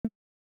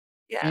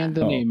Yeah.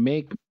 Anthony,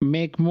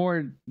 make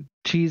more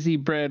cheesy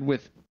bread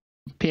with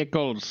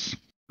pickles.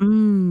 We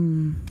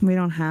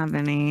don't have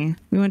any.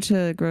 We went to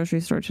the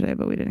grocery store today,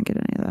 but we didn't get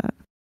any of that.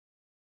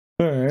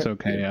 All right. It's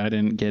okay. I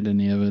didn't get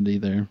any of it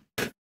either.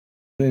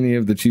 Any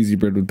of the cheesy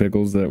bread with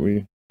pickles that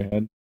we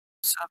had.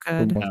 So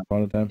good. Once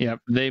upon a time. Yep,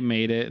 they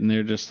made it, and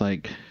they're just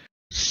like,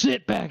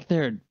 sit back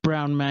there,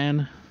 brown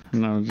man.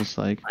 And I was just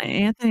like,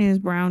 Anthony is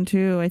brown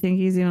too. I think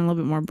he's even a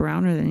little bit more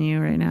browner than you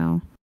right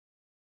now.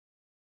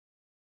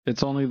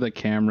 it's only the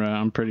camera.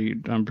 I'm pretty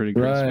crispy.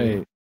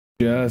 Right.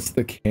 Just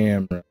the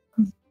camera.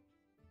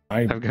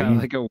 I've got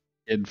like a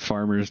weird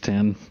farmer's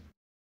tan.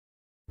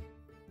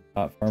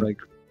 hot It's farm. like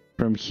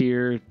from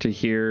here to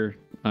here,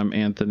 I'm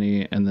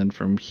Anthony, and then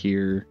from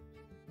here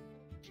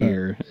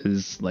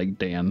is like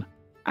Dan.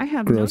 I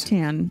have Gross. no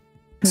tan.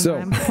 'Cause So-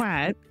 I'm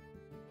flat.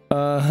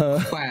 All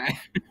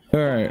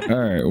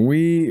right.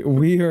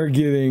 We are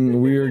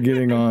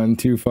getting on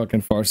too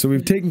fucking far. So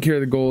we've taken care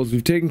of the goals,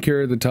 we've taken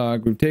care of the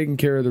talk, we've taken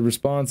care of the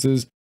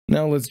responses.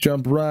 Now let's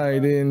jump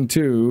right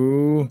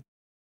into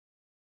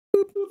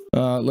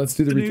let's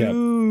do the recap.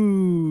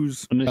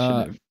 News.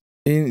 Initiative.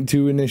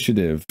 Into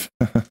initiative.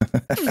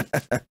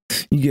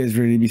 You guys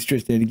ready to be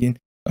stressed out again?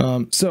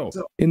 So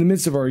in the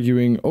midst of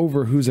arguing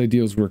over whose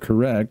ideals were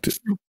correct,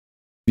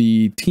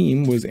 the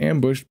team was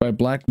ambushed by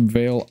Black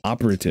Veil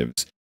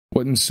operatives.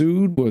 What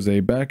ensued was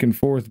a back and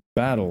forth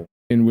battle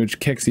in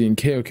which Keksi and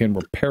Kaioken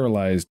were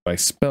paralyzed by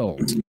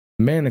spells,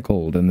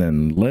 manacled, and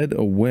then led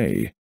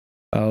away.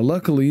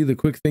 Luckily, the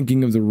quick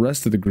thinking of the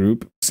rest of the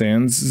group,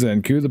 sans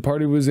Zenku, the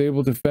party was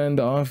able to fend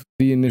off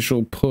the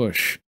initial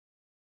push.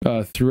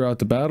 Throughout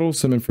the battle,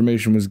 some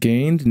information was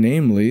gained,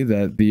 namely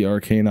that the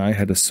Arcane Eye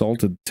had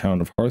assaulted the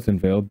town of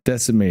Hearthenvale,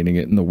 decimating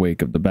it in the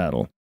wake of the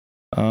battle.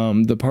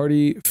 The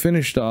party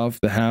finished off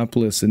the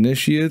hapless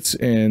initiates,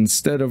 and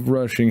instead of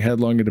rushing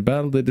headlong into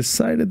battle, they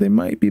decided they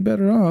might be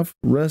better off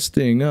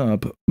resting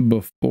up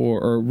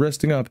for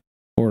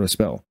a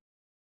spell.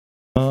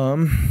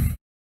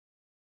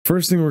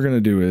 First thing we're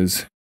gonna do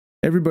is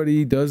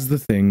everybody does the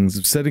things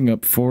of setting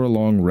up for a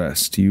long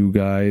rest. You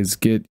guys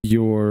get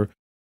your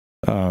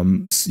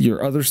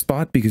other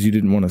spot because you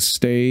didn't want to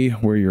stay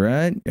where you're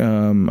at.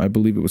 I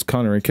believe it was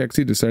Connor and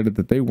Keksi decided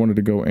that they wanted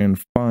to go and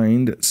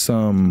find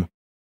some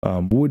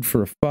wood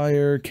for a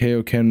fire.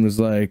 Kaioken was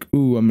like,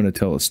 ooh, I'm going to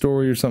tell a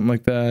story or something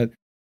like that.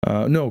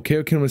 No,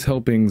 Kaioken was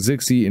helping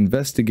Xixis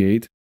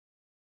investigate.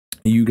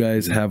 You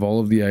guys have all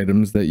of the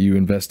items that you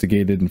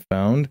investigated and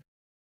found.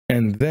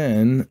 And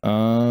then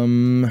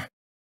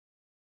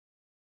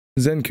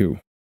Zenku,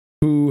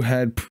 who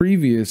had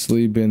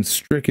previously been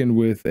stricken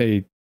with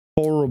a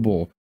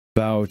horrible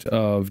bout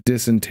of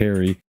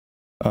dysentery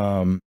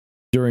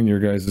during your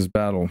guys'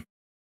 battle,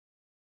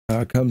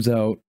 comes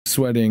out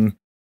sweating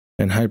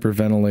and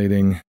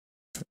hyperventilating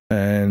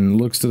and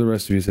looks to the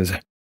rest of you and says,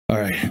 all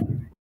right,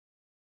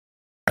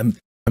 I'm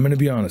going to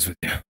be honest with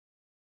you.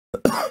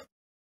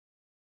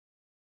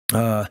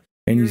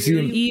 And you see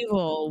him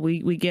evil.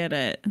 We get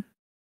it.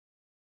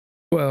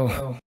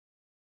 well,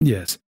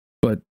 yes,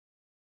 but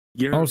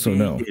You're also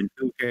no. vegan,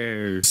 who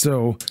cares?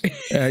 So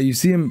you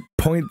see him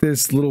point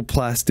this little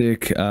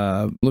plastic,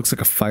 looks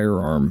like a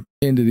firearm,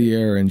 into the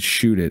air and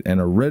shoot it, and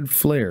a red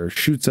flare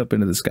shoots up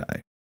into the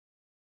sky.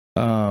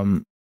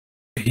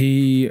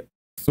 He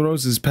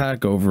throws his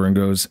pack over and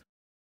goes,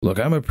 look,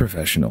 I'm a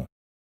professional,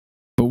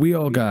 but we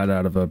all got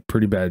out of a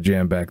pretty bad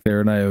jam back there,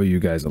 and I owe you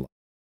guys a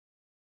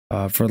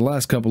lot. For the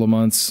last couple of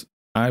months,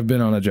 I've been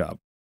on a job.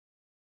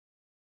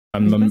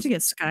 I'm about to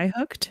get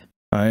skyhooked.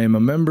 I am a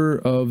member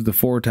of the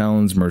Four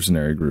Talons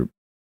mercenary group.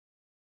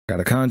 Got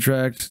a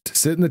contract to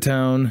sit in the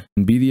town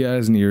and be the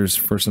eyes and ears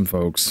for some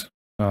folks.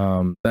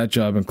 That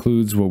job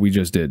includes what we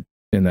just did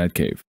in that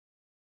cave.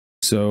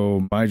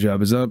 So my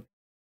job is up,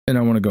 and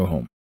I want to go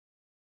home.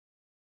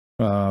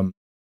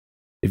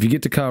 If you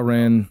get to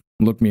Kalran,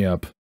 look me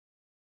up.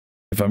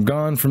 If I'm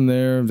gone from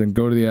there, then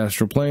go to the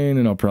astral plane,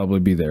 and I'll probably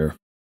be there.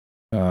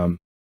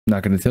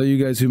 Not going to tell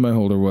you guys who my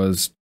holder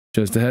was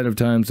just ahead of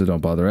time, so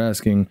don't bother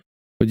asking.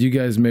 But you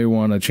guys may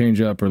want to change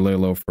up or lay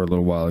low for a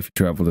little while if you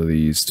travel to the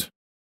east.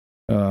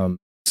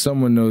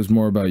 Someone knows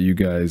more about you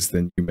guys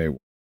than you may want.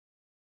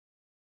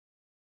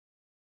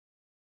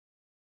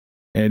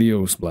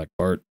 Adios, Black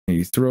Bart.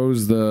 He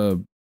throws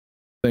the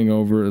thing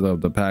over,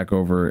 the pack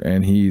over,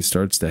 and he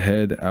starts to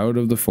head out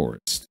of the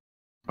forest.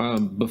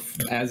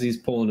 As he's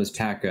pulling his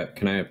pack up,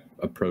 can I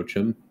approach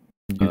him?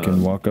 You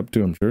can walk up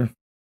to him, sure.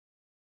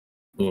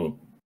 Oh,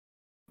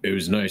 it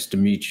was nice to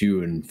meet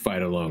you and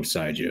fight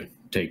alongside you.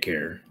 Take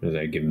care. As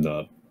I give him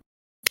the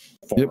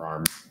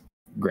forearm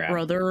grab.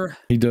 Brother.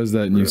 He does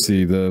that, and you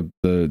see the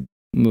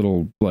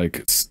little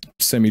like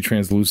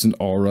semi-translucent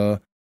aura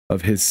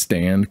of his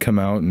stand come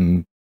out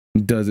and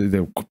does it.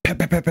 They pep,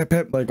 pep, pep, pep,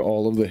 pep, like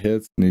all of the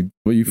hits. And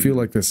you feel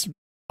like this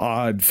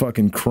odd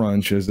fucking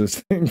crunch as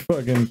this thing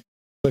fucking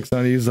clicks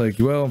on. He's like,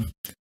 well,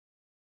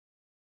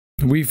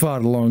 we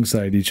fought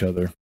alongside each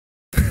other.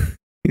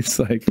 He's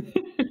like,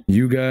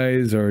 you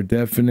guys are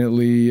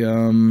definitely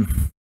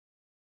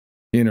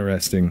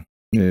interesting.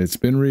 It's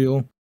been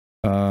real.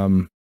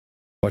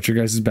 Watch your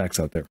guys' backs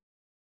out there.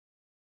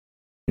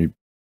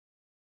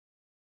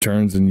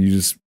 turns and you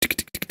just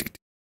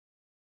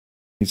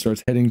he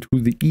starts heading to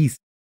the east.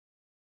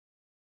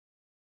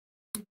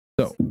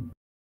 So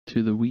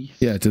To the west.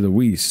 yeah, to the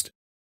west.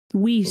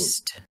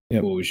 Weast.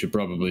 Yep. Well, we should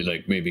probably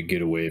like maybe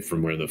get away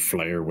from where the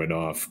flare went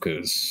off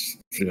because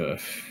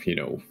you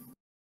know,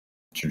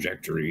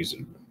 trajectories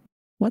and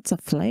What's a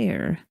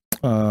flare?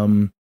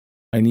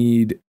 I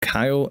need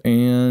Kyle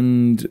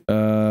and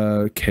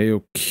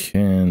Kaioken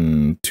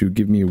to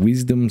give me a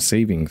wisdom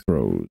saving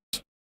throws.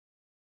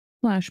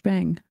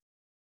 Flashbang.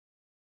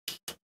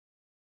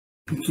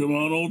 Come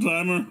on, old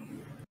timer.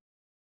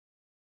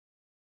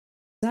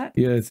 That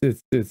Yeah, it's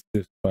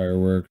just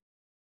fireworks.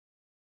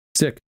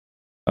 Sick.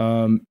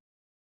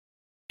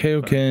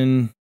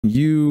 Kaioken,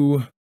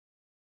 you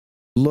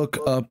look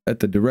up at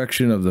the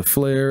direction of the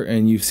flare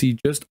and you see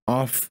just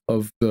off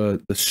of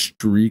the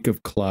streak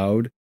of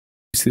cloud,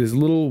 you see this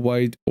little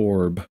white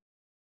orb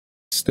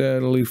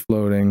steadily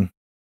floating.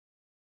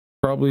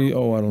 Probably, I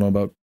don't know,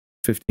 about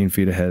 15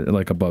 feet ahead,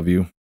 like above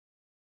you.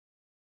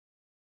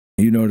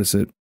 You notice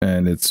it,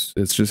 and it's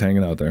just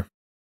hanging out there.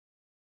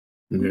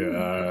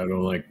 yeah, I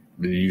don't like.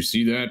 Did you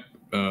see that?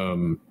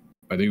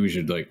 I think we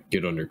should like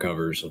get under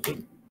cover or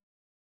something.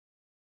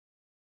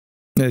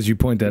 As you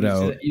point that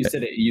out, You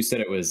said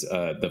it was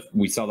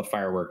we saw the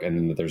firework and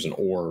then there's an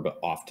orb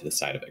off to the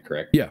side of it,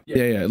 correct? yeah.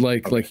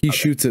 Like he Okay.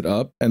 shoots it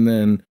up, and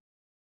then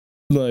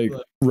like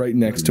right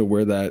next to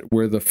where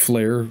the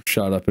flare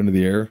shot up into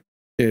the air,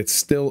 it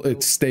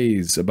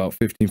stays about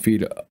 15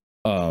 feet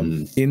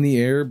in the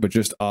air, but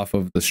just off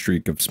of the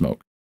streak of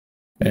smoke.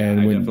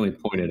 And I when definitely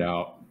pointed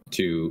out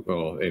to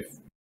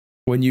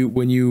when you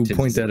to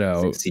point that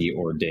out, Xixis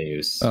or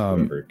Deus,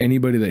 whoever.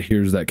 anybody that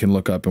hears that can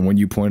look up, and when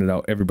you point it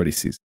out, everybody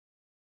sees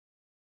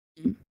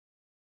it.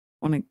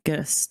 want to get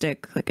a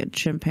stick like a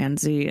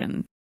chimpanzee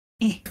and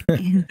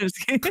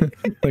Just kidding.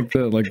 like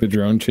the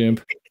drone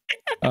chimp.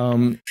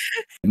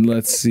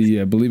 Let's see.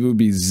 I believe it would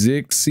be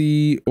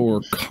Xixis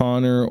or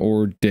Connor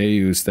or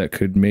Deus that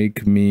could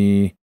make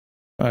me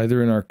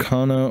either an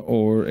Arcana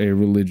or a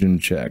religion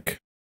check.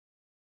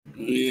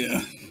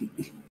 Yeah.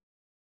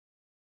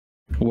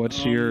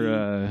 What's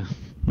your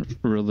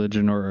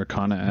religion or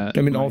arcana at?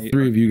 I mean, all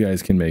three of you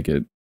guys can make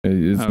it.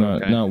 It's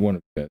okay. not one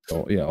of you guys.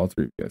 All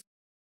three of you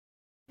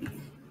guys.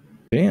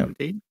 Damn.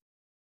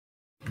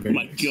 Oh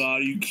my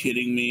god, are you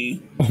kidding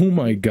me? Oh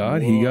my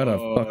god, he got a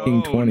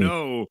fucking 20.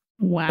 No.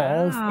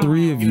 Wow. All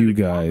three of you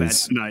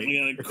guys. I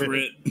got a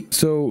crit.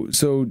 So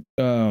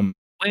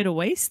Way to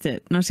waste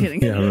it. No, just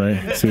kidding. yeah,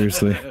 right.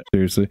 Seriously. I'm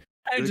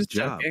Good just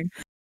job. joking.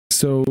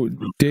 So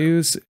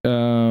Deus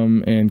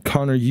and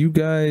Connor, you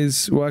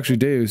guys, well actually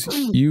Deus,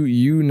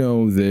 you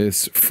know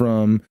this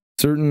from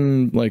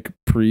certain like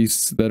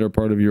priests that are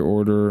part of your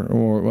order,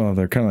 or well,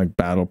 they're kind of like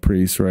battle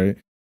priests, right?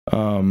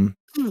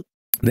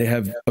 They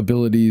have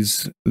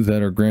abilities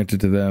that are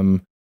granted to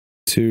them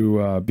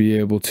to be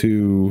able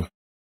to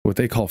what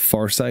they call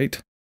farsight,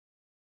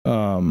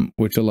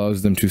 which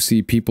allows them to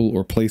see people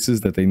or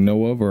places that they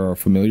know of or are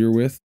familiar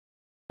with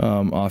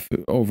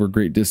over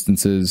great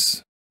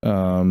distances.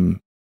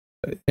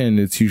 And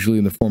it's usually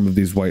in the form of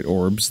these white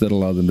orbs that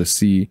allow them to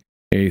see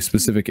a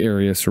specific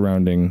area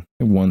surrounding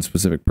one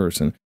specific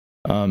person.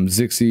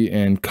 Xixis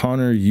and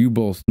Connor, you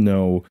both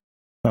know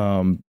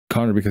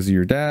Connor because of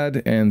your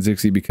dad, and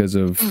Xixis because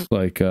of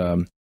like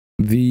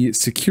the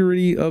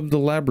security of the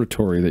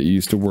laboratory that you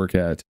used to work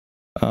at.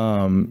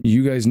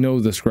 You guys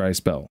know the scry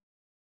spell.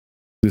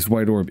 This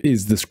white orb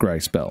is the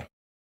scry spell.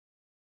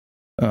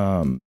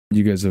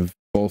 You guys have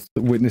both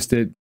witnessed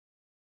it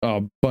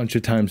a bunch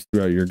of times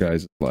throughout your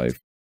guys' life.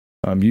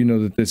 You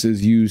know that this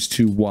is used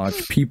to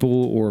watch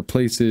people or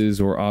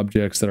places or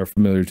objects that are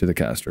familiar to the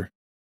caster.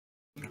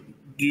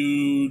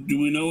 Do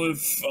we know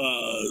if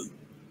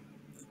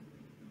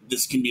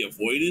this can be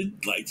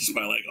avoided? Like just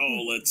by like,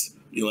 oh, let's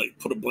like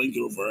put a blanket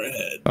over our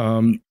head.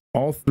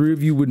 All three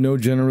of you would know,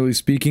 generally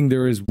speaking,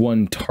 there is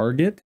one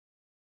target,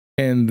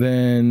 and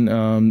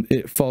then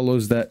it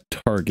follows that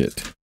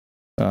target.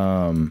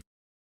 The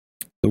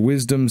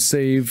wisdom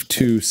save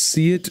to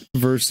see it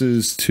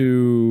versus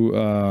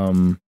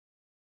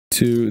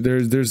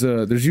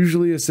there's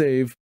usually a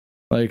save,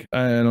 like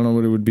I don't know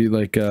what it would be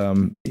like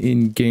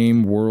in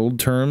game world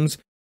terms.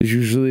 There's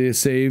usually a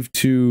save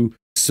to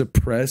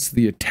suppress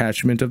the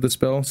attachment of the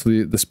spell. So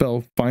the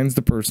spell finds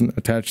the person,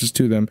 attaches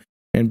to them,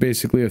 and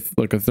basically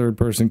like a third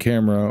person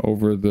camera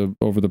over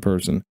the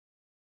person.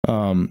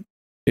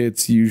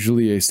 It's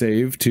usually a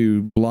save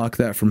to block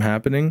that from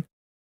happening,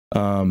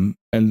 and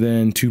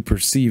then to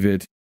perceive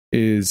it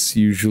is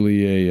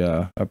usually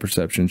a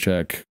perception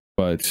check,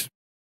 but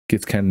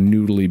gets kind of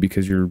noodly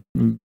because you're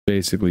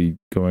basically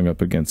going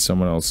up against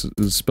someone else's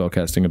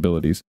spellcasting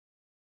abilities.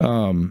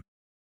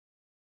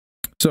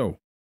 So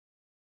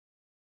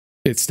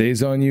it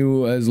stays on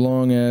you as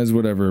long as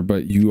whatever,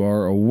 but you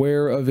are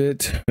aware of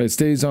it. It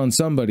stays on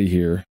somebody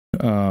here,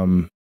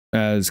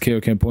 as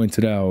Kaioken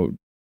pointed out,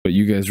 but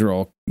you guys are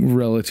all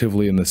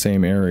relatively in the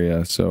same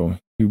area, so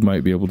you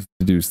might be able to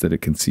deduce that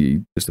it can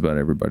see just about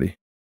everybody.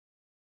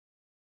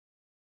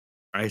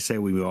 I say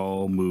we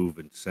all move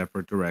in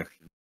separate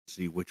directions.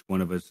 See which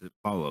one of us it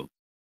follows.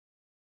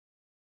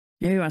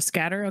 Yeah, you want to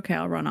scatter? Okay,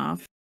 I'll run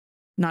off.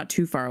 Not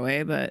too far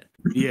away, but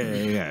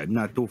Yeah,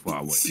 not too far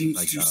away. Seems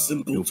Like too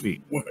simple few to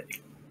feet. work.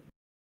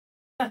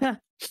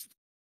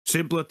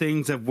 Simpler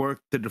things have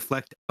worked to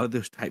deflect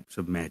other types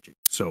of magic.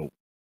 So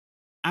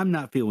I'm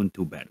not feeling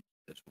too bad about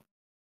this one.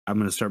 I'm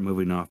gonna start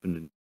moving off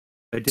and.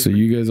 So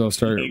you guys all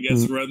start. I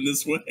guess run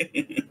this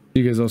way.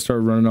 You guys all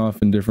start running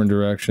off in different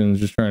directions,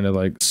 just trying to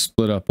like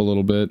split up a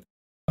little bit.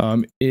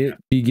 It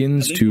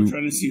begins I think to. we're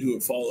trying to see who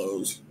it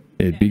follows.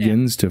 It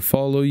begins to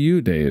follow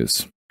you,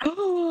 Deus.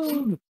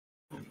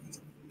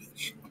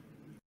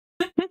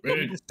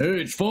 Hey,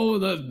 it's follow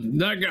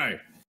that guy.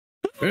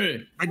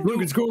 Hey,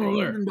 look, it's going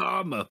over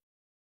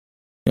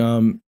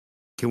there.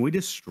 Can we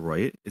destroy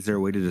it? Is there a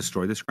way to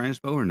destroy this crime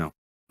spell or no?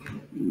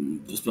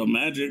 Dispel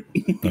magic.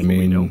 I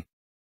mean,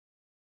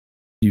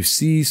 you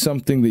see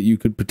something that you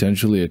could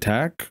potentially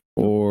attack,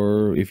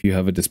 or if you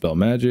have a dispel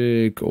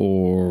magic,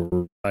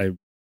 or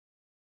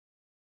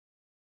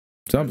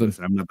something.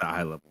 I'm not that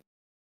high level.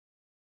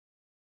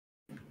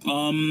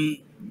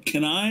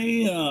 Can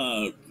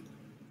I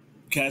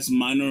cast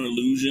minor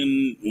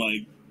illusion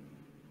like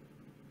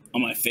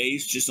on my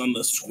face, just on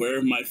the square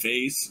of my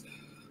face,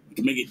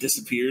 to make it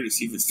disappear to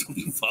see if it's still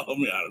gonna follow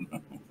me? I don't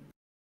know.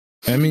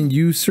 I mean,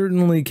 you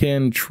certainly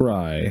can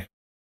try.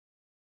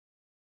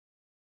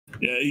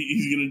 Yeah,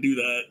 he's gonna do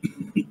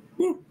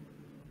that.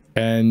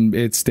 And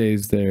it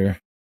stays there.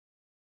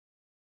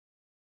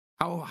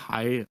 How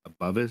high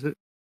above is it?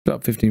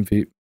 About 15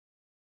 feet.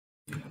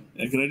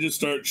 Yeah, can I just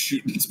start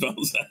shooting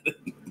spells at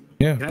it?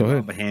 Yeah, Can go I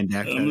ahead. pop a hand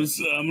axe at I'm it?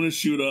 gonna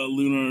shoot a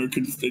lunar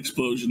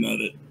explosion at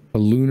it. A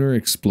lunar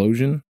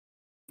explosion?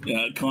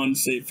 Yeah, con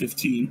save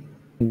 15.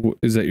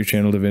 Is that your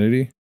channel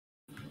divinity?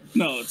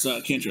 No, it's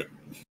cantrip.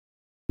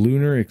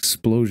 Lunar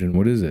explosion.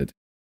 What is it?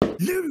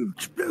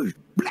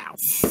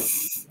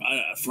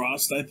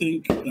 Frost, I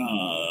think.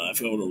 I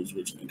forgot what it was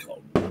originally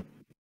called.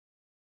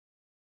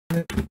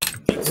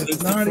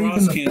 It's not the even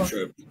Frost the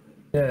cantrip.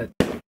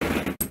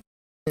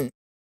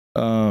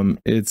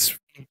 It's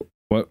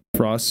what?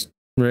 Frost?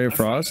 Ray of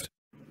Frost?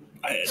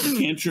 The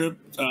cantrip,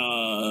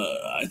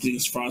 I think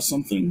it's Frost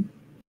something.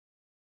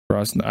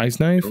 Frost and Ice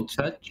Knife?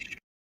 Touch.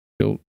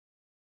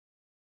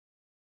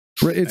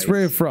 It's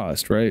Ray of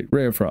Frost, right?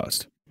 Ray of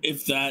Frost.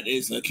 If that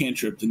is a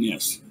cantrip, then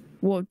yes.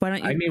 well, why don't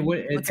you? I mean,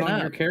 it's look it on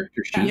your up.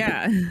 character sheet.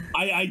 Yeah.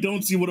 I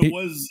don't see what it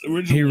was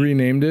originally. He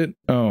renamed it?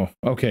 Oh,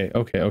 okay.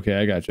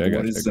 I got you.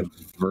 What does the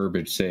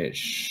verbiage say?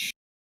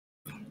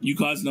 You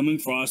cause numbing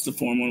frost to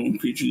form on one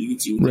creature you can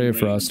see within Ray of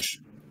range. Frost.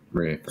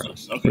 Ray of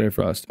Frost. Okay. Ray of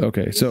Frost.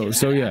 Okay, so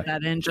yeah. Add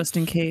that in just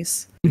in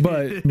case.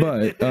 But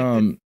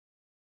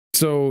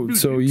so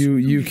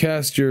you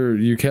cast your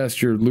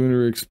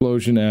lunar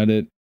explosion at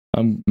it.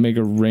 Make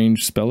a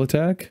ranged spell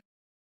attack.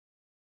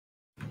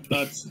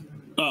 That's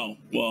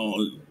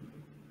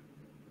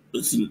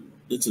it's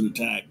an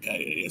attack. I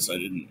guess I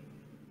didn't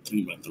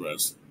think about the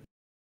rest.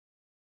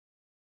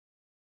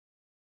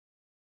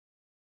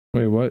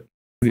 Wait, what?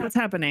 What's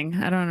happening?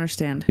 I don't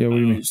understand. Yeah, I what do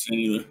don't you mean? understand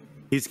either.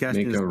 He's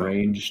casting Make his a spell.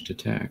 ranged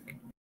attack.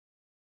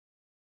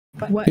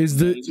 What? Is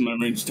the It's my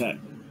ranged attack.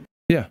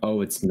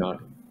 Oh, it's not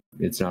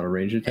a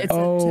ranged attack. It's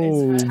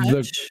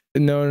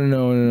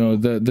no.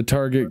 The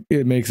target,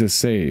 it makes a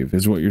save,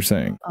 is what you're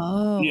saying.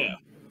 Oh. Yeah.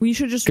 Well, you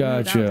should just read it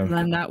out, Gotcha. and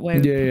then that way.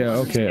 Yeah.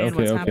 we'll Okay. understand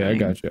what's I happening.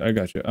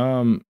 got you.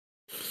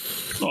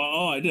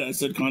 Oh, I did. I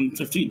said con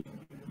 15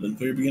 at the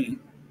very beginning.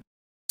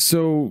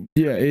 So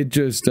yeah, it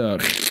just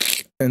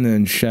and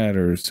then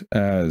shatters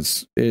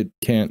as it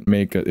can't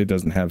make it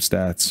doesn't have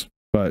stats,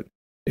 but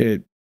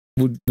it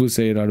would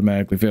say it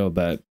automatically failed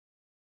that,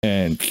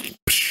 and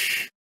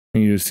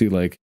you just see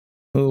like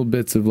little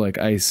bits of like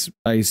ice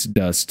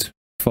dust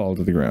fall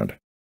to the ground,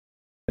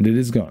 and it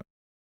is gone.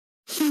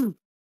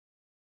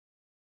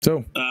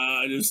 So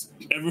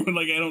Everyone,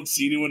 like, I don't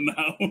see anyone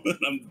now.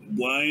 I'm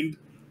blind.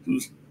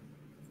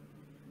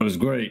 It was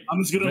great.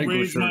 I'm just gonna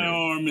raise my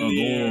arm in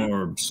the air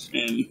Orbs.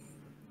 and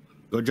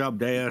Good job,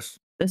 Deus.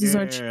 This is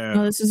our Yeah.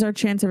 no. This is our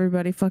chance.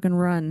 Everybody, fucking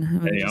run.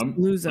 Hey, Just I'm-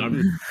 lose them.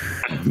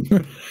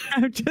 I'm-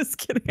 I'm just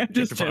kidding. I'm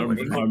just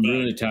joking. I'm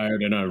really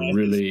tired and I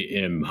really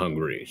am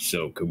hungry.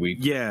 So could we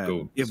Yeah.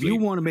 go If sleep? you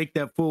want to make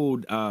that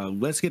food,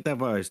 let's get that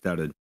fire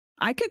started.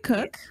 I could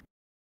cook.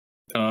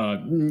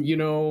 You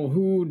know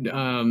who?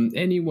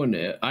 Anyone?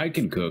 I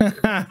can cook.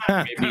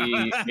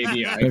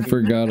 Maybe I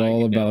forgot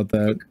all about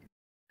that.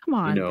 Come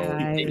on, You know,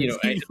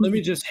 guys. let me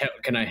just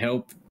help. Can I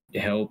help,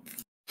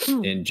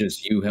 and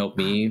just you help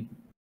me?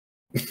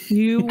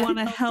 You want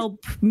to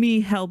help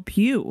me help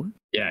you?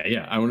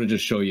 Yeah. I want to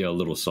just show you a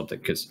little something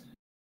because,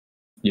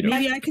 you know,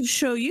 Maybe I could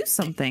show you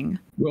something.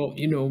 well,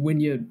 you know, when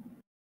you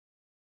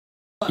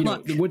know,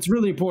 Look, what's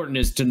really important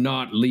is to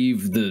not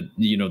leave the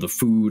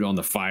food on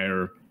the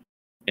fire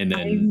and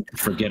then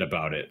forget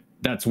about it.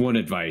 That's one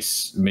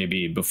advice,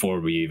 maybe before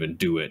we even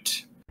do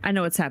it. I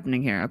know what's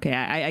happening here. Okay,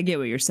 I get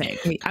what you're saying.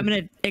 Okay, I'm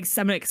gonna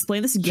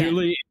explain this again.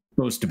 Chili is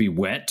supposed to be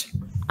wet.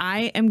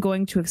 I am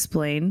going to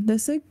explain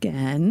this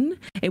again.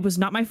 It was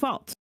not my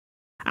fault.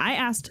 I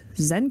asked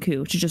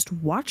Zenku to just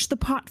watch the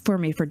pot for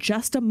me for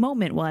just a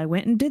moment while I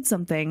went and did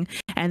something,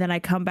 and then I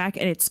come back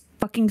and it's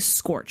fucking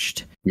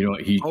scorched. You know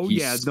what? He blame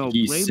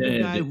the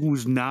guy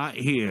who's not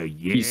here.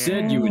 Yeah. He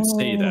said you would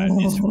say that.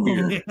 It's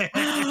weird.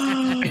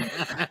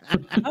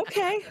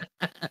 Okay.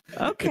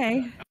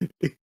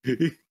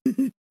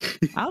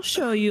 I'll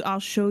show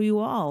you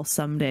all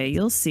someday.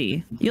 You'll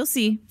see.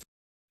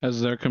 As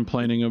they're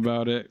complaining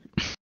about it,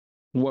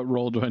 what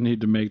roll do I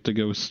need to make to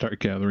go start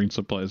gathering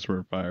supplies for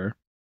a fire?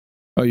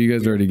 Oh, you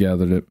guys already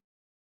gathered it.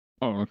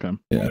 Oh, okay.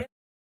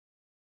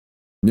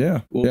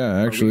 Yeah.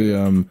 Well, Actually,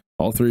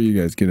 all three of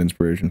you guys get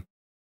inspiration.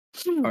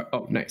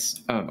 Oh,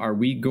 nice. Are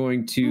we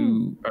going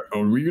to?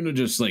 Are we going to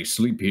just like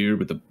sleep here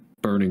with the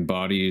burning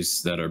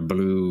bodies that are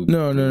blue?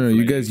 No.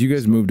 You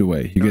guys moved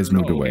away. You guys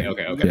moved away.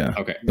 Okay. Yeah.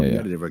 Okay.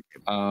 Yeah.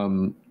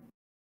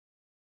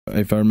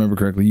 If I remember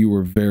correctly, you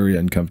were very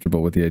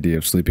uncomfortable with the idea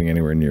of sleeping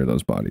anywhere near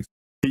those bodies.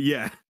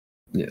 Yeah.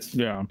 Yes.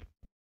 Yeah.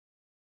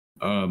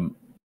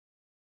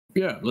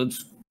 Yeah.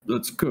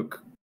 Let's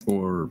cook.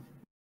 Or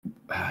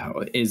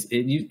is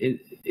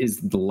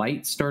the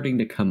light starting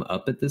to come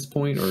up at this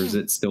point, or is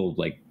it still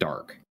like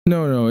dark?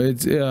 No.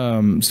 It's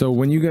so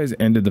when you guys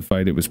ended the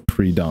fight, it was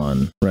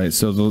pre-dawn, right?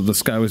 So the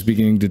sky was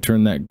beginning to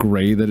turn that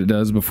gray that it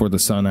does before the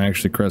sun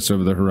actually crests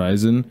over the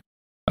horizon.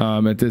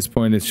 At this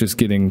point, it's just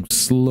getting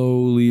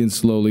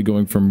slowly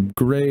going from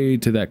gray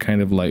to that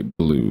kind of light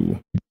blue.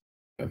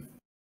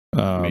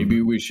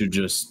 Maybe we should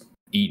just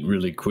eat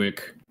really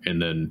quick and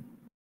then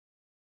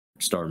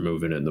start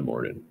moving in the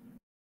morning.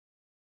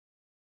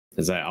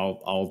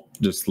 I'll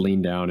just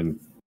lean down and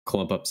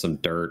clump up some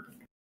dirt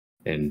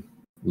and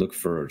look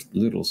for a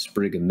little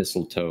sprig of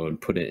mistletoe and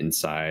put it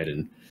inside,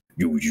 and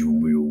and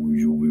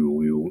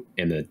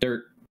the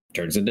dirt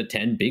turns into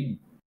 10 big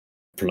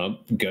plump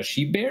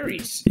gushy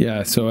berries.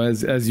 Yeah, so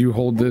as you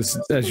hold this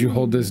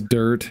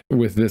dirt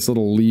with this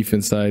little leaf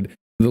inside,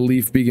 the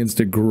leaf begins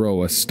to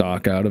grow a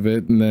stalk out of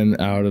it, and then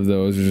out of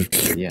those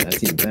just, yeah,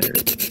 that's even better.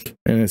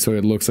 And so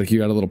it looks like you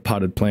got a little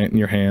potted plant in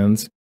your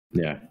hands.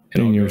 Yeah.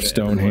 In your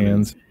stone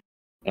hands.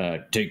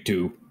 Take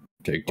two.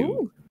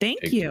 Ooh,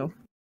 thank you.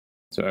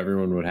 So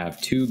everyone would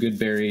have 2 good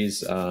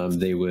berries.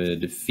 They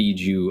would feed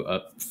you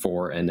up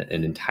for an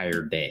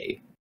entire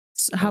day.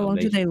 So how long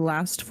do they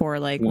last for?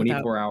 Like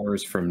 24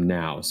 hours from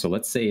now. So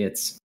let's say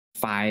it's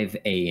 5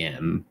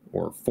 a.m.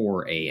 or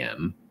 4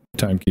 a.m.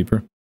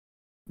 Timekeeper.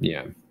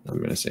 Yeah, I'm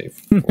going to say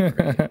 4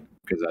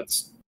 because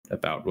that's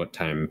about what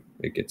time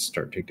it gets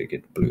starting to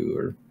get blue.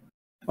 Or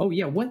oh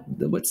yeah,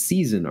 what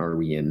season are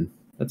we in?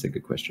 That's a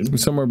good question.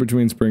 Somewhere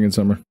between spring and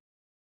summer.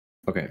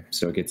 Okay,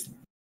 so it gets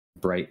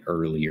bright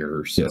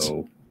earlier.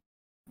 So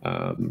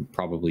yes.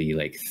 Probably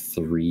like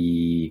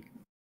 3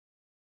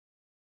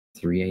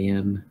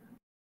 a.m.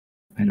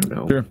 I don't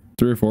know. Sure,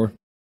 3 or 4.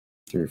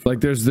 3 or 4.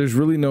 Like there's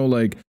really no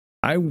like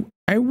I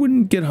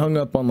wouldn't get hung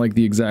up on like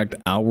the exact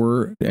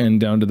hour and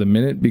down to the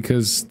minute,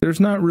 because there's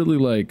not really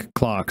like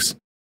clocks.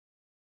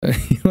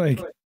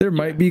 Like there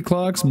might be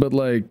clocks, but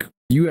like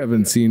you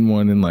haven't seen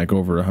one in like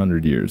over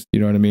 100 years. You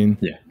know what I mean?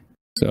 Yeah.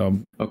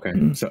 So okay,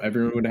 so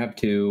everyone would have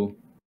 2.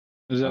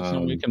 Is that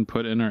something we can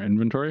put in our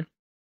inventory?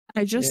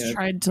 I just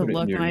tried to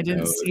look and I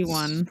didn't see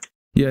one.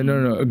 Yeah,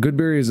 no. A good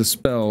berry is a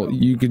spell.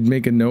 You could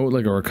make a note,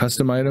 like, or a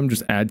custom item.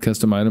 Just add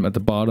custom item at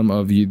the bottom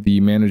of the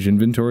manage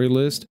inventory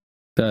list.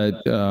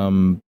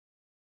 That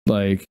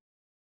like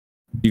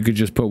you could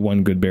just put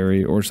 1 good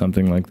berry or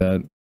something like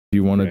that if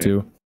you wanted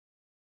to.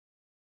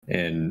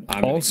 And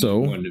I'm also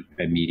one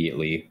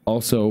immediately.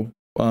 Also,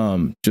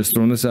 just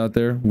throwing this out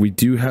there, we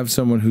do have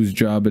someone whose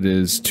job it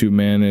is to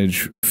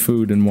manage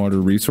food and water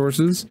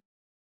resources.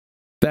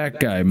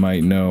 That guy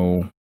might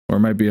know or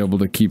might be able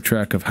to keep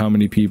track of how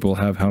many people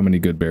have how many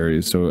good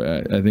berries. So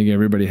I think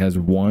everybody has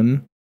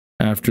 1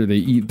 after they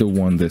eat the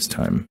 1 this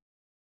time,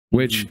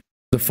 which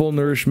the full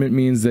nourishment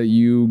means that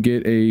you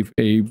get a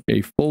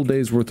full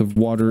day's worth of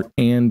water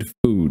and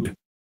food,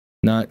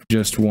 not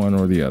just one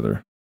or the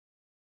other.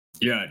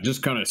 Yeah, it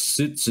just kind of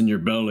sits in your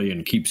belly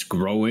and keeps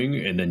growing,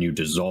 and then you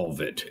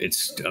dissolve it.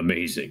 It's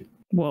amazing.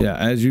 Whoa. Yeah,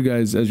 as you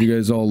guys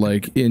all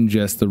like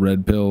ingest the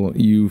red pill,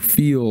 you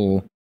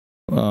feel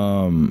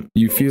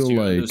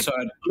like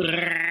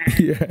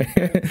yeah.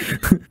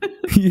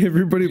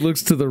 Everybody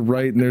looks to the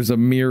right and there's a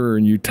mirror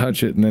and you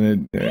touch it and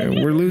then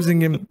we're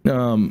losing him.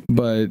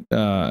 But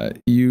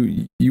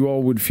you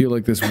all would feel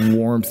like this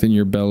warmth in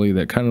your belly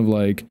that kind of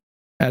like,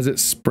 as it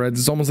spreads,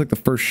 it's almost like the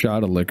first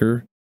shot of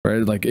liquor,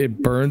 right? Like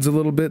it burns a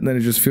little bit and then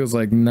it just feels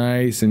like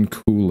nice and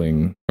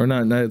cooling, or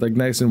not like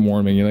nice and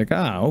warming. You're like,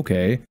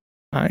 okay,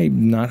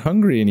 I'm not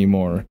hungry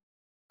anymore.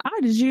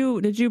 Did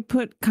you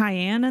put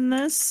cayenne in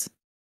this?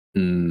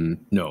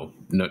 No.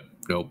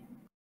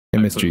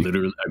 MSG.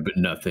 I put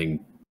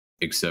nothing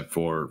except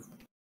for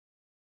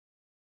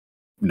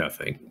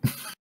nothing.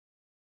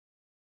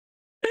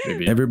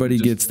 Everybody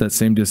gets that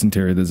same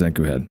dysentery that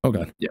Zenku had. Oh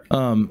god. Yeah.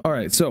 All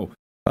right. So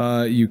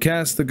you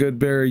cast the good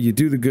berry, you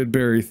do the good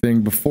berry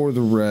thing before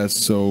the rest,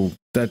 so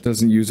that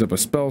doesn't use up a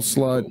spell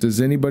slot. Does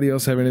anybody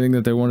else have anything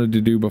that they wanted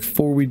to do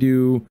before we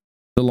do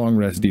the long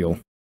rest deal?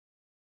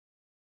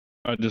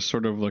 I just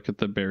sort of look at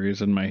the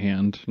berries in my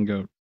hand and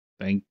go,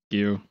 "Thank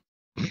you."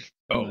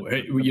 Oh,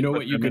 hey, you know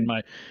what? You can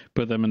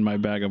put them in my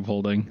bag of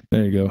holding.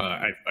 There you go.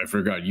 I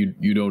forgot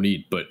you don't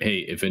eat, but hey,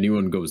 if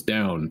anyone goes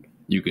down,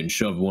 you can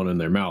shove one in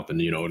their mouth, and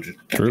just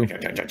True.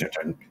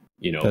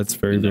 That's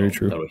very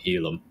true. That'll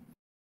heal them.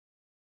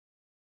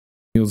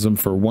 Heals them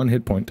for 1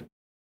 hit point.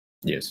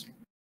 Yes.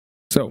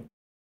 So,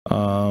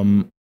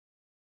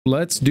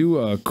 let's do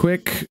a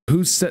quick.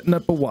 Who's setting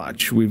up a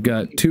watch? We've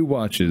got 2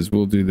 watches.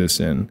 We'll do this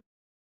in.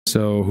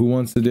 So, who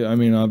wants to do? I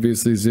mean,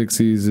 obviously,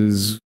 Xixis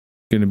is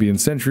going to be in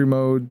sentry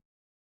mode.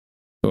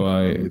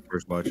 So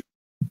first watch.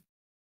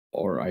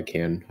 Or I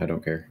can. I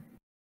don't care.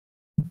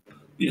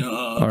 Yeah.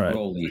 All right.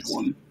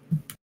 Rollies.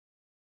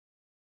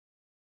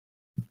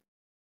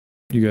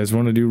 You guys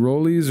want to do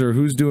rollies, or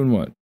who's doing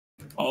what?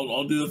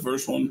 I'll do the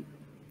first one.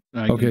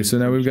 Okay, so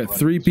now we've got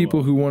 3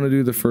 people who want to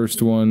do the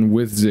first one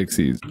with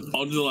Xixis.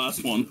 I'll do the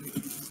last one.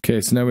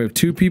 Okay, so now we have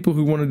 2 people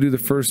who want to do the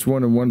first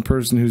one and 1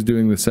 person who's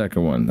doing the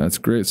second one. That's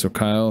great. So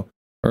Kyle,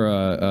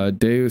 or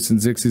Deus and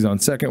Xixis on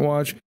second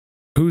watch.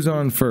 Who's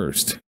on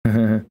first?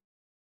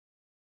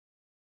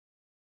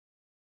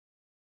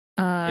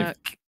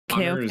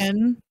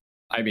 Kaioken.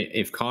 I mean,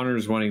 if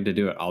Connor's wanting to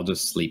do it, I'll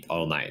just sleep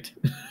all night.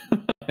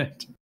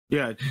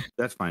 Yeah,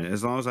 that's fine.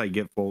 As long as I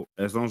get a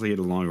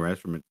long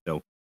rest from it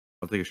still.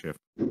 I'll take a shift.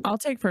 I'll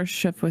take first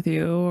shift with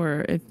you,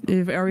 or if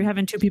are we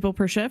having 2 people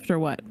per shift, or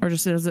what? Or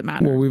just does it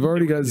matter? Well, we've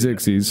already got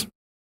Xixis.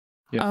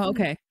 Yep. Oh,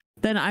 okay.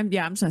 Then I'm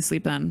just gonna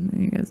sleep then.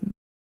 You guys,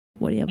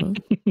 whatever.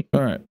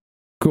 All right,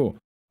 cool.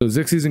 So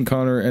Xixis and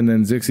Connor, and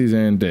then Xixis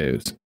and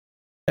Deus.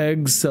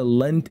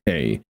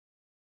 Excelente.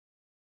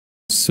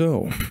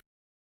 So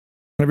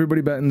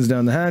everybody battens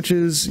down the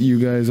hatches. You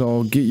guys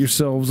all get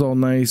yourselves all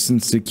nice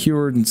and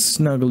secured and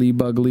snuggly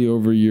buggly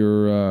over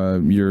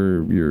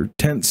your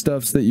tent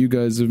stuffs that you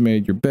guys have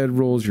made, your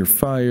bedrolls, your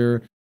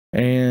fire,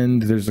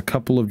 and there's a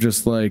couple of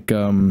just like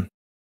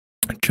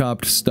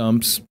chopped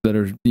stumps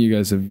that you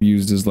guys have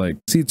used as like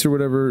seats or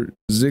whatever.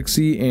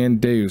 Xixi and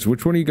Deus,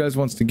 which one of you guys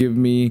wants to give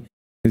me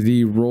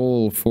the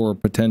roll for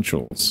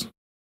potentials?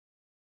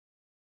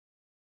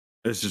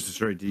 It's just a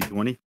straight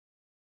D20.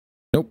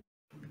 Nope.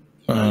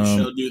 I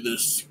shall do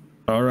this.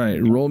 All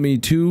right, roll me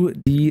 2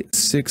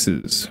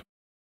 D6s.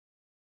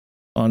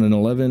 On an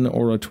 11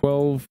 or a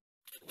 12,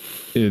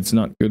 it's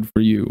not good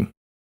for you.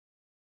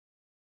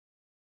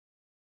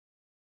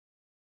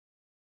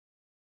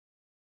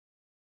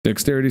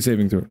 Dexterity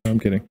saving throw. No, I'm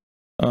kidding.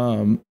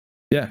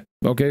 Yeah.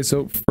 Okay,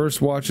 so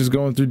first watch is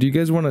going through. Do you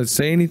guys want to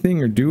say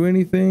anything or do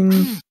anything?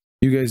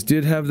 You guys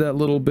did have that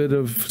little bit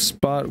of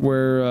spot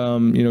where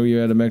you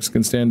had a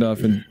Mexican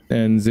standoff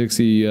and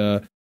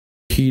Xixi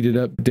heated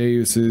up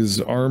Deus's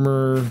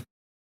armor.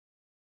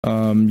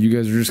 You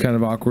guys are just kind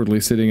of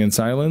awkwardly sitting in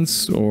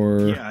silence,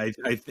 or yeah,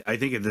 I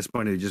think at this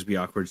point it'd just be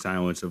awkward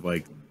silence of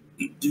like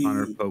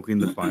Connor poking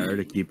the fire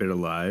to keep it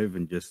alive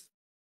and just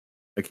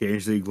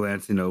occasionally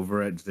glancing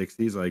over at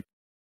Xixis like.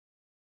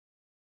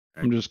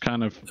 I'm just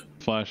kind of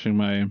flashing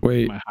my.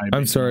 Wait, my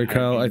I'm sorry,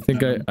 Kyle. I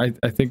think I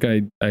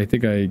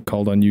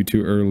called on you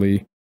too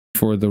early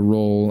for the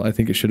roll. I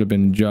think it should have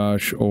been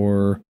Josh,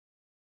 or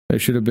it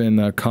should have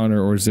been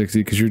Connor or Xixi,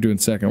 because you're doing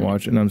second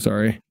watch, and I'm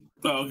sorry.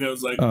 Oh, okay. I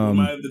was like, what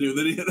am I have to do with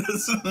any of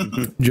this?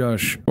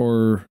 Josh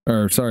or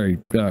sorry,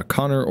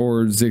 Connor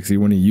or Xixi,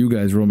 one of you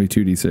guys roll me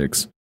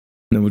 2d6, and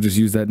then we'll just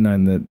use that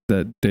 9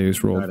 that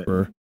Deus rolled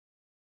for.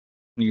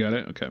 You got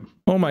it? Okay.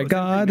 Oh my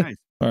god! Nice.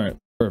 All right,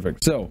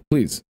 perfect. So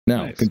please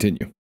now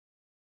continue.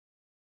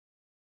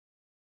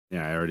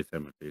 Yeah, I already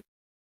said my piece.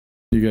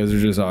 You guys are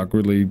just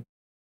awkwardly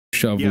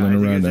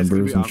shoveling around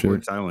embers and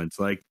shit. Silence.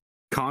 Like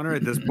Connor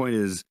at this point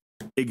is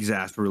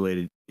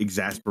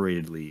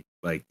exasperatedly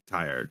like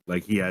tired.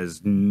 Like he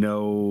has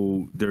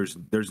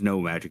there's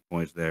no magic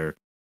points there.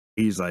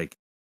 He's like,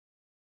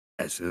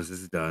 as soon as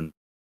this is done,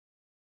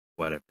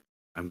 whatever,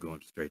 I'm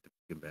going straight to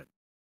fucking bed.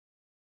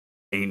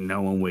 Ain't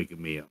no one waking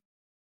me up.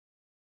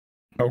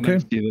 Okay. I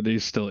see that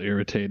he's still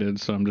irritated,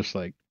 so I'm just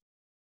like,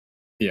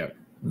 yeah.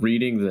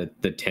 Reading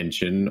the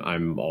tension,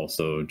 I'm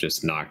also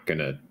just not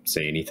gonna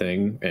say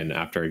anything. And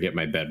after I get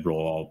my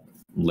bedroll all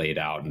laid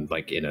out and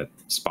like in a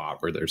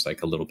spot where there's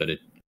like a little bit of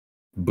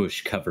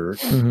bush cover,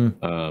 Jerk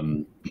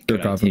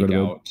off and go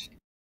to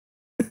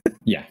bed.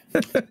 Yeah.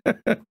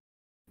 Don't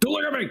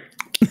look at me.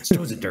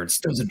 Stones and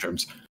germs.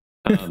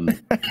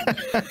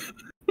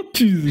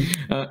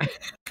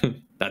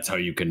 That's how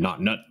you can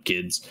not nut,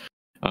 kids.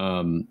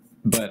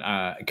 But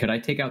could I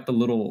take out the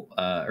little,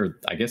 or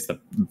I guess the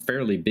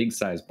fairly big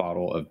size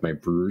bottle of my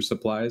brewer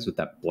supplies with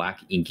that black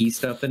inky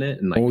stuff in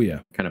it, and like,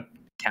 kind of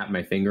tap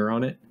my finger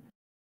on it?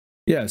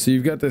 Yeah. So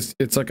you've got this.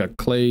 It's like a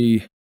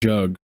clay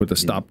jug with a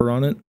stopper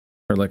on it,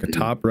 or like a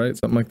top, right?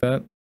 Something like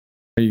that.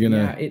 Are you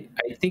gonna? Yeah,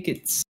 I think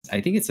it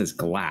says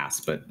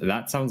glass, but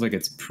that sounds like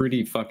it's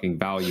pretty fucking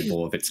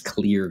valuable if it's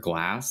clear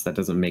glass. That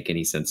doesn't make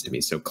any sense to me.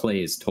 So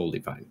clay is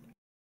totally fine.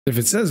 If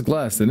it says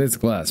glass, then it's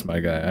glass, my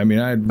guy. I mean,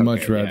 I'd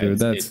much rather it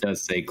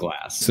does say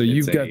glass. So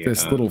you've got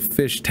this little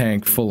fish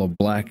tank full of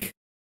black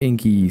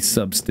inky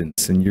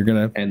substance, and you're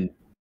gonna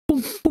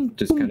boom, boom,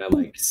 just boom, kind of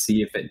boom. like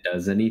see if it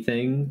does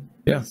anything.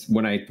 Yeah.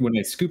 When I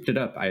scooped it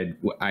up,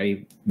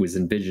 I was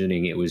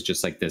envisioning it was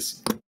just like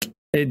this.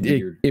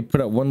 It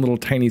put out one little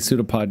tiny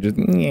pseudopod, just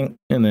and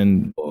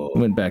then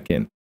went back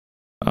in.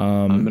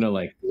 I'm gonna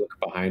like look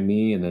behind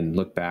me and then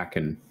look back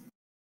and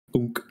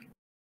boonk,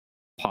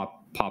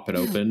 pop it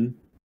open.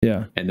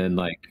 Yeah, and then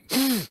like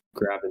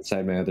grab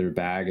inside my other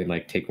bag and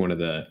like take one of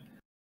the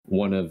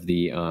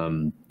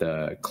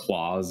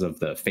claws of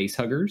the face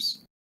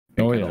huggers.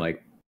 And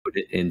like put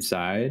it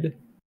inside.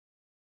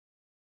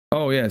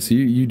 Oh yeah, so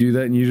you do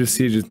that and you just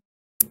see it just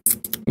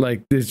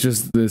like it's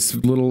just this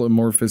little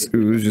amorphous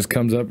ooze just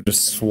comes up,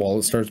 just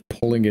swallows, starts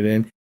pulling it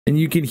in, and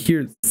you can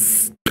hear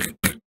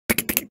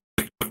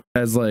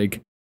as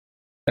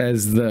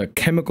the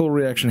chemical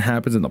reaction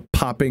happens and the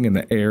popping and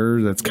the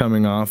air that's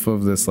coming off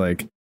of this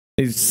like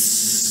it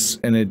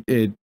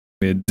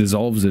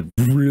dissolves it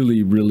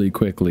really, really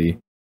quickly.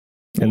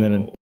 And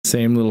then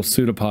same little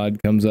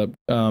pseudopod comes up.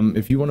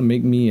 If you want to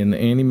make me an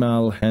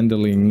animal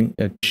handling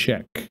a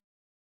check.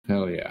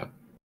 Hell yeah.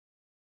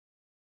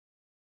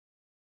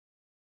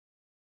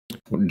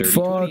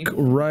 Fuck 20.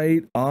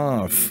 Right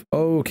off.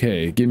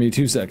 Okay, give me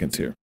 2 seconds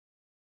here.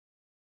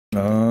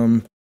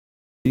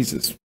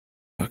 Jesus.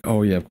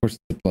 Oh yeah, of course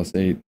it's a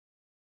 +8.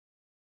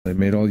 I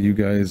made all you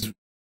guys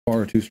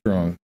far too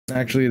strong.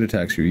 Actually, it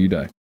attacks you. You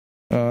die.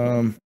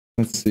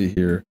 Let's see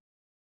here.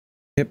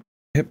 Hip,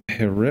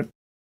 rip.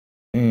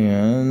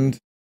 And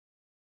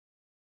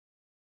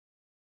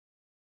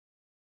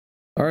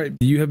all right,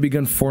 you have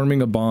begun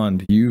forming a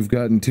bond. You've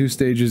gotten 2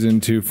 stages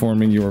into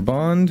forming your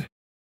bond.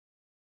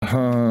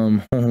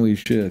 Holy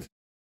shit.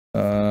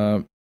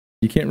 You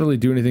can't really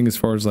do anything as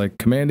far as like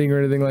commanding or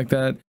anything like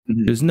that.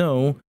 Just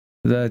know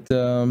that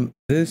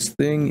this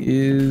thing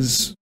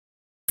is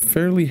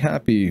fairly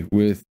happy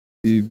with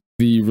the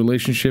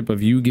relationship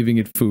of you giving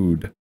it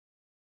food.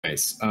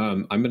 Nice.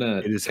 I'm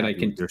gonna. Can I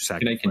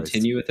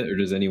continue with it, or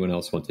does anyone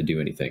else want to do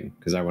anything?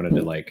 Because I wanted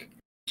to like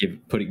give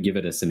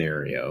it a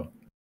scenario.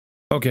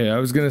 Okay, I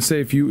was gonna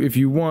say if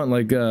you want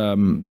like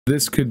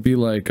this could be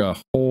like a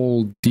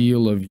whole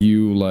deal of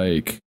you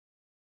like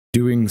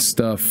doing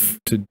stuff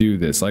to do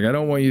this. Like I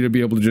don't want you to be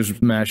able to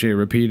just mash A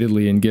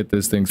repeatedly and get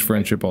this thing's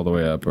friendship all the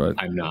way up, right?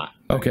 I'm not.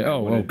 Okay.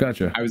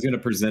 Gotcha. I was gonna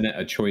present it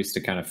a choice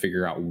to kind of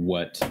figure out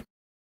what,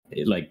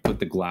 like, put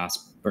the glass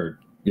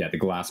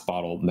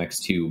bottle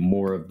next to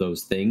more of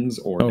those things,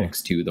 or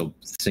next to the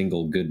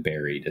single good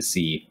berry to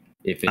see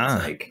if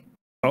it's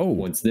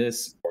wants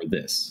this or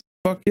this.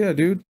 Fuck yeah,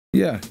 dude.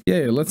 Yeah.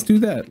 Let's do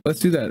that.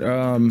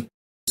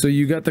 So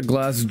you got the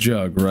glass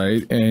jug,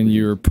 right? And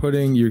you're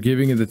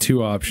giving it the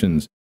 2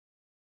 options.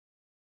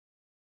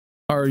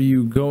 Are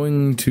you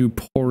going to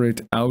pour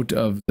it out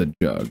of the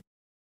jug?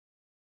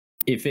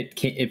 If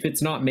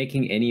it's not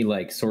making any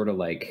like sort of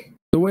like,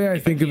 the way I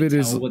think of it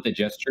is what the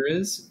gesture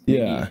is.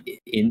 Yeah.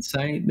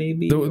 Insight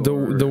maybe.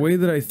 The way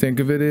that I think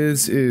of it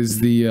is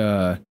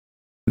the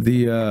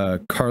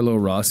Carlo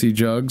Rossi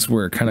jugs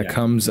where it kind of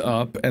comes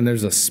up and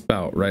there's a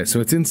spout, right?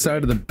 So it's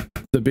inside of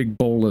the big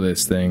bowl of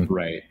this thing,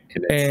 right?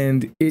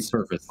 And it's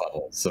surface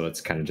level, so it's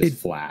kind of just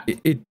flat.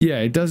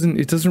 It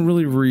doesn't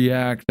really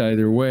react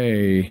either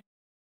way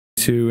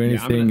to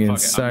anything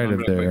inside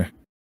of there.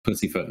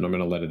 Pussyfoot, and I'm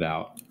gonna let it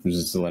out.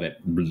 Just to let it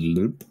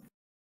bloop.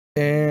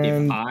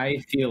 And if I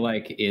feel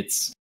like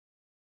it's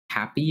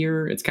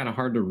happier, it's kind of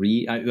hard to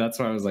read. That's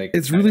why I was like,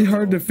 it's really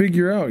hard to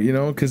figure out, you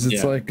know, because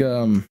it's like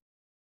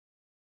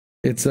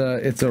it's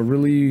a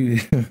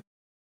really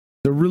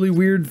a really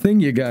weird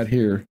thing you got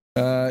here.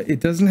 It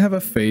doesn't have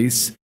a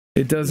face.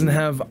 It doesn't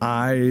have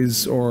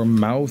eyes or a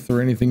mouth or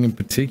anything in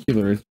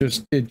particular.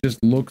 It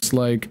just looks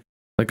like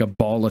a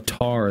ball of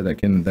tar that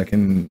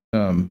can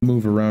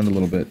move around a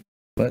little bit.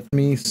 Let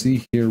me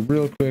see here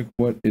real quick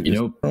what it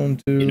is prone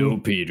to. You know,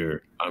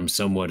 Peter, I'm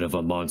somewhat of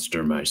a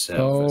monster myself.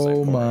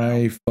 Oh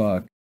my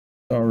fuck.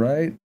 All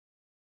right.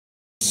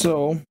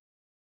 So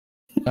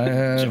I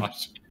have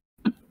Josh.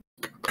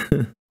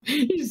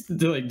 He's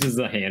like, just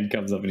a hand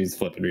comes up and he's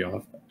flipping me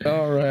off.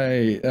 All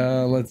right.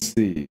 Let's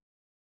see.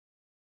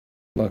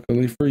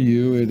 Luckily for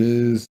you, it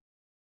is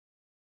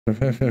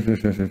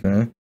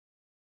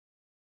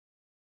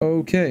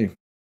okay.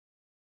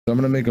 So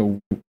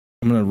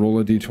I'm gonna roll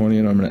a d20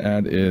 and I'm gonna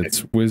add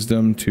its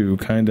wisdom to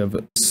kind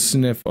of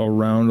sniff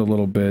around a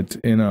little bit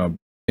in a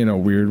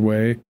weird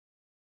way.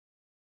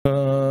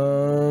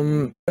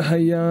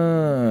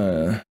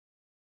 Hiya.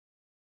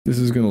 This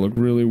is gonna look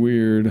really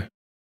weird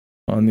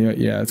on the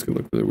it's gonna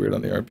look really weird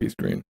on the RP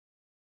screen.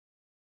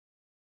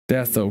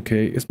 That's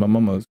okay. It's my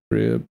mama's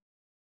crib.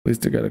 At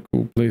least I got a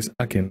cool place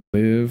I can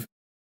live.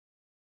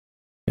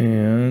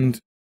 And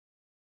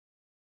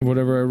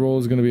whatever I roll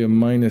is going to be a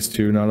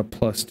 -2, not a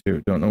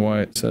 +2. Don't know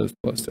why it says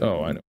 +2.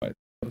 Oh, I know why it's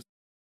 +2.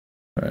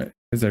 All right.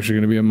 It's actually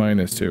going to be a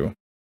 -2.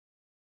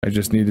 I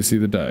just need to see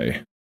the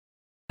die.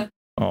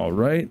 All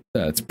right.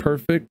 That's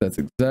perfect. That's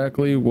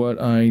exactly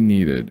what I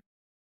needed.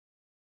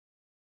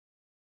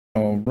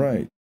 All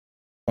right.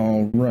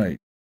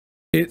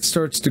 It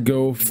starts to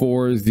go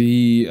for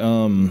the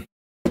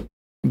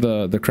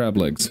crab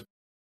legs.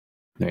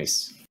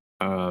 Nice.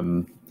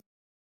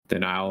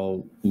 then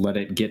I'll let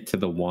it get to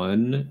the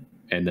one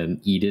and then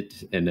eat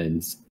it and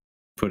then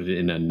put it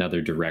in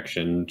another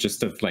direction just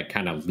to like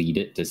kind of lead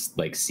it to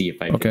like see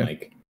if I can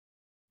like,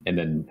 and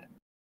then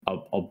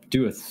I'll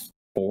do a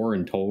 4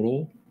 in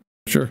total.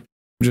 Sure.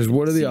 Just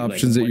what are the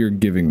options that you're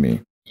giving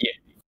me?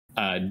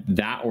 Yeah.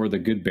 That or the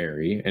good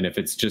berry. And if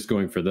it's just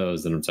going for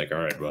those, then it's like, all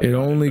right. Well, it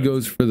only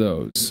goes for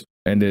those.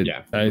 And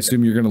I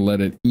assume you're going to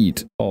let it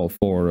eat all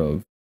 4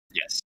 of.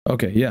 Yes.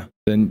 Okay. Yeah.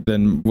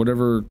 Then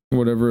whatever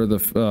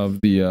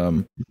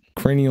the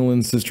cranial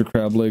and sister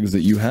crab legs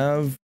that you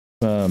have,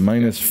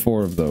 minus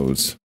 4 of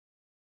those.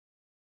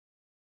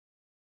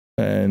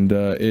 And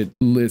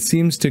it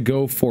seems to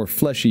go for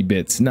fleshy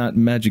bits, not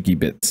magic-y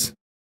bits.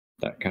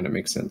 That kind of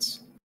makes sense.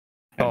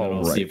 And then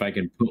I'll see if I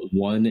can put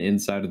one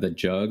inside of the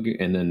jug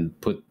and then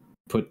put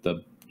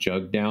the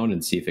jug down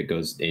and see if it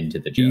goes into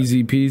the jug.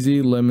 Easy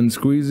peasy, lemon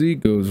squeezy,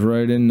 goes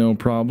right in, no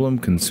problem,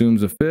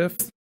 consumes a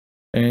 5th,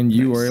 and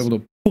you are able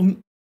to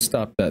boom,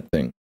 stop that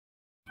thing.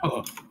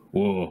 Oh,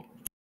 whoa.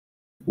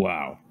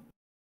 Wow.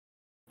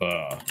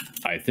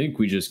 I think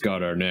we just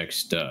got our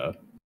next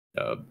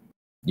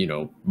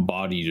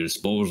body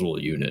disposal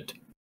unit.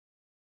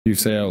 You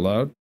say out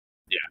loud?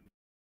 Yeah.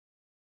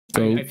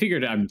 So, I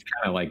figured I'm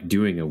kind of like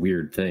doing a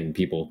weird thing.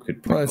 People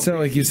could. Well, it sounded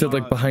like you said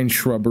like behind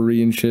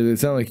shrubbery and shit. It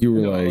sounded like you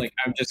were like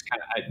I'm just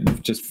kind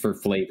of just for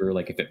flavor.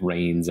 Like if it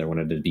rains, I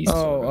wanted to be.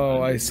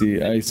 Oh, I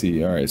see. All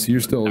right, so you're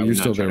still there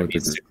with the group.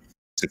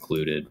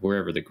 Secluded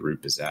wherever the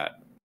group is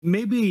at.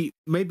 Maybe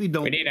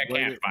don't. We need a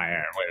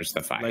campfire. Where's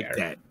the fire? Like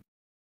that.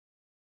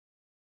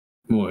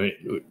 Well,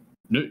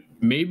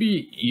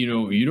 maybe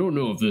you don't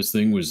know if this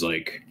thing was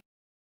like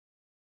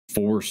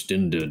forced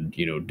into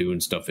doing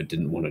stuff it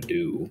didn't want to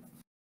do.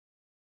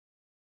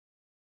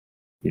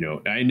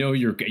 I know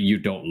you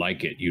don't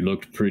like it. You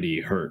looked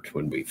pretty hurt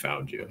when we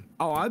found you.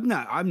 Oh, I'm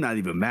not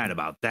even mad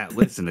about that.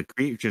 Listen, the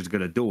creature's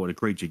gonna do what a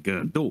creature's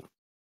gonna do.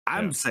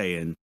 I'm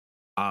saying,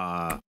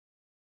 I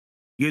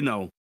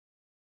don't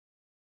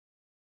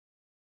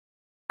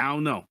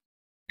know.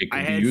 It could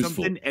I be had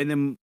useful. something, and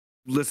then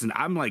listen,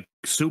 I'm like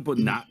super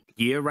not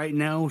here right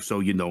now, so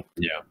Yeah.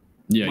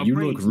 You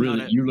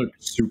look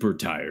super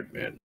tired,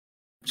 man.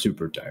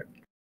 Super tired.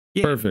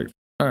 Yeah. Perfect.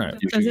 All right.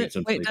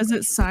 Does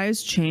its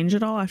size change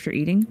at all after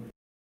eating?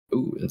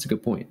 Ooh, that's a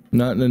good point.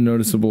 Not in a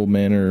noticeable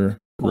manner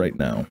right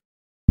now.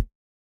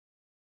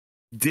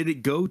 Did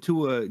it go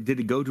to a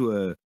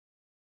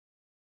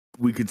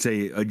we could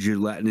say a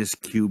gelatinous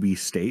cubey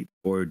state,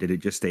 or did it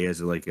just stay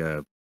as like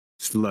a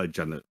sludge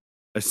on a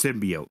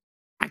symbiote?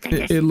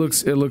 It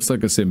looks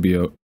like a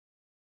symbiote.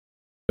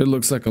 It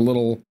looks like a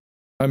little.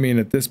 I mean,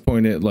 at this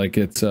point,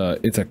 it's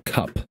a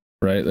cup,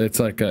 right? It's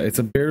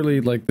a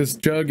barely like this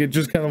jug. It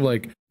just kind of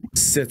like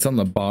sits on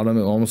the bottom.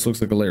 It almost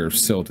looks like a layer of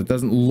silt. It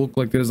doesn't look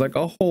like there's like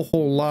a whole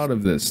lot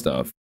of this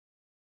stuff.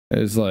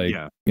 It's like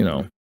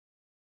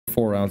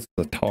 4 ounces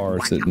of tar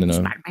sitting in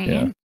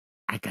a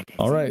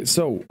All right,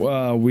 so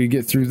we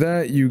get through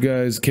that. You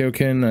guys,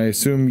 Kaioken, I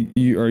assume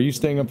are you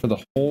staying up for the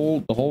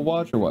whole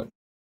watch or what?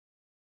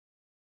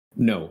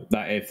 No,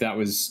 if that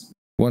was.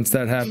 Once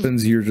that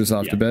happens, you're just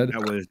off to bed.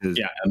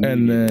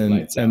 And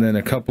then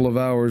a couple of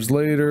hours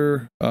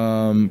later,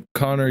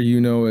 Connor,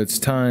 it's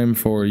time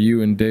for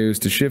you and Deus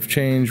to shift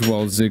change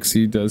while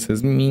Xixis does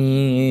his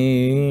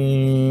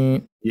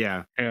me.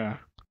 Yeah.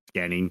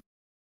 Scanning.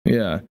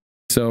 Yeah.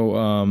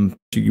 So,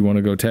 do you want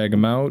to go tag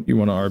him out? You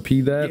want to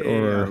RP that,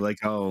 or like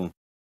I'll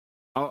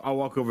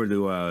walk over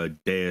to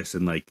Deus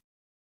and like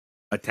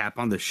a tap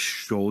on the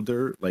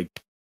shoulder, like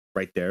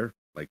right there,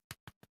 like.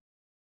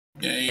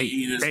 Yeah,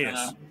 he just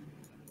kinda,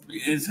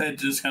 his head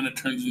just kind of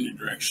turns in your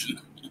direction.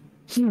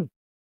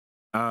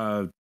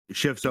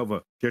 Shifts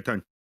over. Your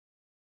turn.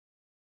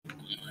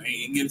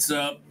 He gets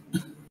up,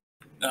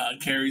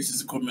 carries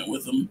his equipment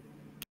with him.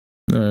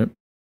 All right.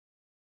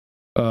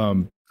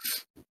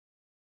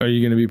 Are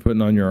you going to be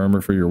putting on your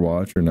armor for your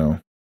watch or no?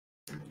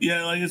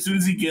 Yeah, like as soon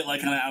as he get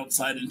like kind of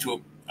outside into a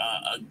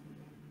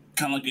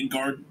kind of like a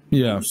guard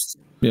post,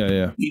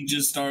 yeah, he'd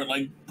just start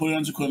like putting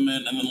on his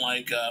equipment and then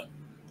like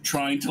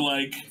trying to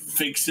like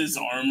fix his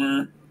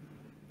armor.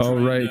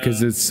 Oh, right,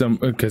 because it's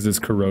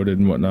corroded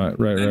and whatnot.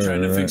 Right.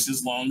 Trying to fix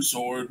his long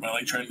sword by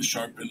like trying to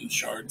sharpen the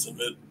shards of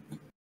it.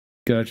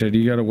 Gotcha. Do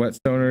you got a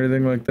whetstone or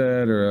anything like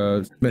that, or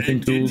a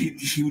smithing tool?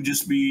 He would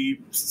just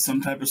be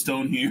some type of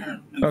stone here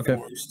in the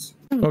forest.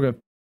 Okay.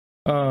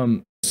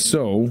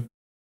 So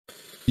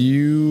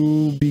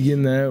you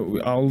begin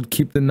that. I'll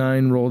keep the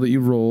 9 roll that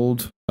you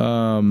rolled.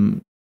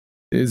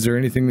 Is there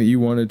anything that you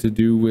wanted to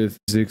do with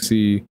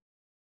Xixis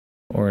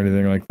or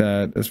anything like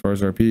that as far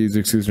as RP?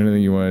 Xixis, or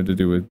anything you wanted to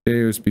do with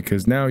Deus?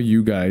 Because now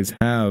you guys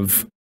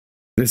have.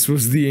 This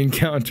was the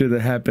encounter that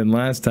happened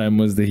last time.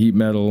 Was the heat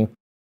metal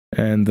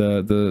and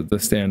the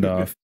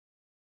standoff.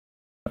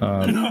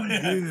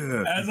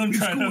 As I'm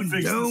trying to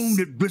fix down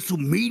at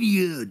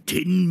WrestleMania,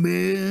 Tin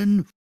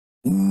Man.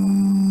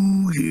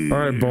 Ooh, yeah.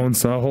 All right,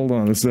 Bonesaw, hold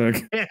on a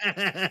sec.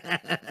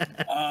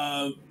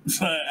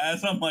 So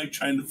as I'm like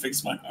trying to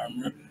fix my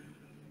armor,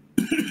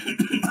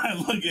 I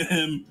look at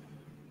him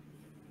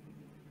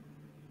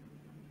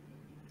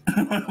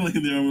I look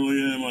at the armor, look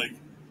at him like,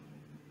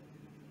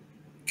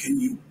 can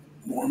you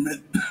warm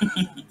it?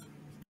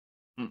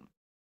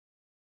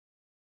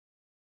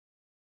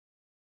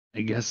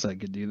 I guess I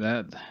could do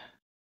that.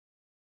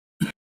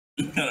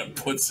 Kind of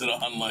puts it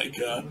on like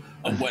a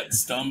wet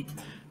stump.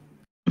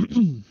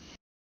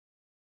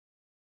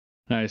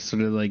 I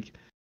sort of like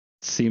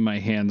see my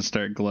hand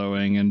start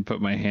glowing and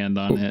put my hand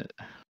on it.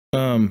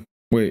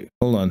 Wait,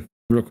 hold on,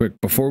 real quick.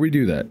 Before we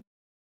do that,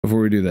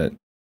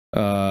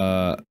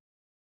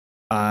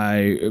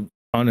 I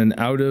on an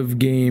out of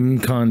game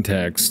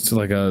context,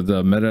 like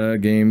the meta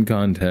game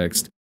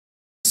context,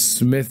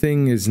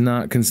 smithing is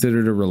not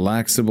considered a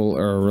relaxable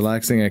or a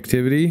relaxing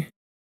activity.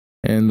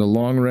 And the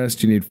long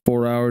rest, you need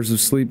 4 hours of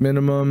sleep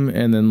minimum,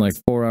 and then like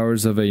 4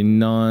 hours of a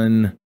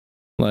non,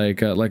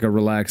 like a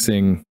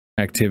relaxing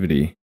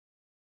activity.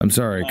 I'm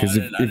sorry, because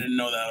I didn't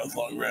know that with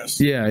long rest.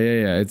 Yeah.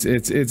 It's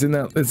in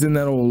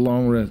that old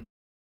long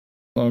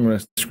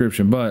rest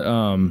description. But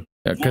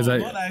because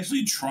I'm not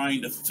actually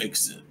trying to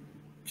fix it.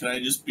 Can I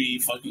just be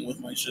fucking with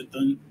my shit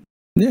then?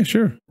 Yeah,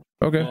 sure.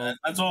 Okay.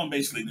 That's all I'm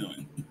basically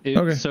doing.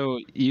 Okay. So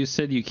you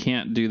said you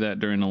can't do that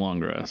during a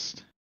long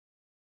rest.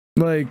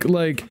 Like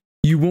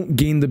you won't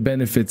gain the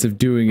benefits of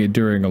doing it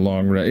during a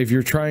long rest. If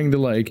you're trying to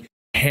like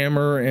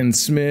hammer and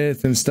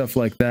smith and stuff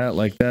like that,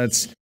 like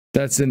that's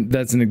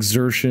an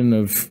exertion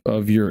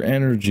of your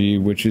energy,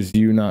 which is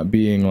you not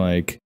being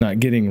like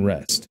not getting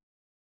rest.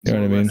 You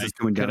know what I mean?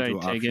 Could I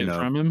take it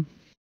from him?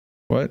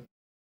 What?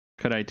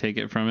 Could I take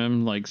it from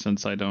him? Like,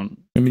 since I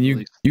don't. I mean,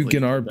 you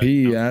can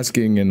RP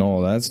asking and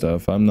all that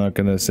stuff. I'm not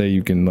gonna say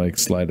you can like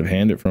sleight of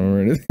hand it from him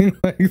or anything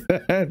like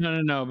that.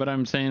 No. But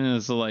I'm saying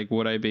is like,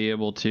 would I be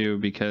able to,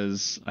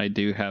 because I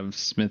do have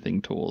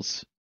smithing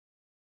tools.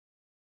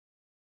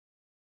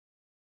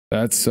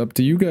 That's up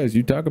to you guys.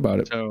 You talk about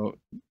it. So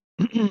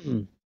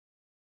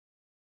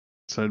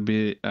it'd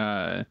be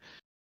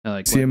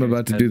like. See, I'm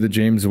about to do the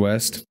James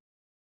West.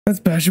 Let's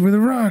bash it with a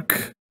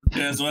rock.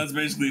 Yeah, so that's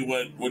basically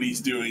what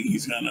he's doing.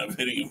 He's kind of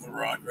hitting it with a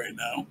rock right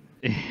now.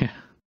 Yeah.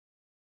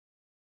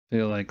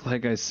 Feel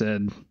like I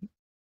said.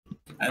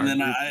 And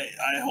then I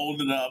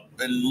hold it up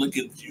and look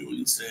at you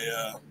and say,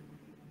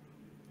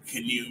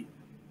 can you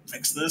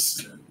fix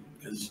this?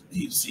 Because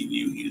he's seen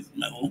you, he's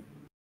metal.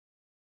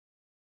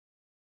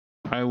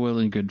 I will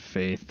in good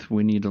faith.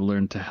 We need to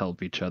learn to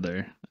help each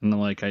other. And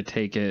like I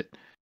take it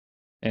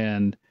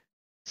and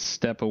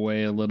step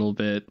away a little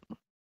bit.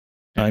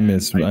 I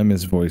miss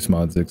voice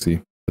mod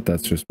Xixis, but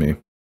that's just me.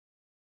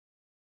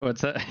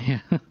 What's that? Yeah.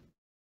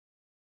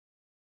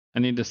 I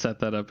need to set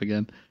that up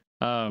again.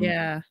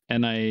 Yeah.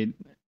 And I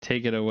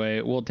take it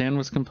away. Well, Dan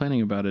was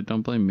complaining about it.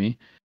 Don't blame me.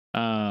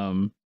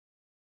 Fucking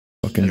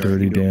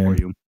dirty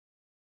Dan.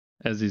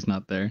 As he's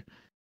not there.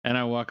 And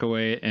I walk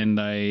away and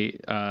I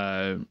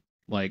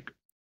like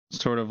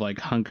sort of like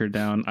hunker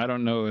down. I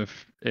don't know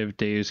if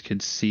Deus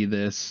could see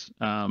this.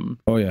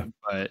 Oh yeah.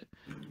 But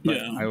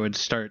yeah. I would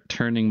start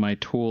turning my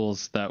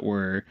tools that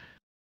were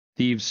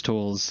thieves'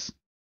 tools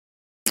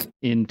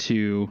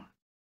into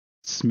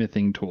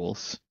smithing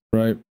tools.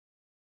 Right.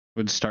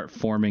 Would start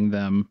forming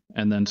them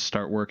and then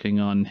start working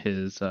on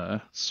his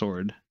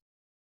sword.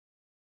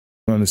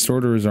 On his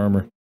sword or his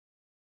armor?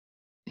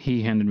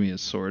 He handed me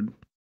his sword.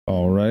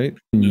 All right.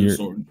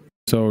 Sword.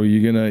 So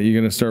you're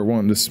gonna start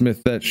wanting to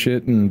smith that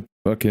shit and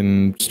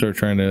fucking start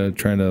trying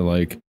to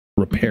like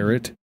repair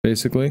it,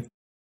 basically.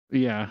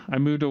 Yeah, I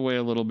moved away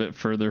a little bit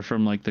further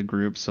from like the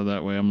group, so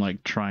that way I'm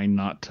like trying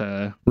not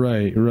to.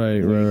 Right.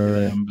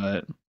 Them,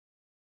 but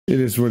it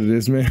is what it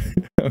is, man.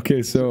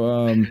 Okay,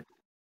 so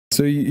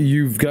so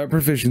you've got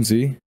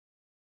proficiency,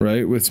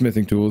 right, with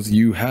smithing tools.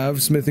 You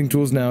have smithing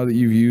tools now that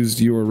you've used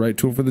your right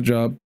tool for the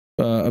job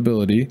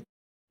ability,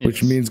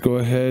 which means go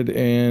ahead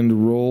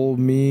and roll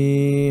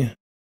me.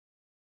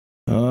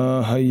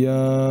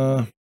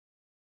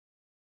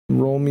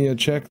 Roll me a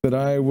check that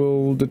I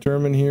will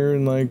determine here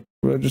in like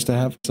just a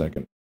half a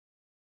second.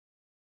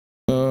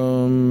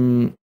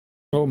 Oh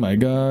my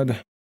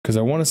god, because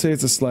I want to say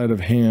it's a sleight of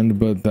hand,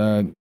 but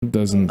that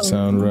doesn't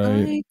sound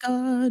right. Oh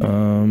my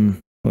god.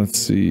 Let's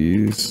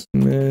see,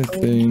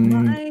 smithing.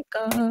 Oh my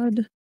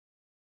god.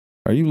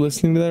 Are you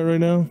listening to that right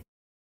now?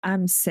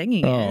 I'm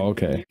singing it. Oh,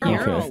 okay.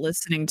 You're Okay. all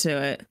listening to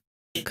it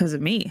because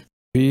of me.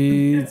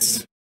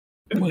 Beats.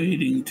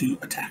 Waiting to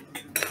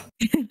attack.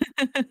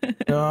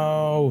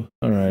 No.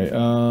 All right.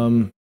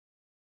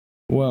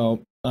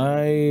 Well,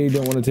 I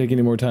don't want to take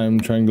any more time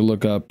trying to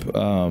look up.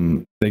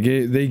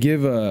 They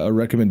give a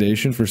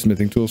recommendation for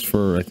smithing tools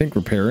for, I think,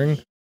 repairing.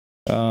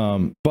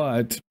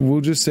 But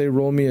we'll just say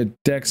roll me a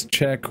dex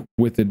check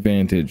with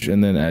advantage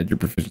and then add your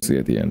proficiency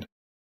at the end.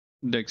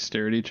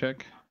 Dexterity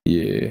check.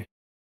 Yeah.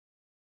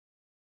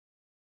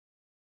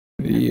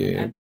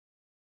 Yeah.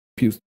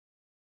 Pew.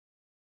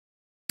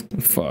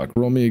 Fuck.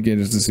 Roll me again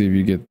just to see if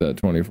you get that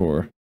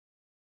 24.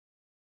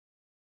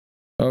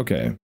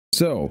 Okay.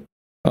 So,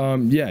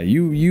 yeah,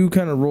 you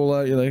kind of roll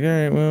out. You're like, all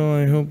right, well,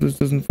 I hope this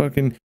doesn't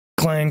fucking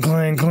clang,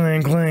 clang,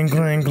 clang, clang,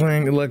 clang,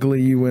 clang.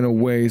 Luckily, you went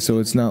away, so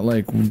it's not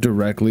like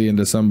directly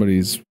into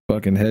somebody's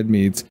fucking head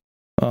meats.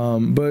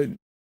 But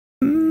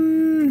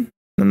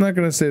I'm not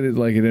gonna say that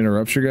like it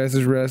interrupts your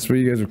guys' rest, but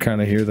you guys will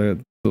kind of hear that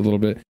a little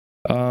bit.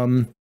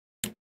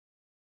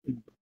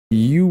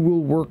 You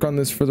will work on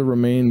this for the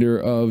remainder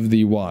of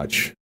the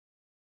watch,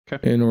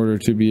 okay, in order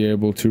to be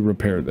able to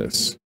repair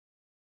this.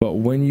 But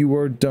when you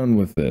are done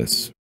with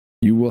this,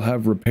 you will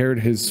have repaired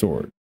his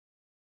sword.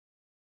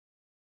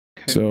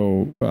 Okay.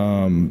 So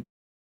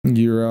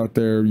you're out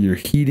there, you're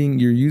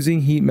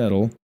using heat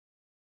metal,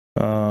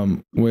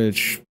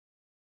 which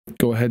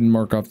go ahead and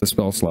mark off the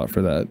spell slot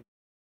for that,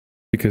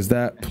 because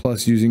that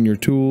plus using your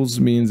tools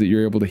means that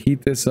you're able to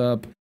heat this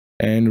up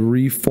and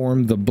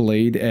reform the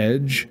blade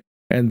edge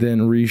and then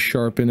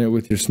resharpen it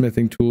with your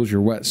smithing tools,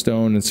 your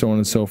whetstone, and so on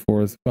and so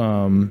forth.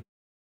 And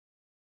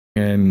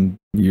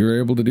you're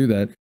able to do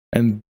that.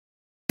 And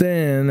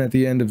then at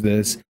the end of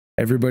this,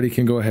 everybody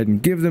can go ahead and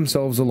give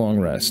themselves a long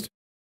rest.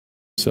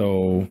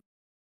 So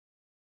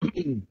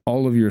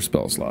all of your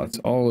spell slots,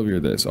 all of your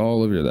this,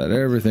 all of your that,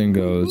 everything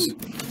goes.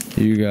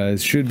 You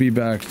guys should be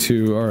back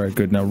to, all right,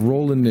 good. Now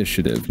roll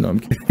initiative. No, I'm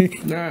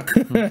kidding.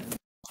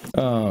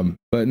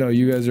 But no,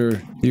 you guys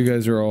are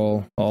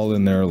all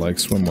in there like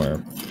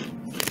swimwear.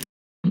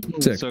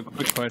 Sick. So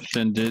quick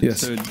question.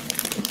 Yes. So,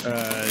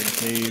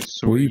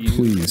 will you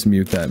please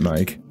mute that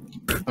mic?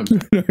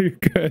 No, you're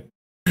good.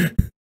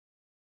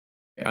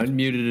 I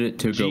unmuted it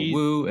to go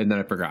woo, and then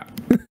I forgot.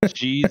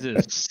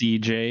 Jesus,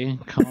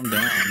 CJ, calm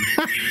down.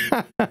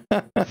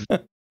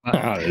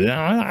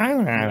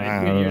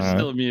 You're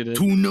still muted.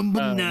 To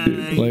number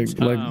 9. Like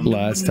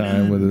last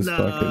time with his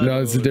fucking.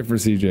 No, it's a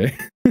different CJ.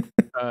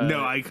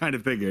 No, I kind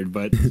of figured,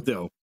 but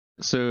still.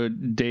 So,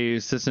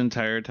 Deus, this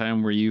entire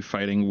time were you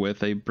fighting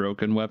with a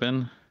broken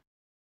weapon?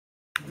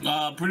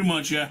 Pretty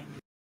much, yeah.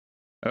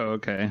 Oh,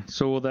 okay.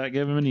 So will that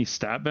give him any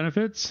stat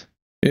benefits?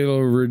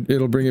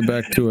 It'll bring it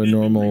back to a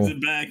normal. Brings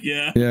it back,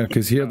 yeah. Yeah,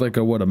 because he had like a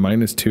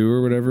 -2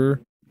 or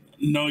whatever.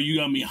 No, you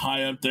got me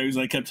high up there because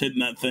I kept hitting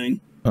that thing.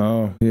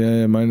 Oh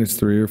yeah,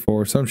 -3 or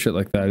 4, some shit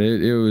like that.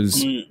 It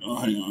was. Oh,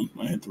 hang on,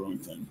 I hit the wrong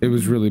thing. It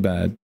was really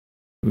bad.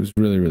 It was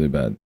really, really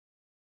bad.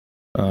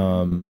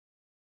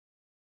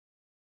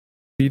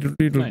 Deedle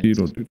deedle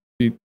deedle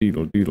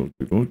deedle deedle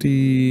deedle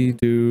dee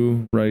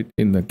right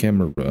in the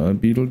camera.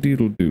 Beetle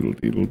deedle doodle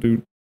deedle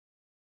doo.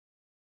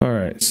 All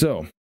right,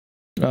 so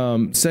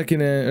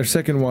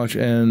second watch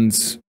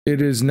ends.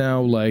 It is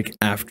now like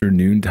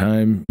afternoon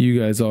time. You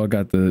guys all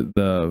got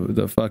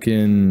the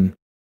fucking.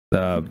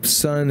 The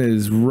sun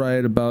is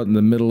right about in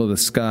the middle of the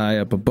sky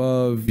up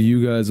above.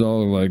 You guys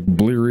all are like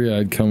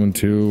bleary-eyed coming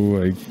to.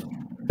 Like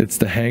it's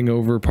the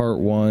Hangover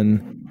Part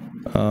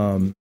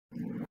 1.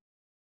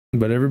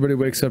 But everybody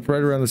wakes up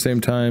right around the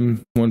same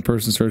time. One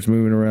person starts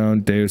moving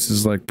around. Deus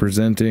is like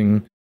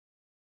presenting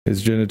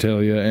his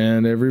genitalia,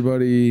 and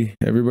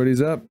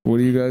everybody's up. What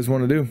do you guys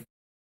want to do?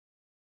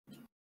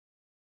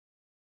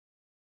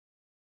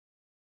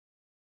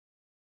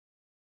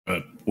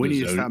 We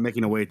need to stop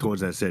making our way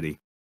towards that city.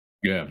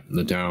 Yeah,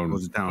 the town.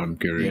 Towards the town. I'm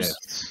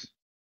curious.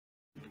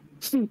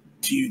 Do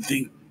you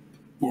think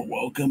we're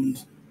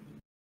welcomed?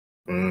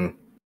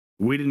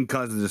 We didn't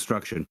cause the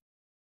destruction.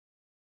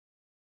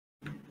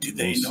 Do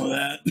they know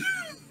that?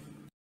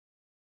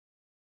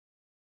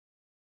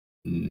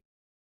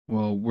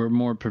 Well, we're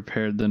more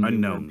prepared than we were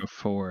Unknown.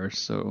 before,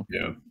 so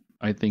Yeah.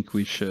 I think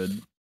we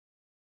should.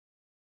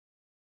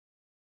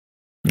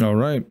 All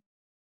right.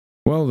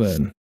 Well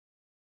then.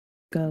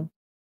 Go.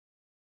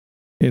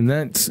 In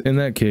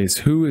that case,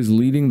 who is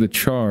leading the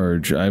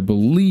charge? I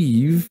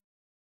believe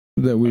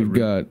that we've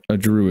got a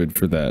druid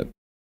for that.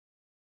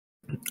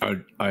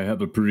 I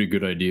have a pretty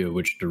good idea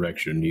which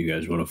direction you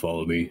guys want to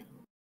follow me.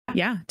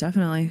 Yeah,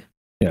 definitely.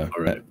 Yeah.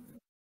 All right.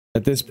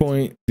 At this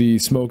point, the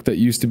smoke that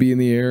used to be in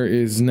the air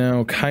is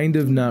now kind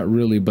of not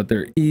really, but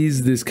there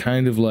is this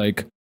kind of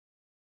like,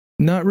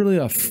 not really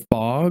a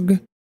fog.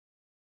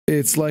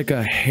 It's like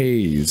a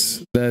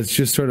haze that's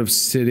just sort of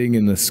sitting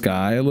in the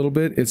sky a little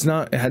bit. It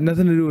had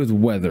nothing to do with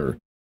weather.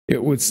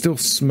 It would still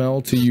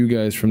smell to you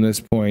guys from this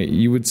point.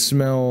 You would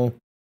smell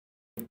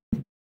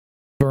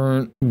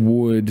burnt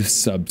wood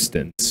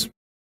substance.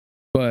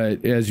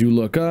 But as you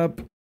look up,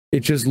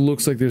 it just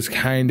looks like there's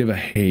kind of a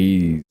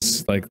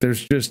haze. Like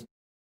there's just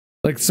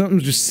like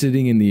something's just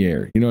sitting in the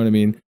air. You know what I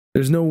mean?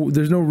 There's no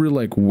real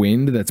like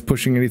wind that's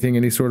pushing anything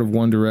any sort of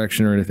one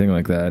direction or anything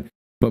like that.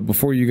 But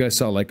before you guys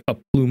saw like a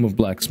plume of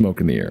black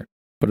smoke in the air.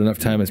 But enough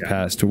time has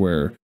passed to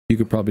where you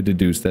could probably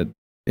deduce that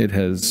it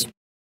has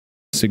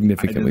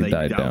significantly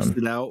died down.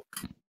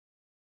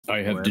 I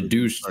have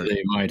deduced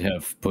they might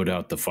have put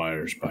out the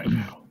fires by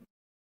now.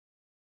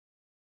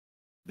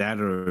 That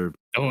or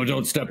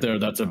don't step there.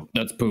 That's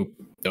poop.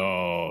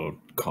 Oh,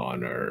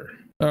 Connor.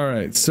 All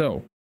right,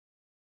 so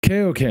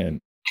Kaioken,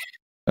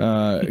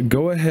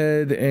 go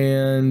ahead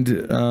and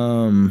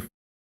I'm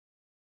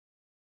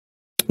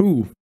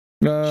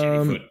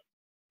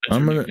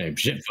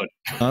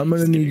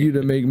gonna need you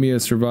to make me a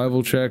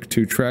survival check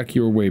to track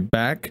your way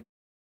back.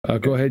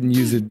 Go ahead and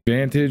use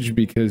advantage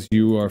because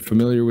you are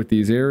familiar with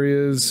these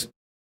areas.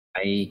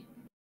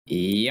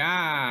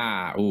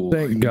 Yeah. Ooh,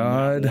 thank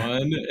God.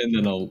 One and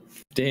then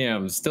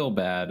damn, still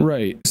bad.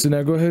 Right. So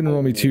now go ahead and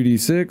roll me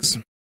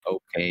 2d6.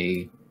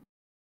 Okay.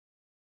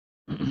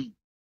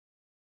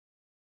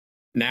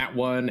 Nat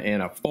 1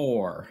 and a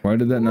 4. Why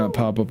did that not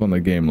pop up on the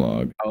game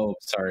log? Oh,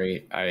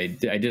 sorry. I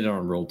did it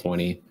on roll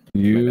 20.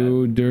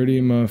 You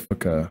dirty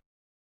motherfucker.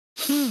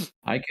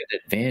 I could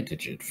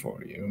advantage it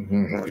for you.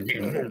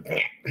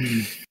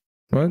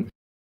 What?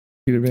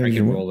 Get I advantage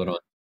can of what? roll it on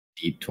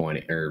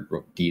D20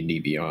 or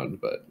D&D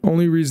Beyond, but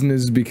Only reason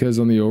is because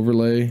on the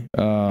overlay, they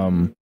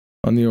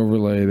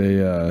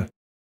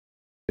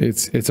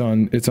it's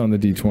on the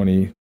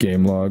D20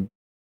 game log.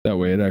 That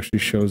way it actually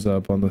shows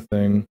up on the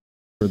thing.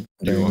 Do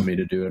you want me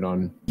to do it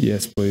on?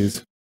 Yes,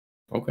 please.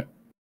 Okay.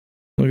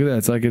 Look at that.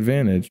 It's like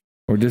advantage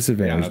or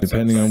disadvantage,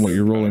 depending on what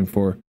you're rolling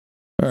for.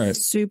 All right.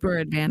 Super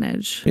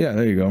advantage. Yeah,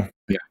 there you go.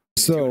 Yeah.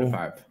 So, 2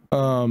 out of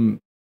 5.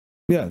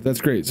 yeah,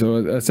 that's great. So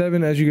a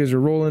 7 as you guys are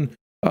rolling.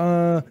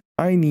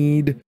 I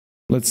need,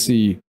 let's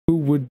see, who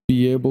would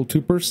be able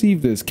to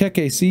perceive this?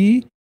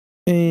 Keksi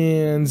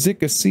and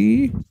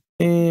Xixis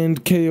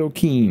and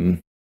Kaioken.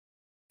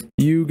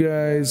 You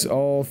guys,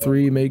 all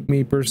three, make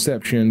me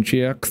perception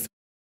checks.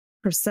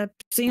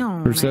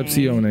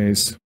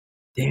 Percepciones.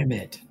 Damn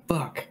it.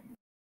 Fuck.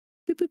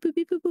 Boop, boop, boop,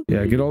 boop, boop, boop.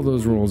 Yeah, get all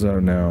those rolls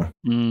out now.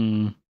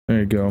 There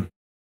you go.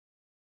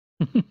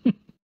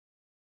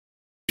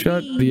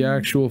 Shut the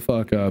actual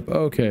fuck up.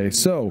 Okay,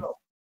 so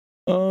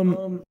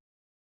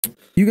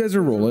you guys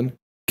are rolling.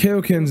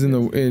 Kaioken's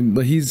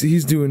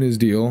he's doing his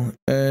deal,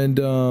 and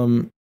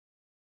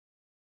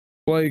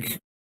like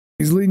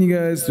he's leading you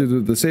guys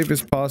through the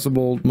safest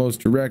possible,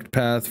 most direct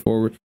path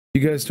forward. You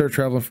guys start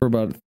traveling for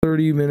about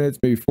 30 minutes,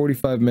 maybe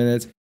 45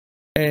 minutes,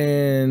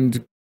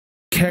 and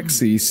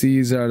Keksi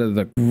sees out of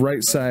the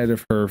right side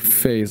of her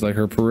face, like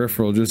her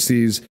peripheral, just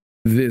sees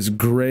this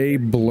gray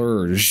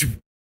blur.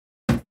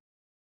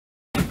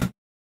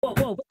 Whoa,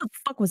 what the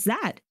fuck was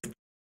that?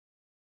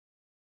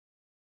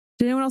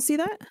 Did anyone else see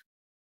that?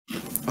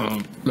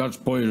 That's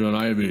poison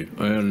ivy,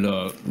 and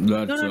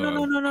that's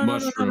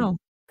mushroom.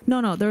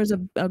 No. There was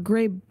a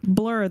gray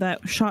blur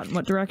that shot in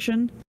what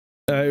direction?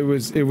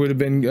 It would have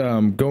been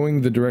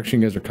going the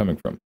direction you guys are coming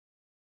from.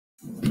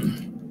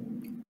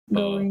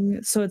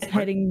 So it's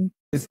heading.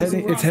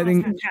 It's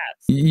heading.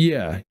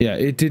 Yeah.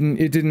 It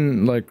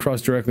didn't like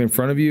cross directly in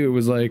front of you. It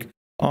was like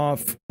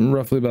off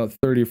roughly about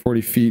 30 or 40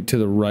 feet to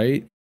the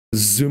right,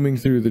 zooming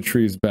through the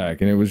trees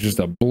back, and it was just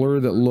a blur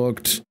that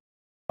looked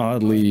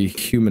oddly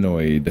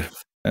humanoid,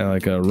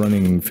 like a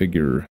running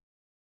figure.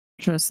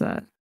 Trust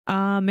that.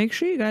 Make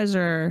sure you guys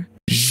are.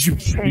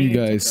 You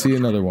guys see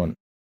another one.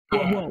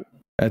 Whoa.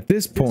 At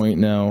this point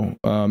now,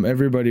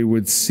 everybody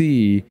would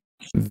see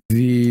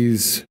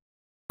these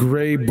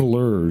gray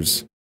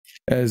blurs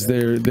as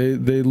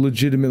they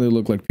legitimately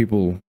look like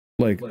people,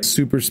 like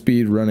super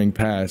speed running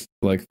past,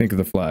 like think of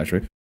the Flash,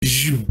 right?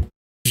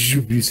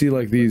 You see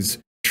like these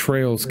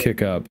trails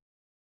kick up.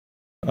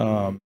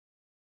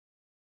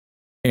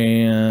 And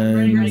I'm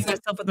running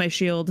myself with my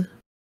shield.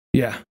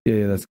 Yeah,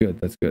 that's good.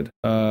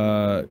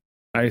 I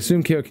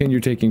assume Kaioken, you're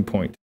taking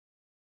point.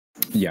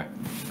 Yeah.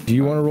 Do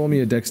you want to roll me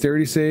a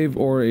dexterity save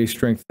or a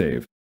strength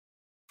save?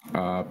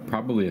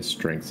 Probably a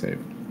strength save.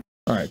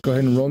 All right, go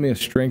ahead and roll me a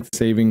strength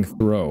saving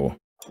throw.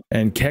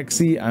 And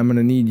Keksi, I'm going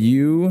to need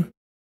you.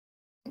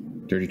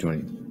 Dirty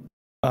 20.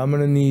 I'm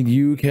going to need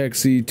you,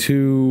 Keksi,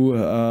 to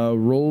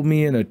roll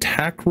me an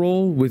attack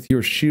roll with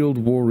your shield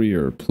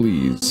warrior,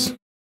 please.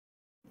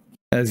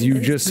 As you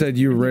just said,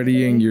 you're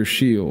readying your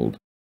shield.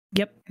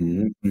 Yep.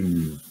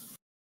 Mm-hmm.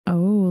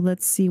 Oh,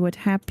 let's see what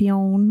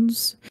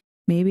happens.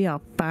 Maybe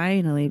I'll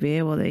finally be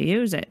able to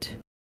use it.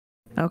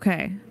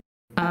 Okay.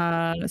 So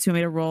you want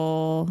me to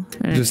roll?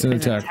 Just an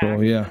attack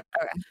roll, yeah.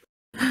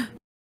 Okay.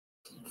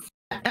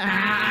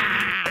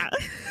 Ah!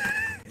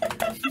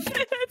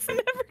 It's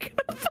never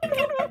gonna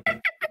fucking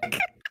work.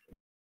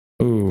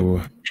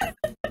 Ooh.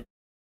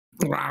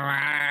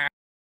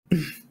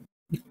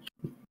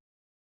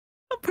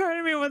 Part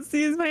of me wants to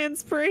use my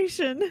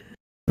inspiration.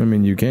 I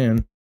mean, you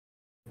can.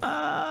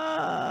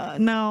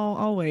 No,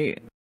 I'll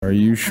wait. Are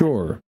you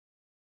sure?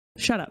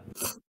 Shut up.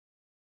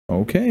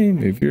 Okay,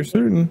 if you're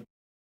certain.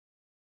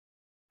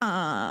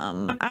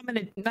 I'm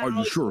gonna. Are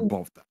you sure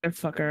about that?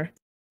 Motherfucker.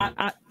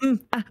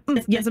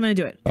 Yes, I'm gonna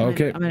do it.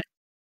 Okay.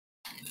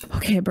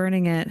 Okay,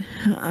 burning it.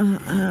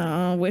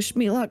 Wish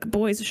me luck,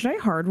 boys. Should I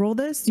hard roll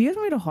this? Do you guys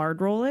want me to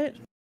hard roll it?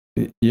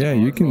 Yeah,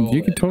 you can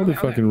totally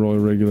fucking roll a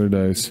regular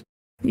dice.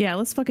 Yeah,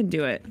 let's fucking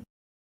do it.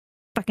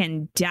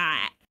 Fucking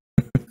die.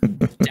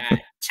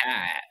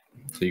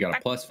 So you got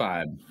a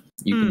 +5.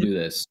 You can do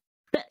this.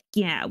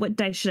 Yeah, what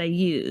dice should I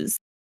use?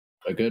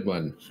 A good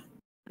one.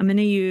 I'm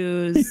gonna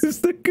use. Use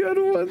the good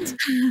ones.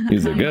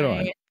 Use a good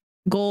one.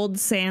 Gold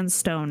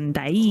sandstone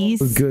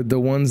dice. Good, the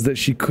ones that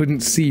she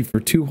couldn't see for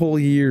 2 whole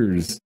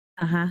years.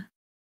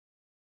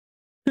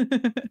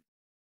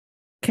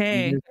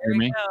 Okay, here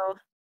we go.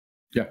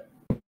 Yeah.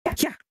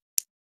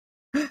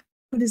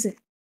 What is it?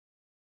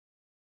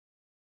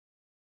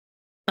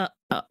 Oh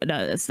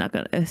no, it's not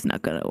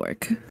gonna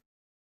work.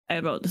 I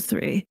rolled a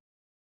 3.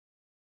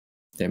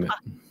 Damn it.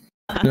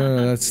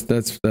 No,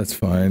 that's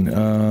fine.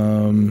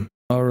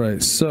 All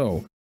right,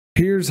 so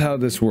here's how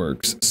this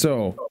works.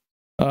 So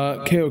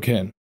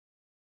Kaioken.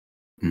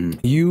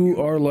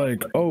 You are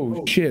like,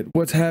 oh shit,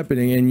 what's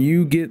happening? And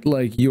you get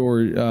like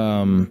your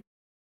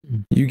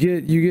you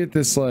get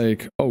this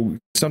like, oh,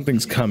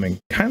 something's coming.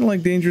 Kind of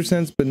like danger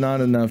sense, but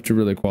not enough to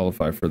really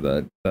qualify for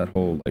that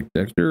whole like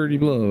dexterity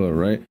blah blah, blah,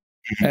 right?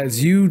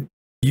 As you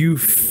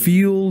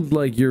feel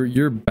like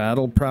your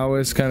battle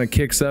prowess kind of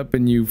kicks up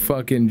and you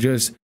fucking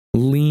just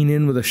lean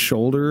in with a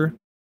shoulder.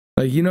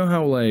 Like, you know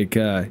how like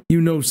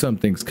you know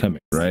something's coming,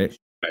 right?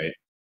 Right.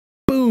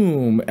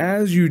 Boom!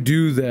 As you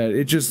do that,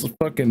 it just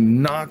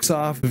fucking knocks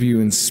off of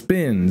you and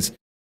spins.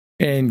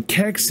 And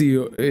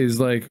Keksi is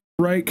like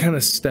right kind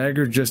of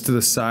staggered just to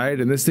the side,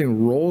 and this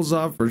thing rolls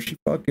off her. She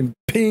fucking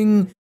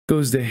ping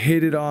goes to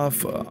hit it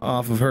off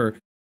of her.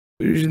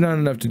 There's not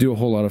enough to do a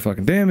whole lot of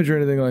fucking damage or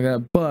anything like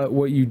that. But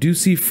what you do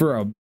see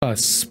for a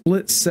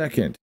split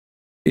second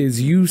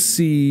is you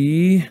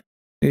see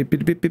this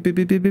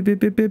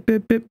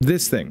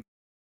thing.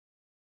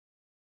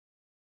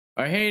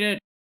 I hate it.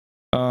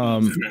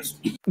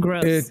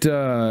 Gross. It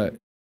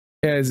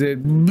as it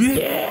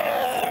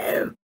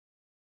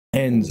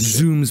and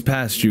zooms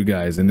past you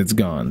guys and it's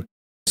gone.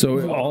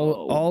 So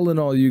all in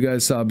all, you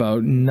guys saw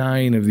about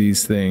 9 of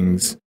these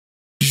things,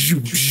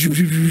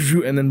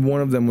 and then one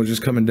of them was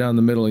just coming down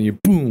the middle, and you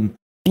boom,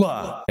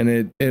 blah,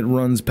 and it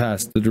runs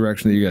past the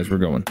direction that you guys were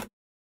going.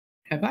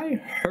 Have I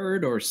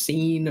heard or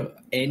seen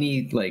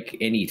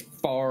any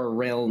far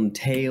realm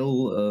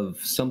tale of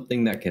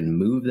something that can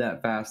move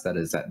that fast?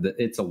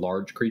 It's a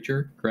large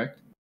creature,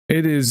 correct?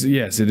 It is,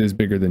 yes, it is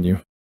bigger than you.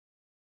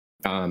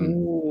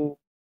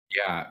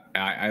 Yeah,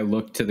 I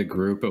look to the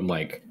group. I'm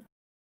like,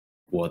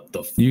 what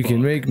the fuck? You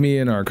can make me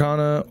an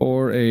Arcana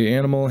or a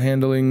animal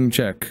handling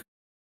check.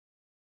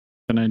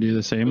 Can I do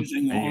the same?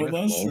 All of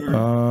us, or?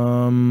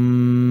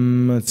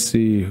 Let's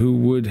see, who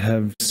would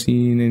have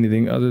seen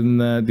anything other than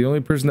that? The only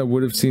person that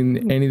would have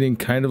seen anything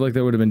kind of like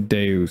that would have been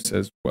Deus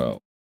as well.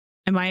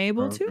 Am I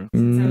able to?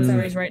 Mm.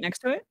 Thera's right next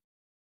to it.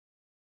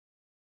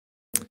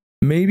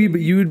 Maybe,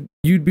 but you'd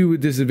be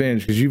with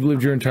disadvantage because you've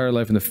lived your entire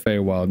life in the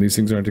Feywild, and these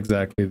things aren't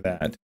exactly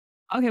that.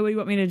 Okay, what do you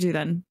want me to do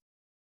then?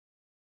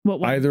 What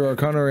one? Either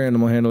Arcana or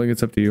animal handling,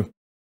 it's up to you.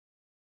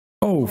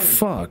 Oh,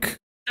 fuck.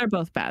 They're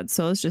both bad,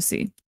 so let's just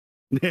see.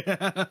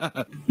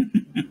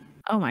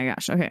 Oh my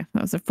gosh. Okay,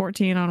 that was a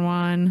 14 on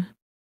one.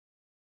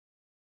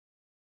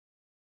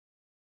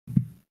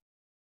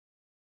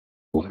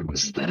 What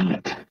was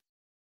that?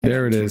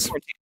 There it is.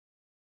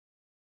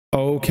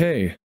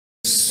 Okay,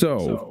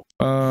 so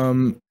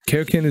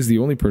Kaioken is the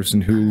only person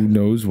who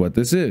knows what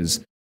this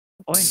is.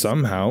 Boy.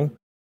 Somehow.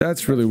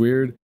 That's really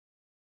weird.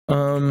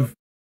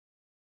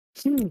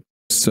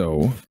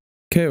 So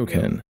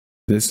Kaioken,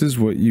 this is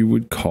what you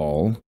would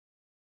call,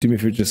 do me a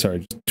favor, just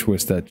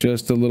twist that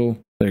just a little.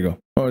 There you go.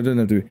 Oh, it doesn't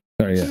have to be.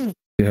 Sorry, yeah.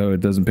 See how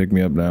it doesn't pick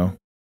me up now?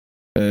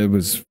 It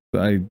was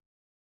you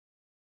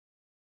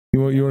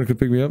want to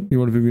pick me up? You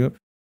want to pick me up?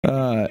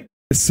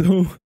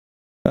 So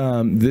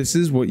this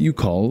is what you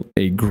call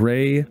a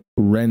gray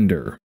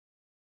render.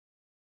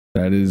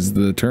 That is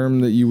the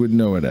term that you would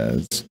know it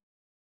as.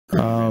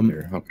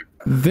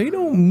 They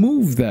don't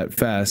move that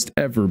fast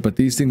ever, but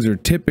these things are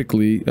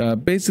typically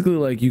basically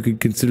like you could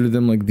consider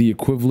them like the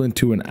equivalent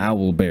to an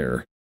owl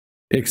bear,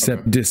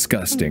 except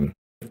disgusting.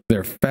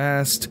 They're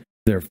fast,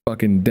 they're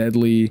fucking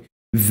deadly.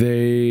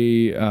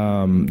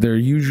 They're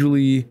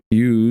usually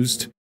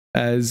used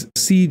as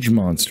siege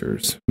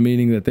monsters,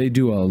 meaning that they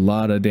do a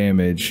lot of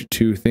damage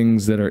to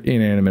things that are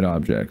inanimate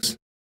objects.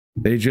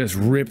 They just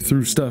rip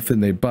through stuff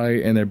and they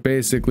bite, and they're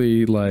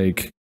basically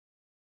like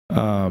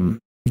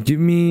give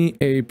me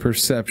a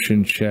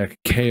perception check,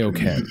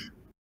 Kaioken.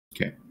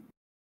 Okay.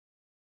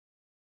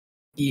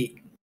 Yeah.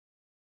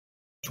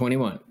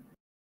 21.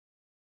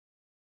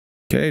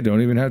 Okay,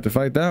 don't even have to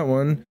fight that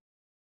one.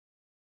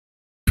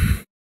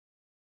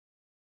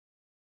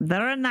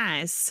 Very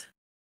nice.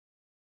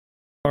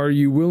 Are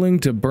you willing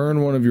to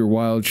burn one of your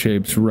wild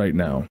shapes right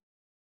now?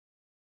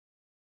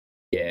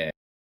 Yeah.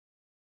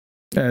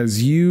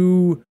 As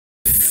you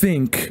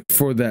think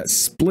for that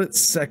split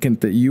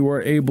second that you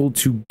are able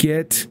to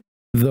get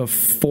the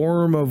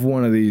form of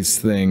one of these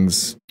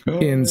things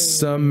in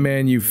some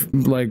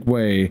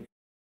way,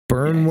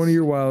 burn one of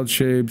your wild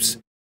shapes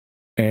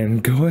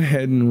and go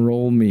ahead and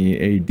roll me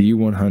a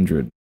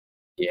D100.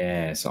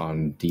 Yes,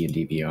 on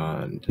D&D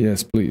Beyond.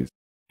 Yes, please.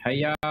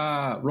 Hiya!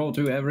 Roll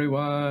to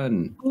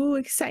everyone. Oh,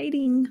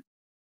 exciting.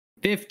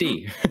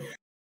 50.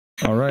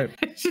 All right.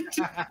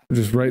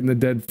 Just right in the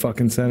dead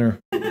fucking center.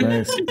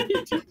 Nice.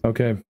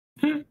 Okay.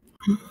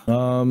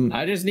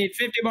 I just need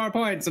 50 more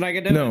points and I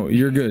can do it. No,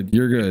 you're good.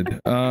 You're good.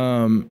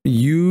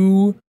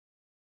 You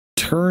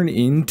turn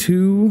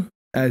into,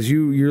 as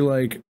you're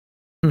like,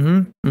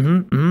 I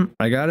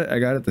got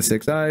it. The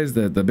 6 eyes,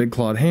 the big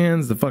clawed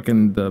hands, the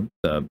fucking the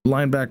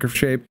linebacker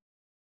shape.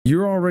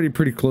 You're already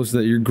pretty close to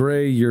that. You're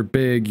gray, you're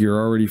big, you're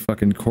already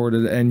fucking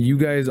corded, and you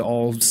guys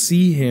all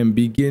see him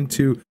begin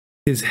to,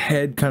 his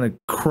head kind of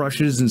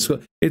crushes, and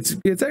so it's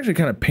actually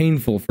kind of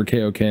painful for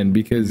Kaioken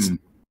because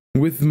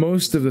with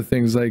most of the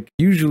things, like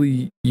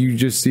usually you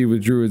just see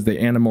with druids, they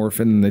anamorph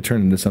and then they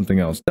turn into something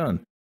else. Done.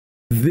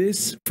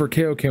 this for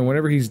Kaioken,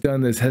 whenever he's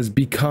done this, has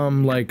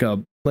become like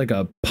a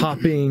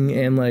popping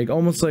and like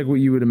almost like what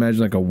you would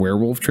imagine like a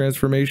werewolf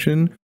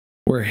transformation,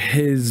 where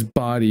his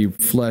body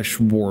flesh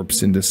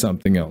warps into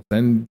something else,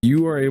 and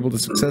you are able to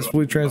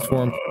successfully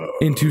transform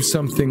into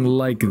something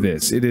like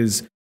this. It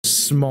is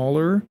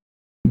smaller,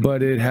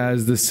 but it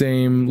has the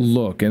same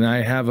look, and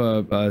I have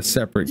a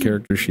separate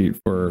character sheet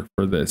for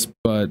this,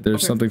 but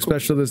there's something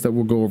special to this that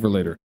we'll go over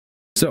later.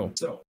 So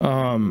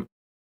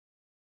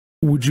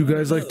would you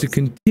guys like to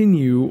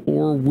continue,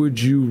 or would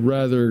you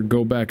rather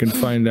go back and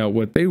find out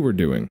what they were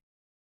doing?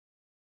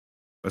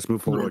 Let's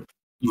move forward.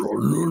 Yeah.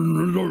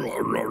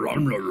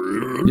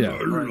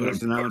 Right,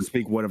 listen, I don't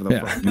speak whatever the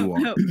fuck you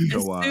want. No,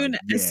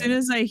 as soon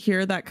as I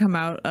hear that come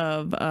out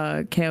of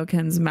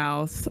Kaioken's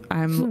mouth,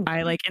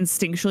 I like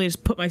instinctually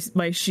just put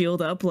my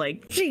shield up,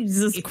 like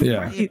Jesus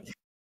Christ. Yeah.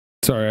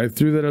 Sorry, I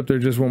threw that up there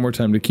just one more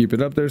time to keep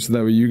it up there, so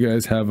that way you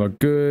guys have a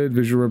good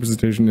visual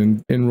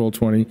representation in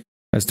Roll20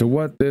 as to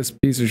what this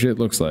piece of shit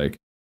looks like.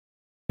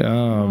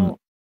 Well,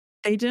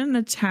 they didn't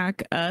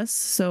attack us,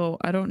 so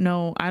I don't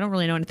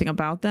really know anything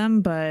about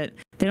them, but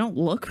they don't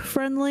look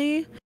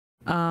friendly.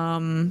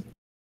 But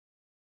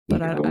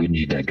we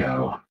need to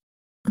go.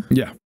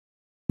 Yeah,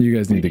 you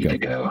guys need to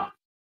go.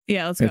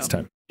 Yeah, let's go. It's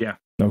time. Yeah.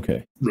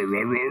 Okay.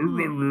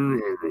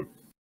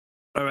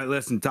 All right,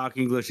 listen, talk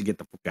English and get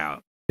the fuck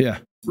out. Yeah.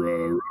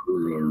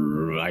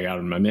 I got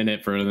a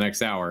minute for the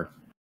next hour.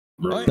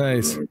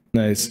 Nice.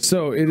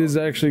 So it is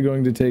actually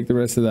going to take the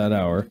rest of that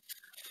hour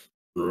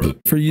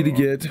for you to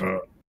get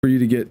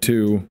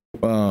to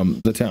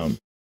the town.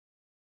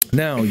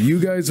 Now you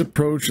guys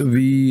approach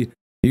the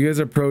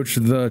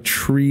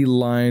tree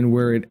line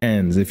where it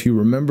ends. If you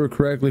remember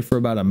correctly, for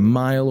about a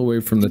mile away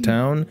from the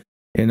town,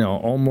 in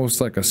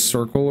almost like a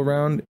circle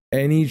around,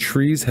 any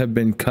trees have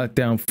been cut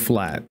down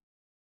flat.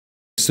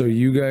 So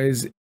you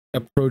guys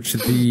approach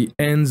the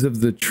ends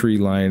of the tree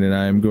line, and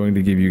I'm going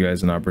to give you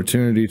guys an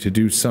opportunity to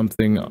do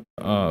something,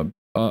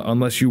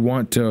 unless you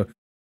want to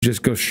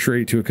just go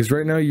straight to it, because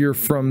right now you're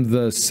from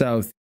the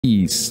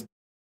southeast.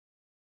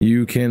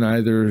 You can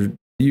either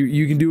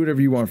you can do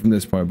whatever you want from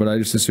this point, but I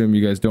just assume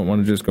you guys don't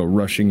want to just go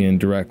rushing in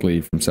directly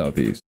from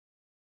southeast.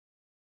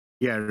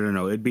 Yeah,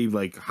 no, it'd be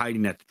like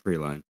hiding at the tree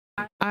line.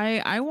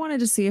 I wanted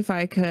to see if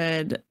I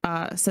could,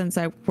 since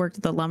I worked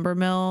at the lumber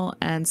mill,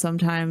 and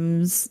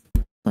sometimes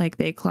like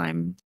they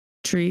climb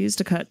trees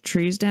to cut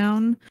trees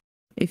down,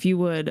 if you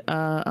would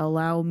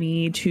allow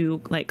me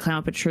to like climb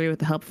up a tree with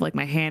the help of like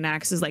my hand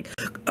axes, like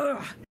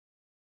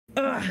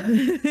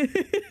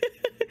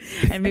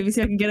and maybe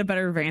see if I can get a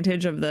better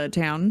vantage of the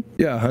town.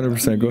 Yeah,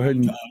 100%. Go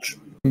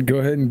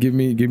ahead and give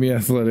me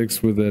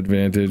athletics with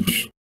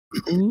advantage.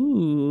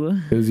 Ooh.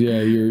 Because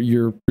yeah,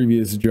 your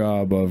previous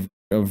job of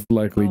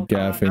likely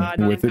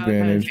gaffing with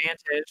advantage.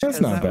 That's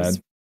not bad.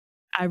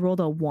 I rolled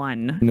a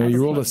 1. No,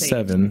 you rolled a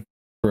 7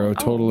 for a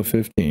total of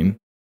 15.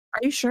 Are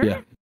you sure?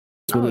 Yeah.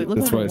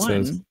 That's what it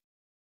says.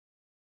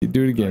 You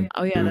do it again.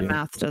 Oh yeah, the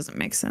math doesn't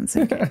make sense.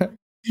 Okay.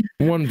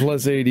 1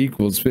 plus 8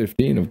 equals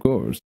 15, of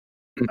course.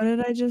 What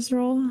did I just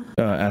roll?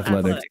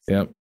 Athletics.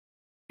 Yep.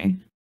 Okay.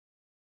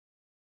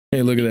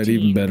 Hey, look at that,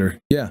 even better.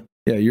 Yeah.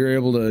 Yeah, you're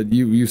able to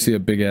you see a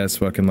big ass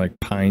fucking like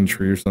pine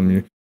tree or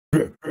something.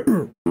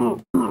 You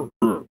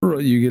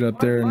get up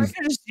there, and I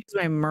could just use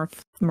my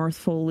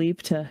mirthful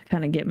leap to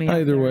kind of get me.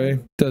 Either way,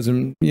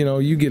 doesn't,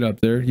 you get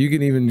up there. You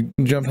can even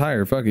jump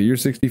higher. Fuck it, you're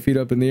 60 feet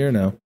up in the air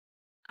now.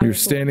 You're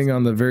standing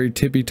on the very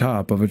tippy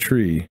top of a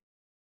tree.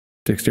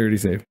 Dexterity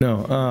save.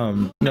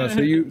 No,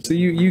 so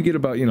you get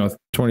about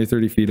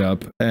 20-30 feet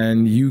up,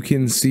 and you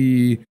can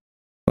see,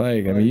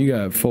 like, I mean, you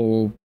got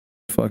full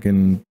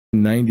fucking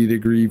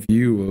 90-degree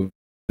view of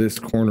this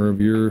corner of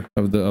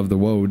the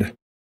woad.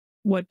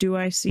 What do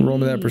I see? Roll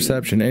me that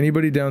perception.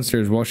 Anybody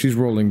downstairs, while she's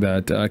rolling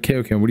that,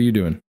 Kaioken, what are you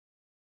doing?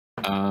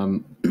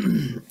 I'm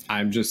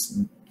just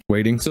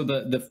waiting. So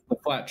the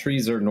flat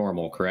trees are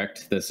normal,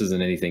 correct? This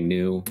isn't anything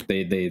new.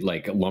 They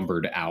like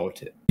lumbered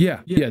out. Yeah,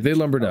 they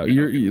lumbered out.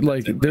 You're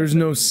like, there's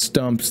no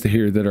stumps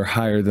here that are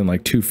higher than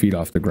like 2 feet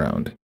off the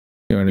ground.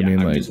 You know what I mean?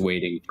 I'm like, just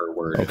waiting for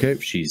word. Okay,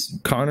 she's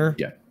Connor.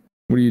 Yeah.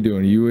 What are you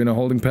doing? Are you in a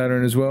holding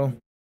pattern as well?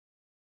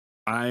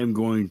 I am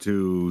going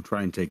to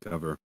try and take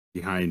cover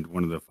behind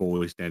one of the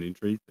fully standing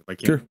trees if I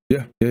can. Sure.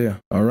 Yeah.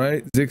 All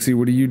right, Xixis,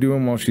 what are you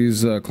doing while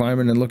she's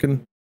climbing and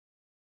looking?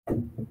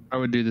 I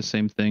would do the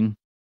same thing.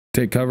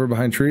 Take cover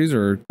behind trees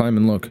or climb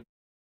and look?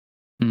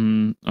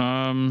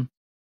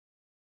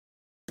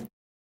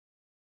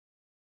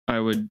 I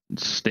would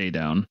stay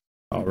down.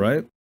 All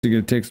right. So you're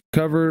gonna take some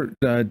cover.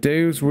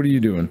 Deus, what are you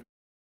doing?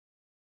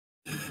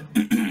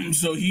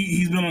 So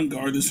he's been on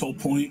guard this whole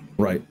point.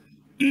 Right.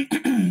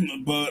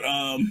 But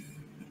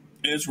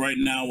as right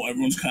now,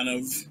 everyone's kind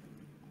of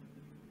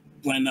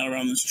planned out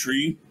around this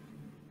tree.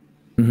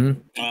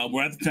 Mm-hmm.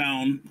 We're at the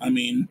town. I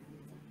mean,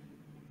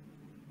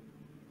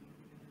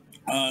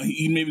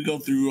 he maybe go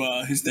through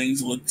his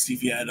things and look, see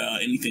if he had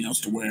anything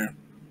else to wear.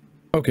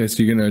 Okay,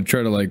 so you're gonna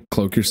try to like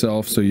cloak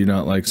yourself so you're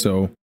not like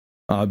so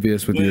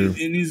obvious with your. And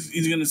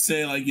he's gonna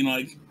say like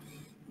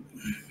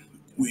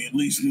we at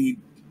least need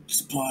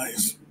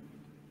supplies.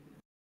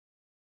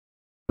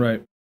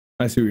 Right.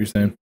 I see what you're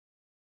saying.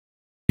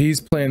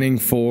 He's planning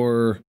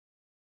for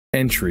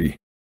entry.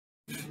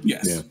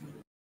 Yes.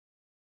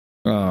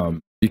 Yeah.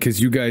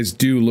 Because you guys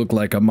do look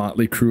like a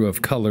motley crew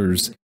of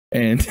colors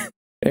and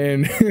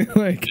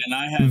like And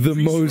I have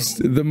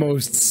the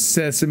most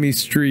Sesame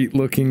Street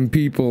looking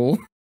people.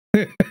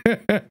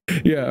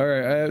 Yeah, all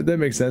right, that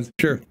makes sense.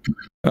 Sure.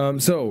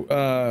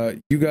 So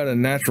you got a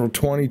natural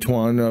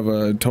 20 of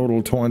a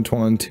total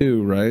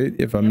 2, right?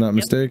 If I'm not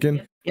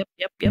mistaken. Yep.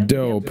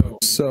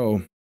 Dope.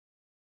 So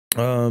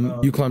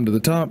you climb to the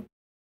top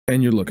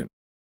and you're looking.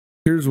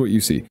 Here's what you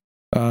see.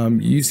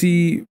 You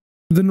see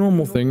the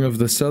normal thing of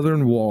the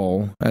southern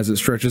wall as it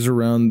stretches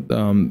around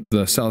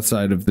the south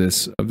side of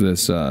this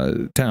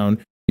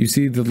town. You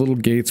see the little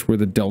gates where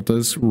the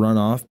deltas run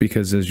off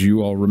because, as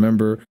you all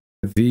remember,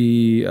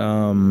 the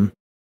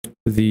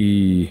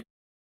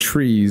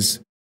trees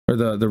or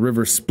the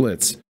river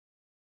splits.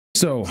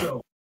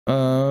 So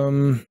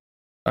I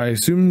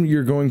assume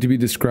you're going to be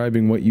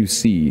describing what you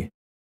see.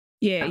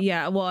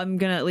 Yeah. Well, I'm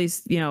gonna at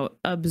least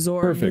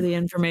absorb the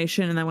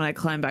information, and then when I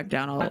climb back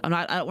down,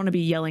 I don't want to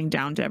be yelling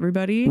down to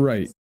everybody.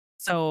 Right.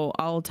 So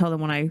I'll tell them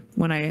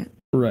when I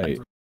right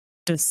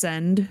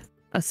ascend.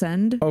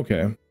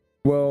 Okay.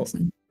 Well,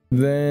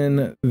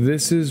 then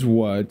this is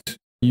what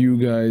you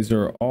guys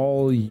are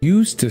all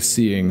used to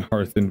seeing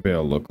Hearth and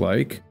Vale look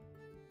like.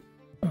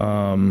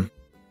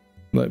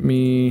 Let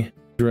me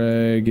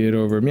drag it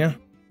over. Yeah.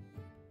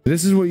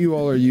 This is what you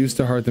all are used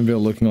to Hearth and Vale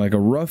looking like. A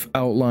rough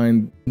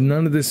outline.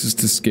 None of this is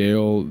to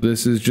scale.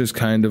 This is just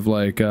kind of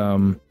like like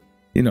a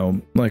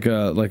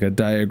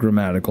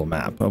diagrammatical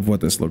map of what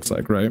this looks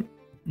like, right?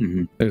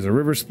 Mm-hmm. There's a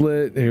river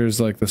split.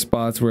 Here's like the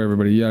spots where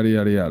everybody yada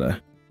yada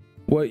yada.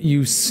 What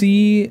you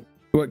see,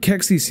 what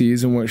Keksi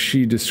sees and what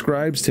she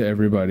describes to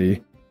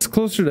everybody, it's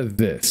closer to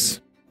this.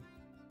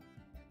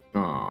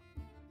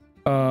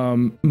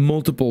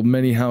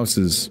 Many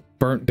houses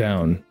burnt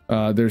down.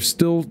 There's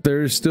still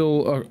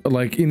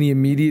like in the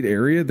immediate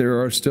area,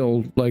 there are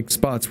still like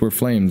spots where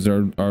flames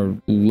are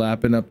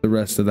lapping up the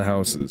rest of the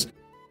houses.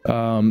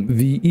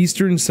 The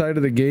eastern side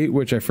of the gate,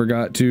 which I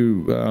forgot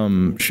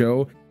to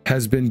show,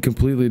 has been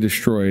completely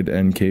destroyed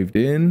and caved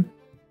in.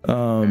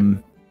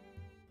 And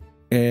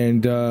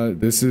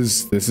this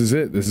is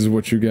it. This is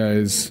what you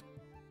guys.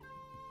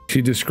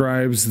 She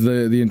describes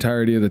the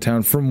entirety of the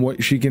town from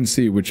what she can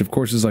see, which of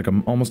course is like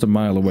almost a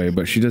mile away,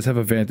 but she does have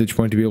a vantage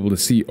point to be able to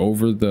see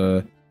over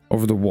the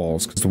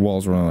walls, because the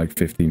walls are only like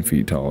 15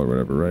 feet tall or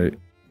whatever, right?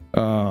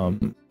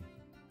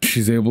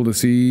 She's able to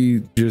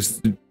see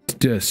just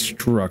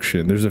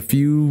destruction. There's a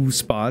few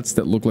spots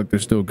that look like they're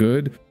still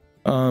good.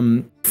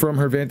 From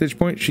her vantage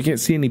point, she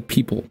can't see any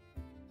people.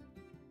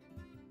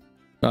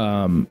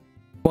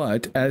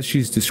 But as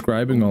she's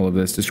describing all of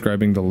this,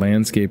 describing the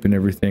landscape and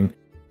everything,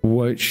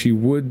 what she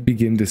would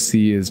begin to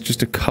see is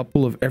just a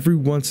couple of, every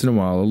once in a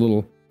while, a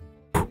little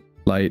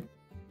light,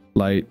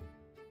 a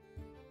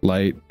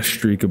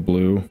streak of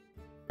blue.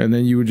 And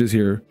then you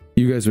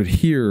guys would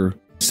hear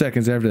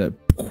seconds after that,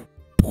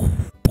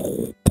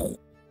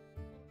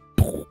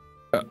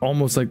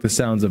 almost like the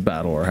sounds of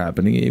battle are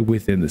happening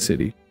within the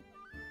city.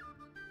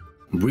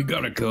 We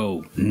gotta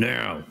go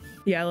now.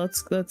 Yeah,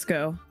 let's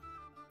go.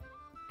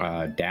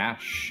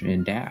 Dash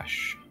and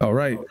dash. All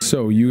right,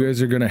 so you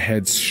guys are gonna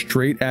head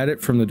straight at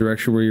it from the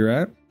direction where you're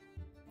at.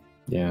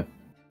 Yeah.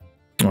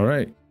 All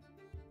right.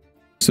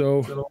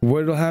 So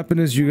what'll happen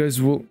is you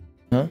guys will.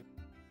 Huh?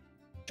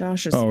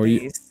 Josh's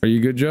face. Are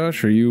you good,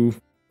 Josh? Are you?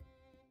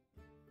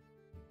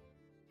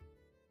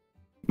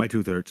 My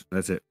 2/3.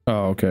 That's it.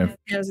 Oh, okay.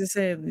 Yeah, I was gonna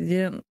say you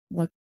didn't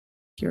look.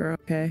 You're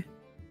okay.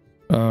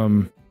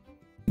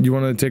 You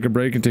want to take a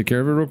break and take care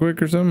of it real quick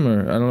or something,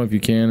 or I don't know if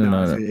you can or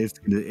not.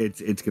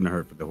 It's gonna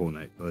hurt for the whole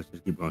night. So let's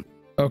just keep going.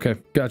 Okay,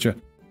 gotcha.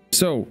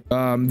 So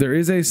there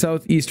is a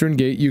southeastern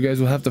gate. You guys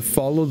will have to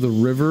follow the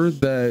river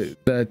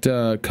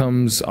that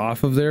comes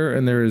off of there,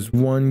 and there is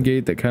one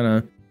gate that kind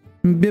of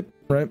bip,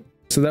 right.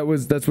 So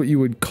that's what you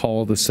would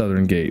call the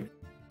southern gate.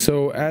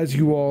 So as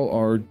you all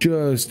are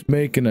just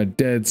making a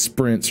dead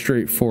sprint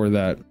straight for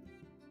that,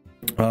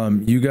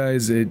 you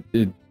guys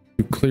you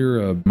clear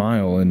a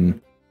mile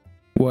in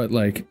what,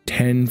 like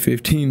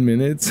 10-15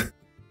 minutes.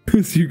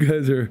 So you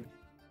guys are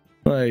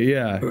like,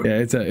 yeah,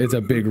 it's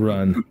a big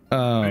run.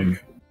 Yeah,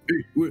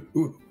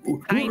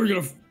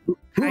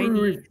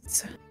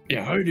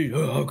 I need.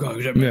 Oh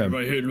god, that made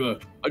my head.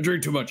 I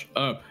drink too much.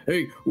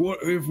 Hey, what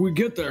if we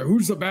get there?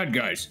 Who's the bad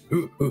guys?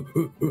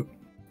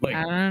 Like,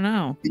 I don't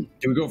know. Do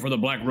we go for the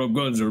black robe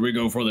guns or do we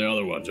go for the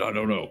other ones? I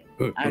don't know.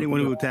 Anyone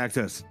who attacks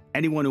us,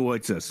 anyone who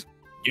hits us.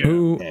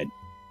 Yeah.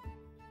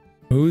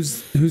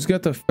 Who's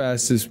got the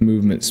fastest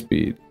movement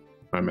speed?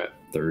 I'm at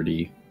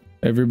 30.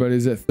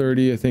 Everybody's at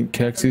 30. I think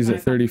Keksi's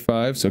at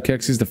 35. So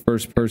Keksi's the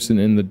first person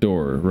in the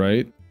door,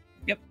 right?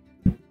 Yep.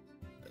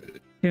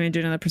 Can we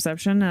do another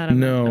perception?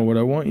 No, what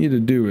I want you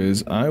to do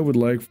is I would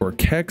like for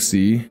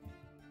Keksi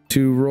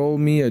to roll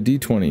me a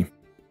d20.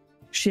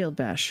 Shield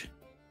bash.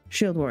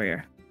 Shield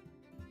warrior.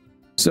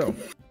 So.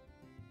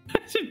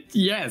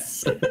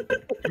 Yes.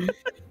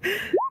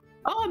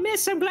 Oh,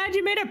 miss, I'm glad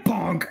you made it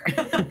bonk.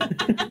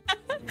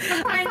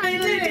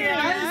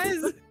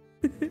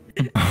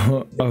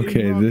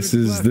 Okay, this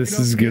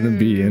is gonna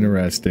be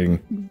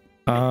interesting.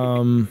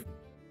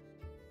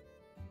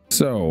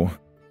 So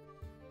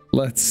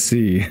let's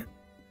see.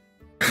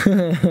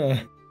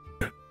 I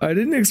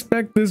didn't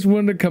expect this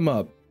one to come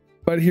up,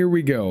 but here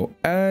we go.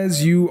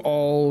 As you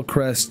all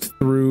crest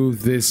through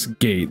this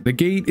gate, the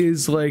gate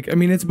is like, I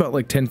mean, it's about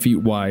like 10 feet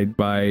wide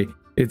by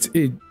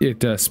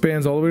it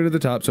spans all the way to the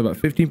top, so about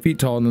 15 feet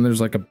tall, and then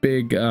there's like a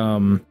big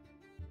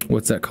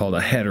what's that called,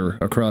 a header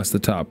across the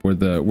top where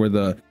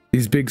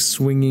these big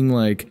swinging,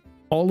 like,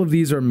 all of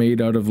these are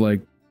made out of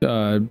like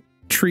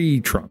tree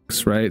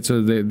trunks, right?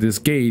 So this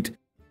gate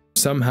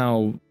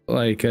somehow,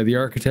 like, the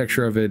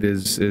architecture of it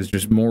is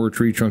just more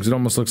tree trunks. It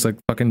almost looks like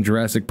fucking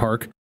Jurassic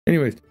Park.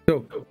 Anyways,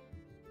 so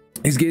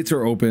these gates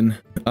are open.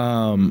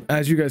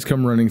 As you guys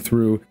come running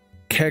through,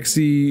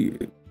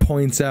 Keksi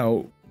points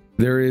out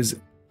there is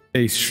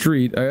a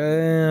street,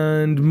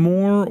 and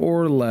more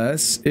or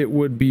less it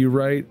would be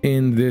right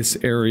in this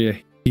area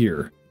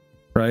here,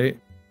 right?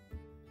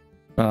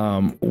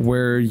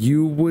 Where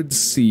you would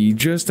see,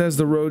 just as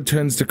the road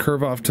tends to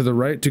curve off to the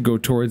right to go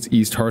towards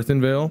East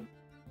Hearthenvale.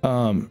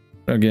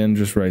 Again,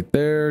 just right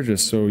there,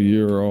 just so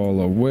you're all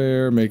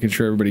aware, making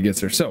sure everybody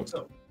gets there. So,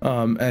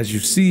 as you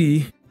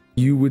see,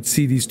 you would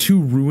see these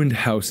two ruined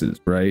houses,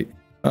 right?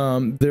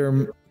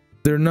 They're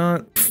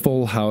not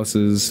full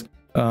houses.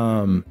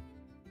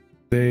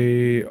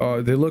 They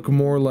look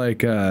more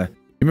like, you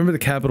remember the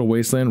Capital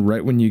Wasteland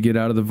right when you get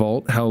out of the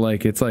vault, how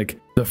like it's like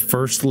the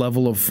first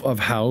level of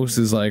house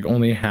is like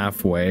only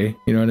halfway,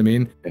 you know what I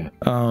mean? Yeah.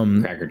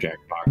 Cracker Jack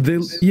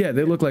boxes.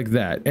 They look like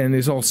that, and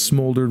it's all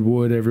smoldered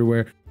wood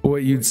everywhere. But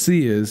what you'd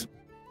see is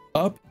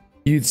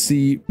you'd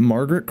see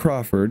Margaret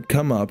Crawford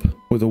come up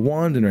with a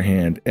wand in her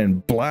hand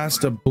and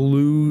blast a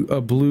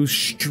blue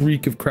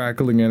streak of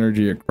crackling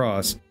energy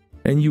across,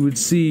 and you would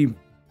see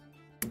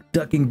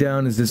ducking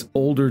down is this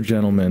older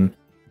gentleman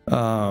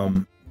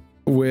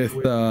with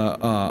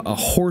a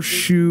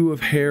horseshoe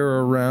of hair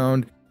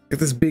around, got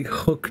this big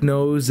hook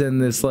nose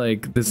and this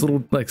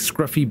little like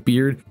scruffy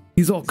beard.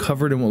 He's all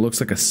covered in what looks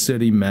like a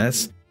sooty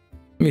mess.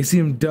 You see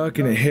him duck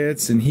and it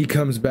hits, and he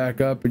comes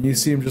back up, and you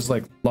see him just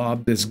like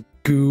lob this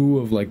goo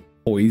of like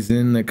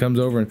poison that comes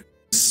over and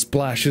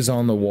splashes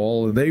on the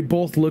wall. They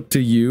both look to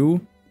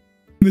you.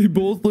 They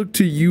both look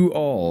to you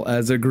all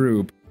as a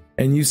group,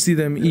 and you see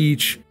them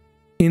each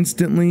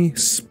instantly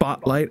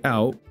spotlight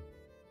out.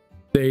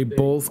 They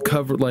both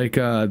cover like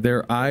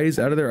their eyes,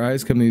 out of their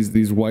eyes come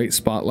these white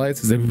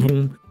spotlights as they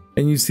boom,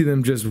 and you see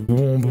them just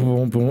boom,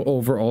 boom, boom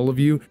over all of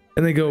you,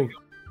 and they go,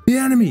 "The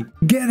enemy,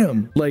 get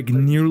him!" like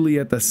nearly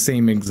at the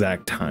same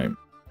exact time.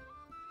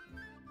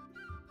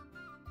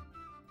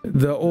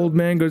 The old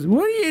man goes,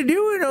 "What are you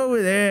doing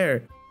over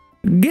there?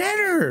 Get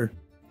her!"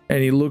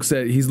 And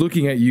he's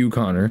looking at you,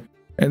 Connor,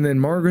 and then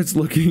Margaret's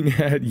looking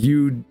at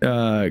you,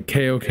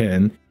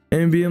 Kaioken,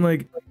 and being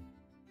like,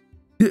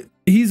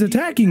 "He's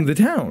attacking the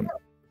town."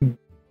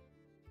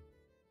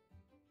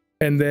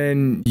 And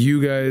then you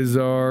guys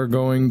are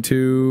going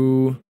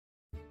to...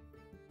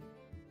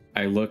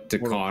 I look to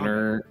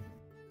Connor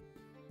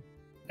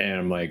and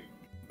I'm like,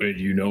 "Wait,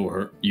 you know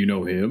her? You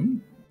know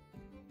him?"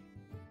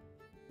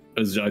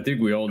 I think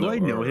we all know her.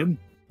 Do I know him?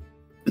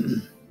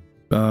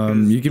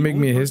 You can make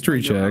me a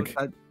history check.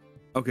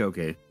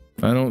 Okay.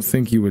 I don't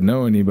think you would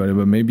know anybody,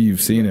 but maybe you've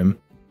seen him.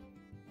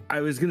 I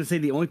was gonna say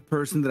the only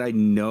person that I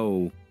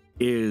know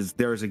is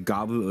there's a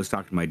goblin that was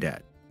talking to my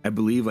dad. I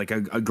believe like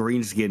a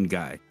green skinned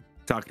guy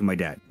talking to my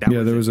dad.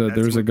 There was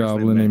a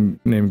goblin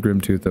named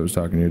Grimtooth that was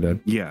talking to your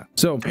dad. Yeah.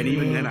 So and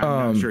even then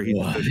I'm not sure he's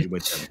associated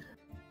with them.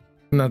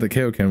 Not that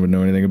Kaioken would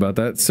know anything about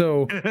that.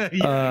 So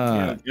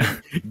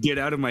get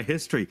out of my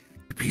history,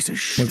 you piece of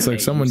shit. Looks like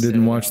someone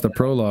didn't watch the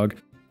prologue.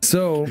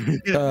 So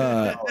you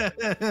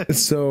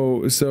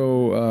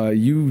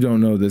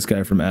don't know this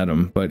guy from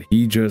Adam, but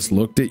he just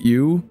looked at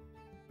you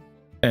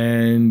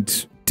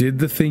and did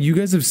the thing. You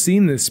guys have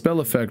seen this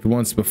spell effect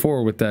once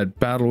before with that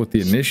battle with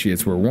the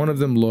initiates, where one of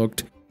them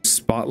looked,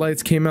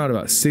 spotlights came out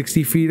about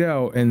 60 feet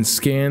out and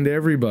scanned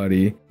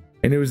everybody,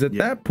 and it was at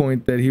that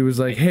point that he was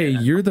like, "Hey,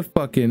 you're the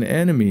fucking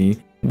enemy,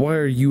 why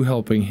are you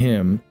helping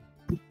him?"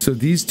 So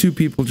these two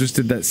people just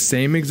did that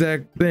same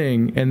exact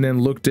thing, and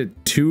then looked at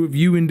two of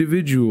you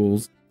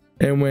individuals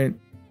and went,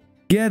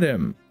 "Get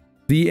him,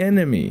 the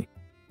enemy."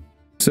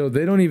 So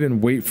they don't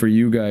even wait for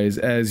you guys,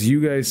 as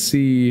you guys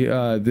see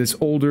this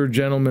older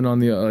gentleman on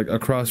the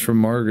across from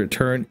Margaret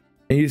turn,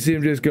 and you see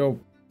him just go,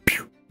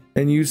 pew,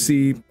 and you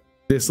see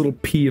this little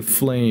pea of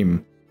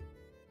flame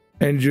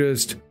and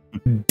just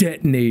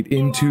detonate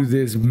into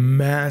this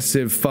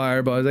massive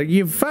fireball. It's like,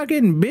 "You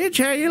fucking bitch,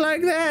 how you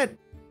like that?"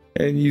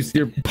 And you see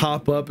her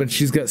pop up, and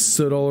she's got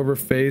soot all over her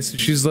face.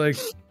 She's like,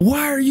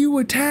 "Why are you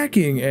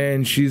attacking?"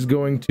 And she's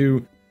going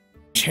to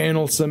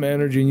channel some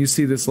energy, and you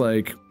see this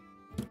like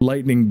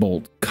lightning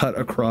bolt cut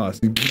across,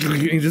 and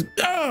he just,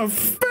 "Oh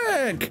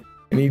fuck!"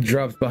 and he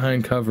drops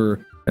behind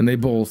cover, and they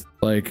both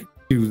like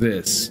do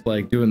this,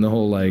 like doing the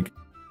whole like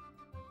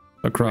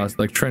across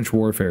like trench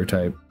warfare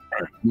type.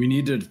 We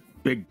need to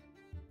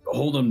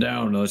hold them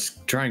down.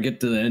 Let's try and get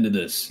to the end of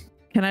this.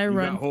 Can I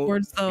run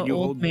towards the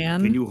old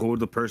man? Can you hold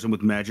the person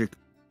with magic?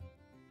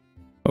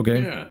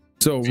 Okay. Yeah.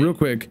 So real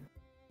quick,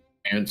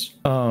 Hands.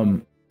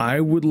 I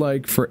would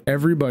like for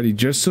everybody,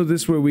 just so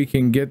this way we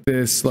can get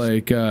this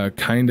like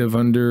kind of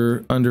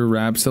under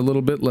wraps a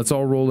little bit. Let's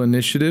all roll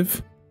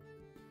initiative.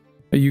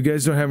 You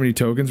guys don't have any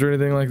tokens or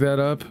anything like that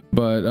up,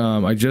 but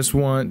I just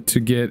want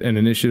to get an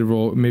initiative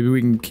roll. Maybe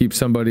we can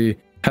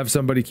have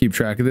somebody keep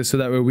track of this, so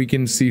that way we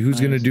can see who's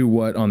going to do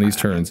what on these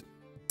turns.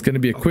 It's going to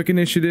be a quick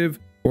initiative.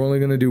 We're only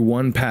going to do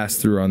one pass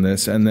through on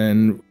this, and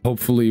then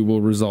hopefully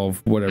we'll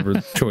resolve whatever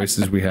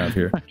choices we have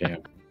here. Yeah.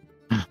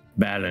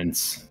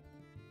 Balance.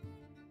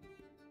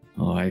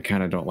 Oh, I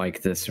kind of don't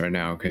like this right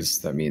now because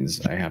that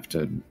means I have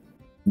to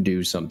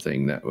do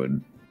something that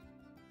would.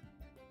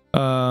 Who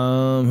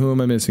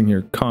am I missing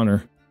here?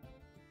 Connor.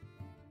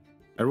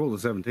 I rolled a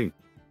 17.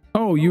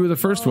 Oh, you were the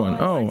first one.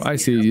 Oh, I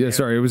see. Yeah,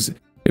 sorry. It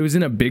was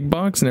in a big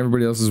box and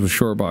everybody else's was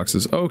short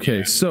boxes.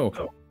 Okay,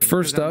 so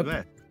first up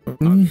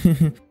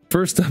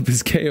first up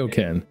is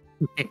Kaioken.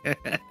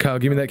 Kyle,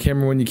 give me that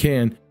camera when you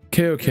can.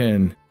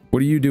 Kaioken,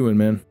 what are you doing,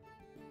 man?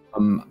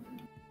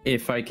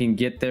 If I can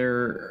get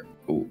there,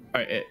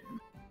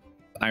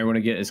 I want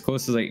to get as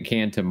close as I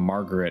can to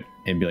Margaret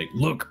and be like,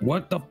 Look,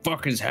 what the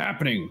fuck is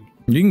happening?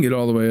 You can get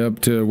all the way up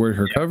to where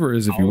her cover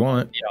is if you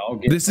want. Yeah,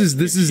 this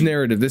is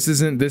narrative. This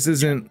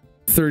isn't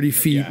 30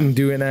 feet and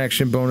do an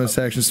action, bonus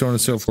action, so on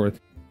and so forth.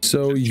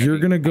 So you're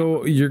gonna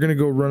go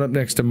run up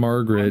next to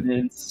Margaret.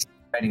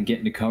 I didn't get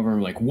into cover.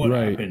 I'm like, what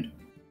happened?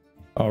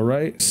 All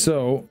right,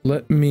 so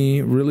let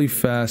me really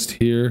fast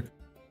here.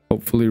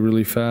 Hopefully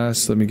really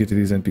fast. Let me get to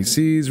these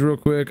NPCs real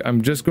quick.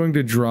 I'm just going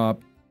to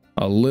drop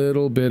a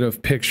little bit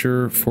of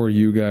picture for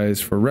you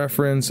guys for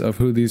reference of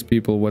who these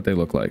people, what they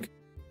look like.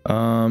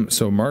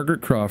 So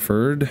Margaret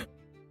Crawford,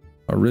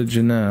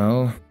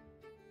 original.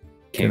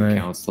 Camp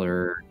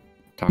counselor,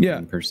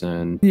 talking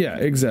person. Yeah,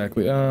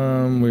 exactly. We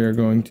are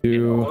going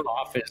to.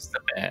 Olaf is the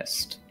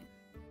best.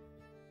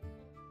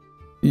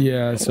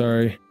 Yeah,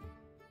 sorry.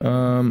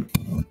 Go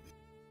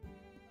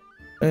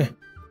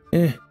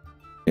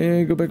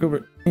back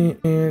over.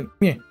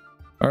 Yeah.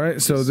 All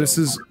right, so this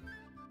is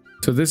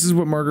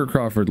what Margaret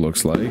Crawford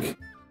looks like.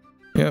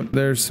 Yep,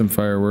 there's some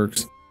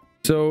fireworks.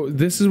 So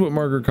this is what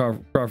Margaret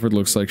Crawford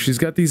looks like. She's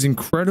got these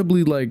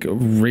incredibly like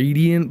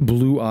radiant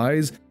blue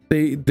eyes.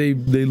 They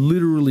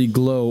literally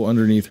glow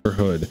underneath her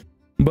hood.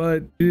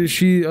 But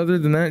other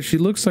than that, she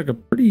looks like a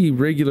pretty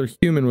regular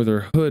human with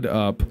her hood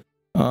up.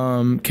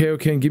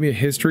 Kaioken, give me a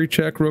history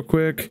check real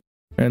quick,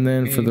 and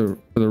then for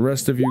the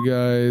rest of you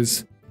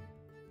guys,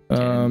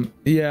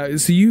 yeah.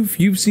 So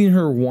you've seen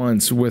her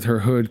once with her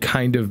hood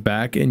kind of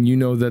back, and you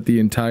know that the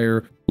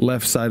entire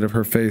left side of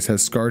her face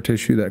has scar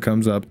tissue that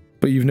comes up,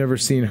 but you've never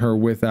seen her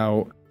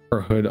without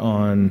her hood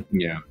on.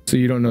 Yeah. So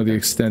you don't know the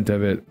extent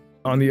of it.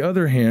 On the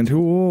other hand,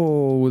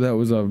 whoa, that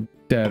was a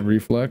dad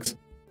reflex.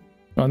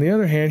 On the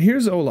other hand,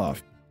 here's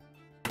Olaf.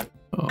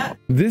 Oh.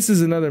 This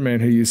is another man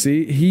who you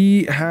see.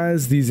 He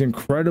has these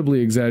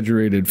incredibly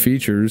exaggerated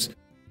features.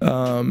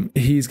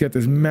 He's got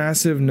this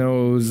massive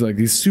nose, like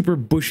these super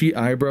bushy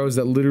eyebrows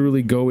that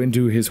literally go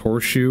into his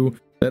horseshoe,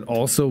 that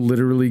also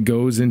literally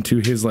goes into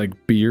his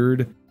like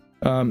beard.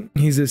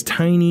 He's this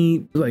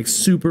tiny, like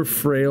super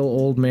frail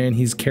old man.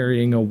 He's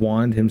carrying a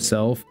wand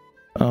himself.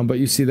 But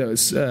you see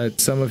that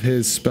some of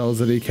his spells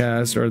that he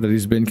casts or that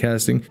he's been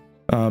casting,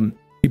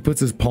 he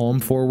puts his palm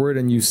forward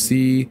and you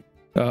see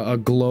a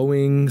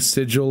glowing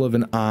sigil of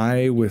an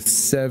eye with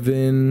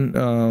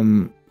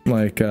seven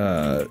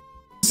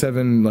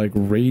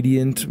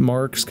radiant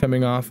marks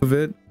coming off of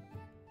it.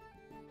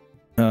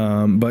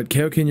 But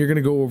Kaioken, you're going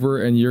to go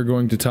over and you're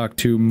going to talk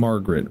to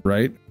Margaret,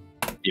 right?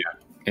 Yeah.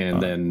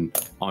 And then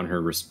on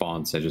her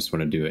response, I just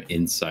want to do an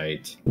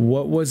insight.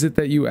 What was it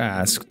that you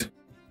asked?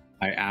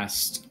 I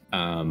asked,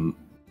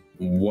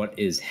 what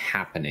is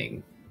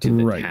happening to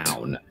the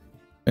town?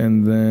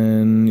 And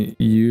then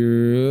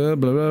you're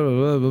blah, blah,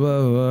 blah, blah,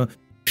 blah, blah.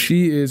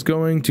 She is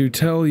going to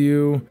tell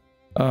you,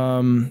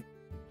 she'll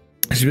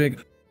be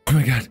like, oh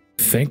my god,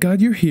 thank god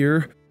you're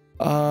here.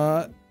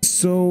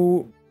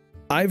 So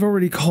I've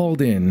already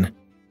called in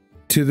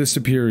to the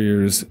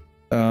superiors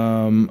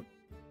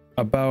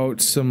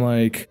about some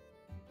like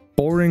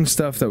boring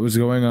stuff that was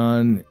going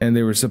on, and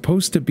they were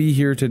supposed to be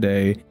here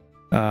today.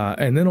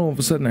 And then all of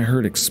a sudden I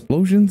heard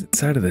explosions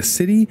inside of the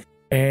city,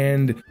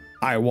 and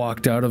I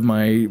walked out of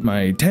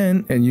my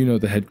tent, and you know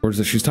the headquarters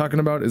that she's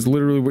talking about is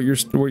literally what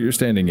you're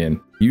standing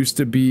in. Used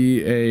to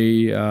be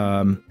a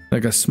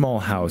like a small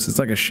house. It's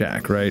like a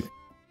shack, right?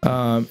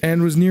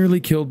 And was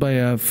nearly killed by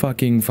a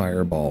fucking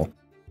fireball.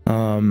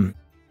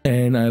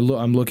 And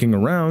I'm looking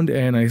around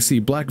and I see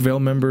Black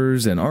Veil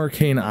members and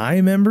Arcane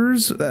Eye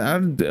members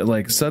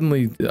like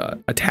suddenly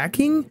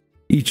attacking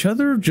each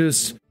other,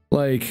 just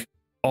like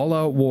all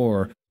out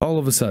war all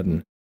of a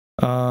sudden.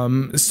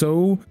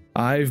 So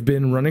I've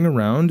been running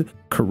around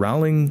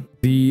corralling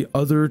the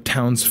other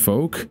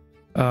townsfolk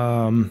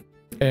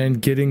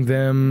and getting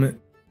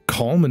them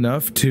calm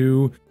enough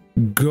to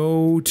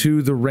go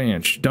to the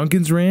ranch,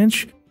 Duncan's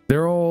ranch.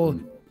 They're all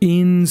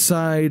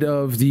inside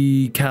of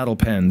the cattle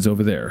pens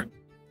over there.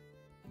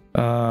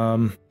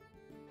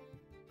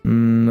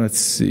 Let's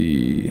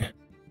see.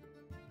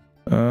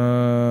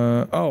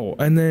 Oh,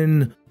 and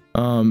then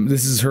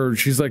this is her.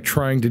 She's like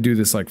trying to do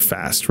this like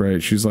fast,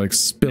 right? She's like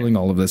spilling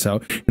all of this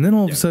out, and then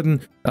all of a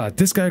sudden,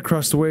 this guy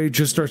across the way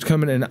just starts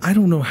coming, and I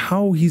don't know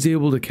how he's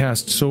able to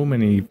cast so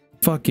many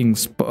fucking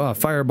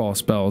fireball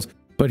spells,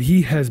 but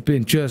he has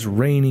been just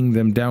raining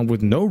them down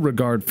with no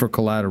regard for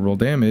collateral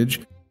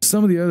damage.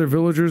 Some of the other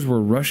villagers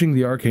were rushing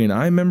the Arcane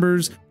Eye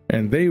members,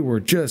 and they were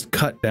just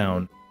cut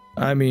down.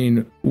 I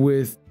mean,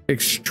 with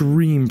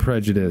extreme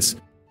prejudice.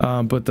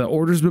 But the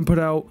order's been put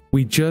out.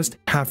 We just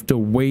have to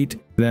wait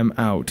them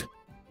out.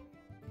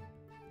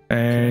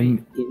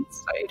 And can I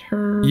insight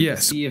her?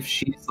 Yes. See if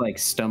she's like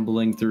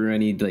stumbling through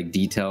any like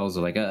details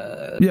or like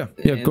yeah.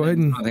 Go ahead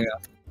and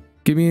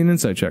give me an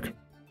insight check.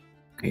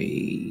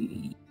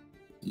 Okay.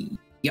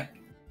 Yeah.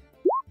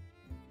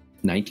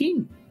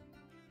 19.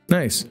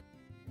 Nice.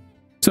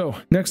 So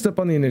next up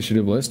on the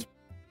initiative list,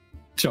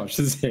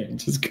 Josh's hand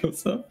just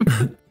goes up.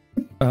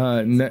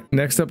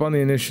 Next up on the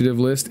initiative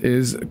list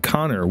is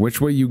Connor. Which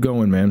way you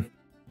going, man?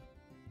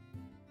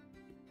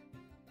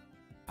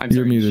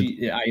 You're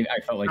muted. I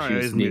felt like she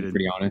was being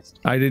pretty honest.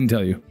 I didn't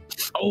tell you.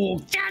 Oh,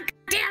 God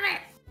damn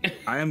it!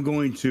 I am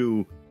going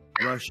to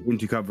rush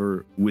into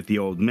cover with the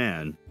old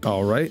man.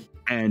 All right.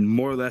 And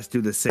more or less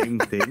do the same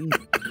thing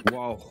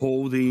while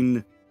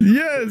holding.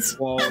 Yes.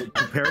 While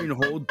preparing to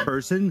hold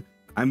person,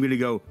 I'm going to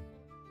go.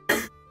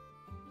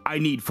 I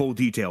need full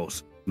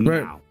details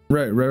now.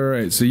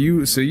 Right. So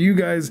you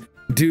guys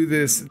do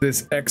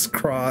this X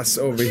cross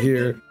over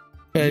here,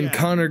 and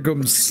Connor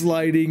comes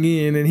sliding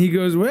in, and he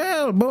goes,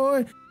 "Well,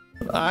 boy,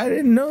 I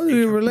didn't know that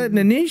we were letting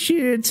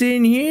initiates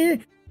in here.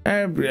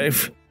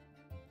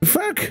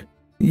 Fuck,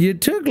 you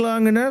took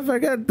long enough. I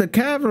got the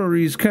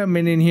cavalry's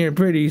coming in here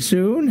pretty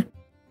soon.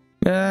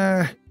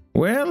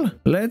 Well,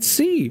 let's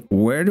see.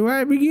 Where do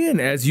I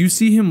begin?" As you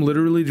see him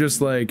literally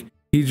just like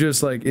he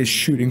just like is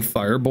shooting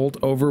firebolt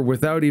over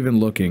without even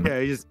looking.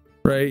 Yeah,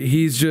 right,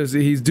 he's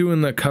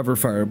doing the cover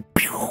fire,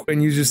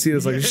 and you just see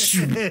this like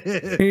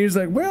and he's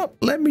like, "Well,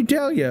 let me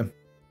tell you."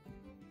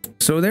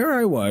 So there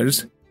I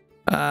was.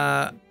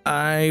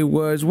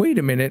 Wait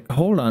a minute,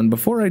 hold on,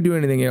 before I do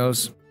anything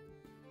else,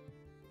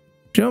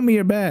 show me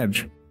your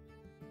badge.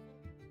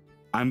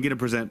 I'm gonna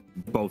present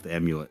both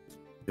amulets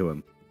to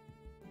him.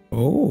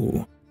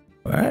 Oh,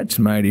 that's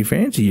mighty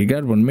fancy. You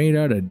got one made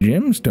out of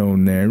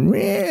gemstone there.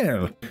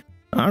 Well,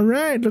 all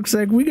right, looks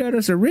like we got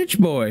us a rich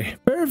boy.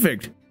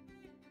 Perfect.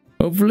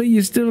 Hopefully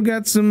you still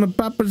got some of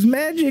Papa's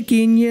magic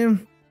in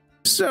you.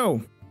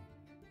 So,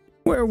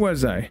 where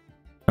was I?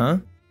 Huh?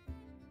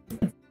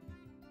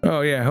 Oh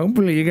yeah,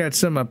 hopefully you got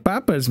some of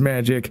Papa's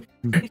magic.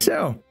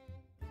 So,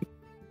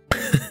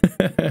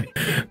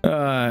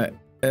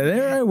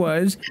 there I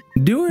was,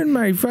 doing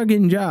my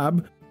fucking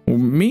job.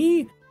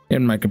 Me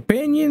and my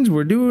companions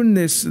were doing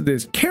this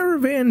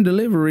caravan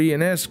delivery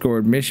and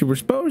escort mission. We're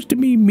supposed to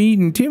be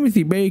meeting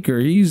Timothy Baker.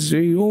 He's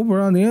over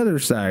on the other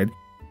side.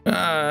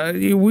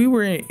 We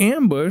were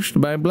ambushed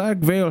by Black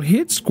Veil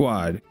Hit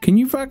Squad. Can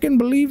you fucking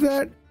believe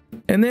that?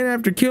 And then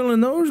after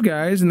killing those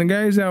guys and the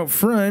guys out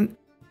front,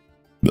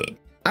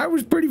 I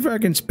was pretty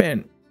fucking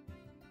spent.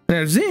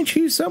 Now Zinch,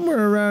 he's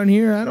somewhere around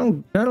here. I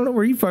don't know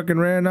where he fucking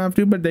ran off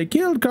to, but they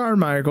killed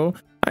Carmichael.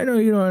 I know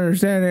you don't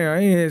understand how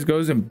any of this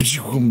goes, and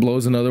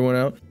blows another one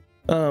out.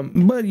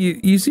 But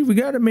you see, we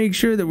got to make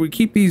sure that we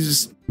keep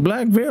these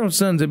Black Veil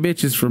sons of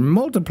bitches from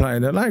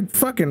multiplying. They're like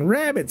fucking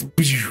rabbits.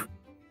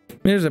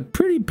 There's a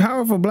pretty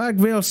powerful Black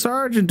Veil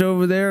sergeant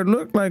over there. It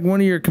looked like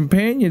one of your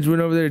companions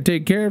went over there to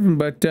take care of him,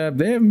 but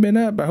they haven't been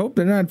up. I hope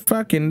they're not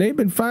fucking. They've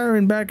been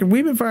firing back, and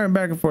we've been firing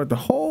back and forth the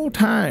whole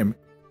time.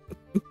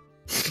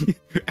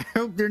 I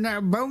hope they're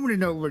not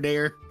boning over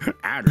there.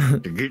 I'd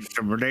have to get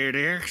some of that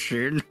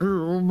action.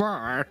 Oh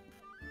my.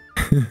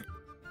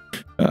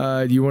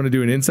 Do you want to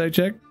do an insight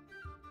check?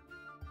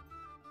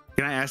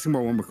 Can I ask him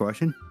one more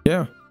question?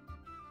 Yeah.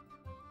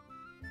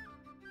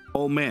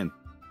 Oh man,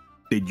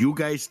 did you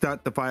guys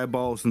start the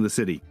fireballs in the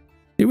city?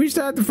 Did we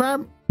start the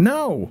fire?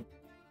 No.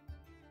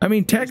 I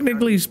mean,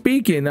 technically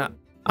speaking,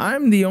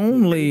 I'm the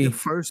only.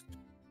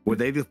 Were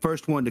they the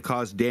first one to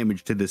cause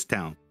damage to this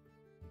town?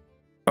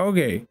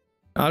 Okay,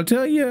 I'll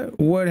tell you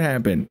what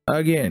happened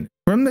again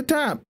from the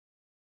top.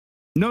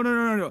 No.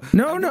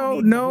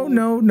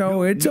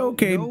 It's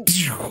okay.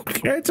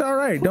 It's all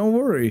right. Don't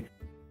worry.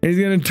 He's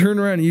gonna turn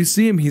around. And you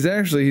see him. He's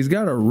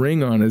got a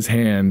ring on his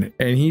hand,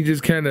 and he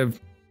just kind of.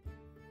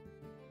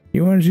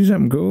 You want to see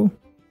something cool?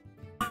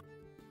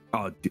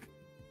 Oh, dude.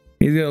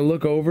 He's gonna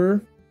look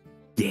over.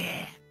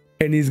 Yeah.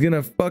 And he's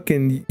gonna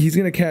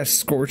cast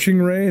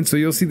Scorching Ray, and so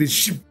you'll see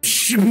this,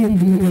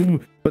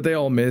 but they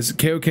all miss.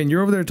 Kaioken,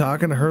 you're over there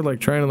talking to her, like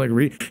trying to like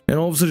read, and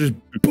all of a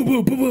sudden just boom,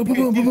 boom, boom, boom,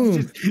 boom, boom,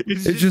 boom.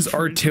 It's just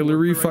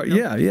artillery fire.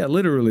 Yeah,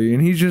 literally.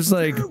 And he's just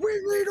like, we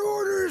need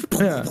orders.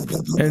 Yeah,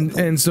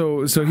 and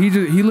so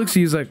he looks.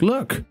 He's like,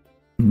 look,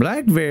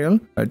 Black Veil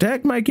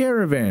attacked my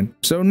caravan,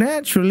 so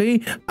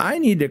naturally I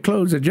need to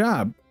close the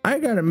job. I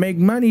gotta make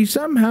money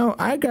somehow.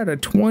 I got a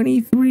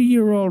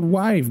 23-year-old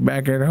wife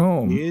back at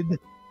home.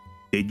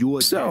 Did you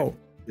so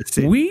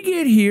we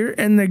get here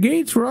and the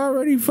gates were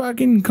already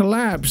fucking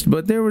collapsed,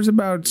 but there was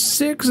about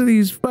 6 of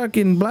these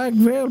fucking black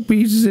veil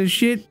pieces of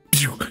shit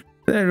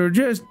that are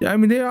just, I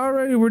mean, they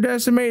already were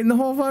decimating the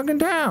whole fucking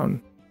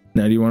town.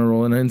 Now, do you want to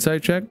roll an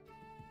insight check?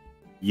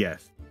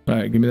 Yes. All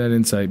right, give me that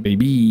insight,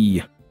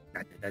 baby.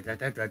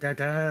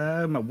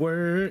 My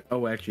word.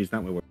 Oh, actually, it's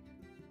not my word.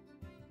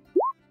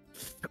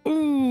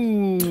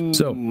 Ooh,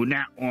 so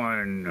that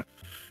one.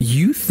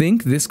 You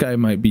think this guy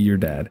might be your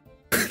dad?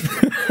 Is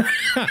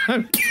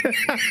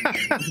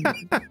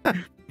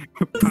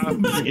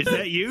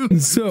that you?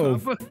 So,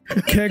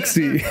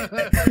 Keksi,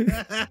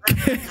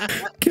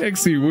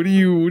 Keksi, what are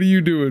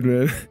you doing,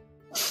 man?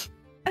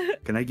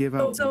 Can I give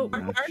out? So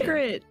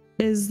Margaret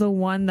is the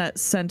one that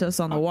sent us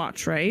on the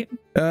watch, right?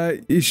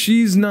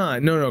 She's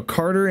not. No.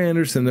 Carter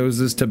Anderson. There was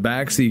this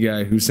Tabaxi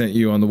guy who sent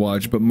you on the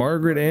watch, but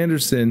Margaret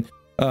Anderson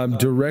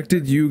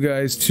directed you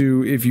guys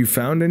to, if you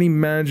found any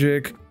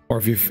magic, or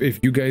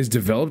if you guys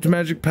developed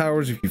magic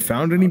powers, if you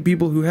found any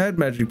people who had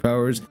magic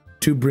powers,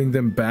 to bring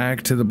them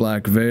back to the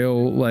Black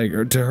Veil, like,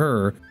 or to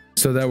her,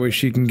 so that way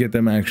she can get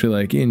them actually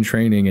like in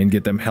training and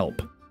get them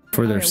help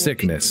for their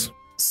sickness.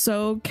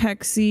 So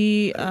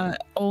Keksi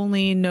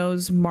only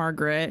knows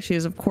Margaret. She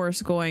is of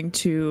course going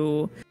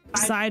to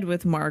side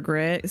with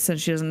Margaret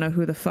since she doesn't know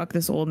who the fuck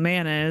this old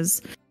man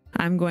is.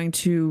 I'm going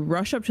to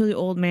rush up to the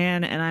old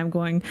man and I'm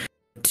going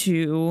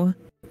to,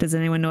 does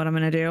anyone know what I'm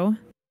going to do?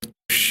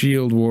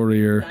 Shield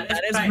warrior.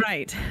 That is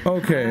right.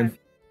 Okay.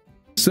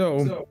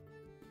 So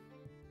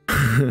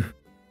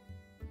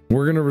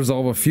we're going to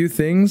resolve a few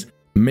things.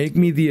 Make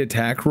me the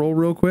attack roll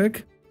real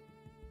quick.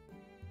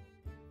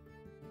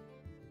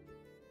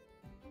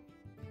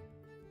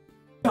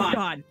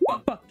 God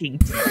fucking.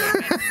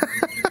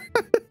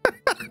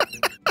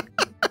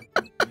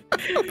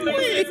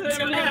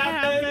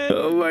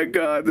 Oh my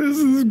god, this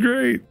is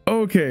great.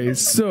 Okay,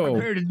 so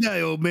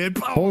die, old man.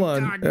 Hold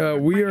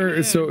on. We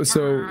are so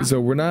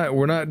we're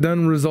not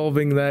done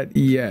resolving that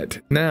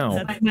yet.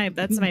 Now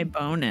that's my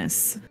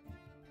bonus.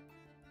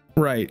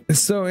 Right.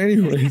 So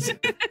anyways.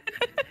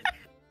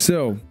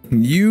 So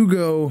you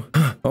go,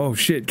 oh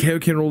shit,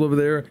 Kaioken rolled over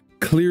there.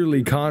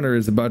 Clearly Connor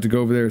is about to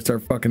go over there and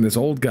start fucking this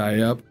old guy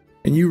up.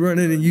 And you run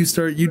in and you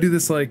do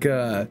this like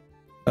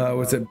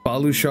what's it,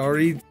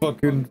 Balushari?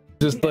 Fucking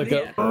just like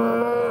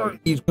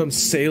you come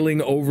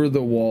sailing over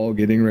the wall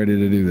getting ready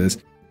to do this.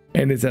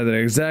 And it's at the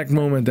exact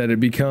moment that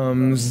it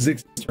becomes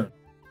Xixi's turn.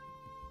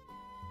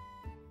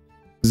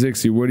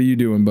 Xixi, what are you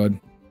doing, bud?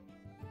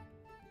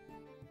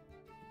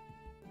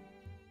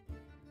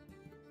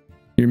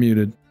 You're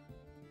muted.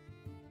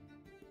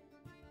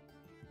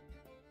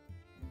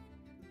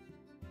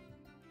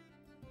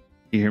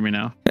 You hear me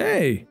now?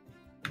 Hey!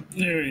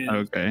 There he is.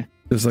 Okay.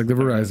 Just like the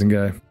Verizon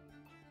guy.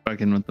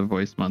 Fucking with the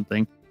voice mod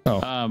thing. Oh.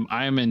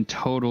 I am in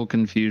total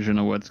confusion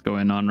of what's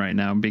going on right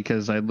now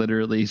because I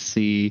literally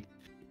see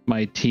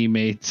my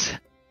teammates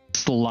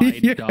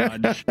slide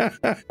dodge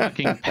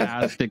fucking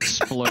past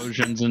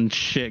explosions and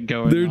shit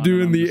going on. They're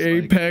doing the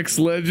Apex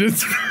like,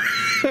 Legends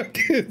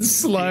fucking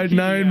slide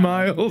 9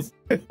 miles.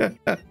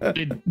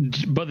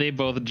 But they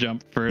both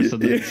jump first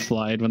and then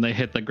slide when they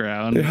hit the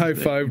ground. They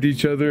high-fived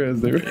each other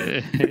as they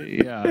were.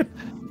 Yeah.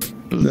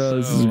 No,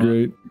 this is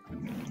great.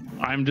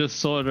 I'm just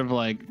sort of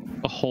like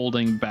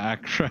holding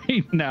back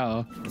right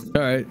now.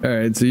 All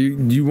right. So do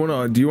you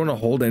want to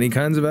hold any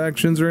kinds of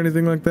actions or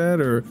anything like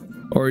that, or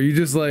are you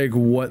just like,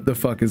 what the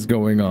fuck is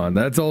going on?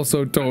 That's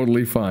also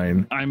totally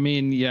fine. I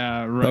mean,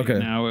 yeah, right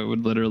now it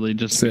would literally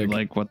just be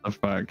like, what the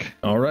fuck.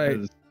 All right.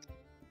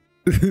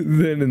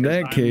 Then in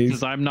that case,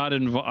 because I'm not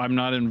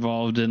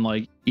involved in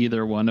like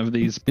either one of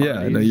these parties.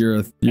 Yeah, no, you're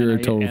a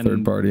total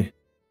third party.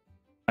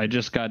 I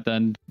just got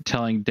done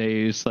telling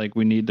Deus like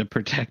we need to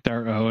protect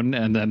our own,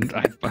 and then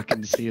I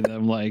fucking see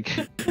them like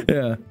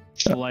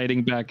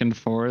sliding back and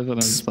forth, and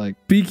I'm just like.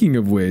 Speaking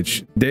of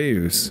which,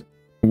 Deus,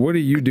 what are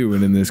you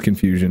doing in this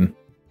confusion?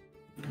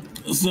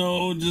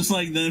 So just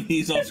like them,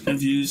 he's also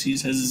confused. He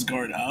has his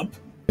guard up.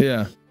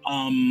 Yeah.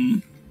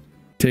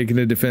 Taking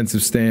a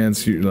defensive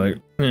stance. You're like,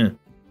 eh.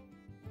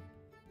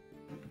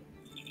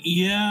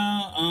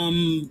 Yeah.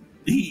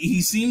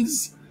 He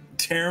seems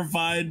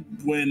terrified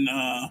when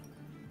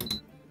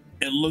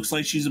it looks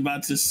like she's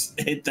about to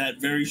hit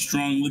that very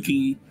strong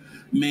looking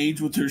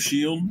mage with her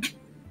shield.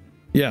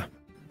 Yeah.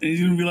 And he's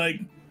gonna be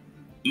like,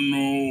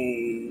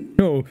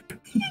 no.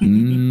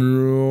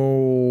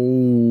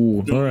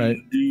 All right.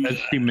 As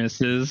she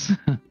misses.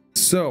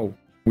 So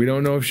we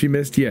don't know if she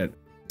missed yet.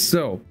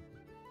 So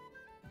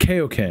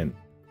Kaioken,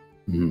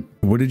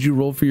 what did you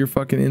roll for your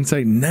fucking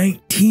insight?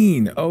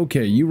 19.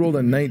 Okay, you rolled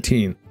a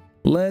 19.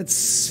 Let's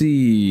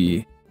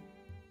see.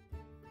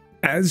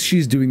 As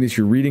she's doing this,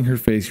 you're reading her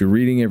face, you're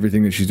reading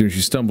everything that she's doing.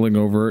 She's stumbling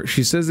over.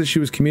 She says that she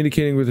was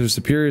communicating with her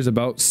superiors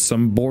about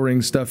some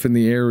boring stuff in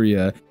the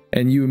area,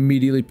 and you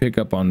immediately pick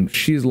up on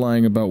she's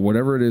lying about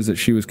whatever it is that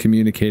she was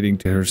communicating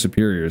to her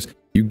superiors.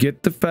 You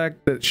get the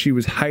fact that she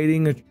was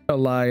hiding a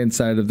lie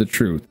inside of the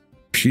truth.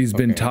 She's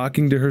been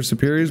talking to her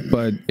superiors,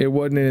 but it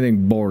wasn't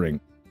anything boring.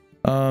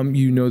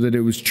 You know that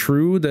it was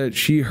true that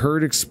she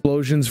heard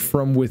explosions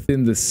from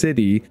within the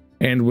city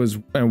and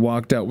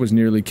walked out, was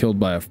nearly killed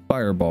by a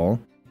fireball.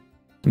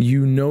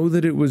 You know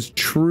that it was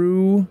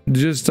true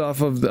just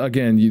off of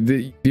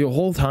the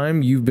whole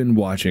time you've been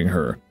watching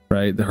her,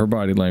 right? Her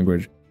body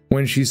language.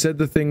 When she said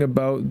the thing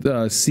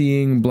about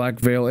seeing Black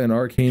Veil and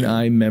Arcane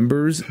Eye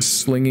members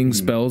slinging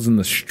spells in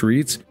the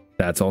streets,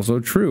 that's also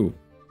true.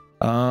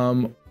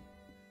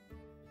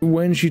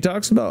 When she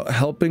talks about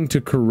helping to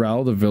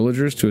corral the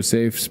villagers to a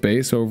safe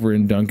space over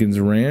in Duncan's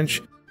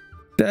ranch,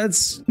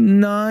 that's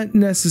not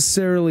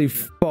necessarily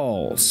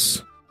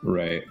false.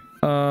 Right.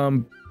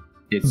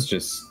 It's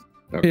just...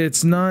 Okay.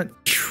 It's not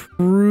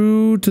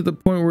true to the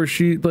point where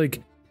she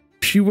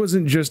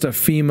wasn't just a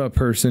FEMA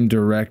person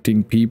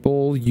directing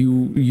people.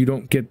 You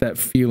don't get that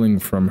feeling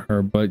from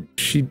her, but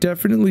she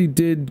definitely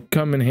did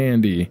come in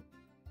handy.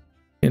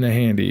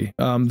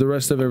 The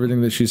rest of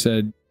everything that she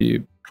said,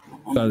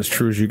 about as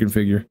true as you can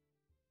figure.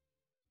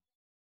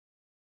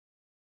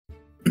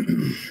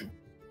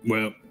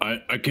 Well,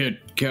 I can't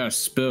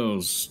cast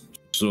spells,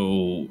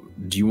 so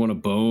do you want a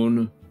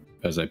bone?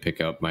 As I pick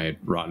up my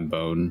rotten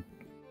bone.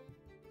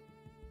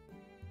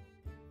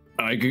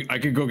 I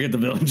could go get the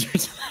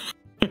villagers.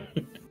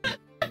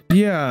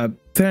 Yeah,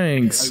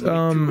 thanks.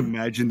 I like to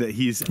imagine that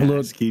he's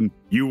asking,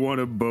 "You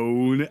want a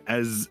bone?"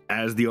 As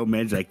the old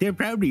man's like, "They're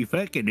probably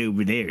fucking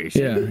over there."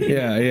 So.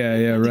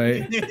 Yeah,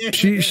 right.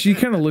 She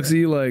kind of looks at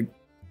you like,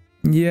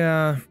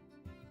 "Yeah,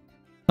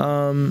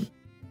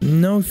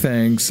 no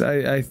thanks.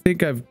 I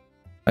think I've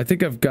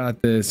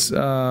got this.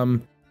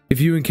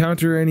 If you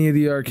encounter any of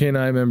the Arcane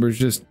Eye members,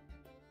 just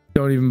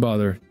don't even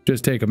bother.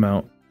 Just take them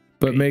out.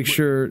 But make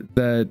sure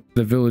that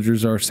the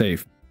villagers are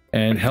safe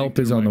and help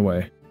is on the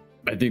way."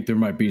 I think there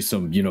might be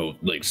some,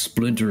 like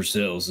splinter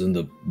cells in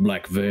the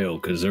Black Veil,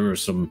 because there were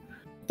some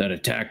that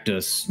attacked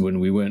us when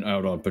we went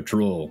out on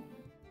patrol.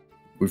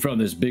 We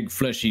found this big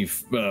fleshy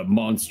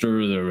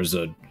monster. There's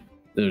a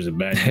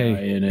bad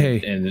guy in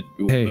it.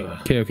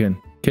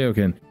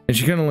 Kaioken. And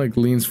she kind of like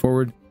leans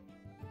forward.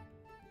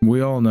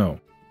 We all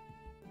know.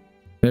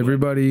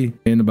 Everybody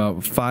in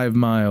about 5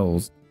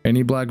 miles,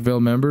 any Black Veil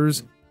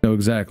members know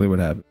exactly what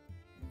happened.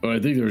 Well, I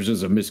think there was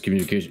just a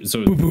miscommunication.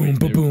 So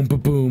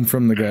boom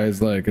from the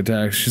guy's like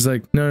attacks. She's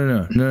like,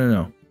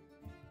 no.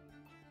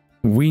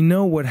 We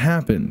know what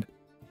happened.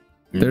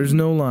 There's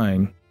no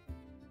lying.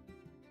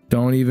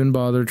 Don't even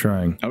bother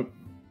trying.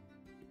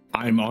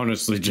 I'm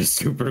honestly just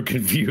super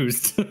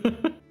confused.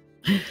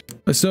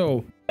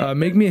 So,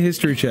 make me a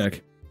history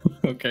check.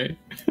 Okay.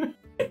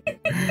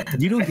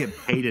 You don't get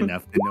paid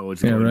enough to know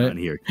what's going on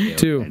here.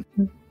 2.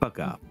 Fuck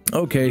off.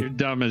 Okay. You're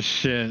dumb as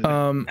shit.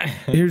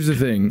 Here's the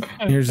thing.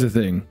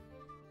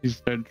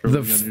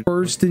 The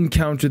first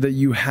encounter that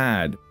you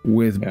had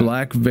with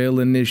Black Veil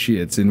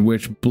initiates in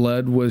which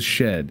blood was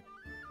shed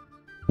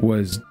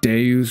was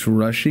Deus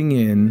rushing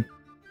in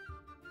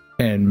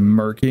and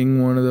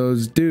murking one of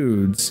those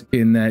dudes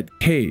in that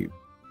cave.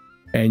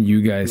 And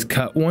you guys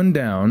cut one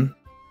down,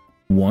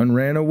 one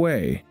ran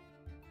away.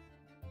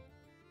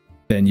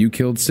 Then you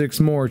killed 6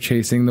 more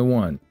chasing the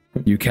one.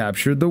 You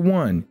captured the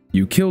one,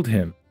 you killed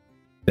him.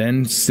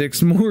 Then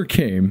 6 more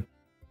came,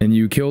 and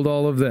you killed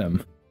all of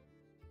them.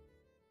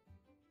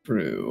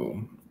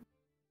 True.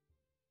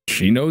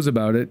 She knows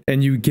about it,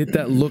 and you get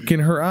that look in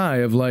her eye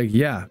of like,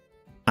 yeah,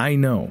 I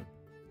know.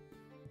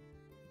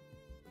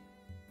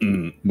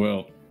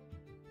 Well,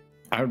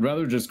 I'd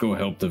rather just go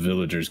help the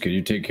villagers. Could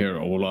you take care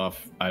of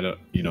Olaf? I don't,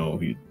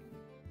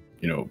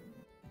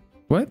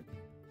 What?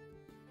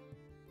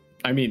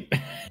 I mean...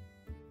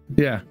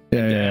 Yeah.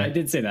 I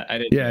did say that.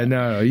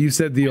 No. You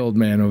said the old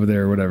man over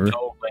there or whatever.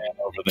 Old man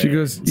over there. She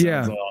goes,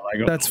 yeah,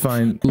 that's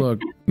fine.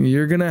 Look,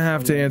 you're going to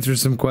have to answer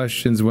some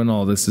questions when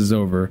all this is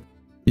over.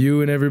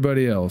 You and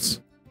everybody else.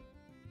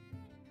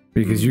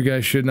 Because you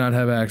guys should not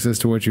have access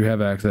to what you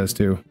have access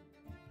to.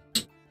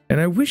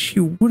 And I wish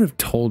you would have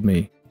told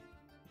me.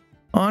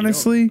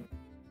 Honestly,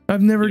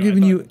 I've never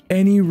given you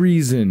any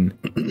reason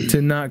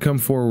to not come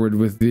forward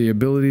with the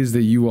abilities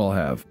that you all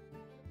have.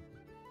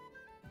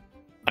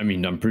 I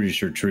mean, I'm pretty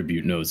sure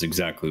Tribute knows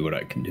exactly what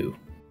I can do.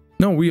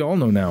 No, we all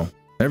know now.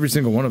 Every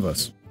single one of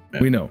us. Yeah.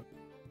 We know.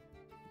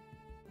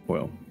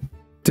 Well.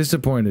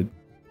 Disappointed.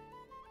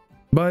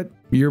 But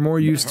you're more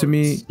used to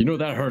me.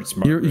 That hurts,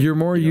 Margaret. You're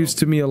more used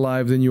to me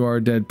alive than you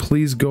are dead.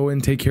 Please go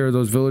and take care of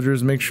those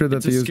villagers. Make sure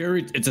that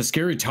it's a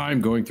scary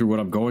time going through what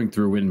I'm going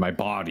through in my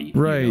body.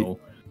 Right.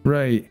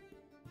 Right.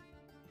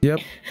 Yep.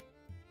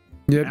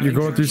 You're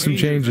going through some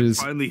changes.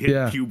 Finally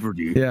hit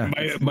puberty. Yeah.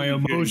 My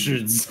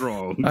emotions.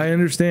 I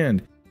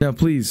understand. Now,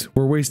 please,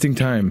 we're wasting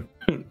time.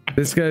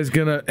 This guy's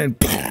gonna, and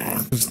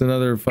just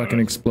another fucking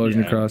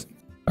explosion across.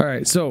 All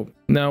right, so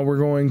now we're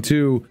going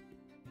to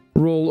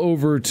roll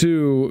over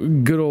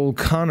to good old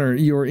Connor.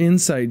 Your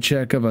insight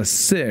check of a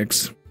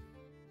 6.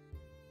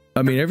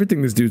 I mean,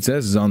 everything this dude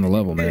says is on the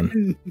level,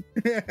 man.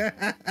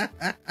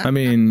 I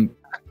mean,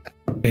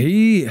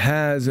 he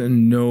has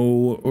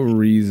no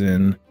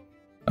reason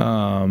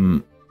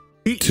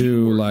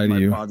to lie to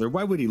you. Father,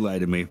 why would he lie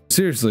to me?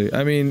 Seriously,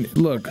 I mean,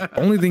 look,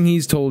 only thing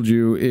he's told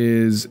you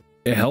is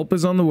help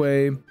is on the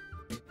way.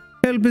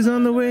 Help is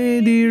on the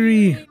way,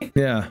 dearie.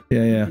 Yeah.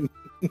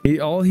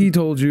 All he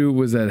told you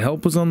was that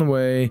help was on the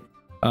way.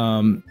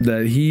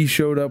 That he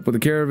showed up with a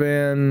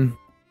caravan,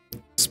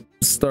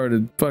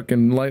 started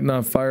fucking lighting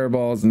off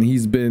fireballs, and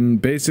he's been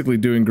basically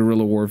doing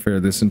guerrilla warfare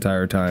this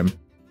entire time.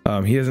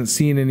 He hasn't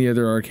seen any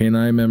other Arcane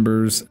Eye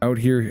members out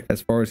here.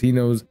 As far as he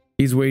knows,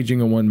 he's waging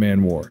a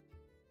one-man war.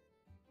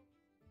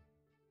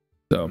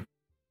 So,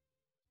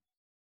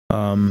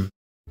 and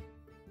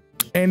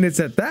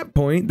it's at that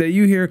point that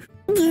you hear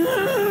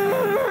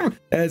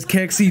as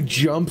Keksi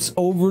jumps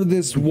over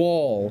this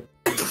wall,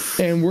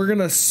 and we're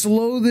gonna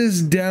slow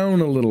this down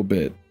a little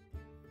bit.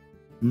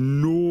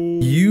 No.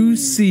 You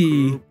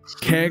see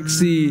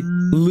Keksi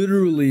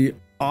literally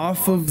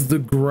off of the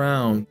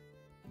ground,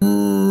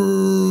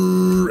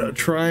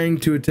 trying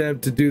to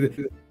attempt to do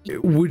that.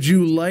 Would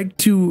you like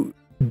to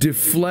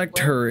deflect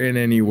her in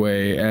any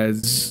way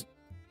as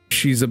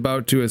she's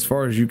about to, as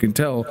far as you can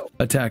tell,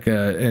 attack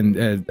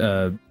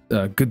a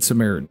Good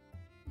Samaritan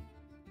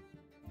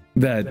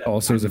that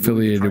also is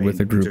affiliated with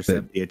a group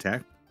that the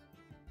attack?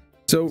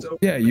 So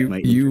yeah, you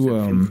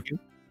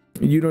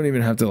don't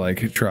even have to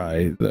like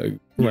try.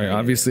 Right,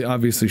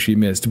 obviously she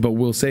missed, but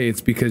we'll say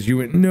it's because you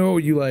went no.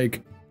 You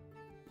like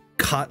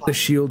caught the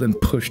shield and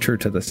pushed her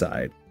to the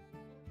side.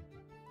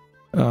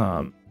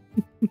 And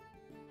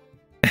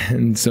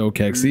so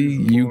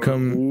Keksi, you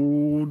come.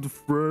 Old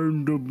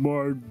friend of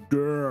my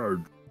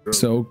dad.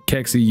 So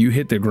Keksi, you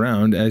hit the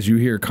ground as you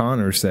hear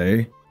Connor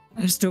say,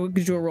 I just do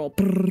a roll.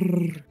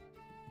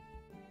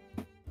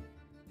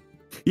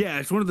 Yeah,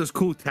 it's one of those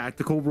cool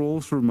tactical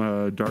rolls from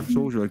Dark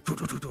Souls. You're like,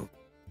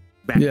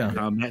 back yeah,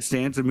 combat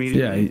stance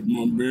immediately.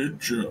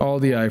 Yeah, all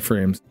the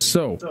iframes.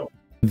 So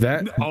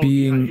that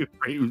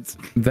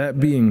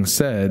being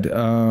said, Deus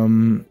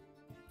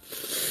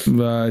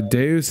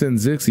and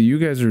Xixis, you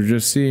guys are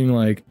just seeing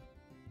like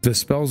the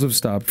spells have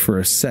stopped for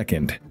a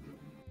second.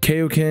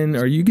 Kaioken,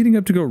 are you getting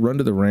up to go run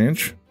to the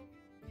ranch?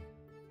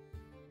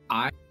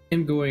 I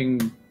am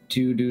going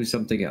to do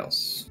something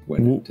else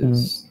when it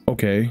is.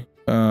 Okay.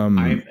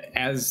 I'm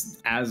as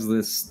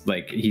this,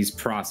 like, he's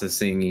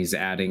processing, he's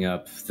adding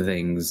up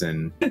things,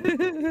 and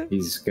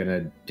he's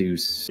gonna do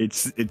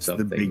it's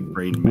the big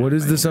brain. What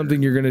is the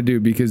something you're gonna do?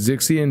 Because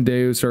Xixis and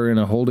Deus are in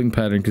a holding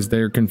pattern because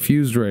they're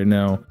confused right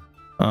now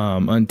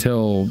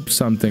until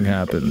something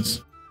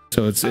happens.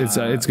 So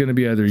it's gonna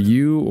be either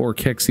you or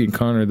Keksi and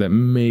Connor that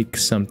make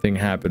something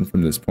happen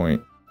from this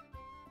point.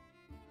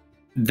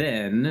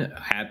 Then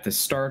at the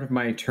start of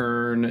my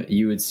turn,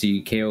 you would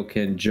see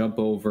Kaioken jump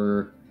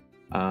over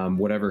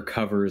whatever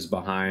cover is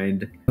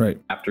behind,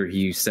 right, after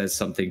he says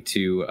something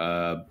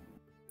to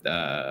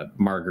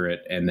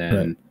Margaret, and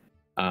then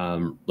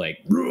like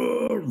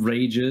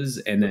rages,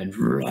 and then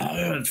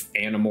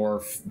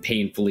animorph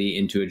painfully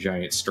into a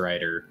giant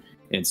strider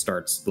and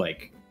starts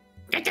like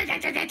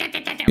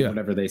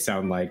whatever they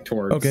sound like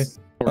towards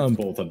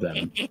both of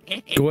them.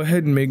 Go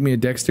ahead and make me a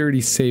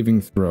dexterity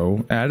saving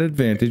throw at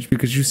advantage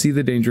because you see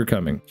the danger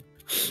coming.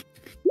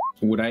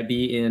 Would I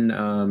be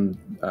in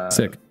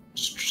sick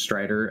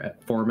strider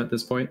form at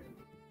this point?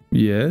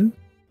 Yeah.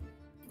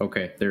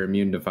 Okay, they're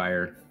immune to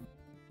fire.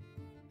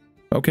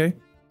 Okay.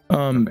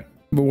 But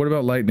what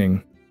about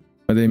lightning?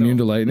 Are they immune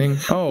to lightning?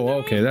 Oh,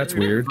 okay, that's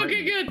weird.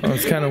 Okay, good. Oh,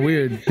 it's kind of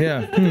weird.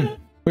 Yeah.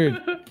 Weird.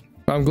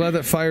 I'm glad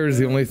that fire is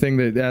the only thing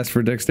that asks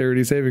for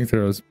dexterity saving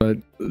throws, but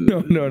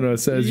no. It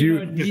says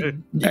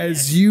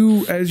as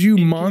you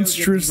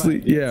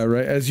monstrously,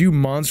 as you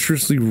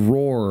monstrously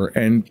roar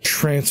and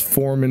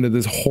transform into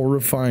this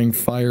horrifying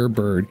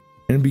firebird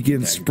and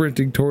begin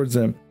sprinting towards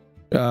them,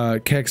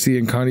 Keksi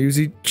and Connie, you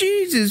see,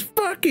 Jesus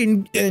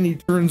fucking, and he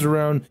turns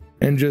around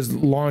and just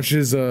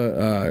launches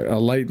a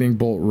lightning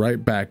bolt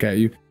right back at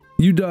you.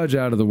 You dodge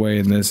out of the way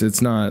in this.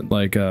 It's not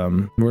like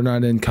we're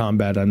not in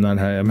combat.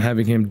 I'm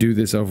having him do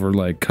this over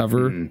like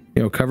cover. You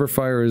know, cover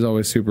fire is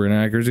always super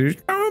inaccurate. He's,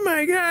 oh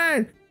my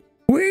god,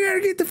 we gotta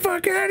get the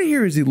fuck out of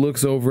here. As he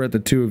looks over at the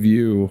two of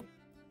you.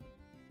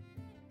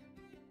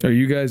 Are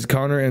you guys,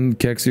 Connor and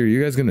Keksi, are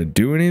you guys gonna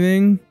do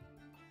anything?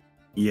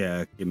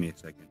 Yeah, give me a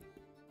second.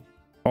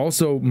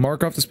 Also,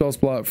 mark off the spell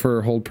slot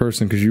for hold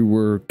person because you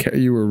were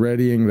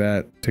readying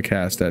that to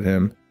cast at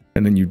him,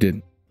 and then you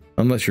didn't,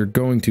 unless you're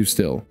going to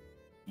still.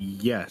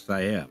 Yes,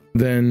 I am.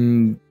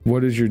 Then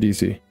what is your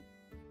DC?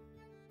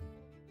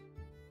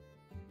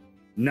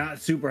 Not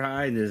super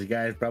high, and this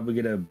guy's probably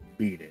gonna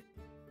beat it.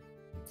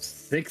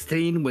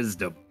 16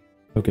 wisdom.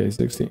 Okay,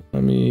 16.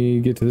 Let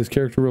me get to this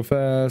character real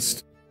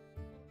fast.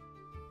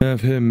 Have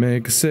him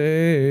make a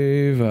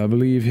save. I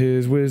believe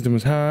his wisdom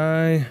was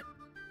high.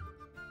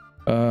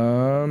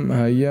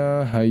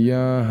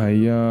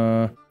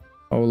 Hiya.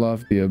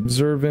 Olaf the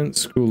Observant,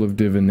 School of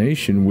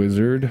Divination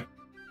Wizard.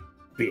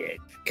 Bitch.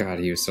 God,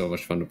 he was so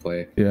much fun to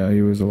play. Yeah,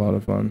 he was a lot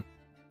of fun.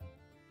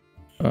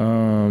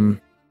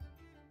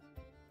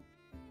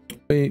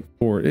 Wait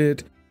for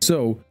it.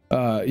 So,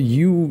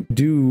 you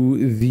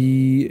do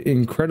the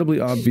incredibly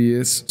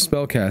obvious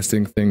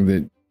spellcasting thing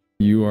that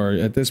You are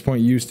at this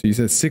point used to. You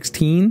said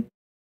 16.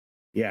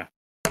 Yeah.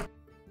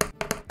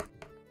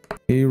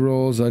 He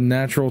rolls a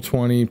natural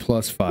 20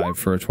 plus 5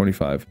 for a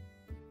 25.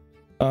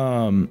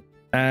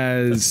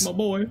 That's my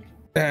boy.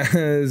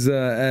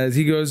 As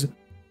he goes,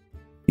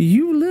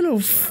 "You little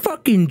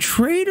fucking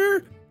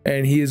traitor,"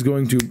 and he is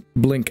going to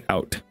blink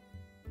out.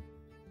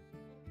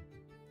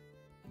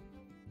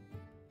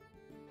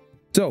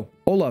 So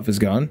Olaf is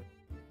gone.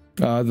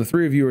 The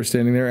three of you are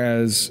standing there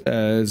as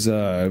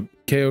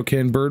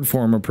Kaioken bird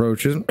form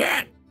approaches.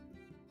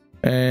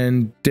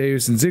 And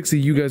Deus and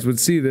Xixis, you guys would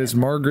see this.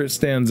 Margaret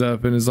stands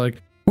up and is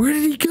like, "Where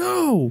did he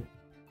go?"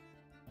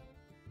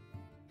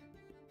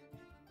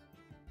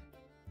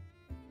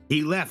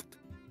 He left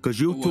because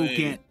you two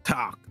can't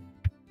talk.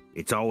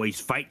 It's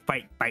always fight,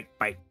 fight, fight,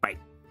 fight, fight.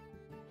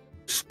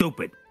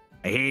 Stupid.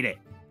 I hate it.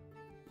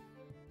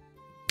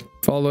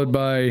 Followed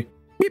by,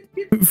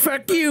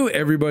 "Fuck you,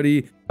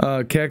 everybody."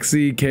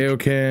 Keksi,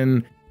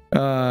 Kaioken,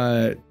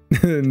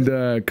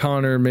 and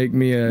Connor, make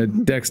me a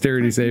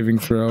dexterity saving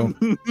throw.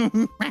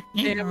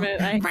 Damn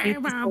it! I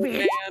hate this old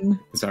man.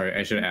 Sorry,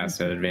 I should have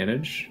asked at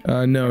advantage.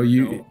 No,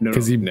 you,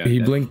 because he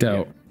blinked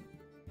out.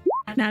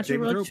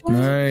 Natural.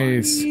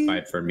 Nice.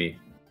 5 for me.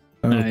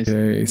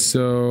 Okay,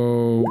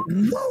 so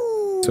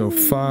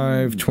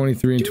 5,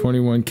 23, and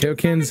 21.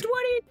 Kaioken's.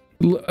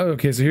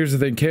 Okay, so here's the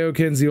thing.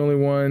 Kaioken's the only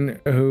one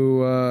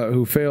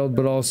who failed,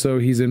 but also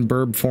he's in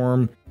burb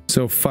form,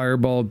 so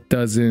fireball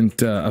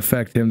doesn't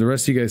affect him. The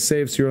rest of you guys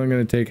save, so you're only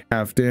going to take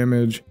half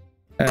damage.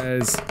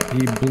 As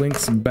he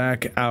blinks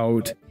back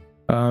out,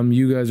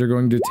 you guys are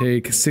going to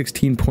take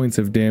 16 points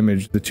of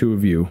damage, the two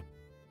of you.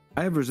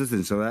 I have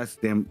resistance, so that's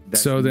damn.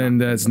 So then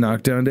that's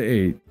knocked down to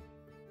 8.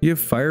 You have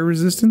fire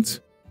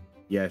resistance?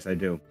 Yes, I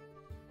do.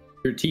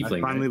 You're tiefling.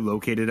 I finally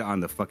located it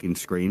on the fucking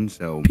screen,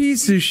 so.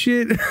 Piece of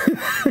shit.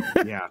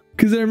 Yeah.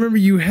 Because I remember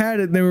you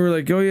had it, and then we were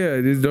like, "Oh yeah,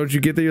 don't you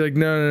get that?" You're like,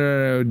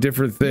 "No,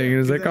 different thing." And it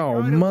was like,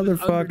 "Oh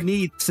motherfucker."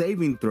 Need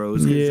saving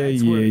throws. Yeah,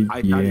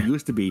 I thought it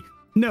used to be.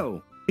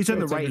 No, it's on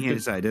the right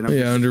hand side. And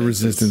yeah, under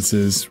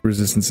resistances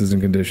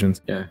and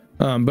conditions. Yeah.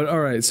 But all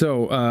right,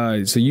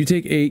 so you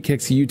take 8,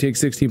 Keksi, you take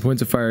 16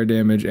 points of fire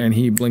damage, and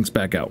he blinks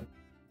back out.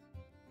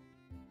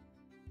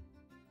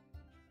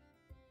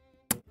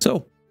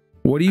 So,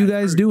 what are you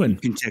guys doing?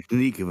 The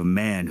technique of a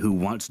man who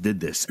once did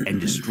this and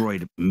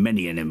destroyed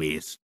many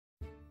enemies.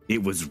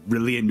 It was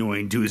really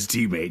annoying to his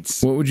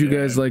teammates. What would you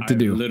guys like to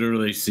do? I've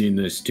literally seen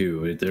this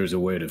too. There's a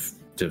way to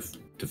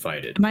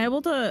fight it. Am I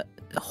able to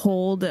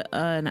hold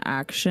an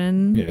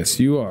action? Yes,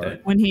 you are.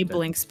 When he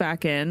blinks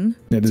back in.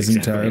 That is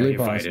entirely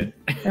possible.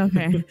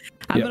 Okay.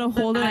 I'm gonna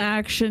hold an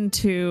action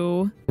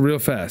to. Real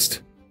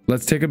fast.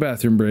 Let's take a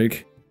bathroom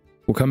break.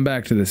 We'll come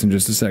back to this in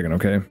just a second,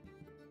 okay?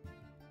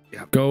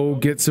 Yeah. Go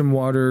get some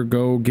water,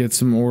 go get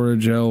some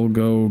Oragel,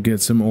 go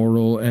get some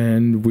oral,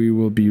 and we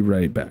will be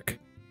right back.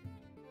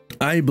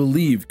 I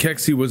believe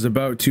Keksi was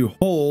about to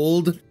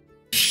hold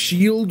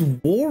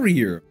Shield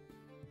Warrior.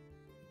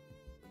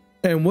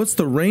 And what's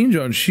the range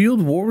on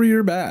Shield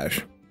Warrior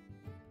Bash?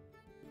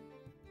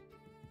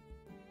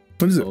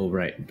 What is it? Oh,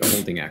 right. A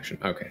holding action.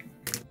 Okay.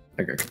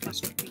 I got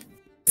confused.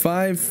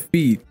 5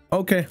 feet.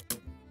 Okay.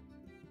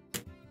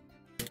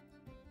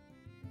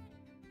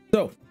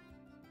 So,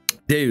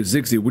 Deus,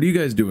 Xixis, what are you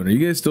guys doing? Are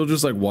you guys still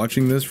just like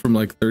watching this from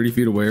like 30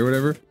 feet away or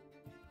whatever?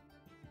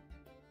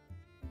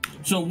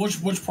 So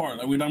which part?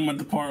 Are we talking about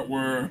the part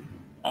where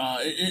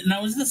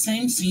now is it the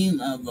same scene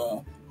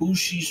of who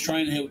she's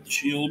trying to hit with the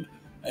shield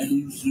and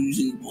who's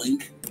using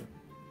blink?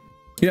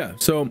 Yeah,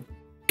 so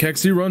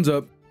Keksi runs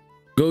up,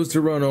 goes to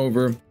run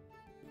over,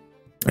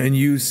 and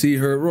you see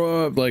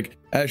her like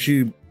as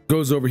she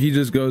goes over, he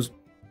just goes,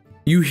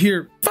 you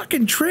hear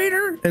 "fucking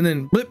traitor," and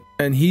then blip,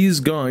 and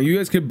he's gone. You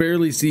guys could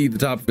barely see the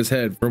top of his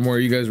head from where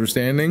you guys were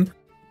standing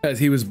as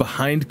he was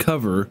behind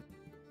cover.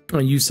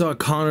 And you saw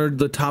Connor,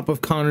 the top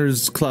of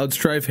Connor's cloud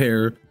strife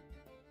hair,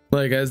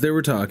 like as they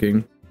were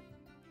talking.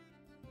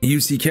 You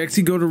see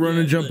Keksi go to run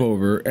and jump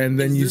over, and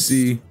then you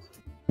see,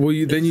 well,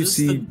 you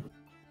see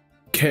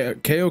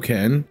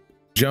Kaioken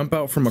jump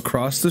out from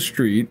across the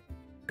street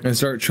and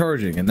start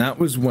charging, and that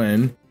was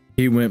when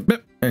he went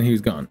blip, and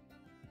he's gone.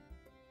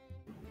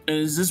 And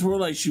is this where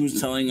like she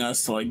was telling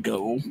us to like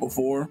go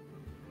before?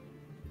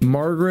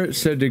 Margaret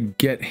said to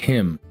get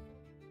him.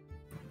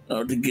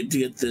 Oh, to get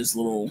this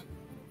little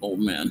old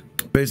man.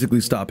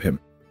 Basically stop him.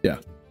 Yeah.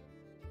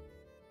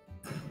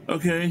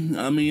 Okay,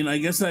 I mean, I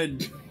guess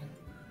I'd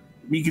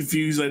be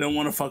confused. I don't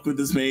want to fuck with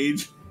this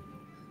mage,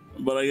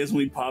 but I guess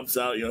when he pops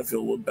out, I feel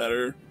a little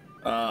better.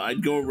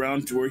 I'd go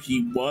around to where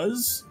he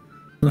was.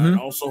 I'd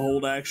also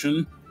hold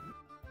action.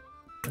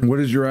 What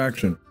is your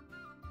action?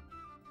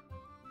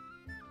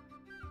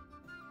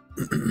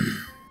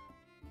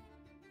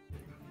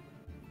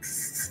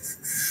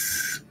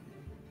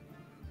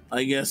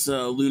 I guess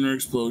lunar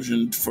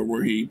explosion for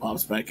where he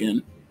pops back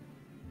in.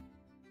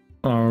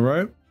 All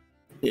right.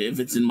 If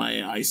it's in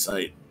my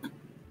eyesight.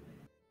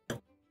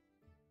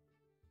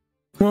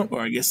 Well,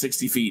 or I guess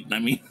 60 feet. I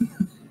mean.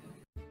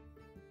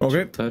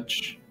 Okay.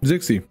 Touch.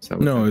 Xixis.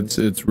 No,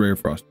 it's rare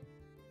frost.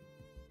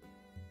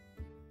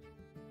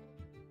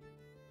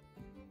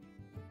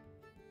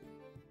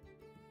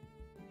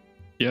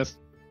 Yes.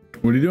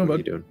 What are you doing, What are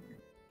bud? you doing?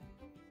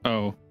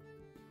 Oh,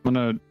 I'm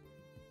gonna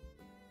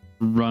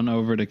run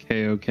over to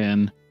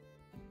Kaioken.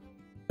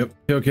 Yep.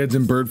 Kaioken's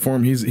in bird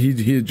form.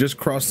 He had just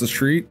crossed the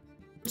street.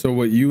 So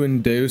what you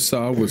and Deus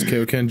saw was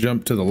Kaioken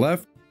jump to the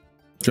left,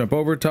 jump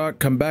over, talk,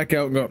 come back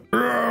out, and go,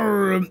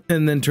 "Arr!"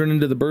 and then turn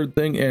into the bird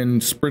thing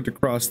and sprint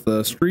across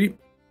the street,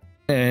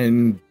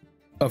 and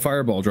a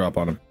fireball drop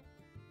on him.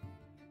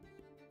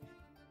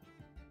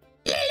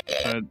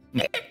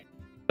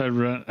 I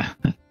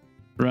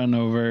run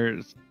over,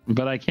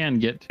 but I can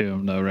get to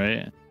him though,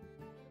 right?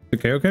 The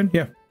Kaioken?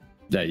 Yeah.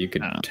 Yeah, you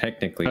could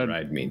technically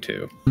ride me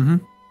too. Mm-hmm.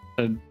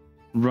 I'd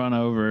run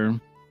over,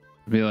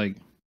 be like,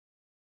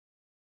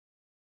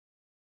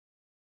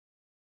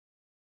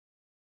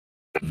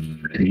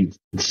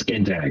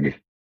 Skin tag.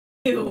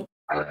 Ew.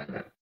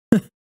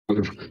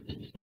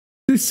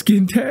 The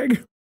skin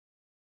tag?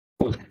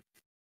 How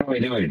are we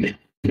doing?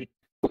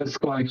 What's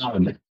going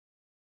on?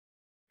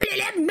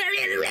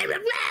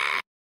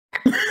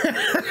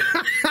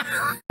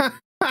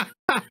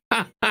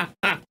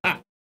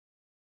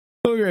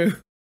 Okay.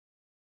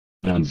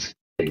 Sounds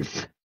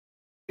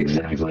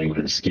exactly what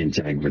a skin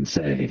tag would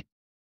say.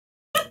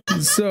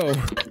 So,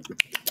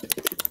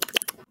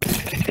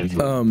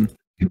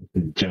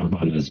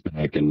 Jump on his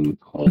back and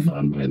hold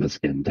on by the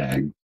skin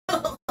tag.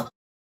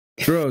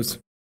 Rose.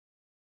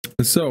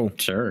 So,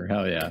 Sure,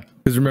 hell yeah.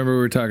 because remember we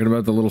were talking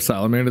about the little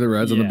salamander that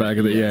rides on the back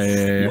of the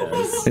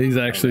yes. He's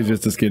actually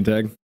just a skin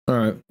tag. All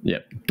right.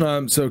 Yep.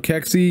 So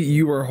Keksi,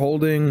 you are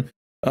holding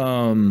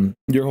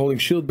you're holding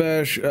shield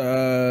bash.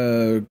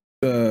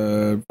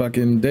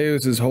 Fucking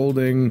Deus is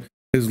holding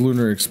his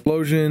lunar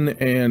explosion,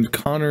 and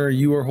Connor,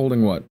 you are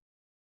holding what?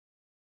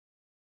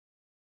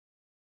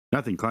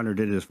 Nothing. Connor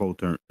did his full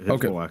turn. His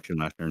Okay. full action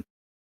last turn.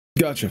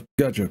 Gotcha.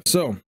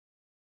 So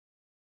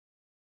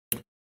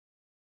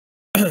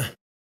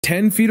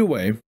 10 feet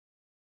away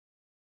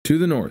to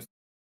the north,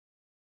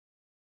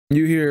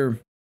 you hear,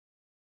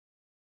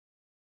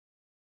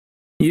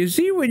 "You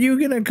see what you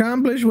can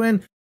accomplish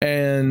when,"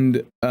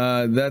 and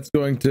that's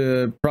going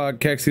to prod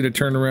Keksi to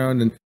turn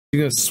around, and he's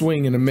going to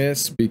swing and a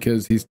miss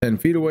because he's 10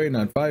 feet away,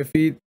 not 5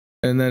 feet,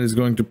 and that is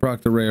going to proc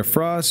the Ray of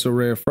Frost. So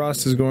Ray of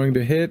Frost is going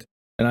to hit,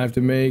 and I have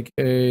to make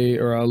a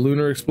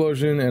lunar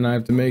explosion, and I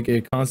have to make a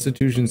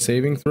Constitution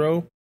saving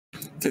throw.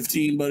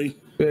 15, buddy.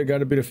 I got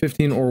to beat a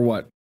 15 or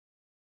what?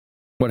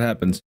 What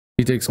happens?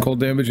 He takes cold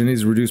damage and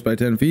he's reduced by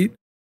 10 feet.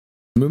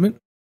 Movement.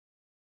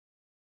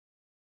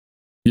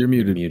 You're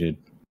muted. Muted.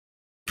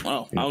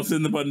 Oh, I was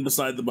in the button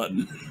beside the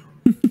button.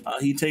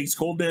 He takes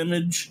cold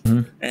damage,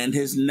 Mhm. and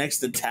his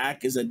next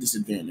attack is at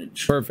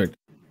disadvantage. Perfect.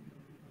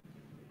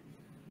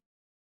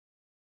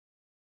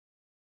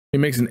 He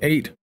makes an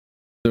 8.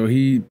 So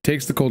he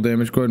takes the cold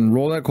damage. Go ahead and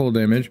roll that cold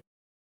damage.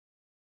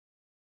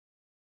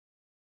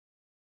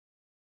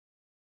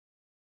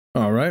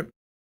 All right. So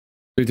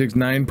he takes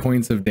 9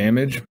 points of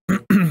damage.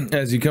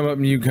 As you come up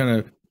and you kind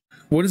of...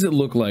 What does it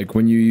look like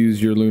when you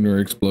use your lunar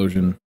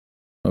explosion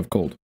of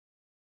cold?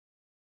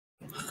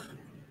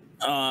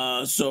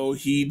 So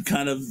he'd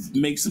kind of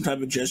make some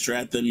type of gesture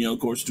at them, of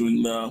course,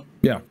 doing the...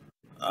 Yeah.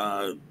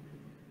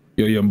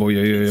 Yo yum boy,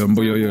 yum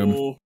boy, yum.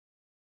 verbal-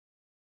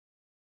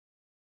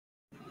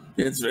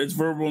 It's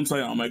verbal and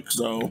psionic,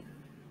 so...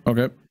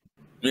 Okay.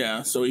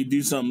 Yeah, so he'd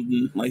do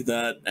something like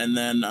that, and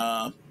then...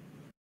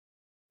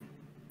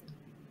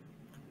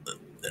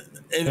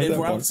 If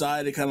we're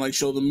outside, it kind of like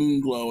show the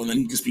moon glow, and then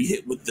he'd just be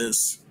hit with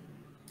this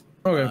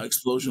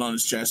explosion on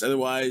his chest.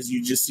 Otherwise,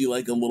 you just see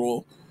like a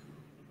little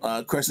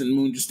crescent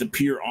moon just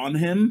appear on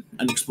him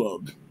and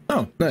explode.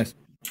 Oh, nice.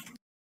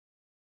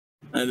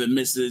 And if it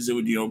misses, it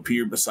would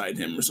appear beside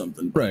him or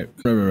something. Right.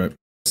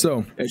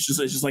 So It's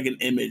just like an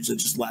image that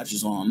just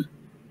latches on.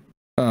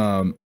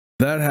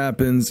 that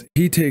happens.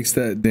 He takes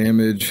that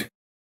damage,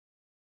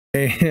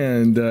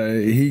 and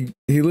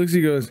he looks.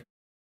 He goes,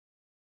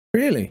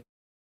 "Really?"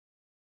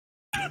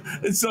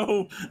 And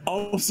so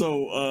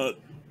also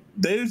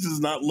Deus does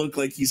not look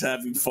like he's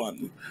having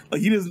fun.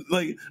 Like he doesn't,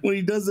 like when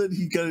he does it,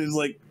 he kind of is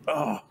like,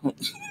 oh,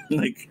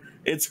 like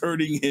it's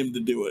hurting him to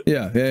do it.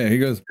 Yeah. He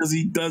goes, Because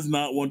he does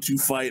not want to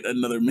fight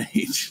another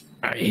mage.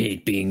 I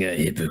hate being a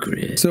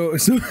hypocrite. So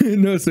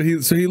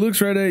he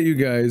looks right at you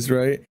guys,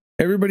 right?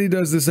 Everybody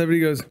does this.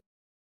 Everybody goes,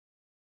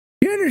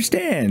 "You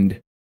understand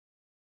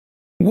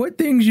what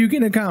things you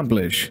can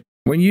accomplish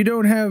when you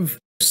don't have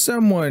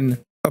someone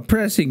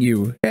oppressing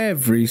you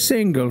every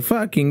single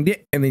fucking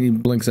day." And then he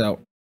blinks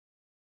out.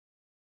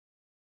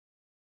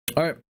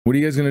 All right, what are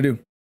you guys gonna do?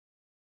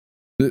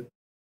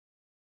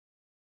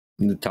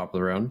 In the top of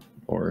the round,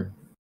 or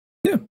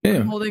Yeah.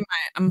 I'm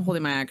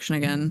holding my action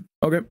again.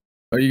 Okay.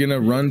 Are you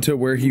gonna run to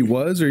where he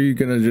was, or are you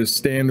gonna just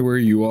stand where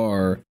you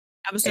are?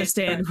 I was just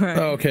stand where.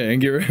 Oh, okay,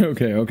 and get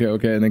okay.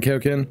 And then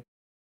Kaioken.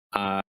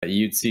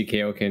 you'd see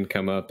Kaioken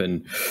come up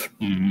and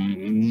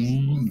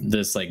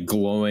this like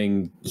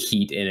glowing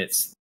heat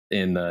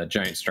in the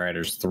giant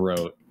strider's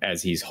throat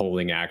as he's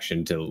holding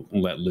action to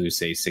let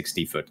loose a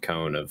 60-foot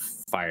cone of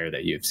fire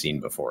that you've seen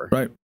before.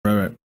 Right.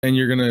 And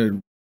you're gonna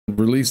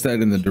release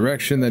that in the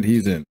direction that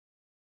he's in.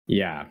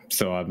 Yeah,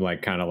 so I'm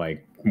like kind of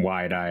like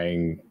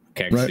wide-eyeing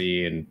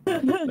Keksi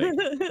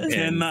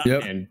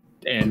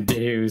and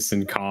Deus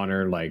and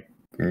Connor, like,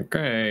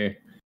 okay.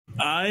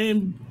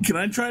 Can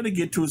I try to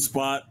get to a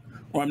spot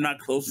where I'm not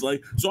close?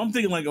 Like, so I'm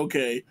thinking like,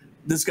 okay,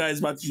 this guy's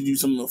about to do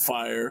something with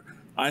fire.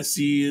 I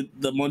see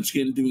the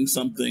Munchkin doing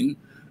something.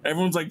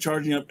 Everyone's like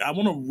charging up. I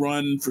want to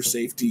run for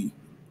safety.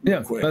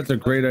 Yeah, quick. That's a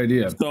great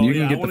idea. So, You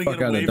can I get the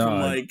fuck out of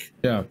Dodge.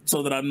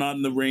 So that I'm not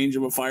in the range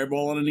of a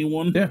fireball on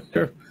anyone. Yeah,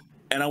 sure.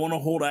 And I want to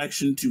hold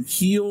action to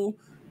heal.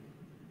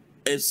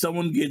 If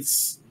someone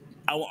gets,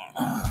 I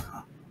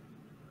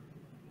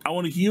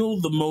want to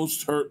heal the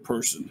most hurt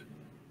person.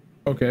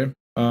 Okay.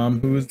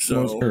 Who is the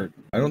most hurt?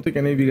 I don't think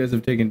any of you guys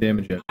have taken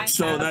damage yet.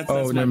 So that's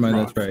never mind.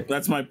 That's right.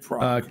 That's my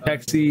proc.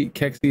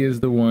 Keksi is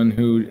the one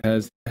who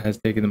has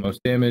taken the most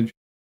damage.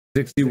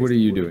 Xixis, what are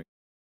you doing?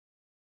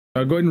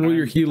 Go ahead and roll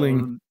your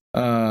healing,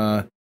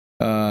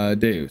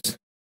 Deus.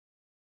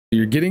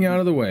 You're getting out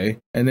of the way,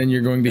 and then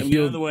you're going to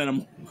heal. Out of the way,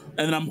 and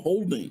then I'm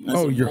holding.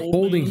 You're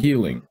holding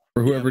healing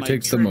for whoever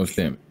takes the most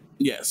damage.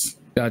 Yes.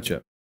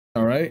 Gotcha.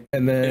 All right,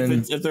 and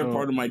then if they're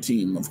part of my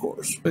team, of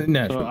course.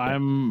 Naturally. So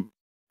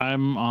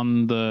I'm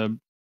on the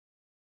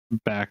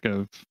back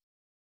of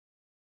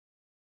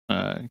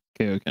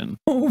Kaioken.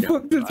 Oh,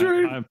 fuck, that's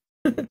right.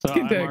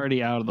 I'm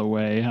already out of the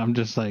way. I'm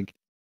just like,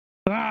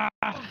 ah!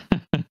 All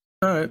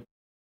right,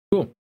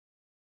 cool.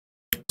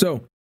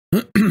 So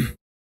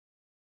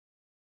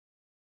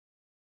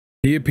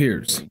he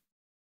appears.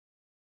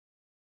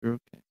 Okay.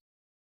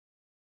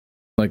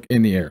 Like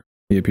in the air.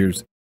 He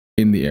appears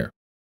in the air.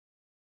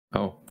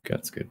 Oh,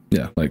 that's good.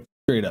 Yeah, like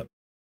straight up.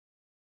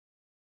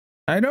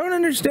 I don't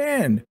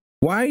understand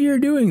why you're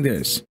doing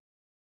this.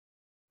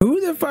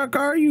 Who the fuck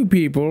are you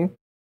people?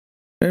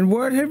 And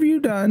what have you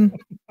done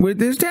with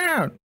this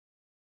town?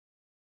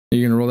 Are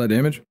you gonna roll that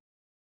damage?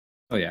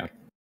 Oh yeah.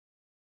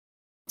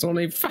 It's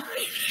only 5.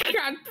 I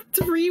got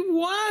 3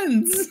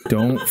 1s.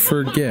 Don't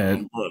forget.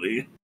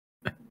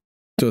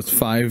 So it's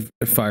 5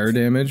 fire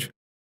damage.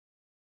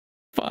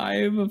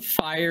 5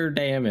 fire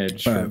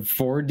damage from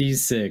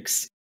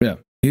 4d6. Yeah.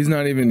 He's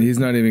not even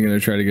gonna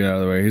try to get out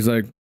of the way. He's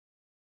like,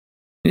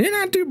 you're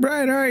not too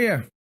bright, are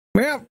you?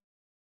 Well,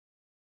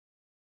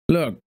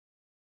 look,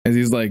 as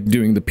he's like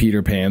doing the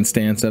Peter Pan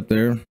stance up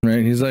there,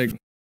 right? He's like,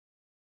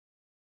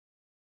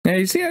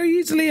 hey, you see how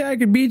easily I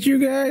could beat you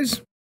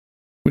guys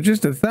with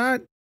just a thought?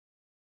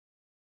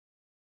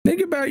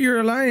 Think about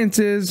your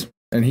alliances,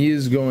 and he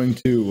is going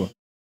to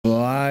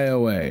fly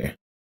away.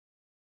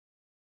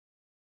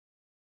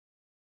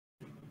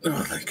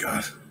 Oh, thank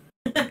God.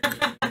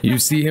 You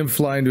see him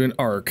fly into an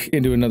arc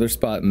into another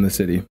spot in the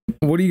city.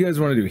 What do you guys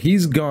want to do?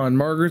 He's gone.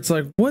 Margaret's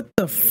like, what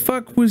the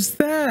fuck was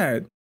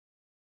that?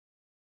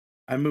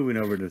 I'm moving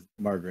over to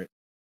Margaret.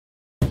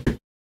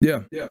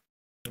 Yeah.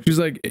 She's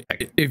like,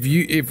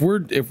 if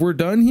we're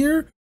done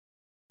here,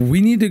 we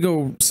need to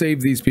go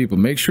save these people.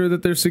 Make sure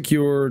that they're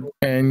secured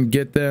and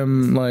get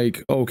them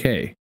like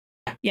okay.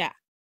 Yeah.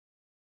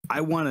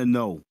 I want to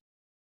know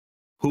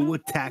who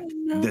attacked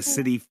the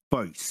city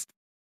first.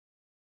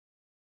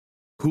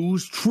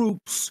 Whose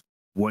troops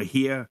were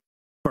here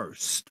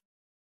first?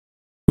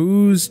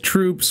 Whose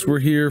troops were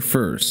here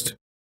first?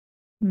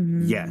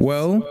 Yes.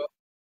 Well,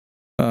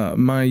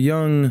 my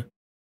young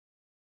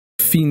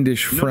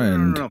fiendish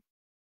friend, No.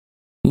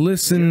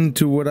 listen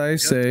to what I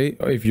say.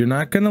 If you're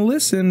not going to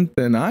listen,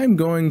 then I'm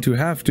going to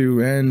have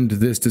to end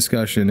this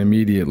discussion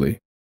immediately.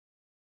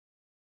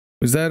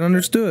 Is that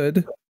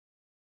understood?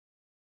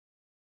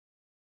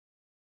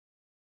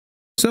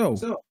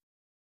 So,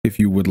 if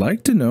you would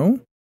like to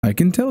know, I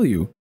can tell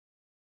you.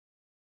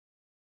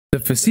 The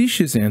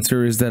facetious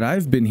answer is that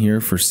I've been here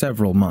for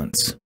several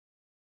months.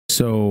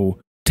 So,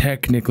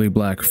 technically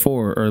Black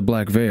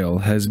Veil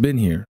has been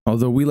here,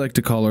 although we like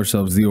to call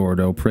ourselves the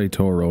Ordo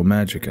Praetoro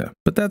Magicka,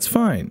 but that's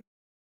fine.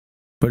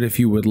 But if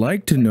you would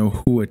like to know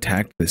who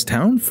attacked this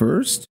town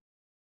first,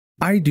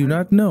 I do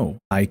not know.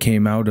 I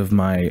came out of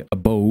my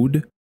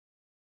abode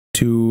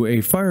to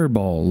a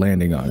fireball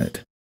landing on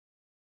it.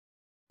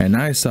 And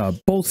I saw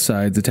both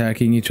sides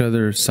attacking each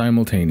other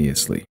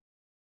simultaneously.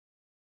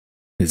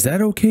 Is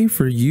that okay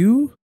for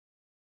you?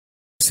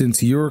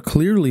 Since you're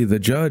clearly the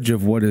judge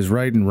of what is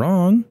right and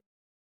wrong.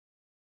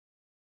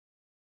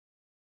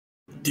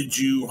 Did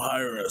you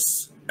hire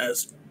us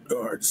as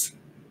guards?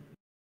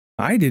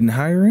 I didn't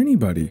hire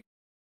anybody.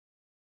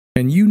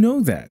 And you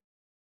know that.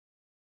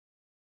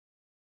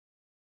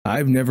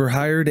 I've never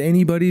hired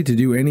anybody to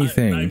do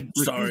anything. I'm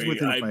sorry. She's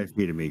within 5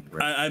 feet of me.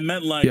 Right? I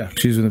meant like... Yeah,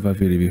 she's within 5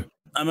 feet of you.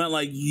 I meant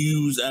like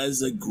use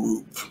as a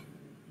group.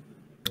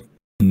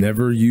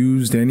 Never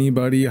used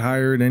anybody,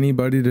 hired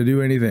anybody to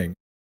do anything.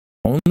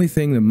 Only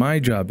thing that my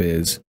job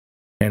is,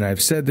 and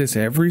I've said this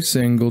every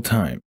single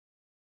time,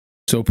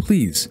 so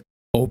please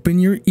open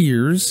your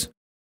ears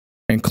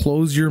and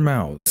close your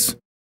mouths,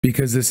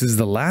 because this is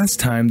the last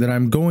time that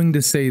I'm going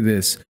to say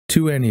this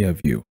to any of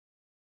you.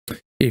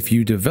 If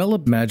you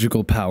develop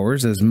magical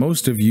powers, as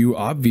most of you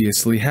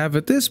obviously have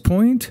at this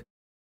point,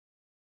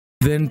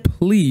 then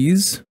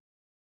please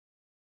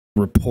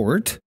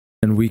report,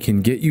 and we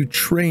can get you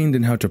trained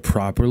in how to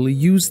properly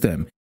use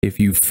them. if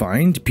you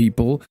find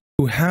people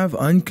who have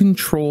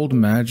uncontrolled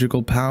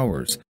magical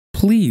powers,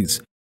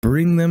 please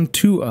bring them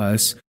to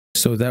us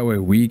so that way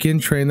we can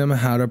train them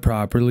how to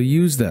properly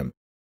use them.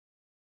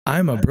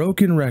 I'm a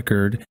broken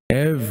record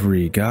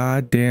every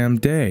goddamn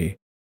day.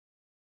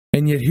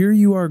 And yet here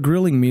you are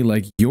grilling me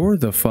like you're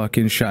the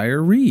fucking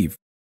Shire Reeve.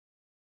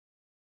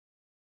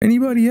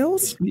 Anybody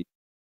else?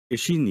 Is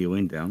she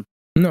kneeling down?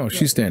 No,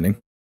 she's standing.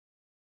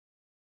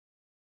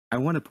 I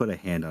want to put a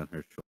hand on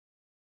her shoulder.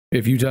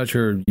 If you touch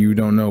her, you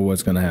don't know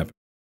what's going to happen.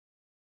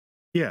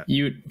 Yeah.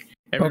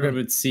 Everyone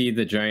would see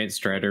the giant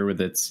strider with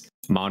its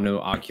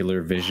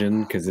mono-ocular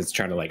vision because it's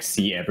trying to like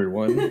see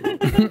everyone.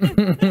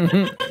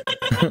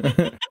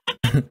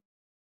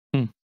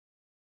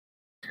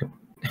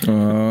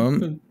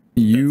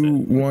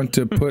 You want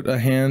to put a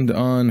hand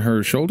on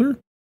her shoulder?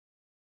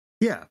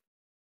 Yeah.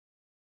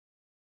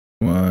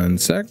 One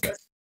sec.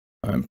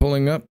 I'm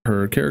pulling up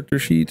her character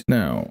sheet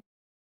now.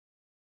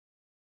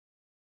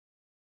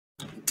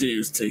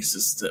 Deus takes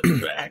a step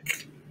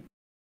back.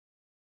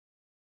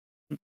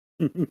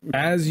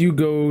 As you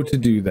go to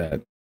do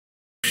that,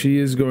 she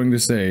is going to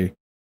say,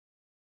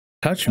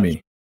 touch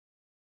me.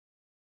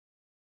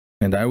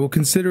 And I will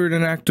consider it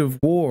an act of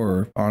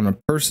war on a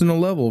personal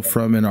level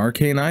from an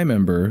Arcane Eye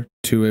member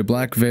to a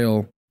Black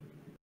Veil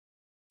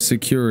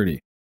security.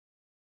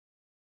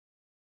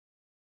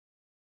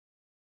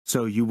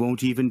 So you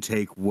won't even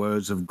take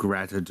words of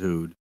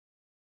gratitude?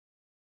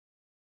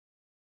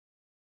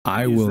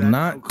 I will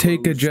not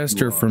take a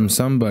gesture from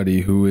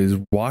somebody who is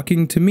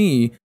walking to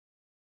me,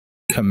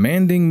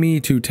 commanding me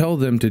to tell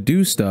them to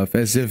do stuff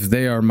as if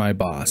they are my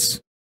boss.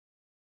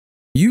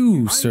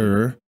 You,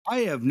 sir,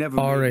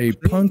 are a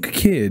punk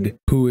kid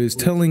who is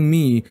telling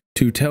me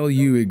to tell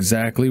you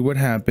exactly what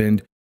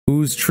happened,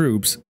 whose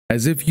troops,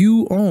 as if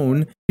you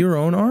own your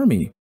own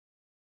army.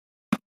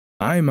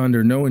 I'm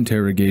under no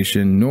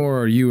interrogation, nor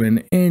are you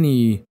in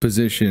any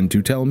position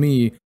to tell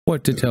me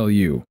what to tell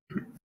you.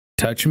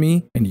 Touch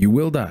me and you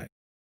will die.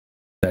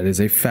 That is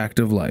a fact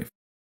of life.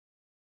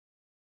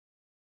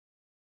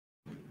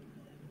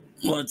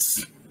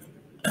 Let's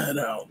head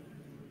out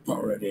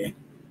already.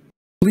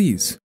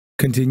 Please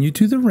continue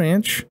to the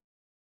ranch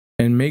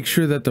and make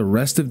sure that the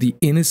rest of the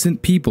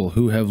innocent people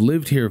who have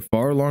lived here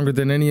far longer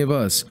than any of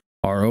us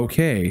are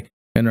okay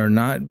and are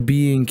not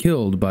being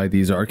killed by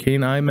these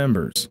Arcane Eye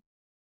members.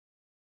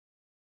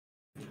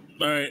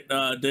 All right,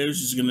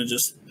 Deus is gonna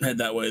just head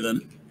that way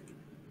then.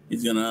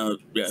 He's gonna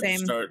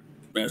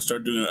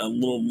start doing a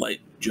little light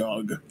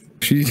jog.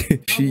 She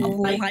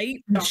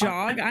light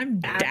jog. I'm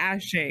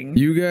dashing.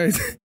 You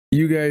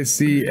guys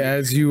see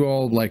as you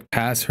all like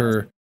pass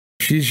her,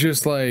 she's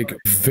just like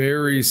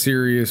very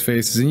serious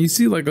faces, and you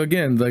see like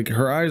again like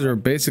her eyes are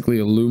basically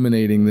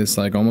illuminating this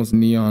like almost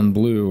neon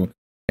blue,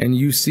 and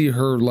you see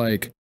her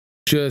like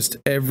just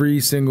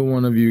every single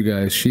one of you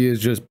guys. She is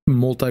just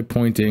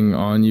multi-pointing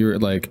on your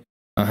like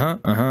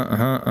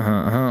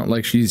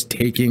like she's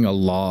taking a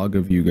log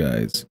of you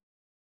guys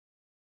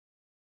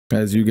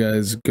as you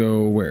guys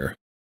go where?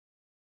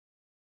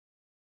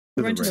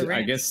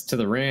 I guess to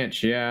the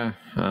ranch, yeah.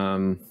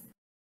 You're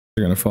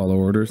gonna follow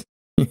orders.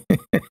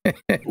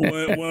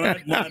 when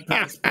I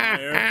pass by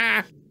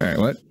her, all right,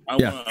 what?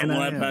 When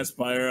I pass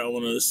by her, I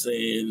want to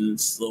say in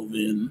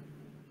Slovene,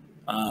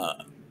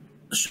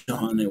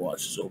 Shahane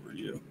watches over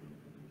you.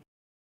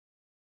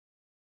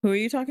 Who are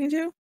you talking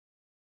to?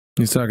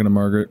 He's talking to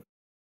Margaret.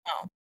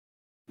 Oh.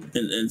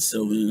 And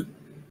Sylvan.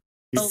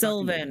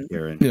 Sylvan.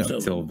 Yeah.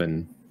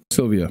 Sylvan.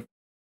 Sylvia.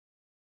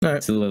 All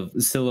right.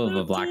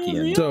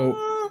 Silovlakian. So,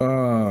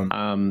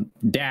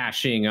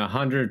 dashing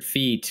 100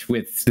 feet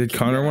with. Did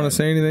Connor want to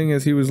say anything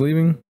as he was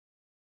leaving?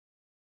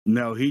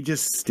 No, he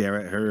just stare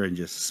at her and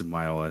just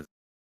smile at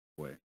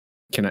way.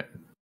 Can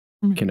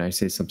I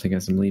say something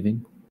as I'm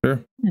leaving?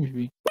 Sure.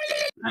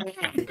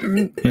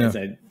 As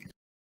I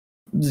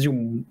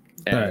zoom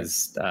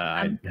as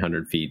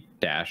 100 feet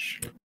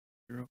dash.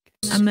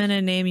 I'm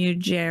gonna name you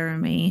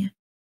Jeremy.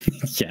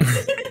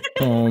 Yes.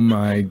 Oh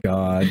my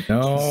god,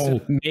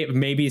 no.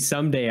 Maybe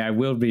someday I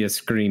will be a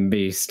scream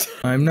beast.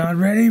 I'm not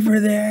ready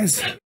for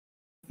this.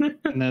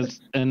 And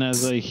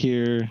as I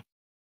hear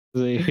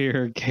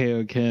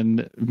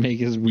Kaioken make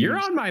his weird. You're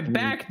on my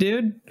back,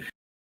 dude.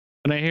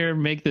 When I hear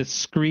him make this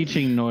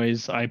screeching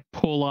noise, I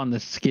pull on the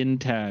skin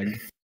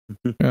tag.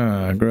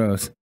 Ah,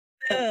 gross.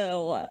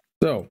 Ew.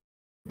 So.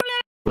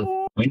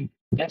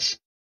 Yes.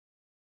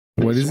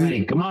 What is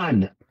it? Come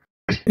on.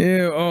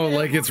 Ew, oh,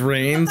 like it's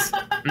rains.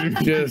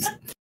 Just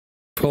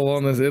pull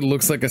on this. It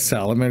looks like a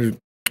salamander.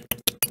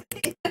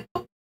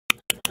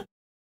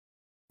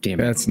 Damn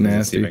it. That's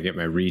nasty. See if I get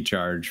my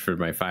recharge for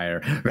my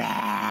fire.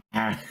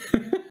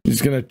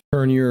 Just gonna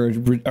turn your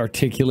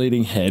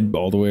articulating head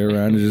all the way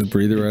around and just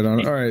breathe it right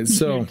on. All right,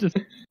 so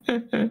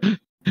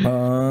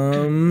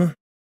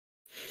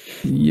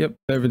yep,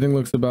 everything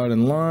looks about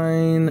in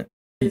line.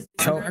 Is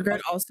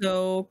Margaret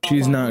also?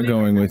 She's not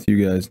going with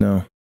you guys,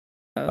 no.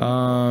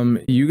 Oh.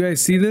 You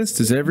guys see this?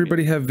 Does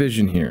everybody have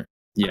vision here?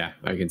 Yeah,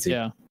 I can see.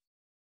 Yeah.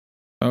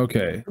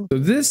 Okay, so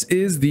this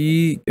is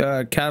the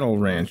cattle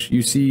ranch.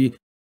 You see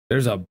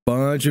There's a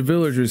bunch of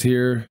villagers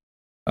here.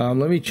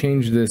 Let me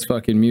change this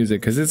fucking music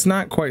because it's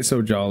not quite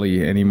so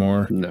jolly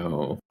anymore.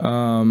 No.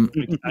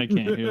 I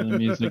can't hear the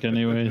music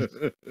anyways.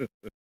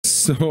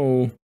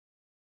 So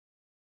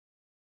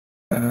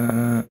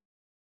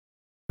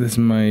this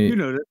might, You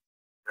know that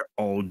they're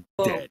all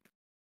dead.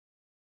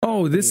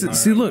 oh, this is,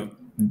 see, look,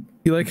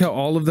 you like how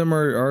all of them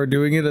are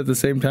doing it at the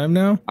same time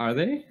now? Are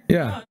they?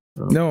 Yeah.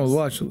 No,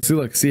 watch. See,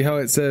 look, see how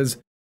it says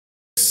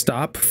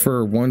stop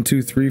for 1,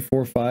 2, 3,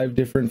 4, 5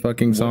 different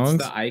fucking songs?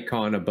 What's the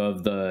icon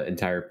above the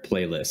entire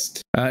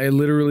playlist? It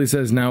literally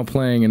says now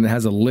playing, and it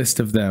has a list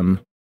of them.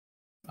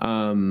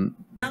 No.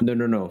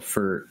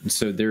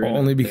 So they're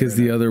Only because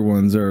the other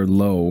ones are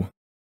low,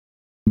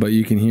 but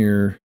you can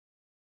hear.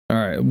 All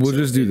right, we'll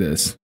just do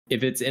this.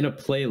 If it's in a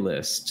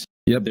playlist,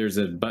 yep, there's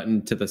a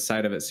button to the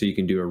side of it so you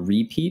can do a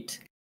repeat,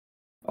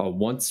 a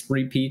once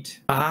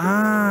repeat.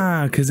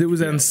 Ah, because it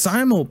was on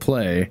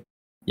simulplay.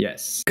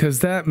 Yes. Because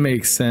that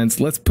makes sense.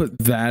 Let's put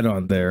that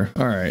on there.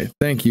 All right.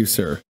 Thank you,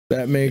 sir.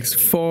 That makes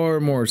far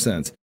more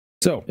sense.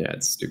 So yeah,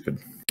 it's stupid.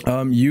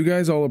 You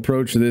guys all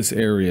approach this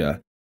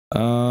area.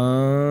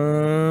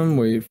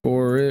 Wait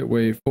for it.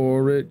 Wait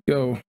for it.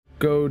 Go.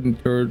 Go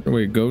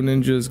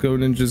ninjas,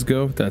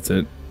 go. That's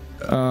it.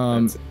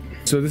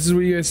 So this is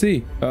what you guys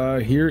see.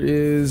 Here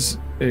is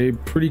a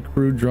pretty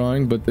crude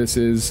drawing, but this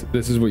is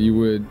what you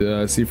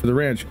would see for the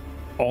ranch.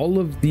 All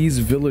of these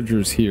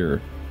villagers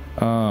here,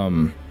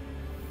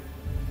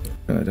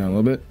 down a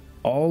little bit.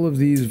 All of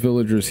these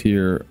villagers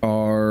here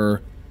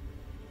are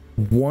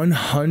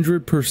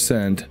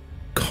 100%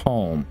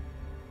 calm.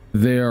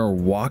 They are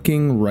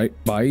walking right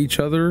by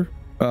each other,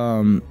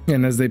 and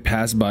as they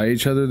pass by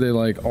each other, they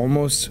like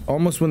almost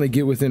when they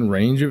get within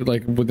range of,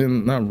 like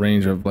within, not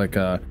range of, like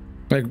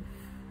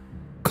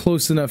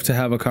close enough to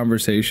have a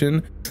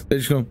conversation, they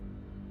just go,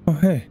 oh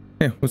hey,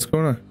 what's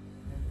going on?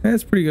 Hey,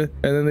 it's pretty good.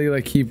 And then they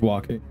like keep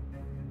walking.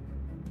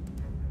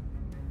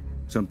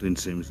 Something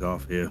seems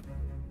off here.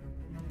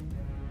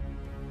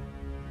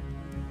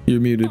 You're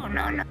muted. Oh,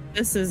 no.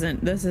 This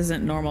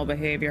isn't normal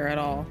behavior at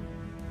all.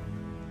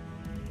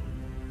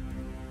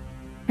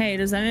 Hey,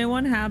 does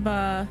anyone have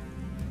a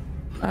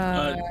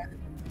I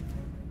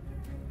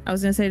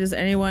was gonna say, is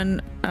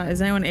anyone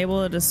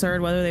able to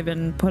discern whether they've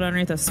been put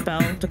underneath a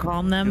spell to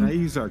calm them? Can I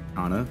use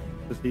Arcana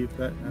to see if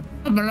that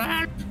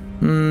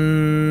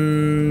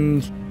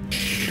happens?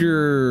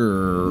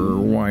 Sure.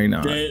 Why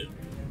not?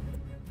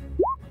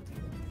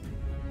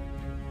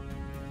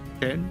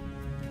 10?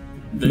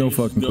 No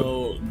fucking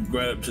go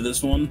right up to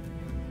this one.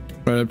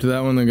 Right up to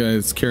that one, the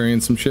guy's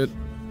carrying some shit.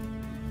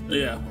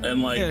 Yeah,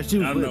 and like, Yeah, I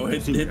don't know,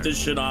 hit this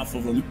shit off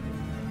of him,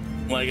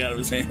 like out of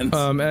his hands.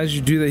 As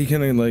you do that, he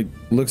kind of like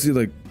looks at you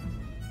like,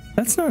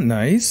 that's not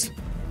nice,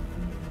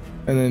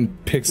 and then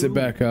picks it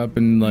back up,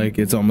 and like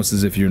it's almost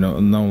as if you're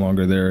no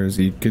longer there as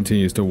he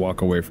continues to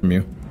walk away from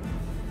you.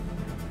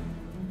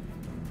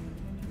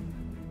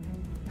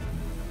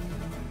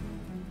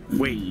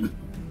 Wait.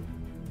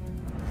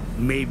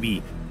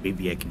 Maybe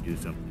I can do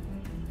something.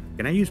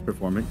 Can I use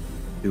performance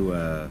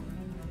to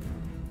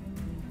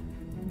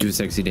do a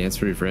sexy dance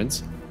for your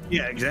friends?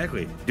 Yeah,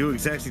 exactly. Do a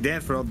sexy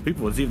dance for all the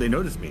people and see if they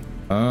notice me.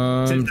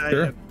 Since I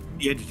have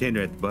the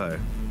entertainer at the bar.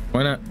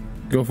 Why not?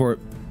 Go for it.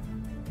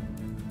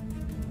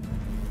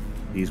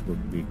 These will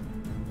be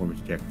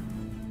performance check.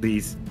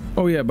 Please.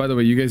 Oh yeah, by the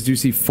way, you guys do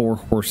see 4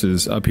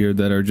 horses up here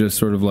that are just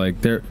sort of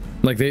like they're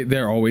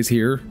always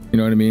here, you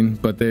know what I mean?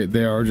 But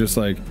they are just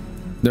like,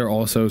 they're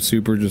also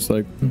super just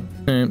like,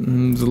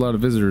 there's a lot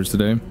of visitors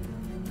today.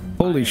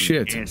 Holy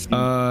shit.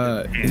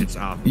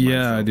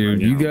 Yeah,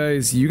 dude. You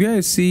guys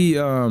see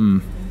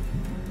you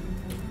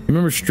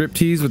remember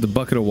striptease with the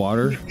bucket of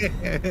water?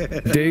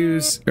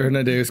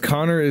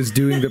 Connor is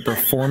doing the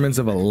performance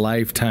of a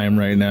lifetime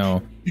right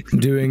now.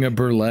 Doing a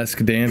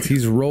burlesque dance.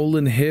 He's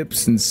rolling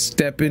hips and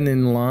stepping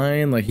in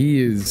line like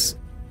he is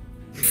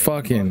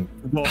fucking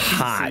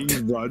hot.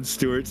 Rod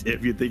Stewart's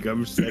If You Think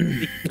I'm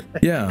Sexy.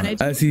 Yeah,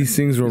 as he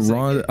sings a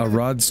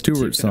Rod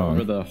Stewart song.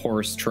 Over the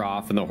horse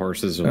trough, and the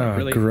horses are like,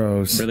 really?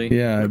 Gross. Really?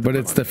 Yeah, but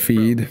it's the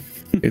feed.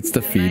 It's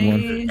the feed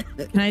one.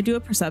 Can I do a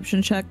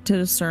perception check to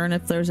discern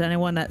if there's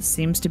anyone that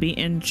seems to be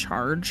in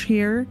charge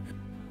here?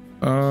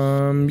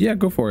 Yeah,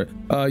 go for it.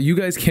 You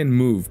guys can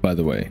move, by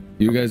the way.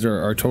 You guys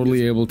are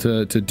totally able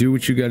to do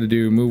what you got to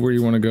do, move where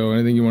you want to go,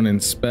 anything you want to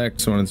inspect,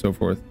 so on and so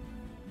forth.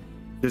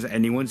 Does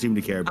anyone seem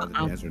to care about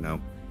the dance or no?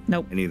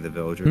 Nope. Any of the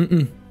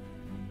villagers?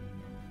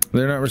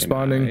 They're not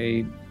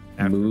responding.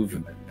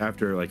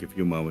 After like a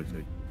few moments.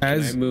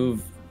 As I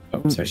move.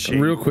 Oh, sorry,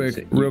 real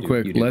quick,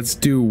 let's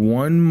do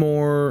one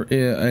more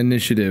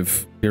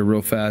initiative here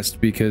real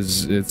fast,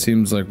 because it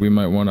seems like we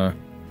might want to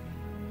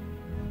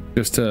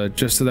just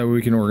so that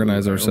we can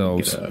organize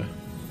ourselves.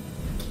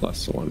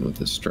 +1 with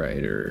the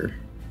strider.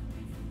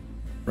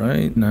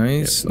 Right,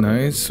 nice.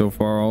 So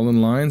far all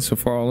in line.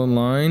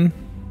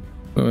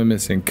 What am I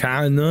missing?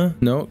 Kana?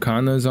 No,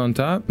 Kana's on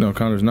top. No,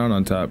 Connor's not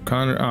on top.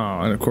 Connor,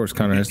 and of course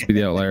Connor has to be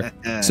the outlier.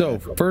 So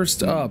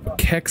first up,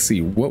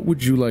 Keksi, what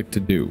would you like to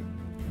do?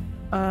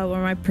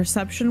 Where my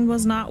perception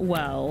was not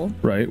well.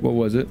 Right, what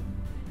was it?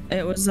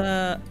 It was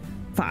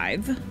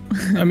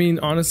 5. I mean,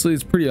 honestly,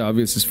 it's pretty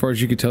obvious as far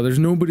as you could tell. There's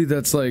nobody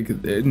that's like,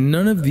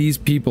 none of these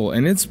people,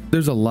 and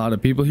there's a lot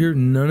of people here.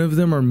 None of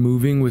them are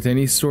moving with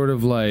any sort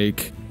of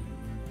like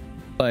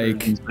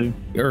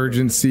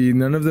urgency.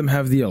 None of them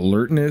have the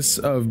alertness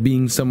of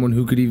being someone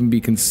who could even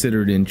be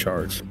considered in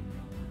charge.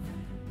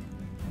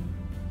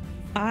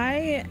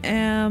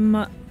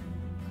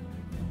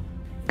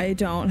 I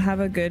don't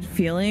have a good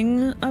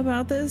feeling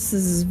about this.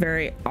 This is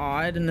very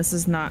odd, and this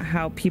is not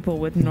how people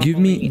would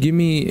normally... Give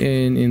me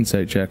an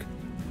insight check.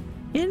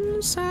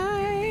 Insight.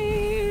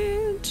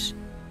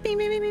 Bing,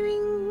 bing, bing, bing,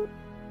 bing.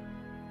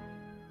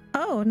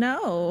 Oh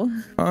no.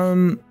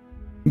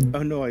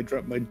 Oh no, I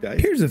dropped my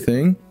dice. Here's the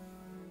thing.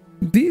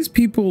 These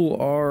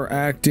people are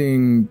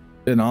acting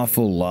an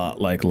awful lot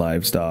like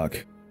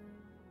livestock.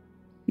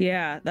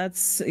 Yeah,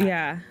 that's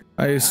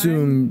I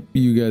assume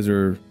you guys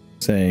are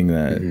saying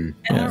that. And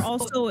they're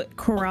also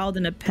corralled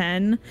in a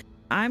pen.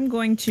 I'm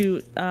going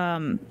to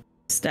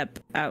step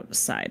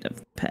outside of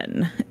the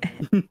pen.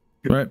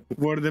 Right.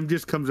 One of them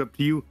just comes up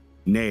to you.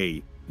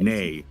 Nay,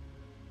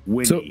 Winnie.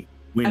 Winnie.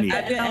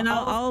 And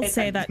I'll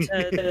say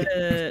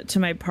that to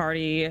my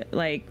party.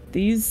 Like,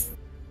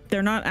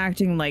 they're not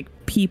acting like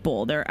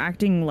people. They're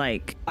acting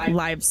like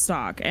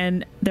livestock,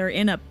 and they're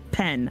in a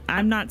pen.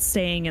 I'm not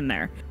staying in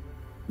there.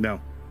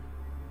 No.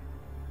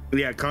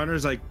 Yeah,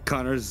 Connor's like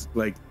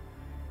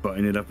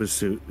buttoning up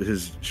his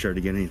shirt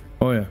again.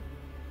 Oh yeah.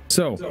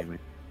 So,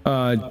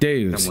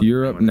 Deus,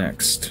 you're up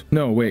next.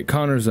 No, wait,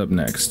 Connor's up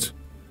next.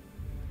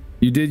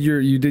 You did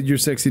your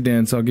sexy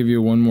dance. I'll give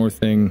you one more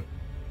thing,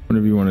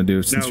 whatever you want to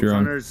do. Since you're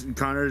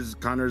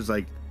Connor's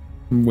like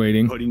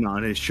waiting, putting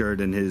on his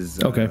shirt and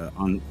his Oh,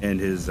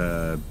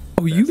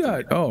 you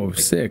got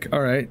sick.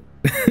 All right,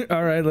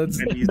 all right. Let's.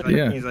 And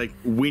he's like,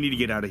 we need to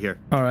get out of here.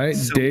 All right,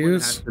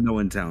 Deus. Has to know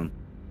in town.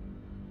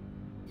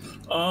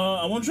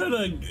 I want to try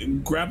to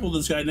grapple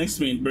this guy next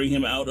to me and bring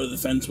him out of the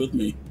fence with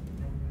me.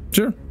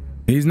 Sure.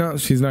 She's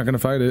not gonna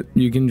fight it.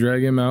 You can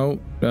drag him out.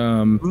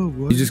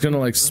 He's just gonna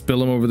like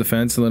spill him over the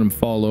fence and let him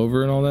fall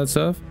over and all that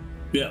stuff.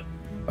 Yeah.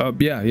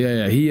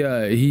 Yeah.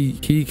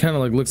 He kind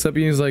of like looks up at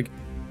you and he's like,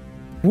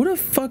 "What a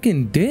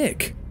fucking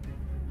dick."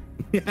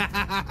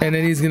 And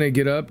then he's gonna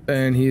get up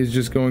and he is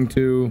just going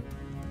to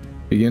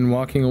begin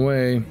walking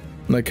away,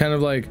 like kind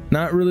of like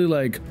not really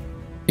like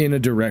in a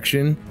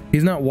direction.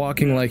 He's not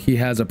walking like he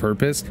has a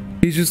purpose.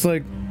 He's just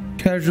like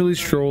casually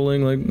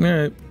strolling, like,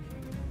 all right,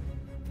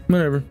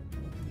 whatever.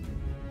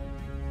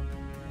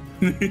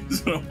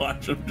 He's gonna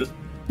watch him just.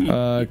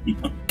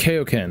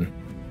 Kaioken.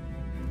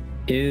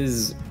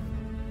 Is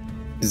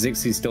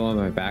Xixis still on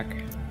my back?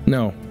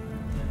 No,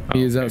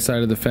 he is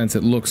outside of the fence.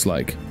 It looks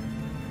like.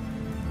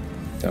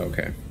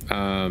 Okay.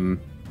 Then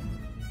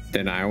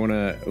I want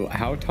to.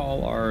 How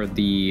tall are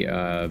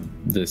the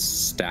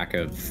stack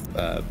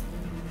of?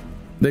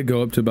 They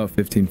go up to about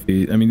 15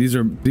 feet. I mean, these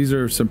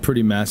are some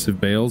pretty massive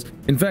bales.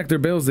 In fact, they're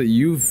bales that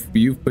you've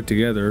put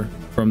together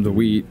from the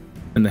wheat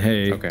and the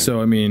hay. Okay.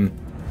 So I mean,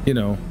 you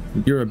know,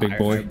 you're a big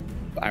boy.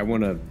 I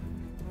want to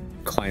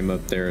climb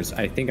up there.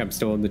 I think I'm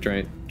still in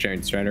the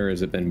giant strider. Or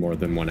has it been more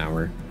than 1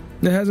 hour?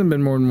 It hasn't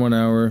been more than 1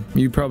 hour.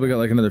 You probably got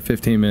like another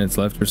 15 minutes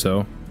left or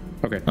so.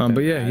 Okay. But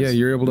yeah,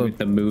 you're able to. With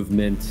the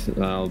movement,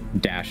 I'll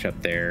dash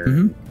up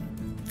there,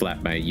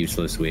 flap my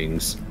useless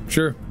wings.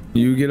 Sure.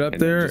 You get up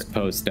there, just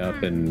post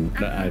up, and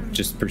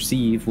just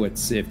perceive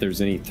if there's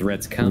any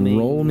threats coming.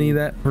 Roll me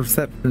that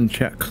perception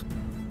check.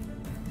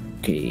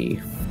 Okay.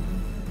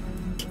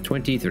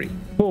 23.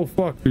 Oh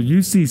fuck, dude!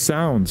 You see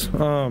sounds.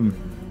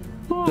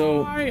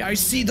 So I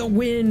see the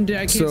wind.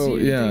 I can't see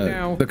anything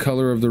now. The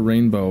color of the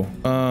rainbow.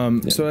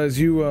 So as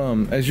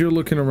you're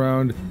looking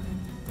around,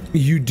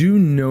 you do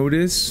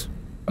notice.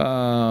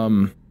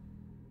 You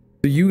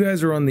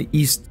guys are on the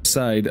east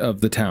side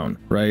of the town,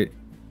 right?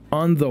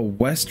 On the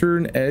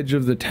western edge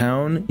of the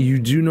town, you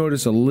do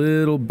notice a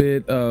little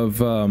bit of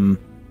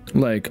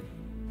like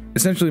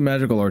essentially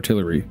magical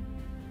artillery.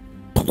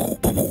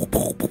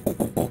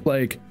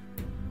 Like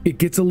it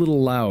gets a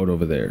little loud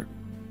over there.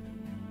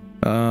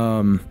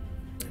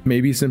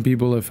 Maybe some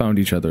people have found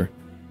each other.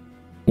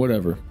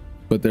 Whatever.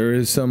 But there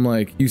is some,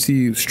 like, you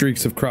see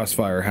streaks of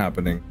crossfire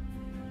happening.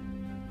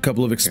 A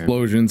couple of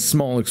explosions,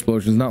 small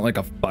explosions, not like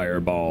a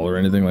fireball or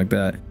anything like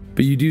that.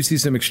 But you do see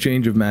some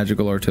exchange of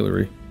magical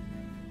artillery.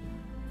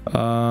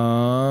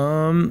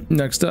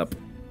 Next up.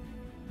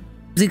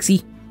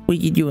 Xixis, what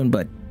you doing,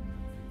 bud?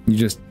 You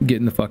just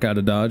getting the fuck out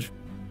of Dodge?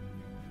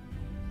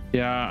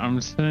 Yeah, I'm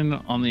sitting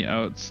on the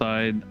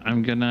outside.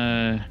 I'm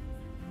gonna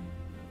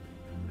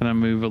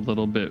move a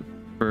little bit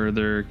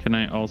further. Can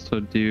I also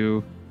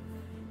do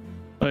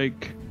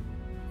like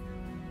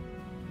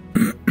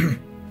I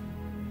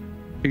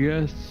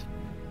guess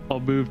I'll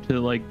move to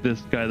like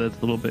this guy that's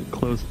a little bit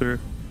closer.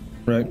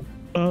 Right.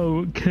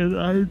 Oh, can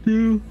I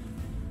do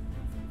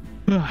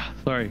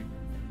sorry.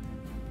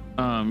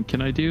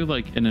 Can I do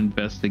like an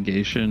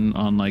investigation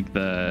on like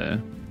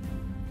the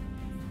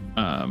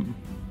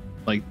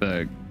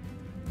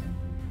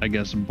I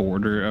guess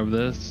border of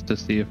this to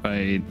see if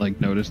I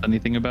like notice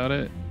anything about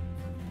it?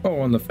 Oh,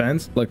 on the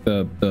fence, like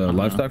the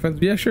livestock fence.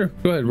 Yeah, sure.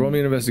 Go ahead. Roll me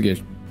an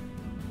investigation.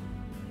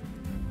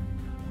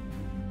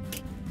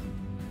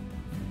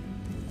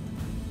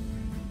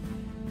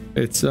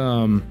 It's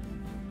well,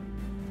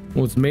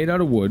 it's made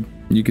out of wood.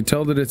 You can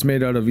tell that it's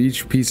made out of,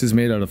 each piece is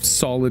made out of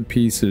solid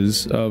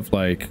pieces of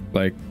like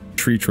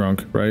tree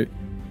trunk, right?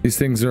 These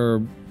things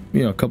are,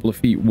 you know, a couple of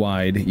feet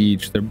wide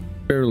each. They're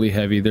fairly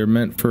heavy. They're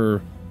meant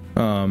for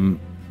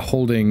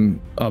holding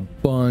a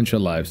bunch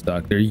of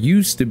livestock. There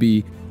used to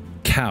be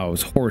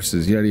cows,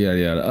 horses, yada yada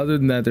yada. Other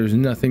than that, there's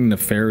nothing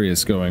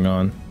nefarious going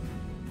on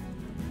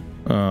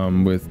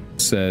with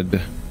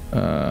said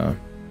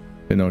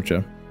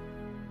Pinocha.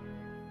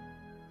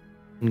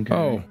 Okay.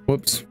 Oh,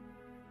 whoops.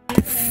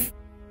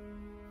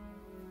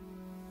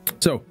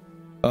 So,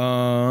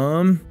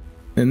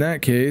 in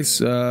that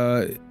case,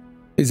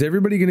 is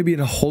everybody going to be in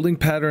a holding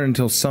pattern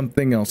until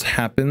something else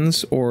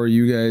happens, or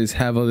you guys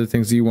have other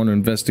things that you want to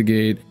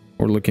investigate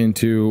or look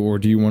into, or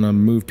do you want to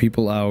move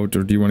people out,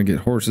 or do you want to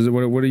get horses?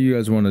 What do you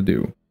guys want to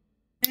do?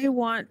 I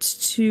want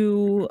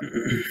to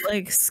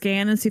like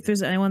scan and see if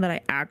there's anyone that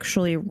I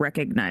actually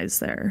recognize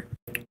there.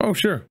 Oh,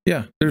 sure.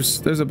 Yeah, there's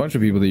a bunch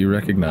of people that you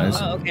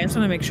recognize. Oh, okay. I just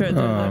want to make sure that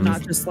they're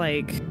not just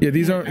like. Yeah,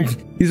 these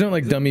aren't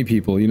like dummy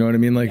people. You know what I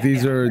mean? Like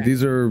yeah,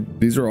 these are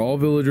all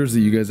villagers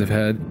that you guys have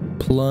had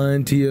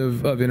plenty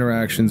of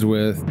interactions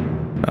with,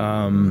 you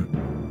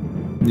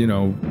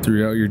know,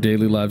 throughout your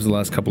daily lives the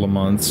last couple of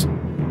months.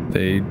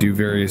 They do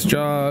various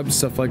jobs,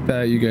 stuff like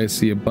that. You guys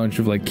see a bunch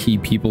of like key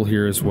people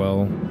here as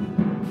well.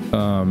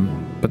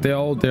 But they're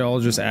all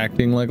just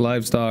acting like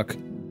livestock.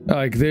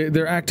 Like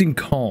they're acting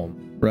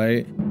calm,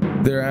 right?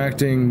 They're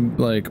acting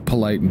like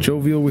polite and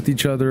jovial with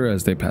each other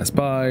as they pass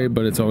by,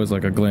 but it's always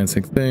like a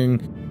glancing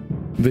thing.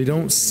 They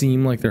don't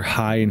seem like they're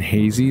high and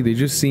hazy. They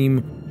just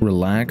seem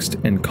relaxed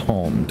and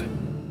calmed.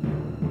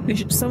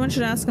 Someone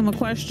should ask them a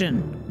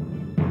question.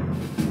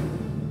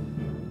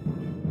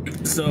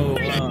 So,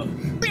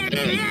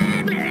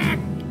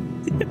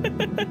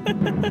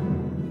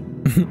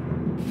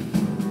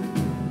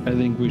 I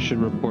think we should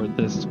report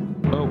this.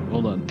 Oh,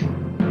 hold on.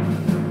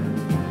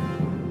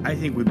 I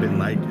think we've been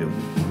lied to.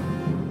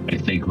 I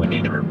think we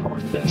need to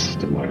report this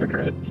to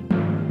Margaret.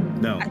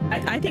 No.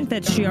 I think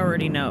that she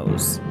already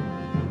knows.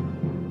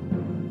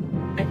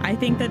 I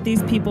think that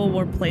these people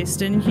were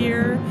placed in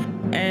here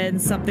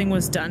and something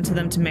was done to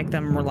them to make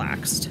them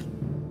relaxed.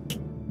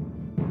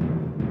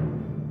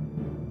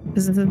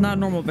 Because this is not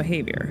normal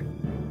behavior.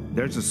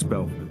 There's a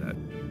spell for that.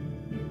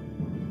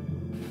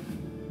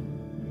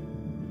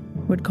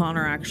 Would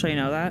Connor actually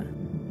know that?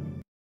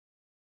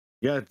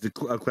 Yeah,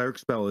 a cleric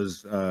spell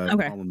is calm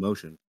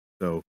emotion.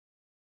 So,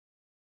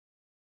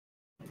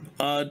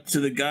 to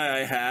the guy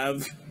I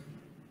have,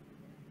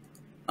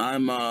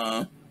 I'm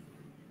gonna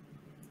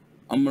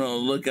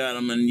look at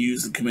him and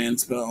use the command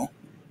spell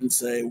and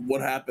say, "What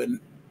happened?"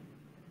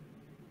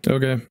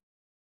 Okay.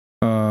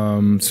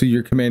 So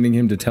you're commanding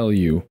him to tell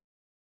you.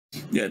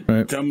 Yeah,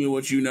 right? Tell me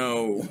what you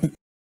know.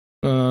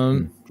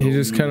 He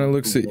just kind of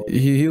looks at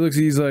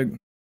he's like,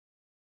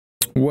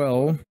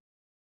 well,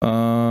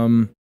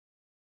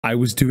 I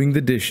was doing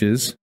the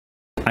dishes.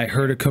 I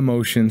heard a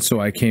commotion, so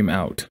I came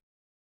out.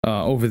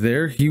 Over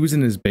there, he was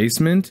in his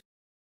basement.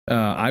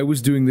 I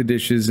was doing the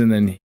dishes, and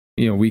then,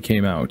 you know, we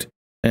came out.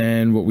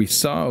 And what we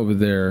saw over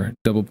there,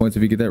 double points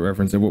if you get that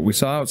reference, and what we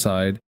saw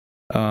outside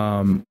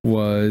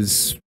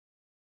was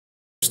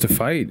just a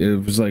fight. It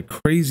was like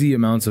crazy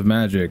amounts of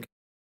magic.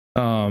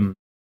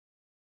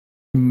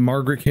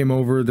 Margaret came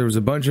over. There was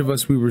a bunch of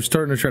us. We were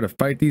starting to try to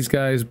fight these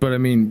guys, but I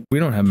mean, we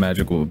don't have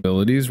magical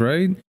abilities,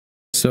 right?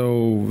 So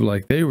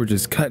like they were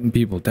just cutting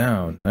people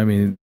down. I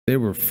mean, they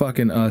were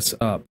fucking us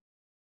up.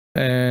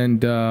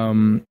 And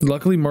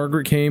luckily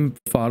Margaret came,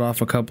 fought off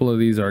a couple of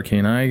these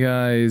Arcane Eye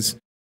guys.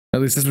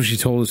 At least that's what she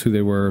told us who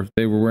they were.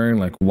 They were wearing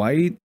like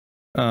white.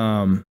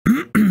 And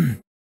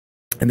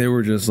they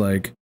were just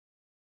like,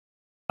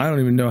 I don't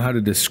even know how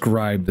to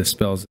describe the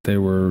spells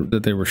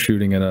that they were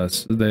shooting at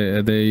us.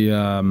 They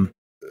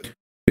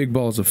big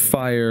balls of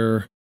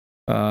fire.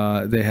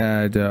 They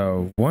had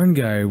one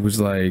guy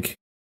was like,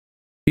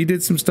 he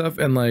did some stuff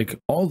and like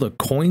all the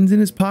coins in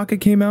his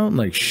pocket came out and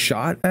like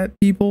shot at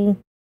people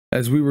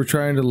as we were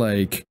trying to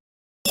like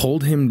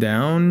hold him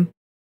down.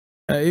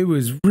 It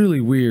was really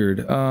weird.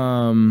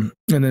 And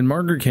then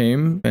Margaret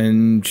came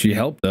and she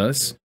helped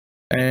us.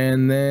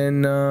 And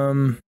then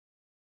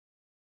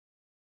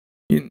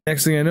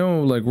next thing I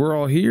know, like we're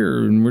all here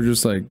and we're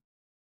just like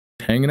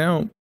hanging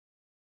out.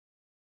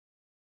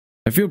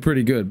 I feel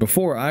pretty good.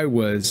 Before I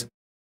was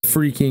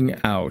freaking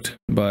out,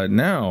 but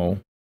now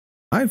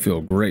I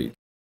feel great.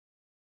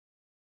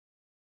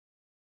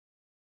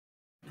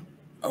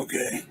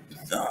 Okay.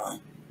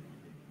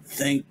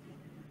 Thank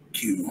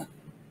you.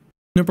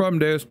 No problem,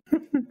 Deus.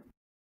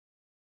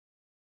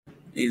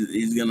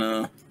 He's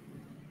gonna.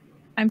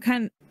 I'm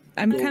kind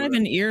of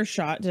in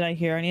earshot. Did I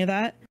hear any of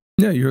that?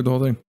 Yeah, you heard the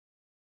whole thing.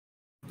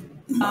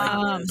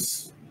 My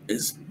guess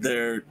is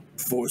they're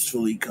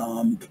forcefully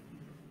calmed.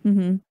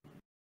 Mm-hmm.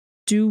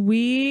 Do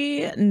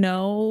we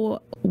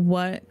know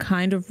what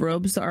kind of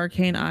robes the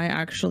Arcane Eye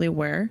actually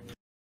wear?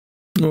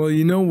 Well,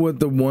 you know what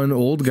the one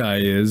old guy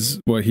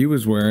is, what he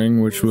was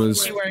wearing, which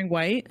was... he wearing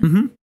white?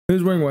 Mm-hmm. He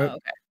was wearing white. Oh,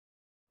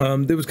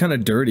 okay. It was kind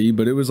of dirty,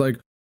 but it was like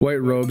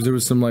white robes. There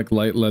was some like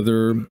light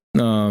leather,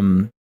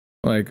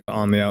 like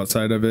on the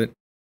outside of it.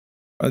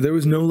 There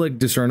was no like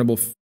discernible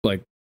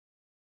like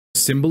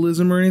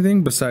symbolism or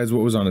anything besides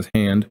what was on his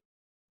hand.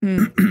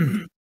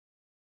 Mm.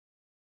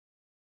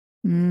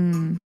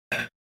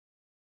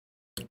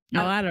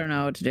 Oh, I don't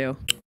know what to do.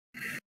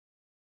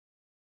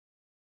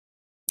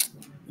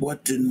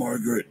 What did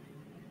Margaret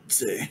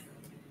say?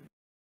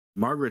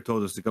 Margaret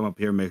told us to come up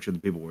here and make sure the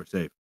people were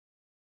safe.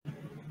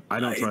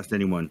 I don't trust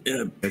anyone. It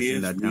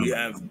appears we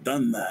have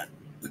done that.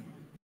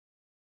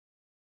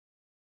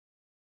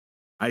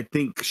 I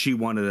think she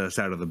wanted us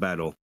out of the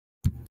battle,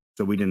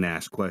 so we didn't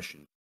ask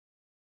questions.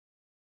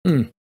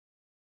 Mm.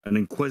 An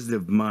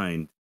inquisitive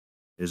mind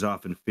is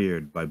often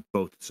feared by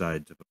both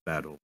sides of a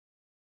battle.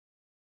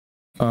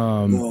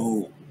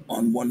 Well,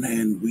 on one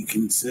hand, we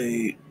can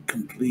say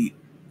complete.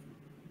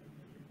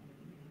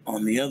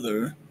 On the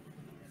other,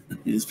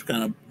 he just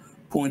kind of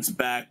points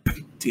back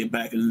to get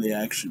back into the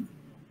action.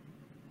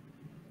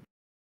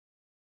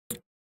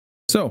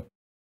 So,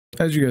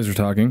 as you guys are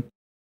talking,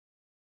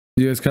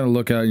 you guys kind of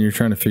look out and you're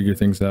trying to figure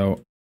things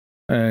out.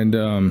 And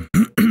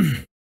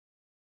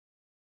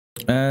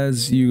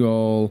as you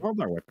all...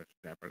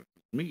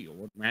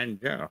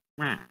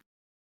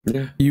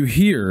 You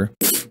hear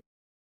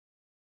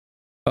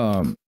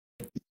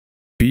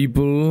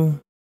people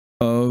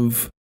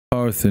of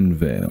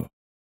Arthenvale,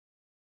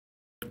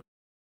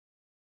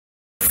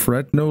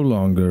 fret no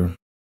longer,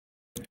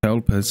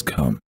 help has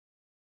come.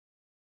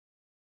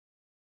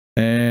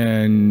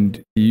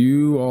 And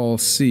you all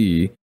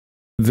see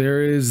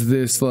there is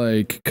this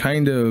like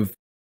kind of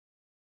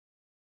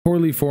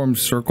poorly formed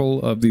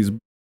circle of these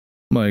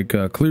like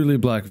clearly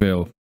Black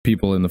Veil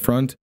people in the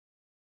front,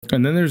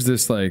 and then there's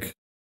this like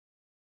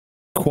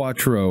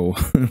quattro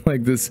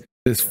like this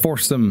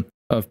foursome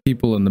of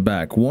people in the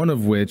back, one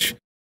of which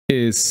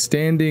is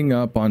standing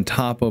up on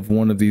top of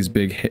one of these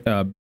big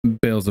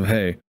bales of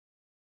hay.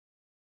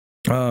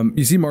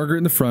 You see Margaret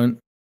in the front,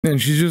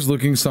 and she's just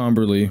looking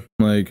somberly,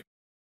 like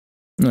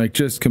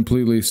just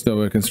completely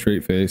stoic and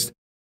straight faced.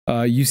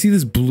 You see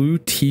this blue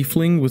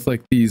tiefling with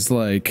like these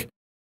like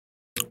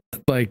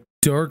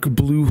dark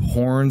blue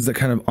horns that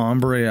kind of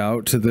ombre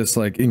out to this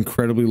like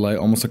incredibly light,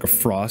 almost like a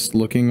frost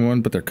looking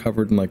one, but they're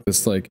covered in like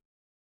this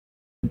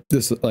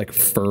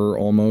fur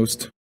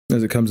almost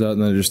as it comes out,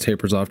 and then it just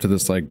tapers off to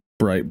this like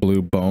bright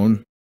blue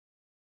bone.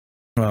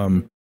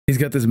 He's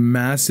got this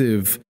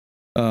massive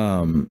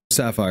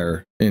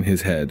sapphire in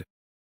his head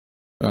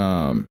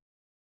that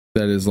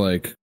is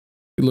like,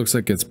 it looks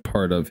like it's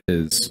part of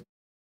his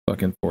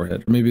fucking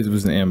forehead, or maybe it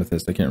was an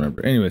amethyst, I can't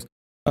remember. Anyways,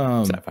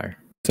 sapphire,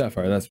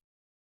 that's...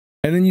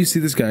 And then you see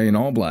this guy in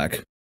all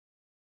black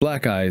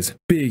eyes,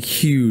 big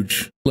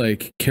huge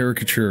like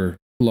caricature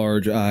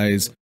large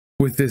eyes,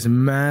 with this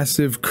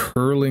massive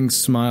curling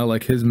smile,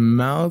 like his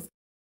mouth,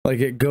 like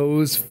it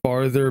goes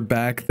farther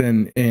back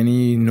than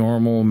any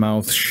normal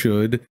mouth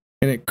should,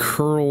 and it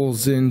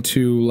curls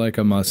into like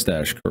a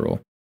mustache curl.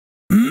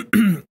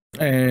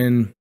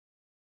 And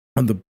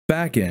on the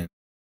back end,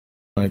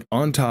 like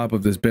on top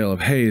of this bale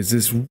of hay, is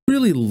this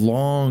really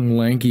long,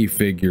 lanky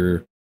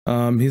figure.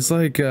 He's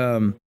like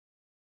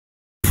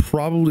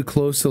probably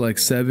close to like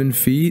 7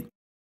 feet,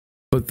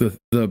 but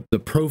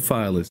the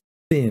profile is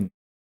thin.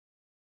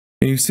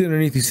 And you see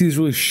underneath, you see this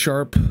really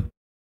sharp,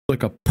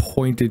 like a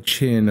pointed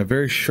chin, a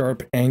very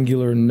sharp,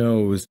 angular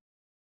nose.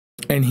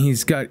 And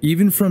he's got,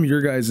 even from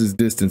your guys'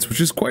 distance, which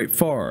is quite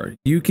far,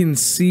 you can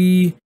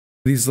see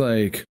these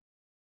like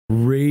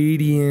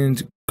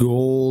radiant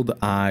gold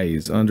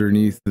eyes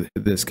underneath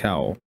this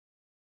cowl,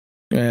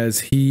 as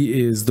he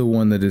is the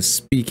one that is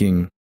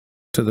speaking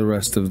to the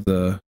rest of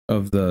the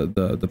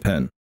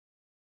pen.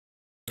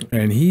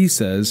 And he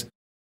says,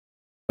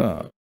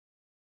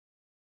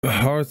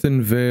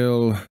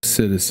 Arthenvale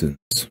citizens,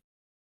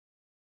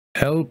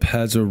 help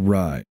has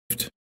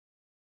arrived.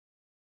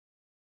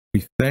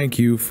 We thank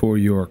you for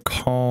your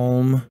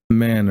calm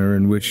manner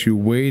in which you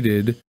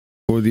waited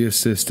for the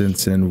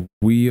assistance, and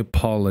we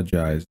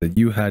apologize that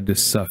you had to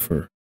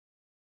suffer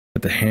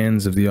at the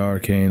hands of the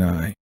Arcane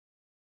Eye.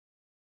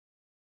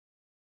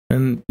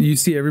 And you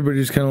see everybody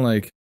just kind of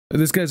like,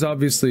 this guy's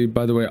obviously,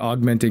 by the way,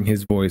 augmenting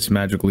his voice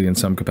magically in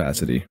some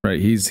capacity, right?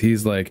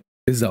 He's like,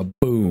 this is a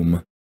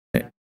boom.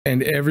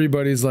 And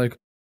everybody's like,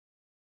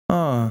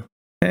 oh,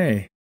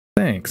 hey,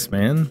 thanks,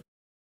 man.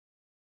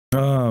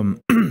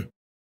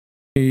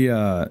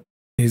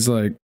 He's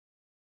like,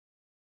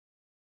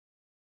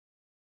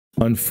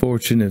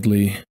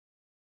 unfortunately,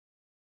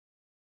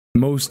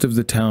 most of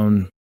the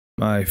town,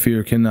 I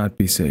fear, cannot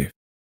be safe.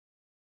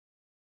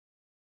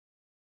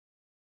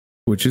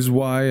 Which is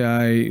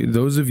why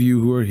those of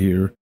you who are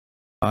here,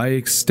 I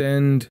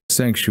extend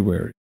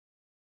sanctuary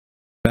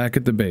back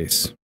at the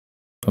base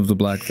of the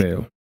Black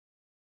Veil.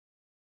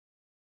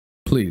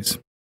 Please,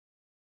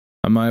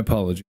 my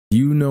apology.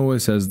 You know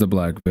us as the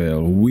Black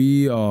Veil.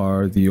 We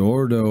are the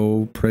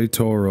Ordo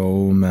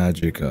Praetoro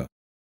Magicka.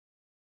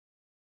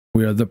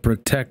 We are the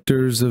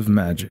protectors of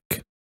magic.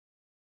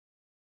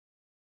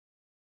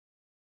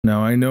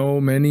 Now, I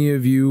know many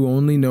of you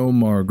only know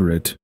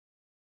Margaret,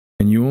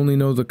 and you only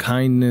know the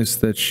kindness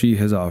that she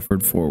has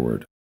offered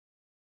forward.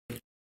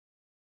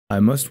 I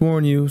must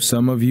warn you,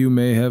 some of you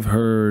may have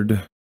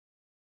heard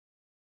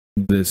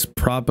this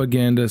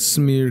propaganda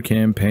smear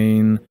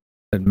campaign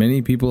that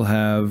many people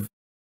have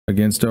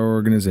against our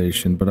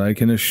organization, but I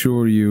can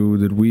assure you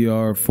that we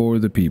are for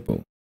the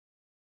people.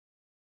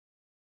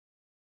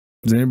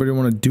 Does anybody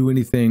want to do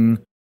anything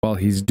while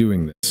he's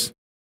doing this?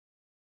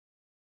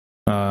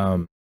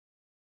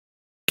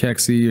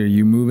 Keksi, are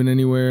you moving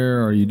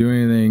anywhere? Are you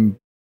doing anything?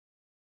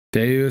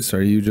 Deus,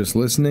 are you just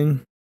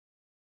listening?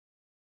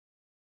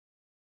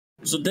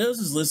 So Deus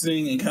is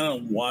listening and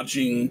kind of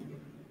watching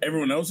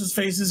everyone else's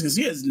faces because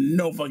he has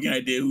no fucking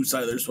idea whose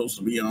side they're supposed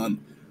to be on.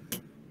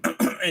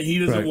 And he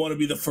doesn't want to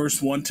be the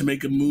first one to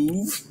make a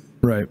move.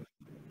 Right.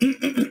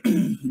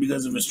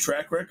 Because of his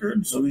track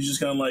record. So he's just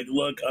kind of like,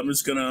 look, I'm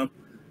just going to,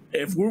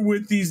 if we're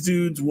with these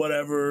dudes,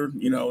 whatever,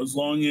 you know, as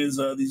long as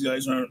these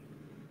guys aren't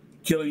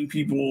killing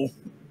people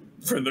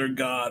for their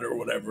god or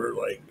whatever,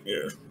 like,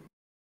 yeah.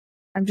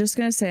 I'm just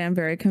gonna say I'm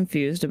very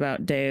confused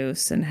about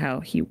Deus and how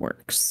he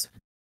works.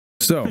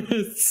 So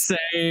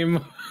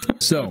same.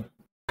 So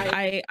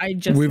I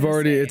just we've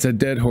already it's a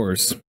dead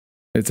horse.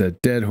 It's a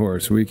dead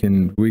horse. We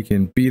can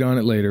beat on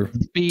it later.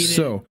 Beat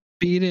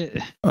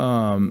it.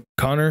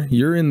 Connor,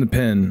 you're in the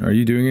pen. Are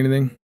you doing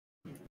anything?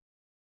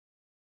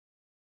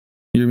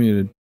 You're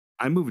muted.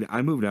 I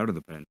moved out of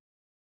the pen.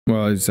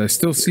 Well, I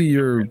still see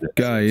your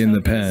guy in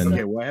the pen.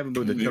 Okay, well I haven't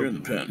moved the You're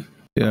in token. the pen.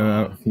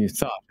 Yeah. You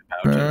thought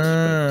about it,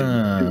 but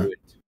didn't do it.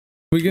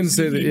 We can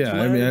say that. Yeah,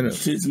 I mean, I know.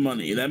 His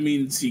money. That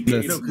means he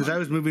That's- gave No, because I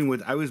was moving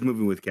with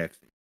Keksi.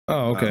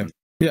 Oh, okay.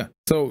 Yeah.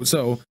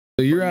 So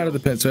you're out of the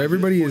pen. So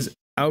everybody is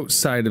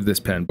outside of this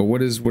pen. But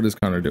what is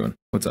Connor doing?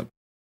 What's up?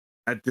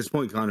 At this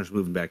point, Connor's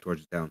moving back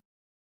towards the town.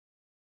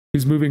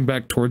 He's moving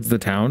back towards the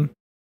town.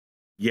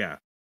 Yeah,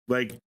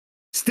 like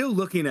still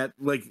looking at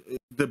like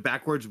the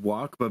backwards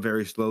walk, but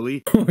very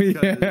slowly. Oh,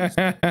 yeah.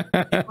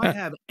 If I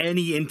have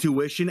any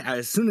intuition,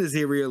 as soon as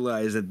they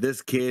realize that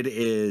this kid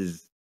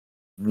is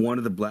one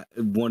of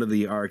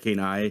the Arcane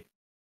Eye,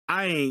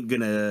 I ain't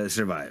gonna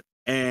survive.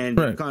 And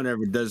if Connor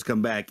ever does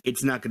come back,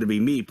 it's not gonna be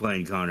me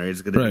playing Connor.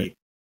 It's gonna be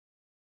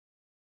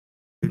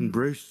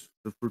embrace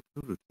the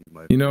fertility.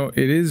 You know,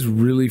 it is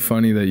really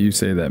funny that you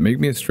say that. Make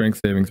me a strength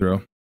saving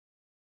throw.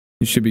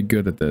 You should be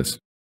good at this.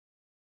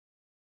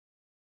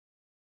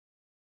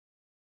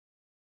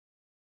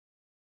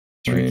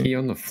 Is Ricky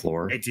on the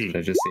floor? Did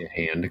I just see a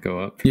hand go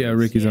up? Yeah,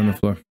 Ricky's on the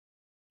floor.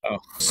 Oh,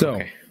 so,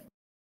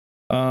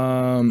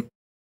 okay.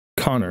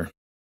 Connor,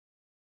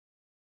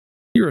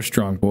 you're a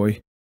strong boy.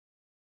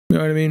 You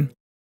know what I mean?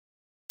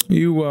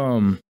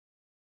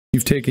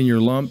 You've taken your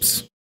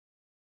lumps.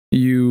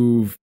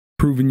 You've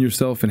proven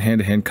yourself in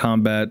hand-to-hand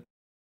combat.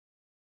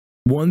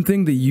 One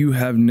thing that you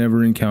have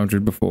never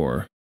encountered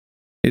before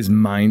is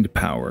mind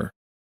power.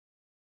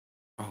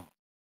 Oh,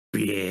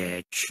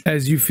 bitch!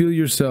 As you feel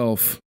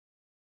yourself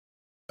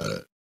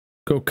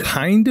go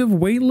kind of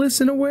weightless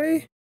in a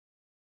way,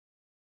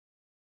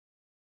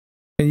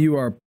 and you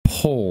are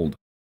pulled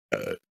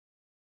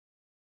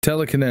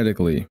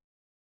telekinetically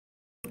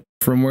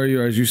from where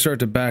you are. As you start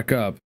to back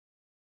up,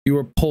 you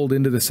are pulled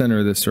into the center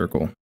of this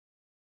circle.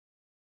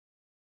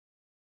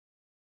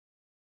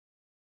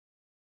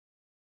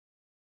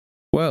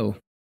 Well,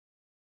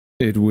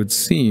 it would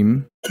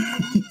seem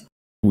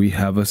we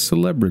have a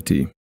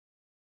celebrity.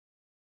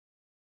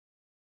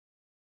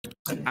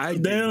 I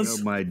didn't know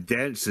my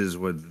dances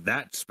were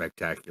that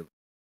spectacular.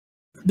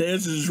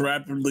 Deus is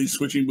rapidly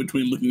switching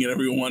between looking at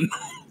everyone.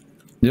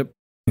 Yep.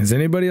 Is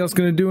anybody else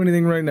going to do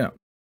anything right now?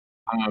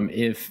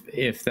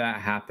 If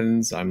that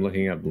happens, I'm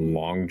looking up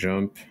long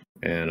jump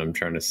and I'm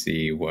trying to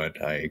see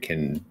what I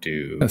can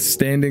do. A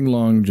standing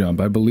long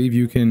jump. I believe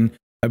you can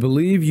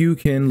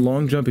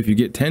long jump. If you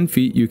get 10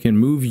 feet, you can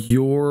move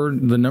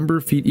the number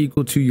of feet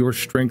equal to your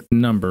strength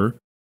number.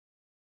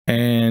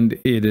 And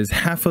it is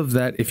half of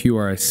that if you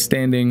are a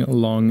standing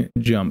long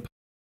jump.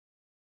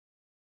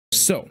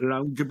 So,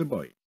 long jump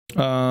boy.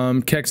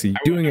 Keksi,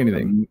 doing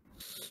anything?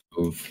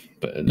 Move,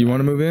 but you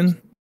want to move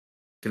in?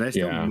 Can I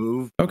still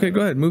move? Okay,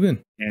 go ahead, move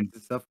in. And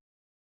stuff.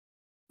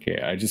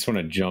 Okay, I just want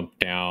to jump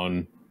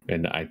down,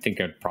 and I think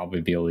I'd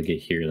probably be able to get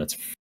here. That's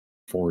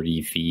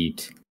 40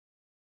 feet.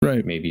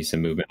 Right. Maybe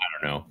some movement. I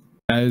don't know.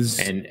 As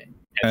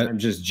I'm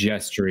just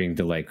gesturing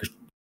to like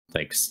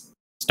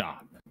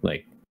stop.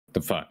 Like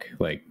the fuck.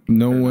 Like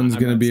no one's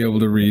gonna be able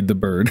to read the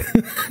bird.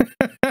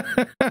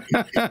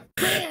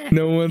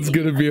 No one's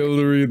gonna be able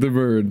to read the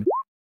bird.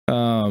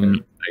 I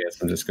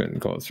guess I'm just getting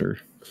closer.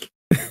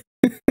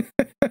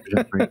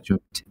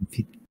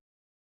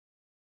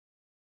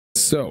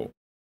 So,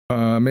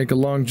 make a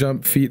long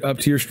jump feet up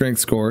to your strength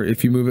score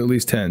if you move at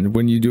least 10.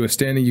 When you do a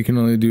standing, you can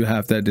only do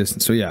half that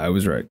distance. So yeah, I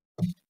was right.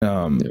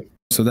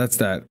 So that's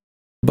that.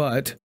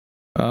 But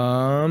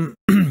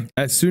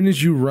as soon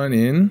as you run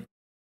in,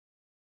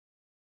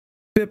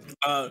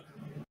 So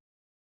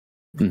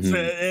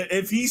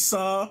if he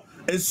saw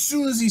As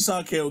soon as he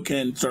saw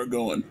Kaioken start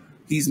going,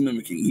 he's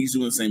mimicking. He's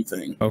doing the same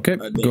thing. Okay,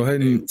 go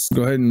ahead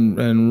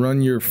and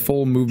run your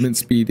full movement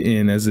speed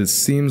in, as it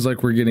seems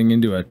like we're getting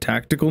into a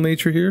tactical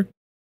nature here.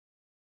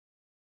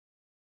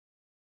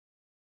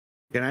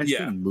 Can I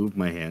actually move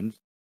my hands?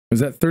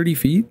 Is that 30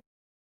 feet?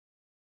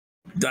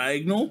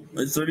 Diagonal?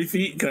 It's 30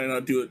 feet. Can I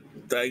not do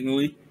it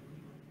diagonally?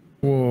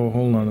 Whoa,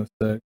 hold on a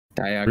sec.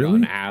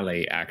 Diagonal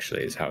alley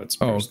actually is how it's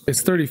supposed. Oh,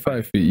 it's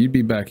 35 feet. You'd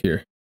be back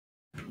here.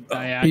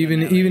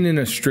 Even in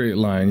a straight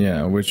line,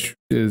 yeah, which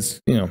is,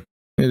 you know,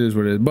 it is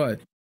what it is. But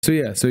so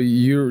yeah, so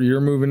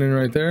you're moving in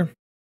right there.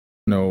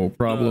 No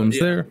problems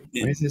there.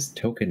 Why is this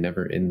token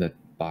never in the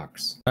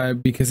box?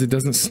 Because it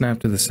doesn't snap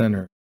to the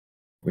center.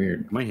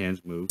 Weird. My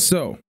hands move.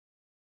 So,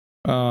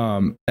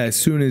 as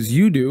soon as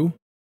you do,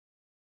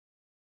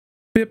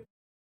 bip.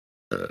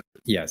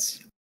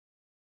 Yes.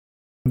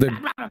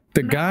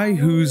 The guy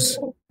who's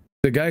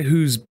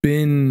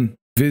been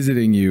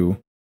visiting you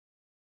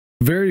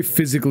very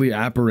physically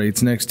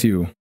apparates next to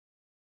you.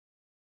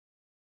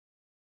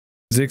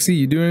 Xixis,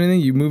 you doing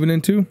anything? You moving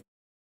into?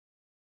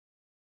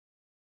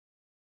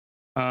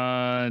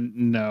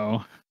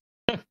 No.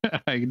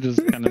 I can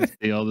just kind of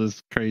see all this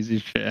crazy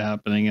shit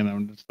happening, and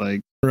I'm just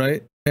like,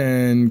 right.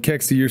 And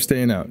Keksi, you're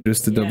staying out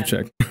just to double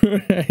check.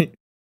 Right.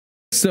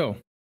 So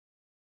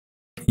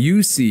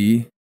you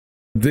see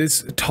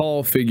this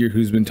tall figure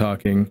who's been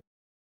talking.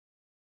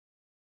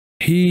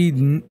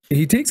 He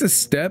takes a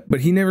step,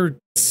 but he never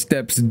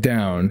steps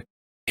down.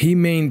 He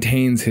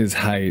maintains his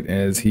height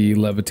as he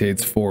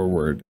levitates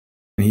forward,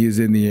 and he is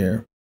in the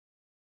air.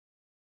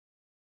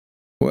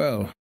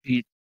 Well,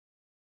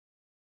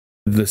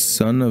 the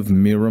son of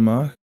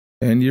Miramach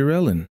and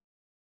Urelin.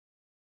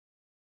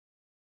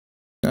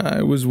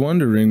 I was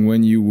wondering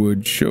when you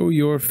would show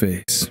your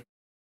face.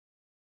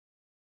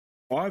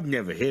 I've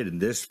never hidden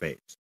this face.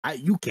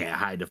 You can't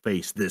hide a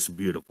face this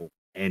beautiful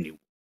anyway.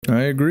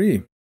 I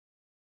agree.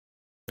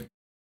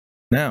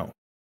 Now,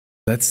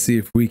 let's see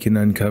if we can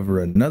uncover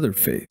another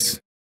face.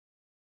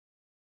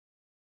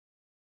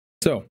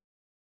 So,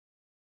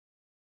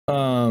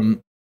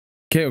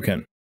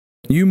 Kaioken,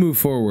 you move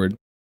forward,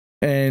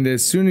 and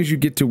as soon as you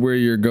get to where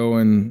you're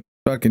going,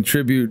 fucking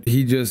tribute,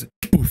 he just,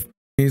 poof,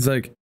 he's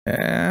like,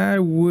 I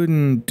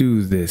wouldn't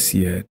do this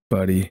yet,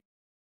 buddy.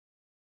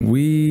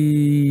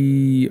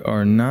 We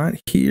are not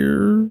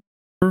here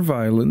for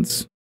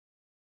violence.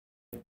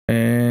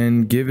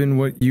 And given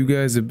what you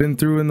guys have been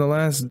through in the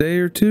last day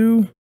or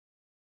two,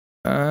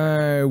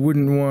 I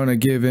wouldn't want to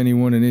give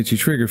anyone an itchy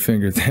trigger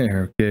finger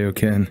there,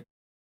 Kaioken.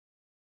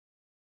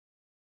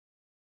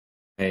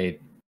 I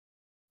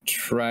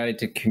tried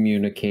to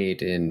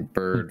communicate in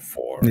bird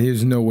form.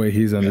 There's no way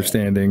he's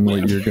understanding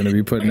what you're going to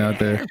be putting out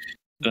there.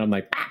 And I'm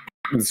like,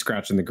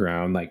 scratching the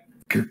ground, like,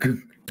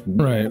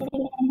 right.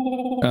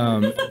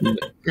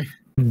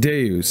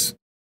 Deus,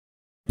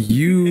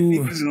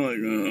 you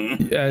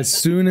as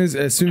soon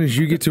as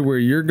you get to where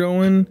you're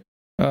going,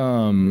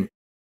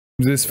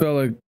 this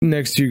fella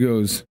next to you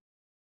goes,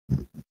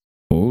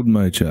 "Hold,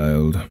 my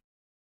child.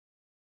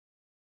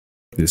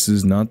 This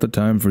is not the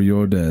time for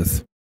your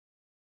death."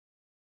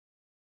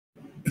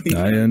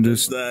 I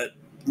understand that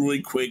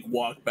really quick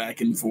walk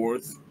back and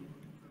forth.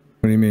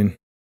 What do you mean?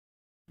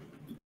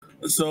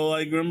 So,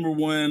 like, remember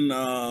when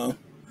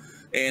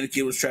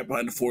Anakin was trapped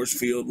behind the force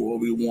field while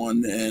we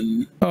won,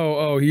 and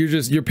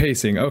you're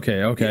pacing.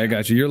 Okay, I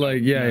got you. You're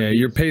like,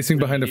 you're pacing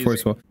behind the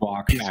force field.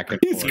 Walk back and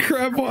He's forth.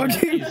 crab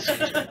walking.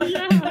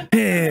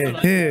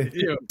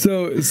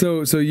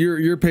 So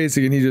you're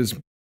pacing, and he just,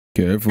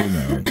 careful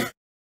now.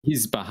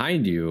 He's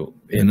behind you.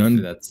 An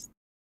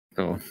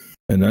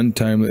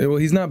untimely. Well,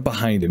 he's not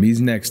behind him.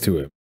 He's next to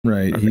him.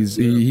 Right. Okay.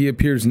 He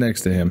appears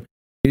next to him.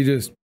 He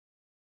just,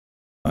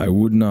 I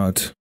would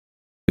not.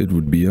 It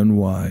would be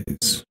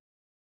unwise.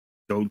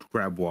 Don't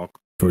crab walk.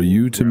 For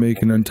you to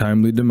make an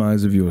untimely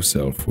demise of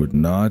yourself would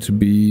not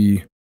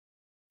be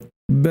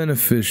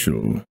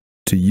beneficial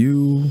to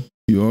you,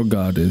 your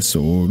goddess,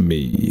 or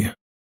me.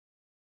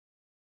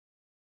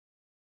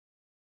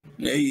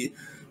 Yeah,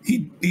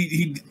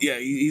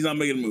 he's not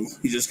making a move.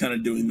 He's just kind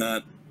of doing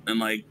that, and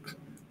like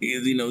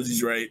he knows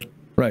he's right.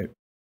 Right.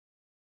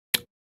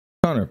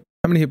 Connor,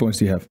 how many hit points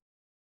do you have?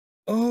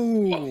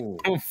 Oh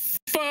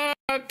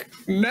fuck!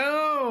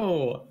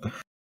 No.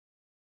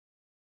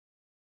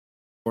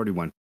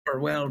 41.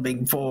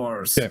 Overwhelming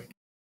force. Okay.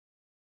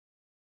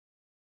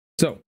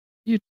 So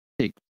you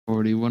take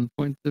 41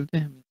 points of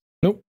damage.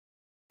 Nope.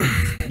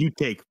 You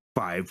take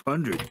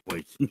 500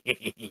 points.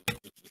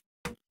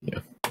 Yeah.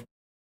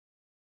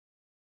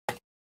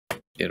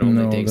 It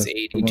only takes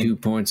 82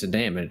 points of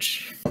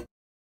damage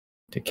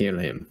to kill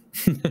him.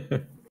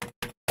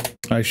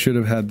 I should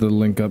have had the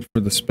link up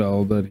for the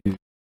spell that he's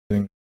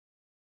using.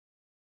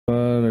 But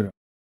I don't.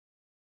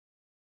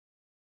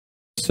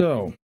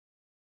 So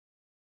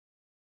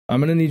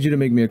I'm going to need you to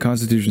make me a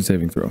Constitution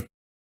saving throw.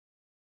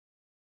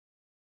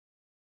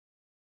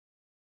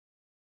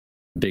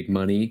 Big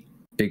money.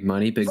 Oh,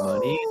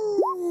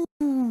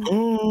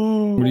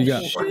 what do you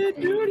got?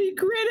 Shit, dude, he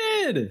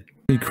critted.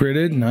 He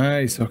critted?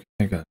 Nice. Okay,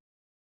 thank God.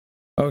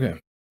 Okay.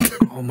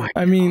 Oh my!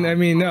 I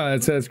mean, no,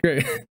 that's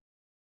great.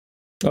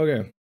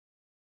 Okay.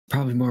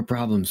 Probably more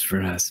problems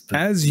for us. But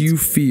As you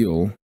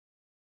feel,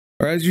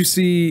 or as you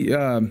see,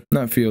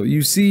 not feel,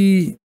 you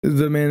see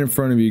the man in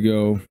front of you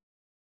go,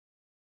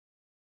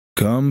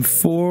 "Come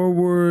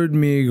forward,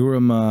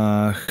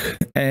 Migramach."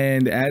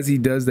 And as he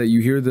does that,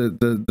 you hear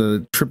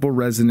the triple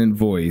resonant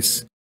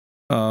voice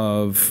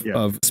of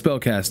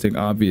spellcasting,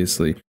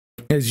 obviously.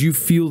 As you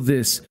feel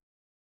this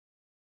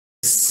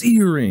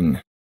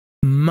searing,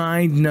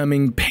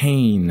 mind-numbing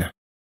pain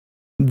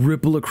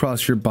ripple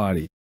across your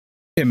body.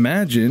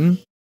 Imagine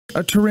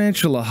a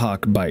tarantula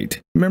hawk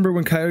bite. Remember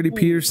when Coyote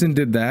Peterson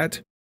did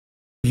that?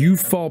 You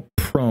fall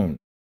prone.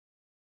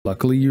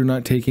 Luckily, you're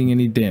not taking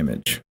any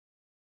damage.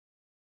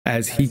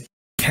 As he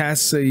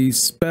casts a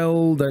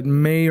spell that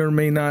may or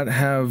may not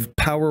have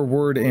power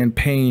word and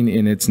pain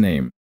in its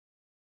name.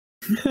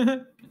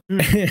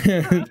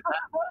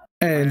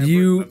 and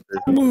you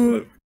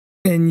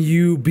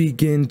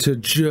begin to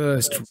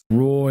just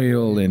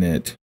roil in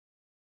it.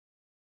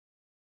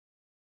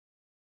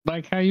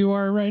 Like how you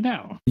are right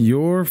now.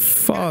 Your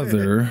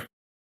father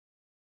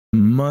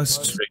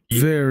must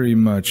very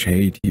much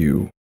hate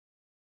you.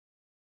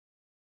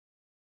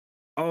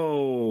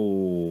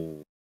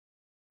 Oh,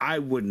 I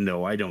wouldn't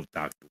know. I don't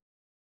talk to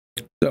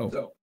him.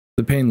 So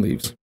the pain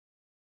leaves.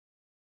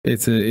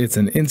 It's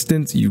an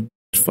instant. You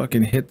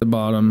fucking hit the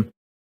bottom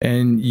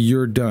and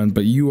you're done,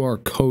 but you are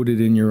coated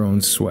in your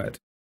own sweat.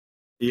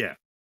 Yeah.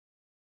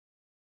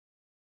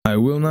 I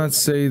will not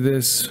say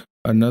this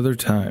another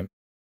time.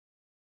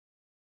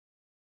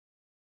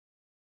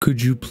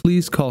 Could you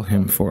please call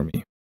him for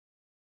me?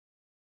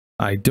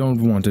 I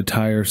don't want to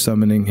tire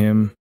summoning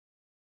him.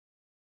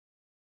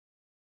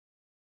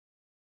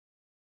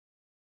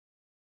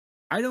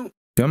 I don't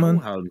Come on.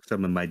 know how to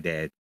summon my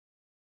dad.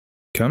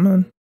 Come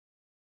on.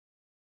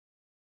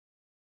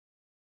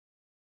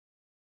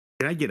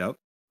 Can I get up?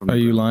 Are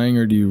you lying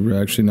or do you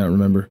actually not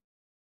remember?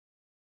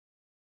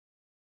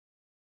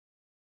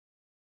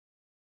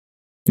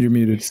 You're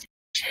muted.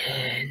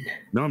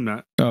 No, I'm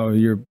not. Oh,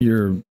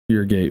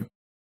 you're gay.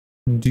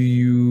 Do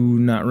you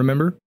not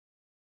remember?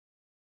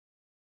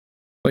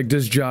 Like,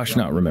 does Josh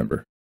not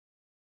remember?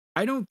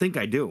 I don't think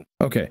I do.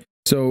 Okay,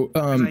 so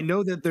I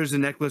know that there's a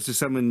necklace to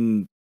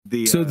summon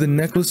the. So the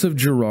necklace of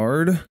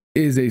Gerard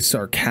is a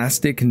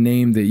sarcastic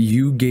name that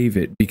you gave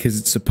it because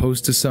it's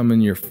supposed to summon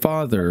your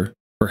father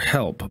for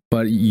help,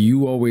 but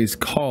you always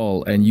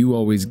call and you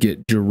always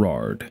get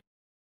Gerard.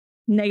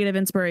 Negative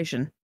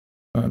inspiration.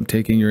 I'm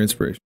taking your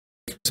inspiration.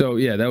 So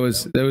yeah, that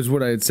was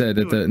what I had said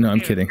at the. No,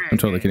 I'm kidding. I'm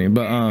totally kidding.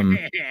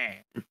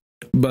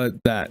 But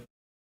that.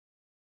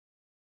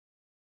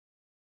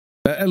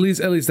 At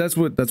least that's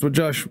what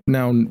Josh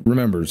now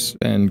remembers,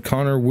 and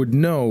Connor would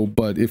know.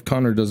 But if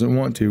Connor doesn't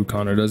want to,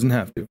 Connor doesn't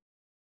have to.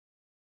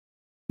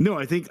 No,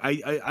 I think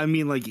I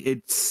mean, like,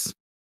 it's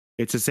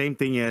the same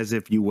thing as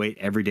if you wait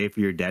every day for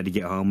your dad to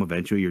get home.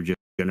 Eventually, you're just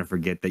gonna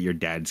forget that your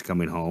dad's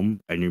coming home,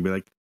 and you'll be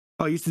like,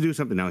 "Oh, I used to do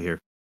something out here,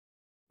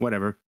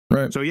 whatever."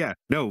 Right. So yeah,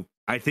 no,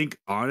 I think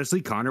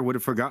honestly, Connor would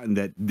have forgotten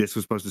that this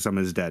was supposed to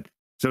summon his dad.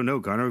 So no,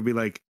 Connor would be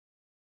like,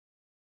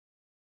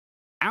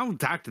 I don't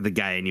talk to the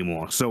guy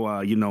anymore. So,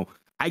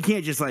 I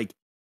can't just like,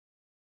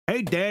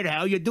 "Hey, Dad,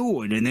 how you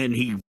doing?" And then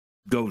he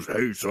goes,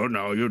 "Hey, son,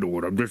 how you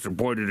doing? I'm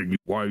disappointed in you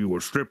while you were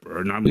a stripper."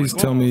 And I'm please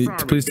like, tell me, sorry,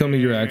 please tell me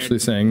you're Dad." actually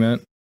saying that.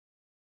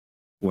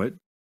 What?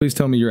 Please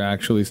tell me you're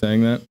actually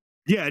saying that.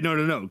 Yeah,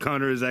 no.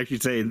 Connor is actually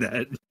saying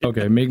that.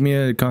 Okay, make me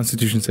a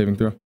Constitution saving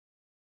throw.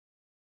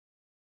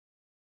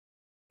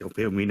 Don't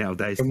fail me now,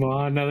 dice. Come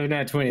on, another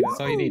nat 20. That's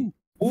all you need.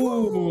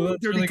 Ooh,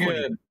 That's really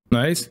good.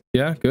 Nice.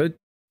 Yeah, good.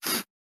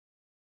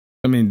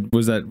 I mean,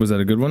 was that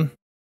a good one?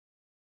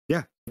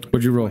 Yeah.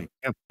 What'd you roll?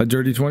 Yeah. A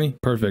dirty 20?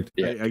 Perfect.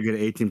 Yeah. I get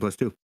an 18 plus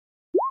 2.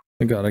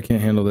 Thank God, I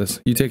can't handle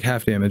this. You take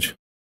half damage.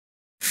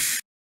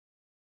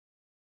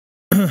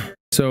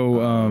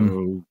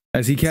 So,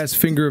 as he casts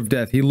Finger of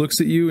Death, he looks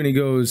at you and he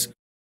goes,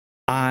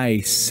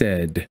 "I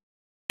said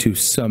to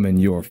summon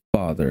your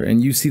father."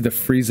 And you see the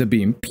Frieza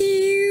beam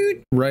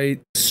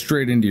right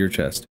straight into your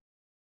chest.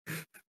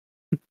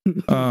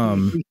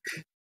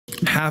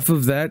 Half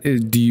of that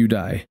is, do you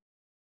die?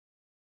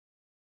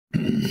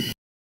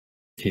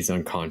 He's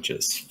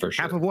unconscious for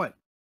sure. Half of what?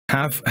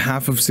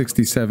 Half of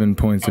 67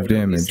 points of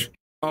damage.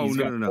 Oh, He's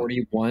got no.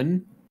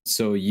 41.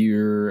 So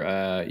you're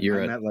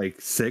I'm at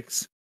like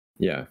 6.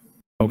 Yeah.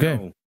 Okay.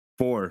 No,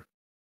 4.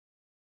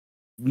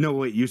 No,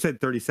 wait. You said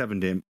 37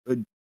 damage.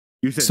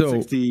 You said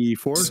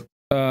 64.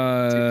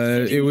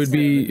 It would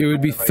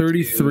be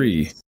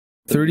 33.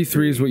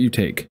 33 is what you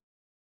take.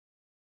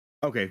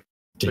 Okay.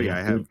 So yeah,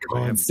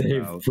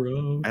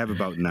 I have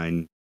about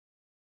 9.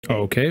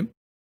 Okay.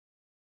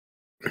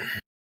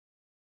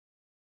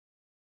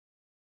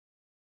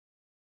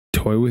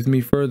 Toy with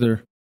me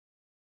further.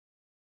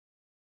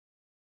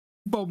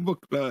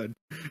 Bumbleclad.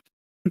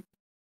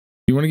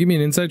 You want to give me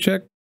an insight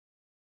check?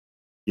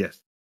 Yes.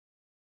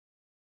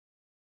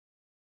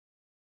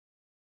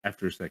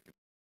 After a second.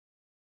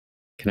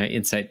 Can I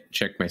insight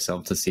check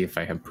myself to see if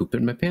I have poop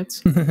in my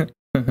pants?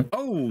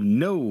 Oh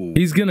no.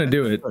 He's gonna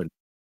do it.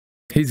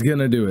 He's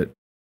gonna do it.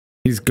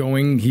 He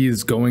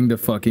is going to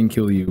fucking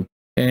kill you.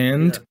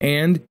 And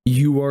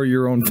you are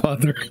your own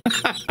father.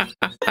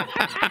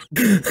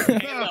 Your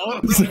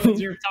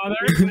father?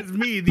 It was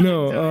me.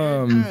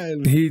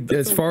 He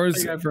as far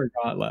as I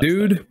forgot last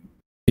dude, time.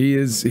 he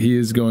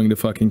is going to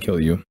fucking kill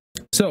you.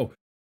 So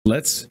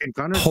let's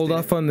hold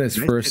off on this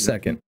for a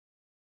second.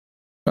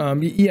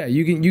 Yeah,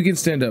 you can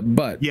stand up,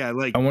 but yeah,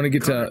 like I want to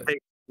get to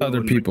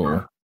other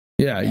people.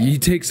 Yeah,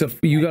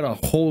 you got a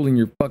hole in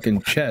your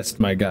fucking chest,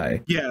 my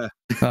guy. Yeah.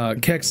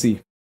 Keksi.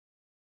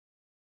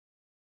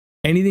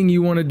 Anything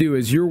you want to do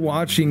as you're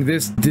watching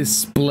this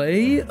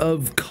display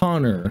of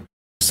Connor,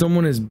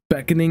 someone is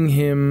beckoning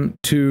him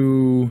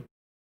to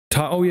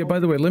oh yeah, by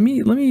the way, let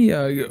me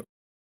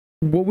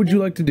what would you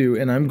like to do?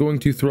 And I'm going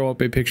to throw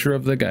up a picture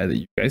of the guy that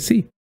you guys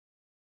see.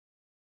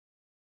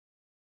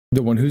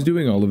 The one who's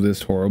doing all of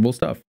this horrible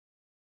stuff.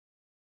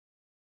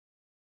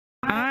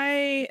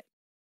 I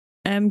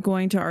am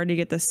going to already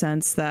get the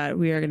sense that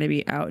we are going to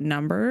be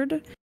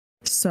outnumbered.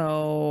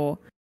 So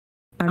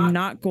I'm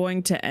not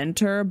going to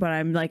enter, but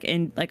I'm like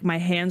my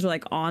hands are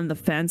like on the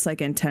fence,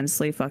 like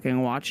intensely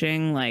fucking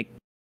watching, like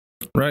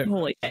right.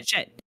 Holy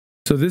shit.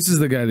 So this is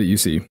the guy that you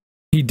see.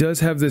 He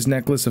does have this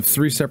necklace of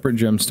 3 separate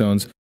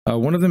gemstones.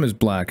 One of them is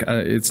black.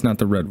 It's not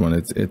the red one.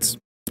 It's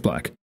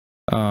black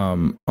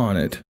on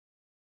it.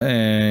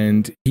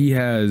 And he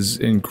has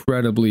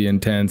incredibly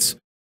intense,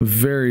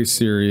 very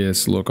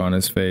serious look on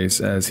his face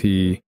as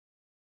he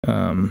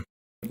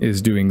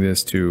is doing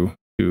this to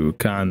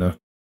Kana.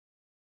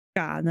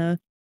 Kana.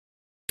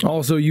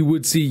 Also, you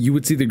would see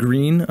the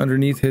green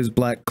underneath his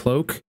black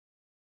cloak,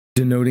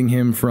 denoting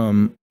him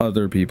from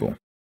other people.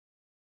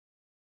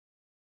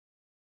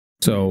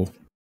 So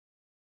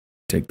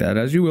take that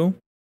as you will.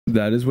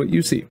 That is what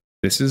you see.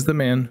 This is the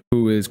man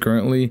who is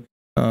currently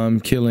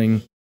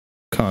killing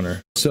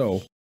Connor.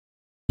 So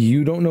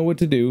you don't know what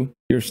to do.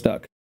 You're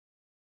stuck.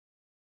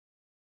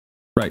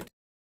 Right.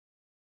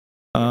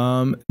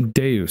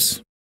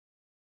 Deus.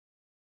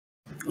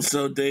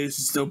 So Deus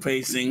is still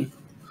pacing.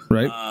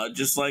 Right.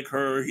 Just like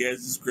her, he has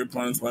his grip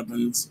on his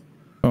weapons.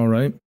 All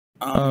right.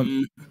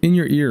 In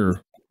your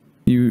ear,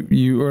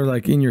 you or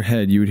like in your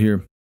head, you would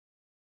hear,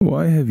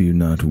 "Why have you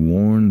not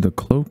worn the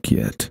cloak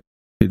yet?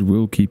 It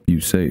will keep you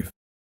safe."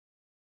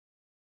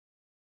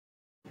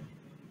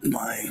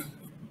 My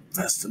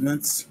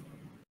vestments?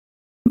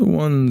 The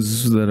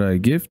ones that I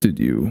gifted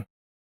you.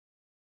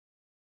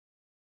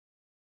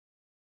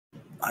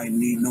 I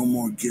need no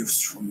more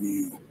gifts from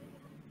you.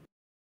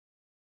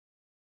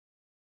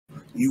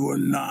 You are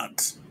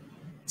not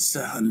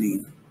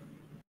Sahanin.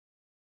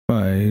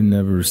 I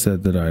never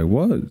said that I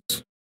was.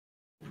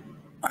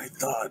 I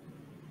thought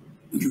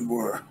you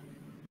were.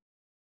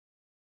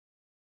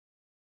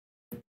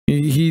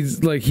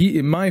 He's like,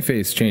 my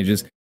face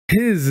changes.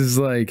 His is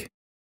like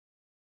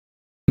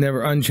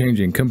never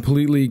unchanging,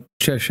 completely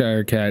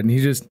Cheshire cat. And he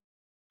just,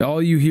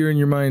 all you hear in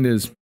your mind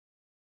is,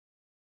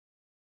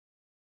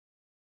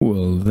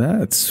 "Well,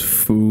 that's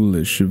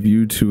foolish of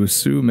you to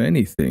assume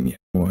anything, young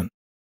one.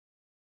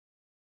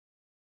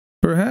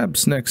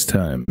 Perhaps next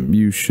time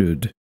you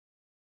should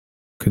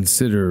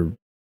consider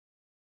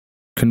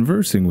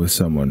conversing with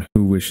someone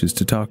who wishes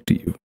to talk to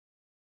you."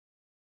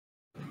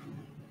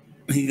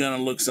 He kind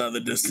of looks out of the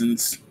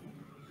distance.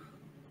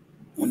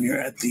 When you're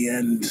at the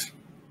end,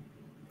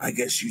 I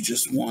guess you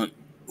just want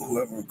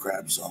whoever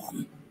grabs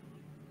on.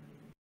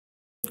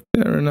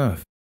 Fair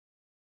enough.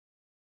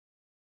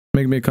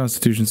 Make me a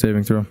Constitution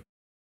saving throw.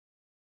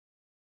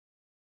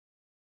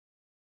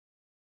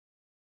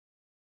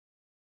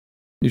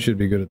 You should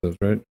be good at those,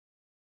 right?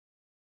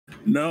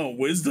 No,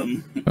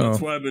 wisdom. Oh. That's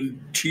why I've been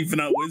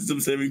chiefing out wisdom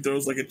saving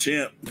throws like a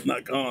champ,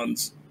 not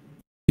cons.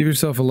 Give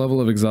yourself a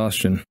level of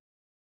exhaustion.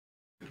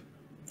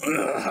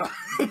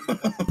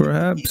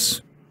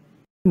 Perhaps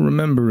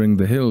remembering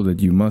the hill that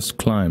you must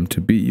climb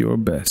to be your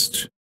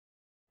best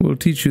will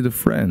teach you the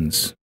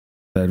friends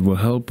that will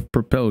help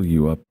propel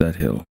you up that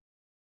hill.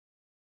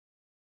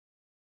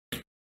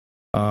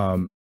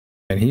 And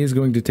he is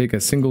going to take a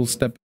single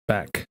step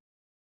back.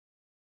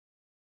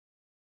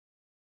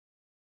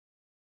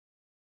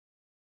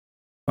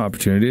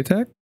 Opportunity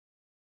attack?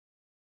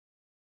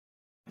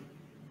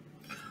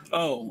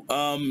 Oh,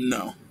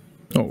 no.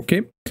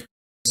 Okay.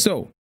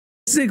 So,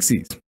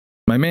 Xixis,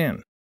 my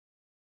man.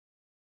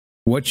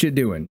 What you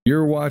doing?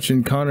 You're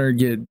watching Connor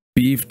get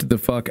beefed the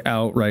fuck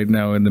out right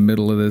now in the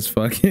middle of this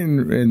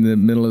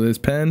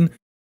pen.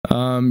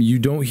 You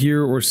don't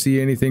hear or see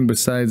anything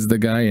besides the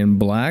guy in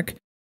black.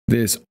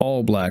 This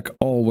all black,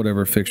 all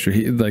whatever fixture.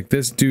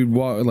 This dude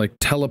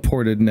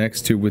teleported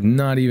next to with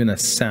not even a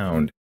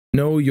sound.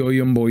 No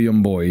yo-yum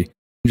boy.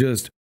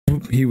 Just,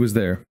 he was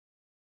there.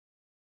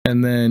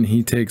 And then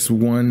he takes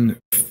one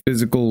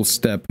physical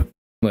step,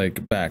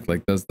 back,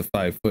 does the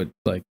 5 foot,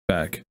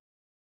 back.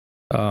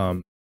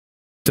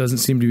 Doesn't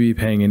seem to be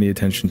paying any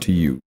attention to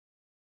you.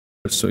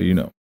 Just so you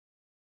know.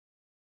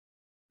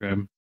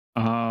 Okay.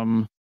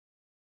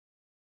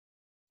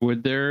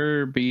 Would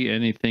there be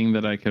anything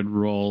that I could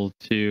roll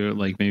to,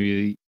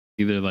 maybe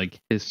either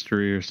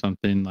history or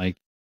something,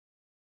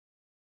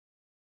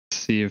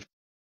 see if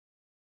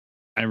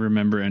I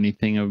remember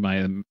anything of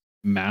my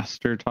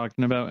master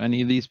talking about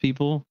any of these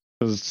people,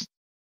 because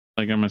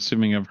like I'm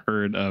assuming I've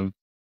heard of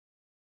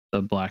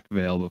the Black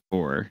Veil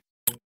before.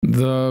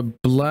 The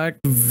Black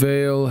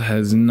Veil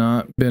has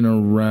not been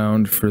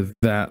around for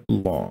that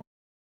long.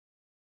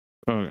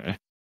 Okay.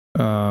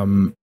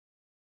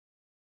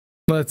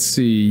 Let's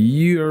see,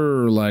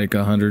 you're like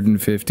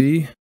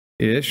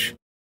 150-ish.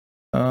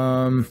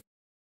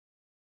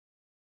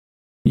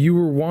 You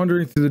were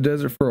wandering through the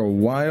desert for a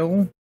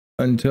while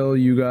until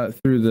you got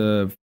through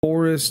the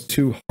forest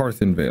to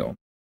Hearthenvale.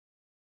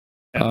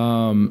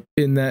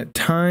 In that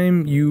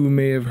time, you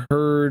may have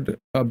heard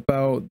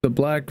about the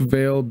Black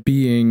Veil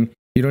being,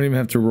 you don't even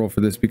have to roll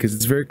for this because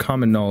it's very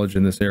common knowledge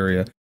in this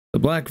area. The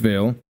Black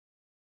Veil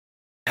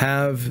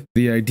have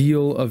the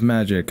ideal of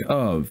magic,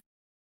 of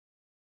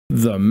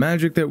the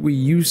magic that we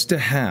used to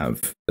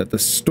have, that the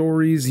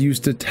stories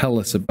used to tell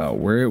us about,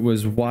 where it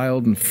was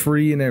wild and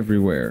free and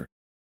everywhere,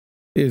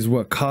 is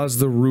what caused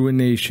the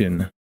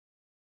ruination.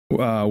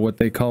 What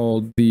they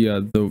called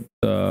what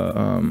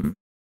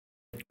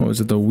was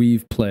it, the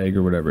weave plague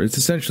or whatever. It's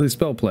essentially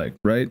spell plague,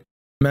 right?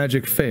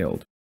 Magic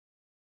failed.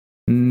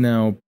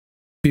 Now,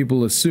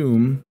 people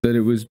assume that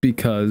it was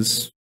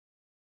because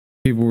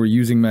people were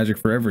using magic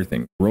for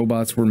everything.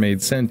 Robots were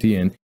made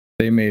sentient.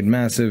 They made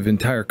massive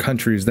entire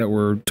countries that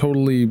were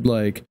totally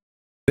like,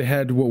 they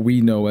had what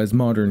we know as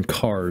modern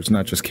cars,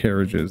 not just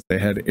carriages. They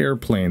had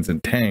airplanes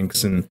and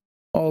tanks and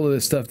all of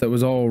this stuff that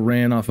was all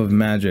ran off of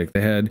magic.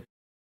 They had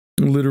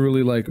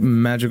literally like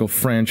magical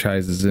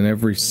franchises in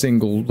every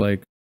single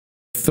like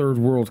third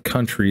world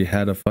country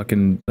had a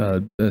fucking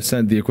the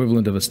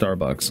equivalent of a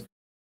Starbucks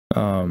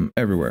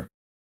everywhere.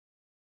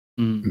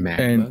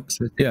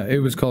 Magbucks? Yeah, it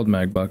was called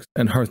Magbucks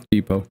and Hearth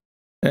Depot.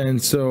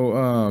 And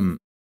so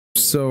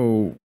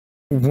so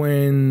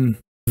when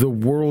the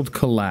world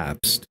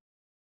collapsed,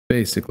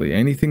 basically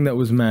anything that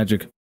was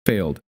magic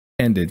failed,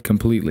 ended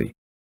completely.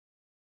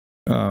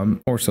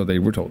 Or so they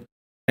were told.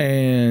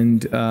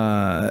 And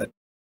the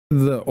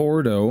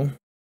Ordo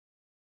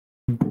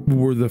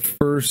were the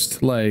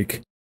first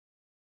like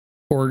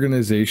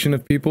organization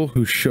of people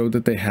who showed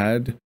that they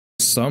had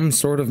some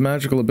sort of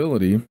magical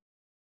ability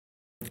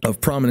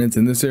of prominence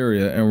in this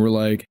area, and were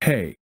like,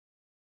 hey,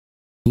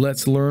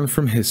 let's learn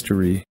from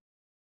history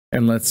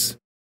and let's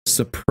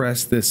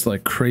suppress this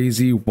like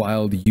crazy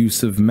wild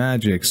use of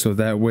magic so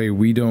that way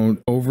we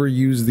don't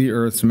overuse the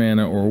earth's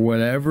mana or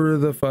whatever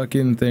the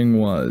fucking thing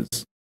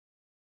was.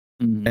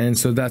 And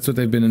so that's what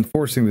they've been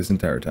enforcing this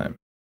entire time.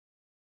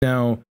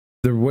 Now,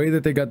 the way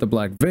that they got the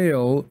Black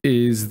Veil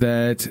is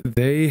that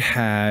they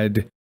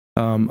had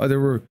there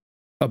were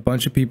a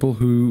bunch of people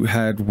who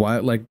had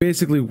wild, like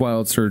basically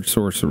wild surge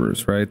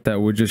sorcerers, right?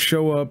 That would just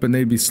show up and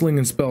they'd be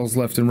slinging spells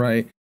left and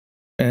right.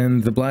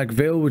 And the Black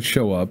Veil would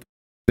show up.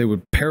 They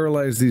would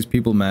paralyze these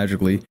people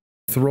magically,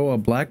 throw a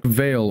black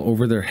veil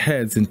over their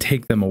heads and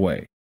take them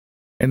away.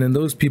 And then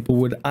those people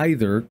would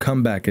either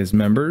come back as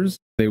members,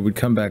 they would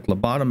come back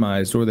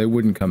lobotomized, or they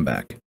wouldn't come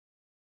back.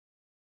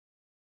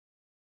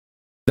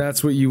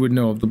 That's what you would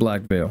know of the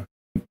Black Veil.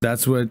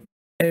 That's what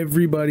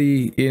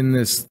everybody in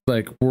this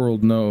like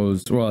world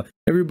knows. Well,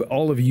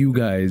 all of you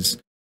guys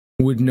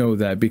would know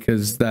that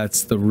because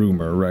that's the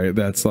rumor, right?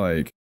 That's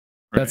like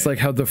that's like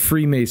how the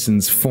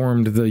Freemasons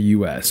formed the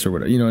US or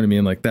whatever. You know what I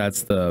mean? Like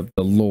that's the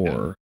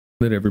lore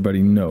that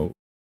everybody knows.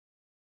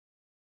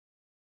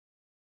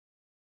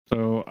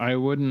 So I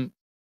wouldn't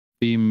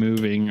be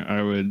moving.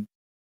 I would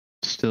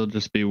still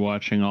just be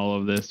watching all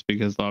of this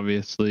because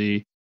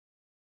obviously,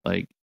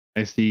 like,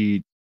 I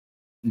see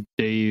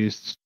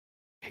Deus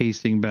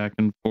pacing back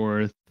and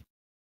forth,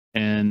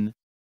 and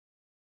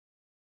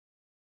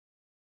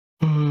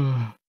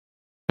I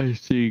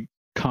see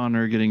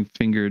Connor getting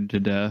fingered to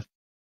death.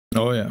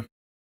 Oh yeah.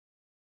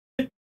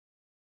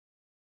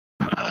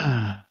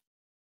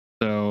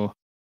 So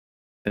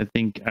I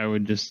think I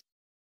would just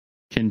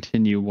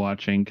continue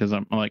watching because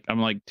I'm like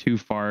too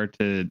far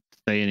to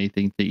say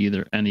anything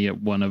to any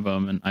one of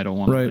them, and I don't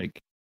want to like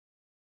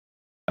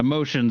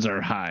emotions are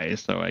high,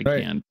 so I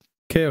can't.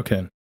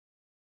 Kaioken.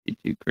 Be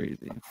too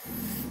crazy.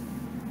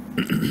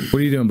 What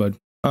are you doing, bud?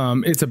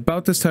 It's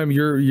about this time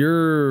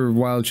your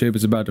wild shape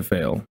is about to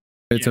fail.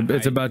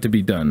 It's about to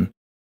be done.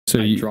 So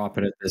I you drop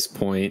it at this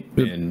point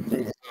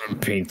and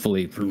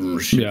painfully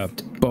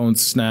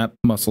bones snap,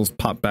 muscles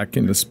pop back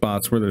into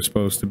spots where they're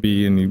supposed to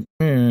be, and you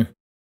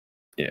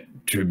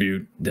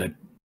tribute that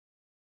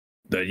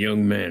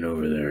young man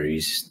over there.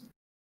 He's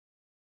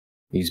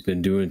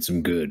been doing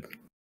some good.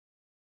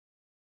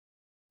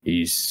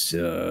 He's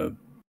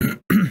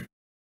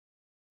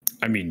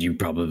I mean, you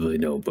probably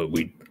know, but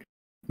we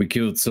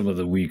killed some of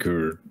the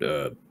weaker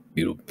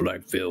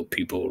Black Veil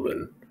people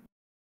and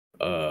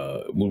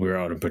when we were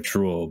out on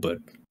patrol, but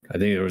I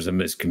think there was a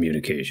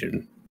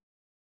miscommunication.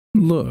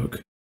 Look,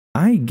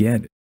 I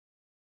get it.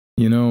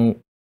 You know,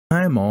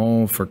 I'm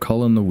all for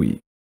culling the wheat.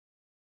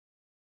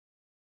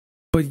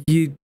 But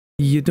you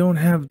don't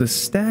have the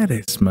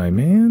status, my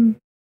man.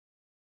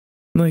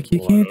 Like, you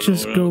can't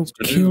just go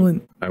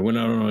killing. I went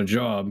out on a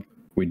job,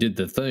 we did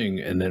the thing,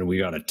 and then we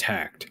got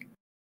attacked.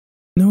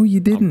 No, you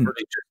didn't.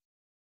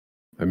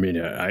 I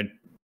mean, I.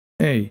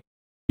 Hey,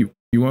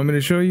 you want me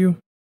to show you?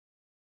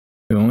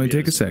 It'll only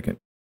take a second.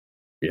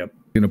 Yep.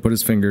 He's gonna put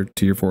his finger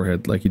to your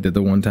forehead like he did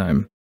the one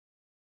time.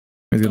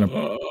 He's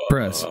gonna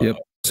press. Yep.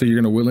 So you're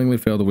gonna willingly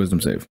fail the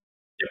wisdom save.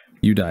 Yep.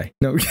 You die.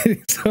 No,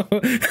 kidding.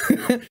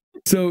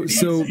 So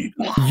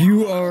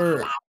you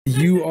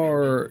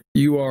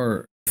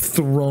are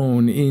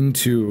thrown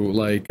into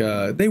like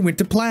they went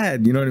to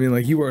plaid. You know what I mean?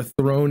 Like you are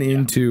thrown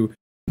into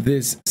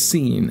this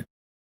scene.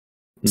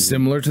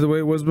 Similar to the way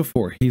it was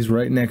before. He's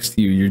right next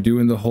to you. You're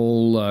doing the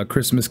whole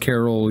Christmas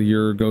Carol,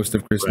 your Ghost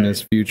of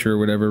Christmas Future,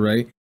 whatever,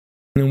 right?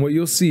 And what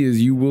you'll see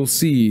is you will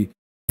see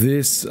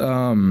this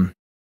stereotypical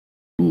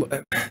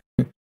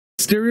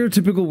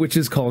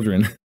witch's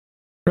cauldron,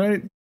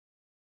 right?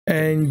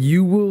 And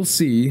you will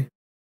see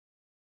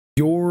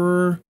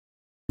your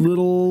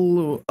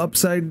little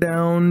upside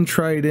down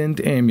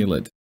trident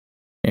amulet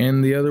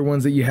and the other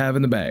ones that you have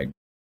in the bag.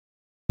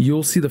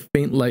 You'll see the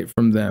faint light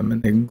from them,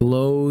 and they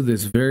glow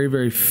this very,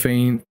 very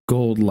faint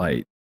gold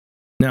light.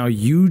 Now,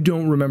 you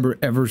don't remember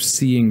ever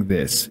seeing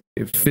this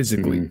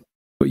physically,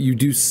 but you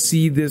do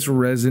see this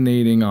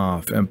resonating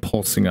off and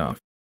pulsing off.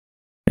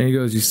 And he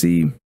goes, you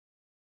see,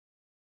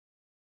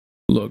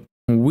 look,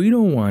 we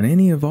don't want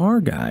any of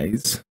our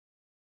guys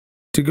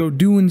to go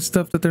doing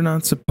stuff that they're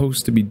not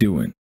supposed to be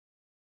doing.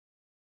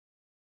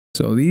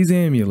 So these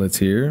amulets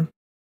here,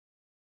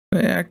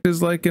 they act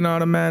as like an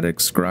automatic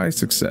scry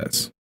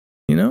success.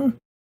 You know,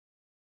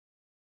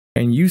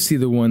 and you see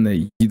the one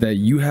that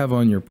you have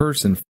on your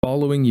person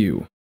following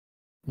you.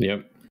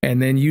 Yep.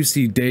 And then you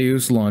see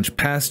Deus launch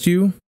past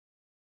you,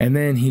 and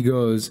then he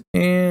goes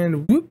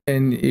and whoop,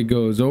 and it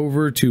goes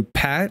over to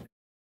Pat,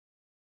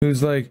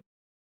 who's like,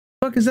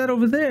 "Fuck is that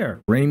over there?"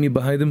 Raimi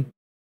behind him.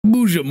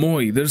 Bouja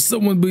moi, there's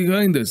someone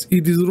behind us.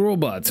 It is a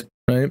robot,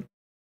 right?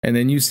 And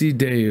then you see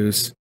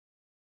Deus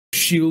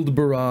shield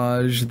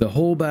barrage. The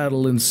whole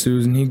battle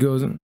ensues, and he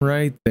goes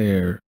right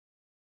there.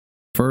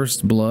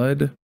 First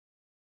blood?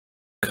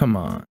 Come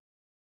on.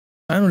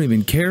 I don't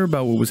even care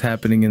about what was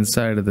happening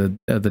inside of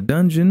the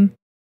dungeon.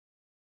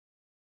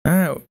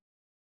 That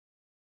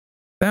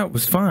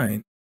was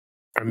fine.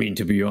 I mean,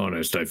 to be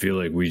honest, I feel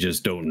like we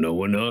just don't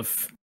know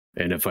enough.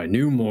 And if I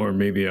knew more,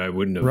 maybe I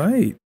wouldn't have.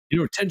 Right. You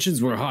know,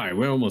 tensions were high.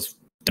 We almost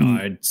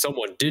died.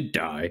 Someone did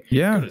die.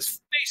 Yeah. Got his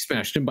face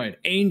smashed in by an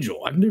angel.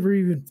 I've never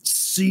even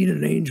seen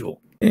an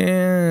angel.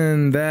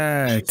 And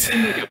that... She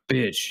seemed like a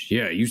bitch.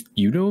 Yeah,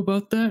 you know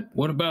about that?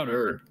 What about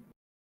her?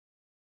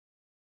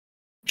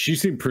 She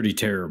seemed pretty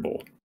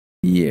terrible.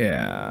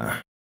 Yeah.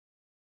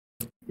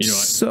 You know,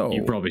 so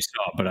you probably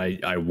saw, but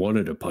I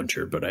wanted to punch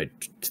her, but I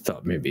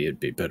thought maybe it'd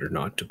be better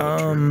not to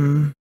punch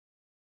her.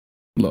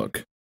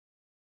 Look.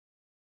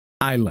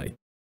 I like.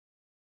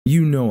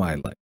 You know I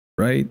like,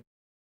 right?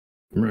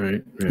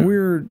 Right.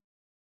 Yeah.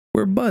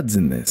 We're buds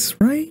in this,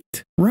 right?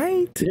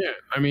 Right? Yeah,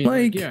 I mean,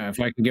 like, yeah, if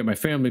I can get my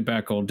family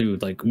back, I'll do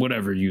like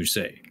whatever you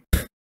say.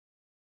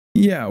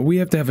 Yeah, we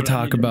have to have a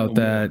talk about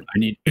that. I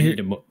need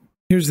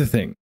Here's the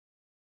thing.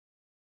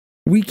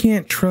 We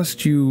can't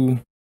trust you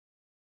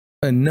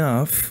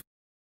enough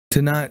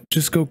to not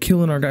just go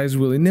killing our guys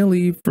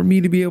willy-nilly for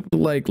me to be able to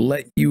like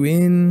let you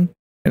in.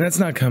 And that's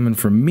not coming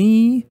from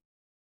me.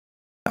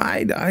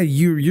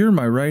 You're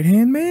my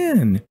right-hand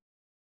man.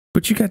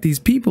 But you got these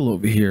people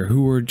over here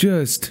who are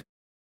just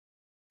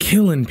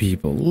killing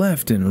people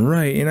left and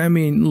right. And I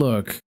mean,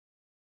 look,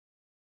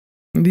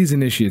 these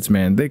initiates,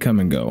 man, they come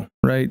and go,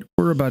 right?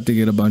 We're about to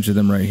get a bunch of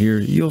them right here.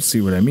 You'll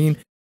see what I mean.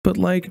 But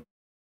like,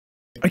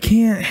 I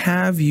can't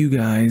have you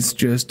guys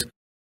just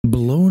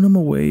blowing them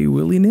away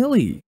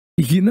willy-nilly,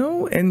 you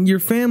know? And your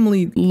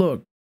family,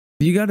 look,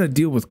 you got to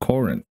deal with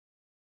Corinth.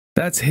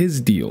 That's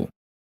his deal.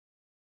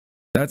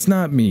 That's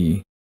not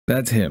me.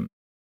 That's him.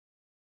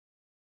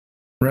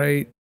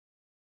 Right?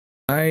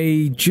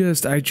 I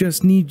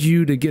just need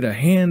you to get a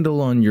handle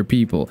on your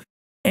people.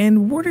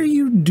 And what are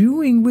you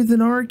doing with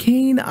an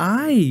Arcane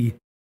Eye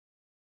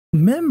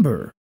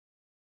member?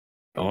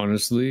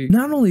 Honestly,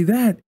 not only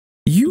that,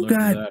 you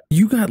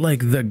got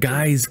like the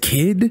guy's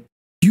kid.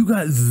 You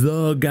got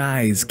the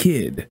guy's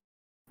kid.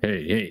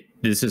 Hey,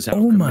 this is how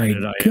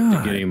committed I am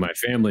to getting my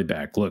family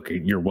back. Look,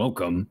 you're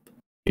welcome.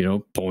 You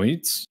know,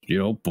 points, you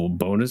know,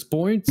 bonus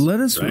points.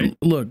 Let us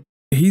look.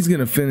 He's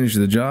gonna finish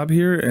the job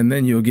here, and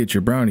then you'll get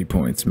your brownie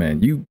points,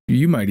 man. You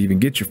might even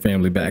get your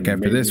family back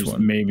after this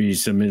one. Maybe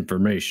some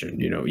information,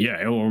 you know.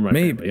 Yeah, or my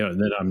family. Yeah,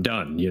 then I'm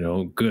done. You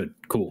know, good,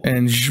 cool.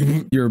 And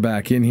you're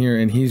back in here,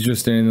 and he's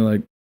just standing there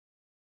like,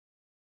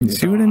 you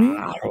see what I mean?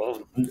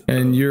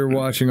 And you're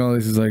watching all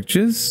this. Is like,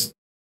 just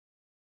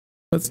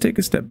let's take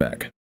a step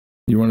back.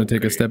 You want to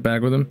take a step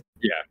back with him?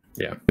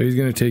 Yeah. So he's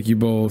gonna take you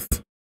both.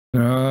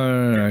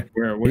 No.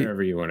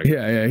 Wherever you want to go.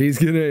 Yeah. He's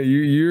gonna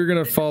you're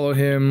gonna follow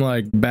him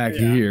like back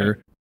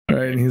here,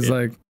 right? And he's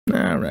like,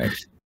 all right.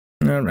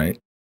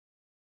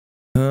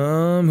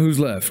 Who's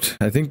left?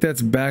 I think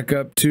that's back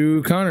up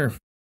to Connor.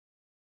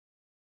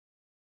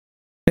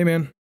 Hey,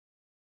 man.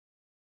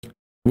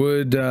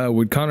 Would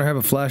Connor have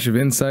a flash of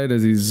insight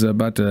as he's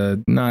about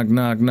to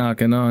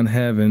knocking on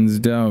heaven's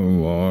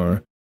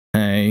door?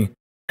 Hey,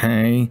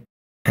 Hey,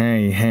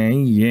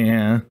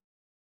 yeah.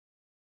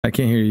 I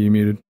can't hear you. You're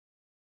muted.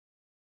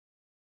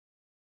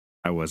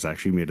 I was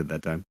actually muted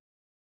that time.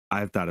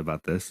 I've thought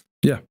about this.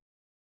 Yeah.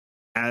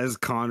 As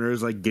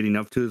Connor's like getting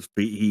up to his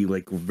feet, he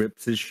like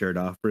rips his shirt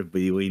off,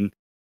 revealing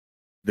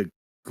the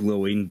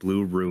glowing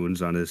blue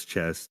runes on his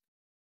chest.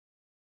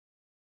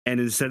 And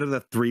instead of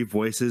the 3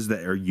 voices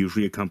that are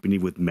usually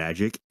accompanied with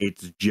magic,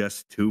 it's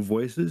just 2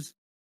 voices,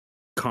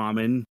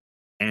 common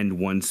and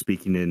one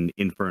speaking in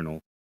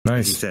infernal.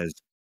 Nice. He says,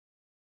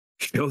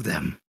 "Show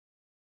them.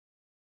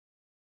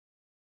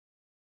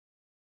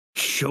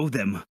 Show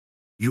them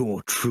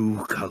your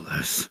true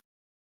colors.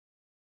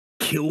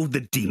 Kill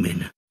the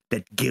demon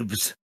that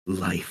gives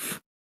life.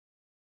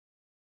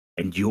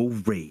 And you'll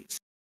raise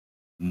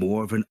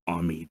more of an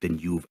army than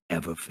you've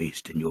ever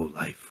faced in your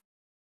life."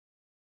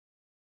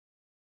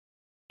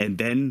 And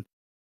then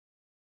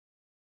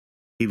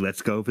he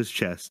lets go of his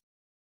chest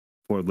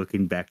before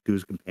looking back to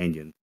his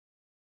companion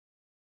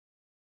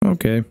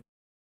Okay.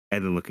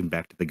 and then looking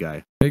back to the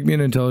guy. Make me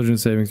an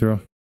intelligence saving throw.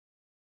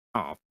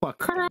 Oh,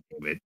 fuck. Damn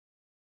it.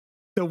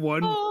 The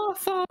one.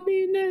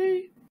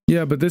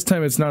 Yeah, but this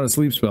time it's not a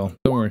sleep spell.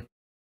 Don't worry.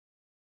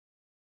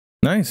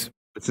 Nice.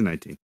 It's a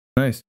 19.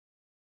 Nice.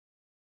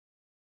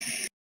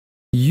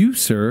 You,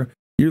 sir,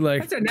 you're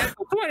like... That's a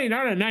natural 20,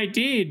 not a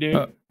 19,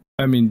 dude.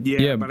 I mean,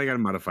 Yeah, but I got a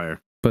modifier.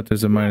 but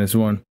there's a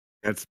 -1.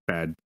 That's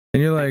bad.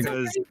 And you're like...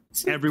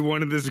 Because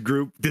everyone in this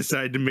group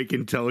decided to make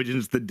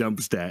intelligence the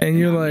dump stat. And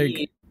you're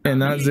like... And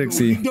not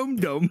Xixis.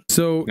 Dumb.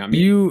 So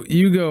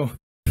you go...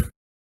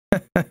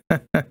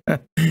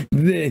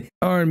 the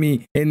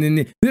army, and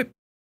then...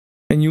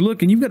 And you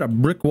look, and you've got a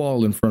brick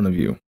wall in front of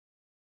you.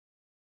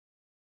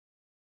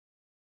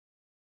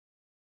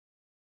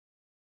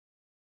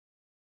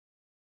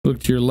 Look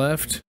to your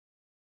left,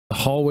 the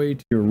hallway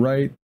to your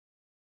right,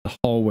 the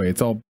hallway.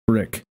 It's all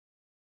brick.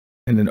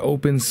 And an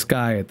open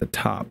sky at the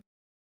top.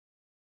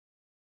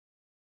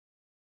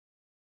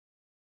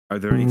 Are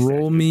there any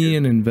Roll statues me here?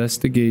 an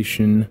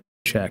investigation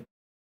check.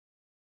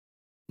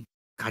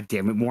 God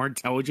damn it, more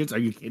intelligence? Are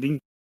you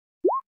kidding?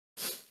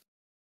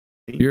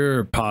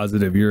 You're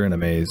positive you're in a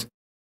maze.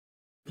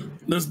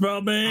 Let's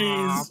spell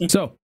maze.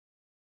 So,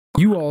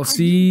 you all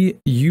see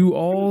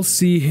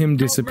him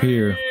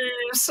disappear.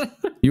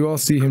 You all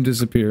see him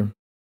disappear.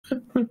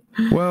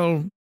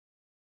 Well,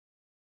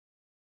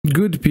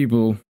 good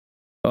people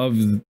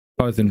of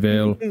Parthen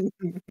Vale,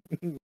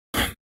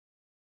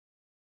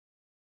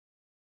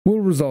 we'll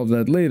resolve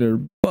that later,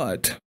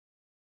 but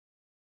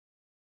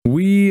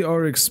we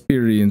are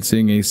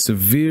experiencing a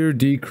severe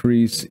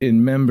decrease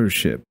in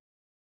membership,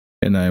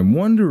 and I'm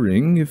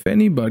wondering if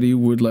anybody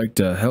would like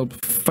to help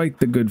fight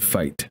the good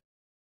fight.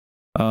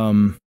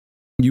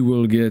 You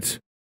will get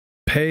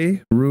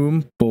pay,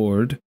 room,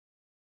 board.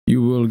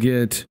 You will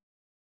get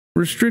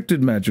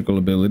restricted magical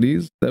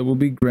abilities that will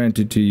be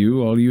granted to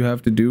you. All you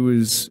have to do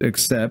is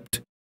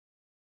accept,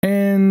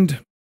 and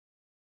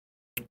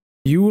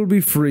you will be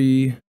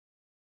free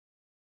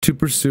to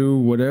pursue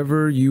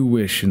whatever you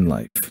wish in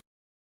life.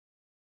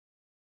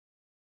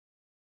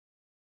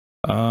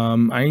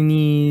 I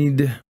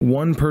need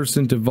one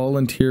person to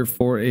volunteer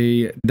for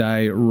a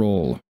die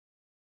roll.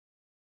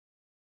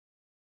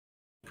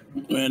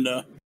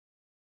 Amanda.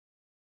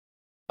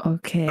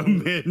 Okay.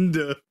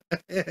 Amanda.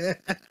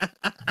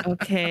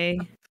 Okay.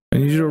 I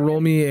need you to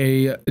roll me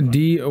a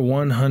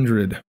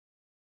D100.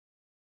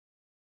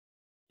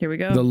 Here we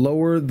go. The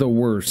lower, the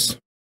worse.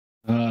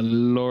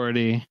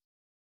 Lordy.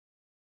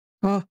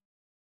 Oh.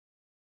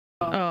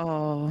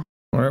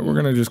 All right, we're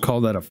going to just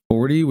call that a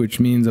 40, which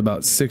means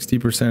about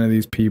 60% of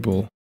these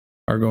people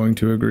are going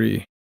to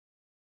agree.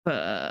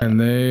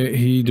 And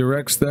he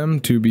directs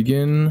them to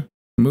begin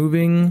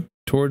moving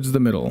towards the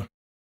middle.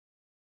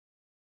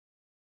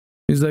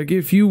 He's like,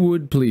 if you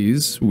would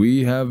please,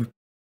 we have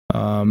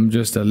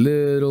just a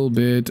little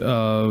bit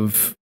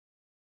of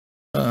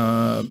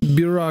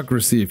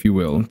bureaucracy, if you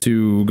will,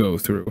 to go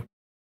through.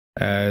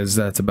 As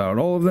that's about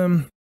all of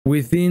them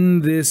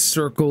within this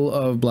circle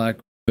of Black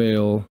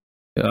Veil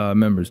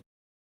members.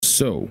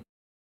 So,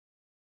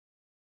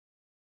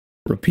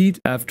 repeat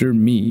after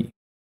me.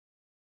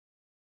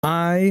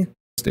 I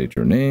state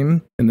your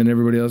name, and then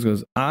everybody else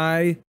goes,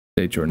 I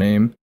state your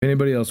name. If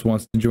anybody else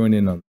wants to join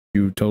in on,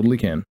 you totally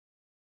can.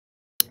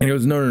 And he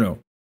goes, no.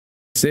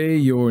 Say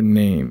your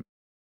name.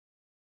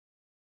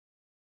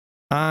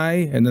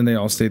 I, and then they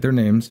all state their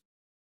names.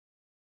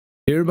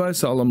 Hereby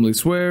solemnly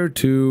swear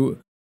to,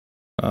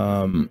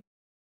 I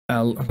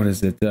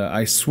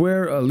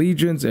swear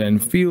allegiance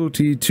and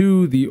fealty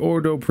to the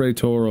Ordo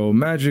Praetoro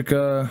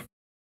Magicka.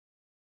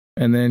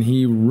 And then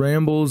he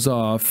rambles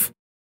off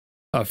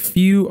a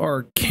few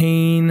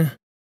arcane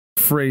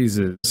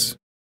phrases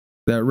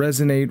that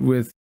resonate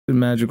with the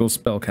magical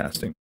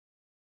spellcasting.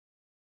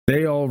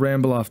 They all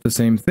ramble off the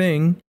same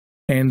thing,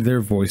 and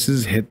their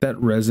voices hit that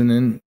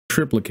resonant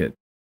triplicate.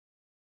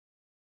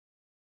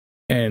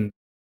 And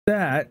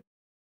that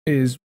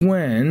is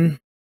when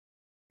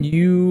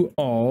you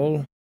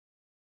all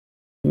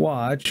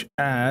watch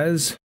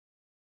as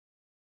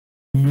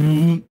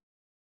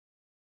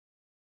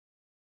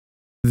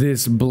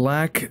this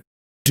black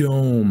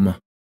dome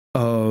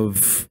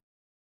of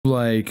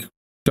like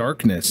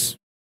darkness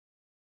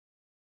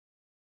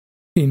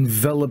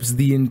envelops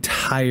the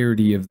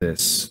entirety of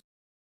this.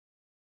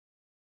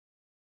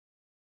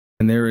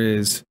 And there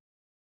is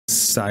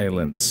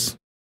silence.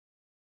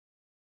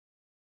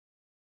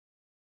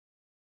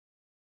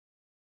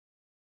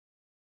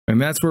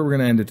 And that's where we're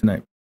going to end it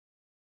tonight.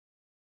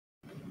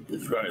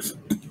 That's right.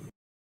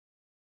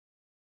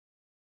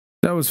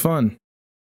 That was fun.